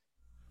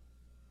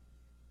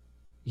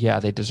 yeah,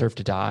 they deserve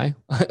to die.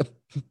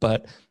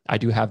 But I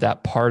do have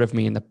that part of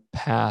me in the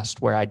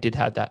past where I did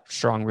have that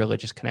strong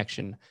religious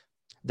connection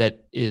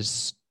that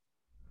just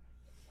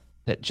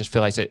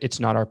feels like it's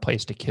not our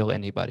place to kill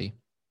anybody.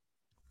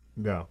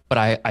 Yeah. But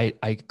I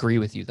agree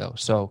with you though.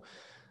 So,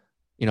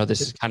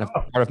 this is kind of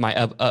part of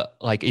my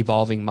like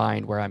evolving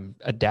mind where I'm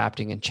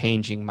adapting and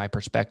changing my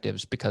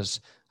perspectives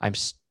because I'm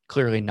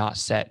clearly not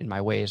set in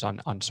my ways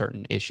on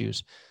certain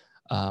issues.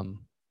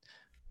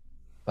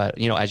 But,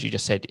 as you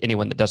just said,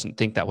 anyone that doesn't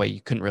think that way,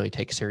 you couldn't really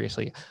take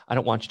seriously. I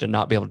don't want you to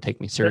not be able to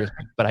take me seriously,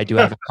 but I do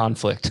have a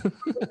conflict.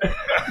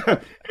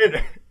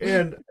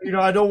 and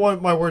I don't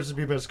want my words to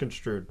be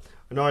misconstrued.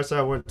 I know I said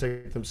I wouldn't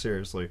take them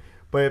seriously,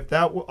 but if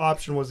that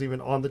option was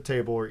even on the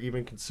table or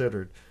even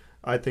considered,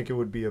 I think it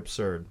would be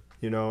absurd.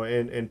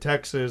 In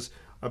Texas,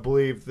 I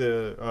believe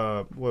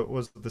what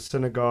was the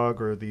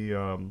synagogue or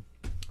the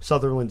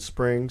Sutherland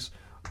Springs,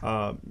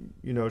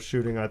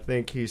 shooting. I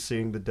think he's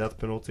seeing the death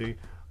penalty.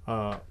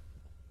 And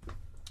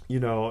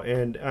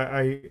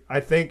I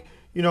think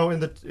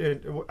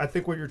I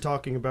think what you're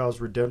talking about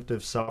is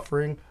redemptive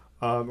suffering,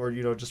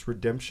 or just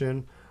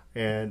redemption.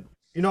 And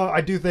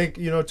I do think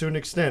to an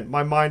extent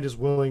my mind is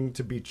willing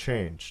to be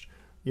changed.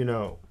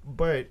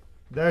 But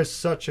that is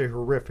such a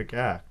horrific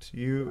act.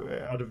 You,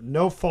 out of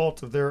no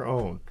fault of their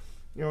own,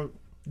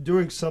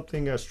 doing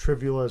something as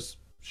trivial as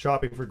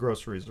shopping for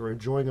groceries or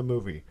enjoying a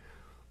movie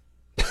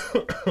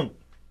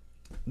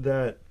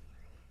that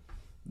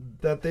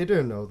they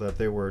didn't know that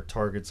they were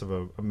targets of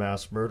a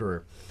mass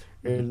murderer.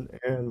 And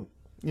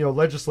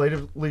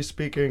legislatively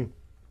speaking,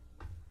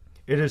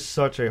 it is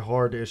such a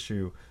hard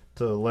issue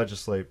to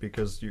legislate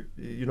because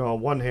on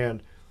one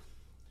hand,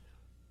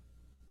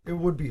 it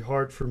would be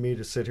hard for me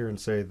to sit here and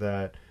say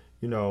that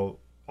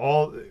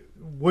all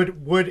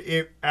would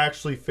it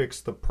actually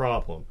fix the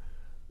problem.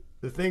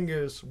 The thing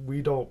is,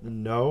 we don't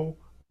know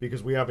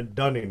because we haven't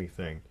done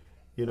anything.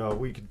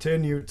 We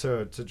continue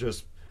to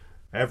just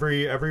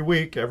every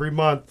week, every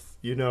month,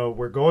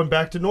 we're going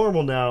back to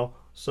normal now.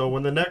 So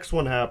when the next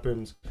one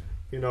happens,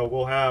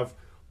 we'll have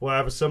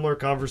a similar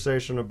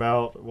conversation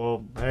about,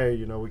 well,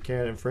 hey, we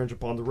can't infringe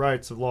upon the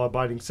rights of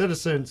law-abiding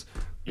citizens,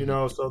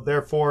 so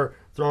therefore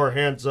throw our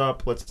hands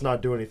up. Let's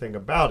not do anything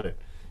about it,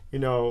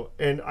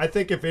 And I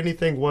think if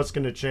anything was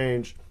going to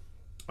change,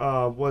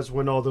 was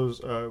when all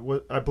those,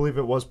 I believe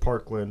it was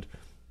Parkland,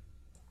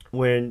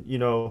 when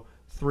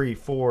 3,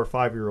 4,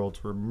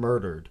 5-year-olds were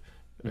murdered,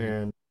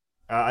 and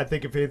I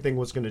think if anything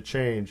was going to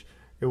change,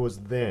 it was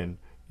then,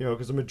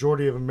 because the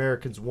majority of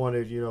Americans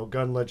wanted,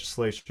 gun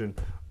legislation,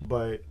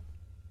 but,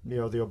 the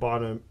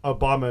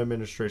Obama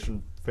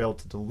administration failed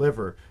to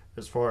deliver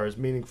as far as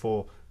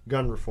meaningful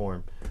gun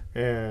reform.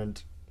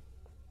 And,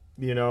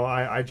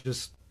 I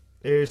just,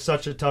 it's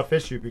such a tough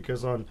issue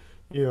because I'm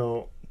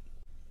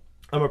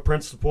a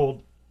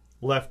principled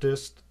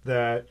leftist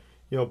that,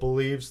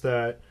 believes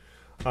that,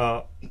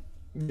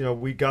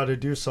 we got to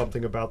do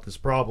something about this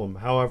problem.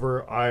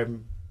 However,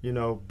 I'm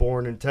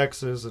born in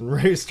Texas and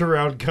raised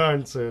around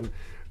guns, and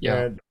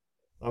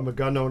I'm a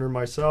gun owner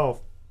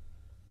myself,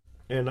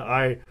 and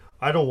I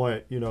don't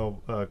want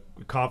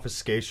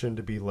confiscation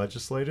to be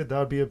legislated. That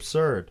would be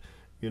absurd.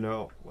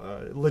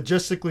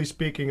 Logistically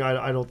speaking,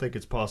 I don't think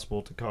it's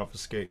possible to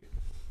confiscate.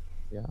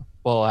 Yeah.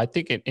 Well, I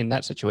think in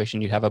that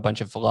situation, you'd have a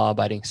bunch of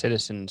law-abiding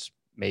citizens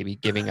maybe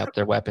giving up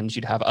their weapons.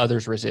 You'd have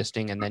others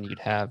resisting, and then you'd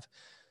have,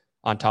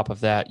 on top of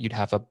that, you'd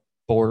have a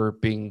border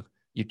being.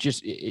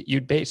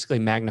 You'd basically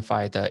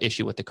magnify the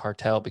issue with the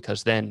cartel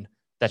because then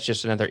that's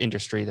just another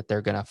industry that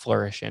they're going to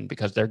flourish in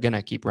because they're going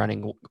to keep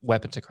running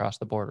weapons across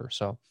the border.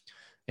 So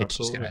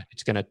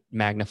it's going to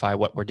magnify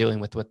what we're dealing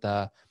with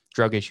the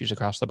drug issues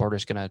across the border.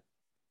 It's going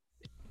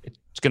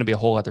to be a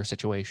whole other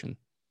situation.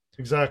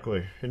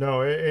 Exactly.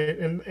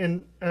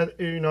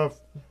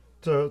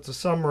 To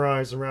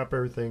summarize and wrap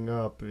everything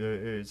up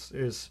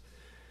is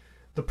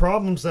the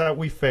problems that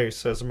we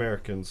face as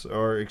Americans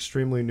are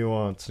extremely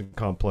nuanced and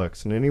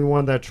complex, and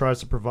anyone that tries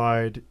to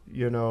provide,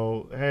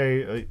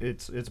 hey,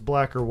 it's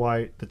black or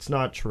white, that's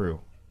not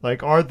true.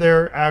 Like, are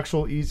there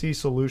actual easy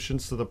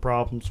solutions to the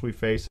problems we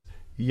face?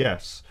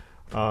 Yes.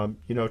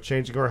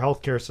 Changing our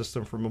healthcare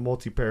system from a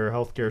multi-payer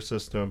healthcare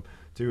system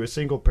to a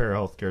single-payer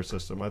healthcare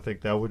system, I think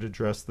that would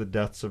address the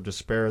deaths of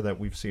despair that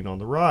we've seen on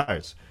the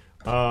rise.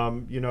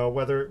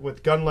 Whether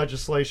with gun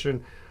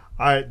legislation,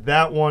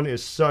 that one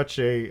is such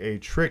a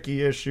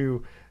tricky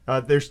issue.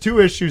 There's two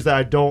issues that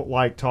I don't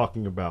like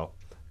talking about: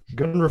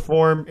 gun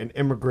reform and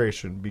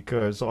immigration.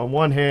 Because on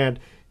one hand,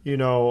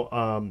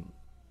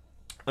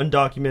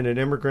 undocumented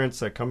immigrants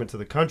that come into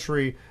the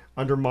country,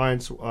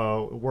 undermines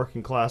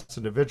working class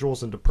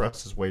individuals, and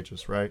depresses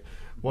wages, right?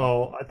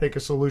 Well, I think a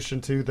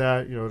solution to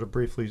that, to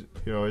briefly,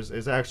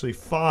 is actually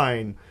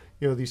fine,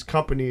 these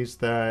companies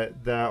that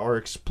are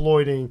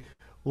exploiting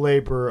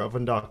labor of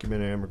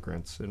undocumented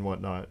immigrants and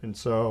whatnot. And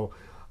so,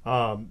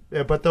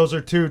 yeah, but those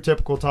are two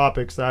typical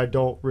topics that I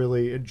don't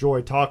really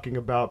enjoy talking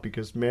about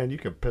because, man, you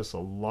can piss a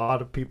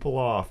lot of people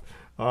off.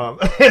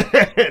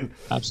 And,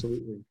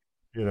 Absolutely.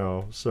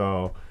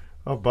 so,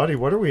 oh, buddy,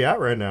 what are we at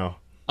right now?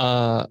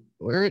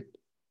 We're at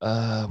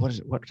what is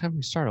it? What time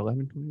we start?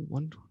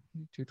 11:21,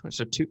 22:20.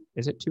 So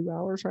is it 2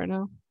 hours right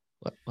now?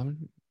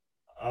 11.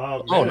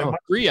 Oh, Oh man, no, am I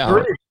 3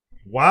 hours. three?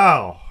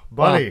 Wow,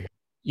 Wow. buddy.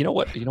 You know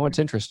what's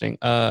interesting?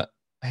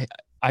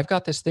 I've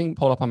got this thing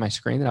pulled up on my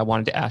screen that I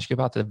wanted to ask you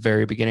about at the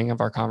very beginning of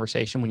our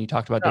conversation when you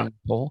talked about Yeah. doing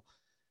a poll.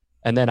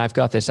 And then I've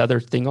got this other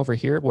thing over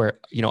here where,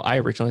 I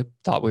originally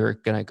thought we were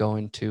going to go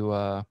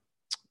into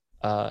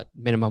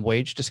minimum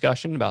wage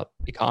discussion about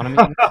economy.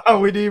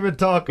 We didn't even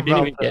talk We didn't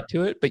about even that. get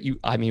to it, but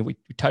we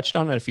touched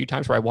on it a few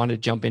times where I wanted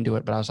to jump into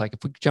it, but I was like,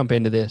 if we jump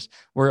into this,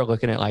 we're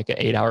looking at like an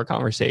 8-hour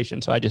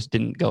conversation. So I just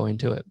didn't go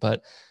into it,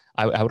 but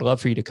I would love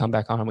for you to come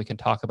back on and we can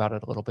talk about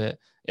it a little bit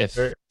if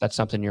Very- that's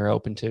something you're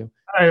open to.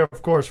 Hey,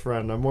 of course,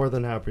 friend. I'm more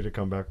than happy to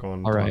come back on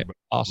and All talk right. about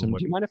Awesome. what-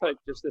 Do you mind if I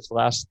just this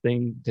last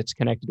thing that's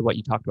connected to what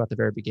you talked about at the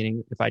very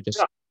beginning, if I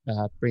just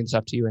bring this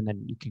up to you and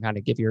then you can kind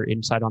of give your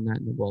insight on that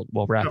and then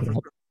we'll wrap Yeah, it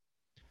up.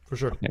 for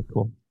sure. Okay,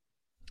 cool.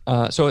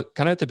 So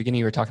kind of at the beginning,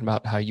 you were talking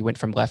about how you went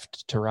from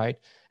left to right,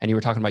 and you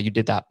were talking about you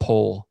did that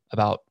poll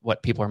about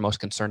what people are most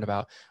concerned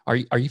about. Are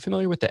you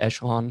familiar with the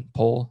Echelon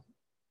poll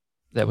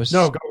that was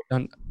No,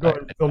 done? go I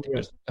ahead, think fill it me in.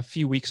 was a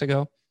few weeks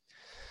ago.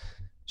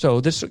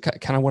 So this is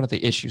kind of one of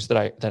the issues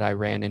that I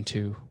ran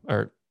into,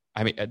 or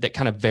I mean, that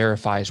kind of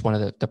verifies one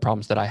of the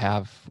problems that I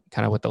have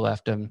kind of with the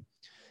left.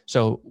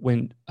 So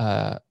when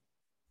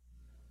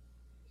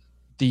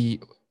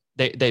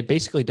they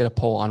basically did a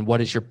poll on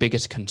what is your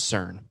biggest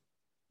concern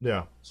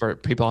Yeah. for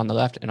people on the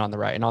left and on the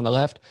right. And on the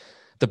left,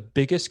 the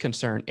biggest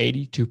concern,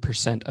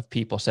 82% of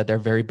people said their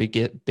very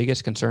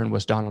biggest concern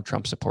was Donald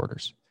Trump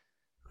supporters.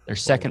 Their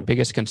second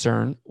biggest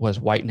concern was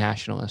white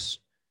nationalists.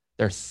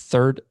 Their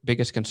third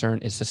biggest concern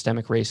is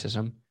systemic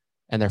racism.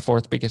 And their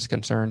fourth biggest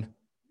concern,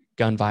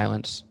 gun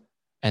violence.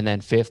 And then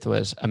fifth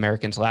was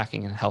Americans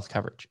lacking in health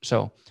coverage.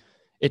 So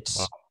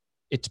it's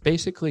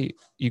basically,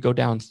 you go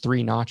down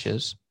 3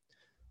 notches.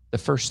 The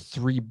first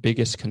 3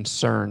 biggest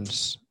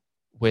concerns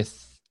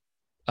with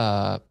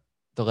the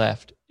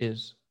left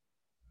is,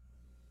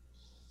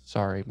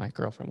 sorry, my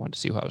girlfriend wanted to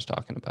see who I was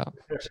talking about.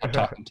 I'm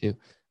talking to.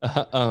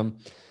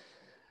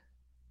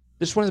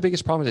 This is one of the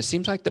biggest problems. It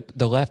seems like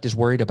the left is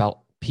worried about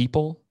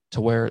people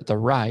to where the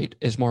right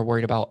is more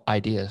worried about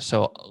ideas.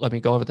 So let me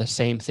go over the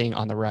same thing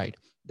on the right.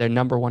 Their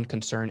number one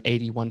concern,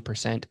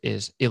 81%,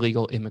 is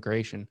illegal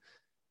immigration.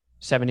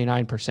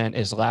 79%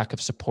 is lack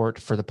of support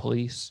for the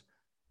police.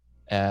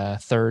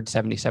 Third,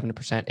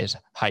 77% is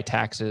high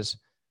taxes.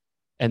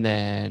 And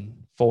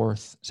then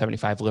fourth,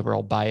 75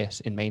 liberal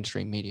bias in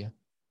mainstream media.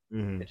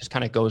 Mm-hmm. It just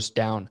kind of goes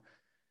down.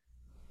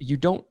 You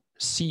don't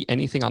see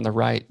anything on the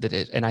right that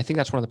is, and I think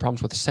that's one of the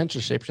problems with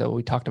censorship that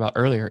we talked about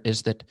earlier,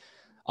 is that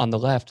on the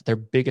left, their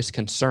biggest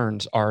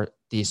concerns are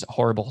these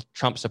horrible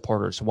Trump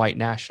supporters, white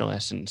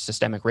nationalists, and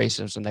systemic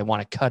racism, and they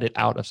want to cut it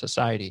out of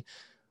society,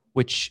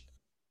 which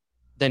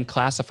then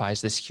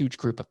classifies this huge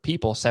group of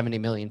people, 70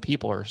 million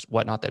people or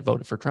whatnot, that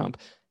voted for Trump,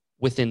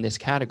 within this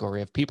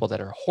category of people that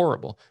are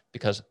horrible,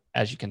 because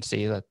as you can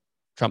see, the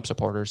Trump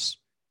supporters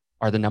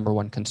are the number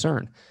one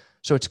concern.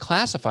 So it's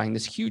classifying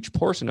this huge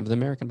portion of the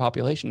American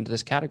population into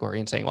this category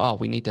and saying, well,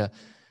 we need to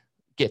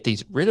get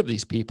rid of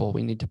these people.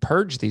 We need to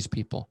purge these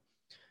people.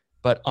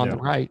 But on the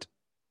right,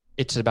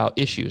 it's about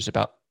issues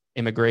about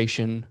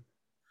immigration,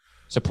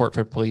 support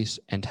for police,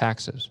 and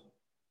taxes.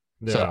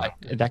 Yeah.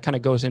 So that kind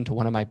of goes into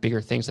one of my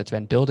bigger things that's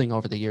been building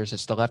over the years.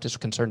 It's the left is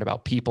concerned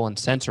about people and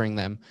censoring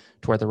them,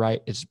 to where the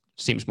right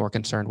seems more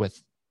concerned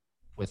with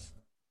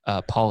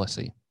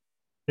policy.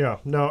 Yeah,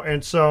 no,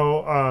 and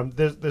so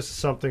this is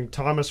something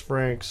Thomas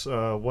Frank's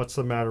 "What's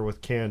the Matter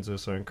with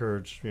Kansas?" I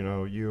encourage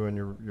you and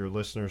your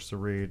listeners to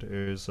read.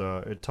 Is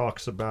it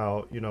talks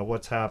about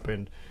what's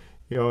happened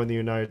in the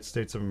United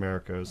States of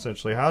America.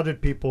 Essentially, how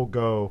did people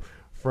go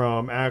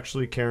from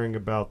actually caring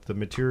about the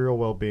material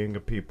well-being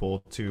of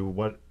people to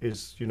what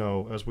is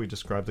as we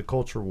described, the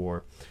culture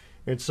war.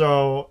 And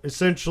so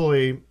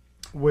essentially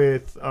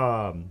with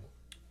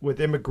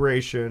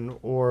immigration,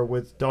 or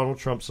with Donald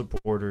Trump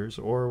supporters,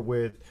 or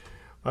with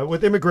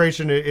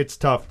immigration, it's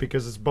tough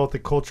because it's both a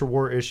culture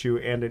war issue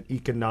and an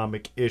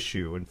economic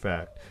issue, in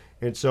fact.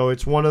 And so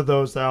it's one of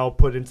those that I'll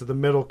put into the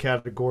middle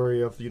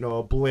category of,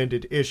 a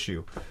blended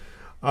issue.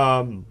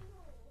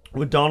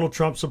 With Donald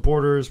Trump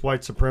supporters,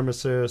 white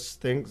supremacists,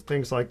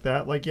 things like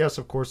that, like, yes,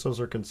 of course, those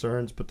are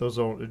concerns, but those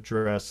don't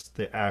address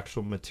the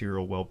actual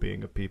material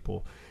well-being of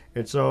people.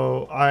 And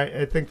so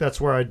I think that's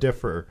where I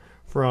differ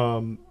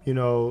from,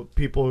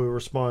 people who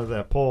responded to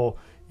that poll.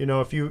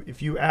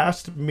 If you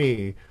asked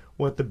me,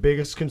 what the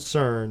biggest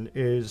concern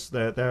is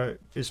that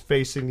is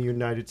facing the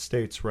United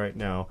States right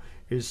now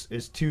is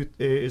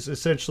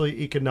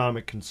essentially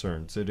economic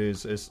concerns. It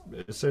is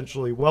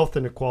essentially wealth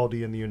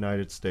inequality in the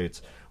United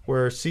States,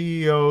 where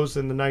CEOs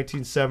in the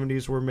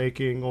 1970s were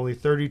making only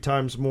 30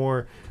 times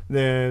more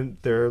than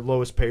their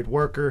lowest paid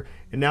worker,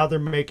 and now they're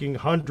making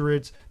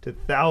hundreds to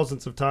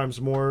thousands of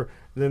times more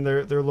than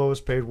their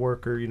lowest paid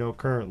worker,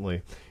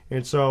 currently.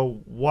 And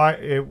so why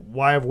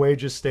have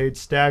wages stayed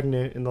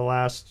stagnant in the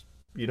last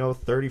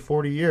 30,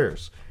 40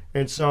 years?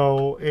 And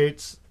so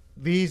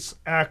these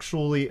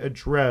actually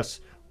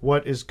address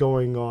what is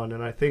going on.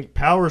 And I think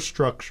power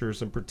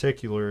structures in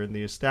particular in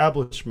the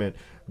establishment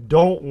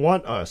don't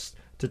want us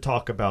to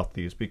talk about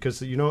these,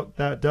 because you know what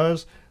that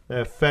does?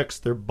 That affects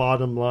their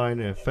bottom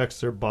line and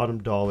affects their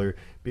bottom dollar,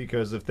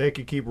 because if they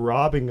could keep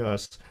robbing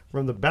us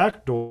from the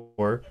back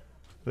door,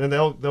 then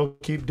they'll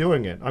keep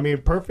doing it. I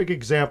mean, perfect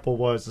example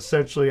was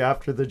essentially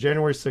after the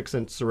January 6th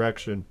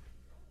insurrection,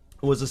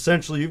 was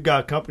essentially you've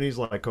got companies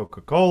like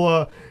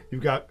Coca-Cola,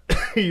 you've got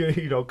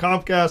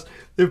Comcast,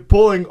 they're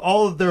pulling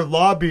all of their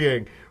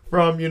lobbying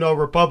from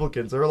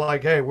Republicans. They're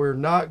like, hey, we're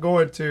not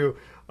going to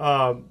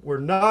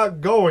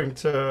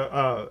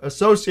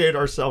associate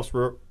ourselves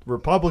with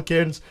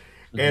Republicans.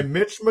 Mm-hmm. And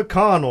Mitch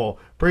McConnell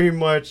pretty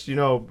much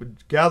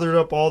gathered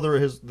up all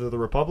the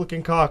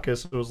Republican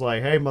caucus. It was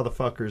like, hey,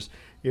 motherfuckers,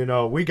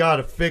 we got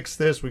to fix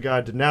this, we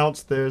got to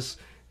denounce this,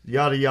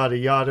 yada yada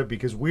yada,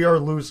 because we are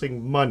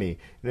losing money,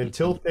 and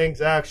until things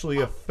actually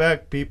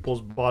affect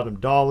people's bottom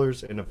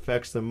dollars and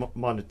affects them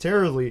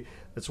monetarily,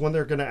 that's when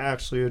they're going to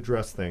actually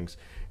address things.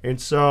 And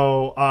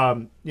so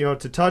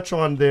to touch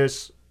on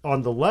this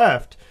on the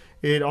left,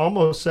 it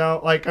almost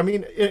sounds like, I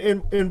mean,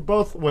 in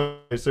both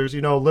ways, there's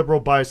liberal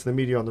bias in the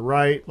media on the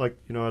right, like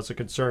as a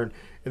concern,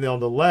 and then on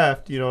the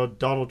left,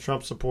 Donald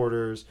Trump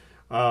supporters,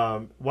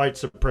 white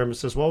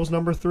supremacists. What was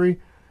number 3?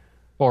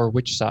 For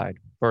which side?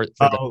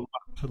 People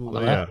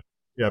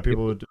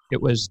would.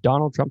 It was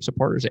Donald Trump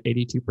supporters at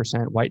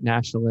 82%, white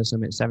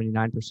nationalism at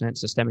 79%,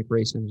 systemic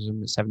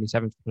racism at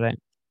 77%,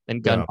 then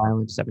gun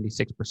violence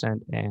 76%,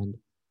 and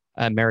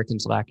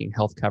Americans lacking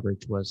health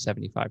coverage was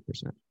 75%.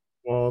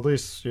 Well, at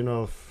least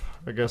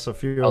I guess a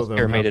few of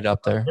them made it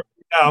up there.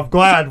 Yeah, I'm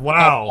glad.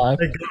 Wow,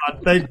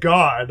 thank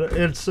God.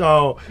 And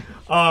so,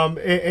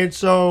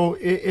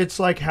 it's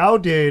like, how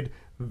did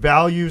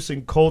values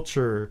and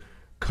culture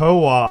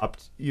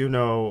co-opt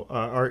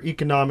our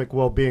economic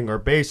well-being, our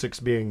basics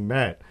being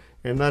met?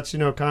 And that's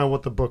kind of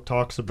what the book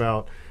talks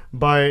about.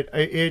 But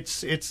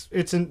it's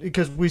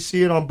because we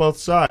see it on both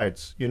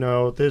sides.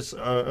 This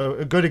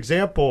a good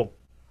example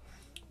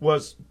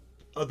was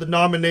the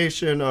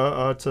nomination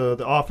to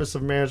the Office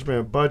of Management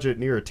and Budget,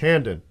 Neera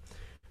Tanden.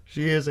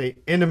 She is an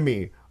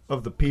enemy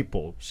of the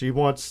people. She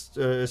wants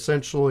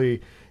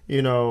essentially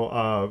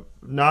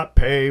not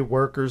pay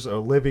workers a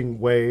living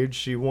wage.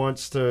 She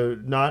wants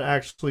to not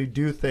actually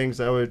do things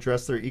that would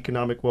address their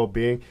economic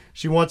well-being.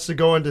 She wants to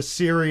go into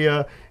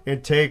Syria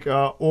and take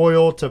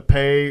oil to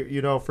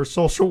pay, for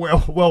social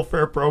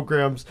welfare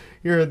programs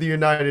here in the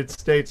United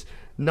States.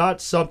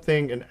 Not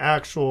something an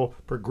actual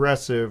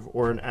progressive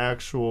or an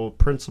actual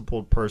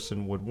principled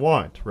person would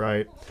want,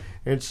 right?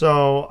 And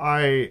so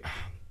I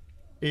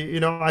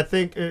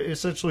think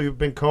essentially we've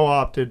been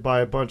co-opted by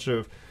a bunch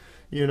of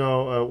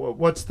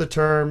what's the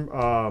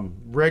term?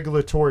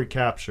 Regulatory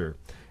capture.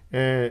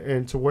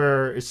 And to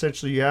where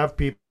essentially you have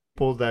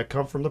people that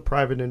come from the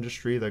private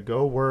industry that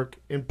go work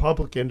in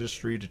public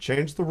industry to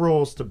change the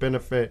rules to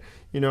benefit,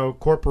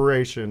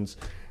 corporations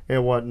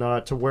and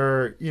whatnot, to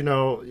where,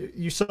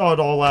 you saw it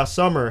all last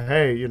summer.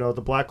 Hey,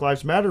 the Black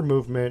Lives Matter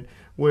movement,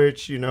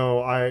 which,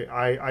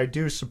 I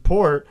do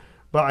support,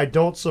 but I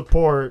don't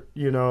support,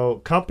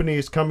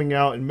 companies coming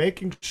out and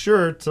making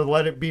sure to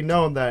let it be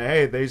known that,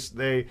 hey,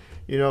 they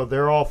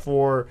they're all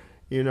for,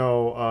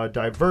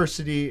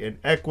 diversity and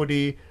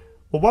equity.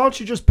 Well, why don't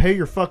you just pay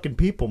your fucking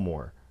people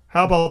more?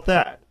 How about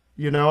that?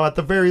 At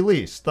the very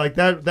least, like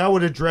that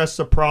would address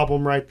the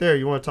problem right there.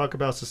 You want to talk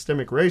about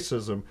systemic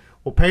racism?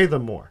 Well, pay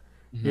them more,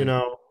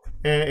 and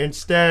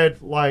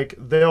instead, like,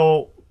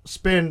 they'll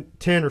spend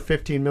 $10 or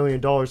 $15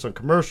 million on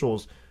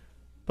commercials,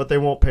 but they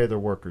won't pay their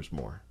workers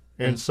more.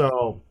 And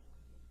so,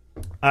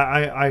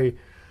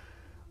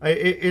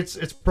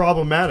 it's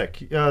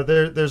problematic.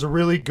 There's a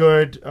really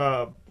good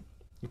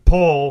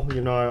poll.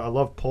 I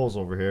love polls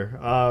over here.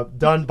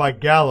 Done by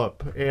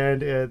Gallup,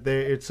 and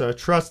it's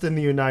trust in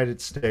the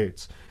United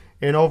States.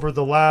 And over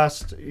the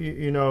last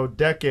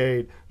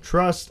decade,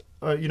 trust.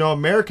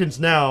 Americans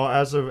now,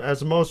 as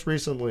of most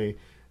recently,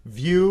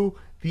 view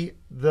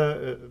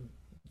the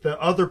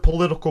other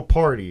political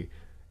party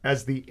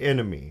as the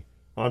enemy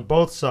on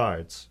both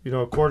sides,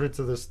 according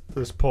to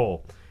this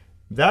poll.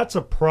 That's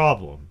a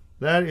problem.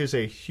 That is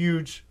a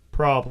huge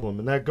problem.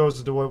 And that goes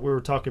into what we were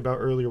talking about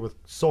earlier with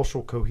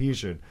social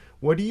cohesion.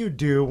 What do you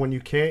do when you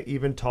can't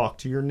even talk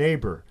to your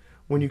neighbor?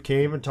 When you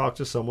can't even talk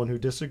to someone who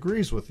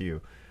disagrees with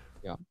you?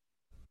 Yeah.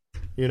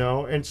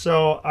 And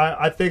so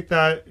I think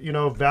that,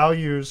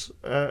 values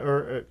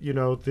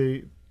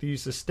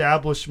these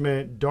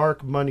establishment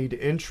dark moneyed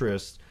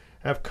interests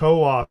have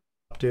co-opted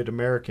co-opted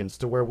Americans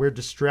to where we're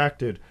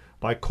distracted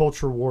by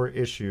culture war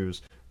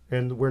issues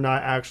and we're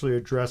not actually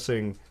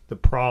addressing the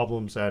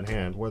problems at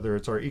hand, whether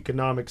it's our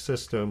economic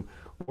system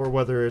or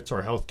whether it's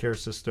our healthcare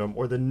system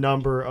or the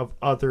number of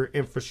other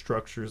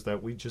infrastructures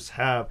that we just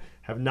have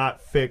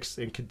not fixed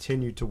and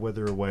continue to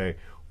wither away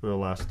for the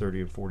last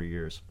 30 and 40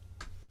 years.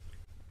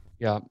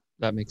 Yeah,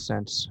 that makes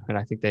sense. And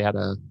I think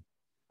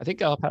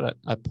Gallup had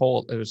a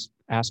poll. It was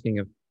asking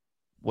of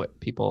what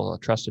people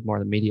trusted more,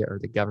 the media or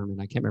the government.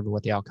 I can't remember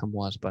what the outcome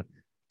was, but I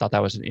thought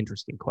that was an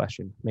interesting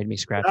question. Made me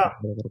scratch my head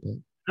a little bit.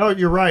 No,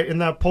 you're right. In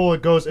that poll,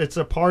 it's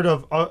a part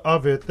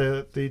of it.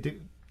 The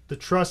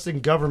trust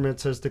in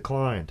governments has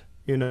declined,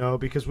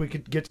 because we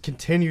could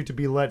continue to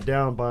be let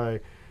down by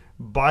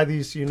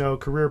these,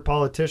 career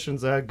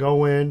politicians that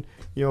go in,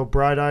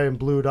 bright-eyed and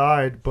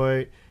blue-eyed.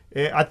 But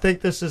I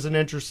think this is an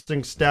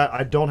interesting stat.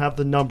 I don't have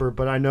the number,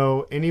 but I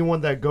know anyone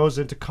that goes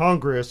into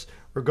Congress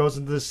or goes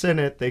into the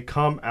Senate, they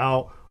come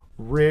out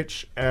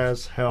rich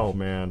as hell,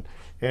 man.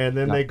 And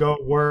then they go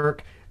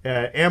work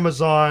at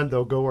Amazon,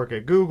 they'll go work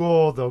at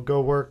Google, they'll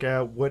go work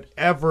at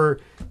whatever,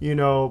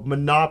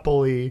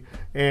 monopoly.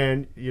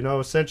 And,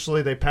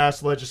 essentially they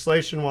pass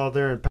legislation while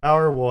they're in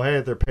power. Well,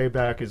 hey, their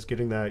payback is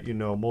getting that,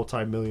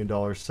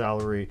 multi-million-dollar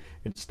salary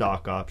and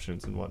stock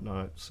options and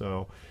whatnot.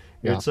 So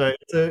it's a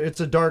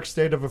dark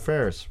state of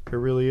affairs. It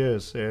really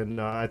is. And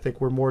I think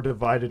we're more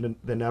divided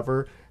than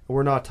ever.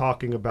 We're not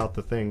talking about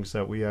the things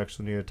that we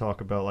actually need to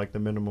talk about, like the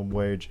minimum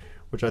wage,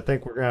 which I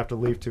think we're going to have to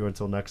leave to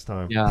until next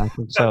time. Yeah, I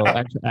think so.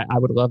 Actually, I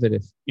would love it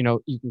if,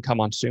 you can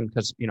come on soon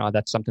because,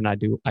 that's something I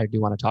do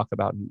want to talk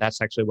about. And that's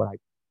actually what I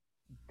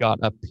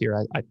got up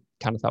here. I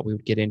kind of thought we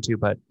would get into,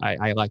 but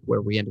I like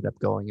where we ended up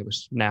going. It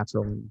was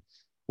natural and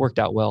worked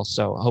out well.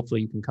 So hopefully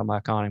you can come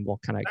back on and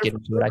we'll kind of get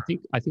into it.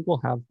 I think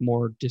we'll have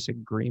more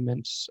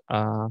disagreements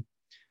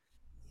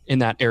in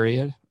that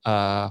area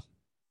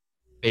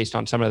based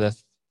on some of the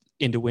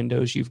into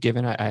windows you've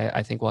given.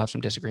 I think we'll have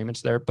some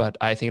disagreements there, but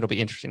I think it'll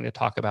be interesting to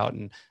talk about.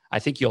 And I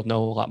think you'll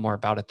know a lot more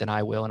about it than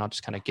I will. And I'll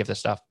just kind of give the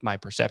stuff my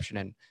perception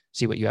and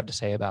see what you have to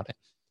say about it.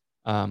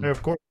 Hey,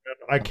 of course,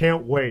 I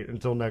can't wait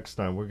until next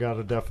time. We got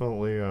to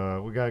definitely,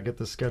 we got to get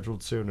this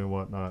scheduled soon and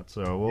whatnot.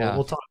 So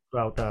we'll talk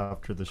about that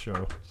after the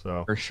show.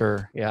 So for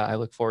sure. Yeah. I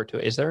look forward to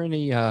it. Is there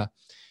any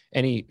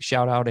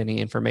shout out, any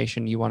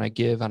information you want to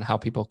give on how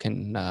people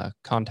can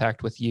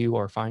contact with you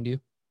or find you?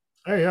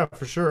 Hey, yeah,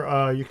 for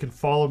sure. You can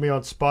follow me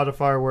on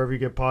Spotify or wherever you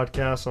get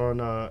podcasts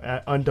on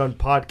at Undone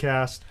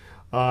Podcast.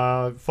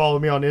 Follow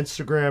me on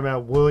Instagram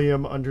at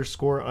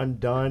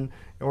William_Undone,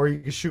 or you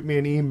can shoot me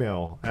an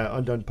email at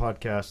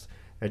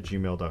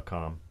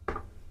undonepodcast@gmail.com.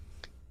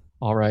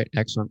 All right,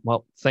 excellent.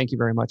 Well, thank you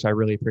very much. I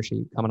really appreciate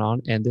you coming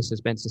on. And this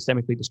has been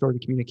Systemically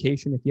Distorted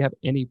Communication. If you have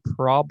any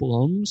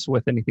problems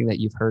with anything that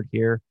you've heard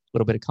here, a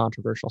little bit of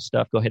controversial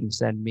stuff, go ahead and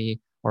send me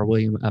or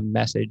William a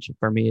message.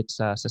 For me, it's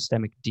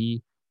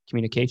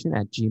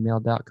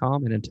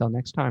systemicdcommunication@gmail.com. And until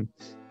next time,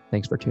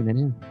 thanks for tuning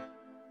in. Of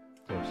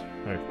course.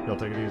 Hey, y'all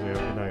take it easy. Have a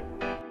good night.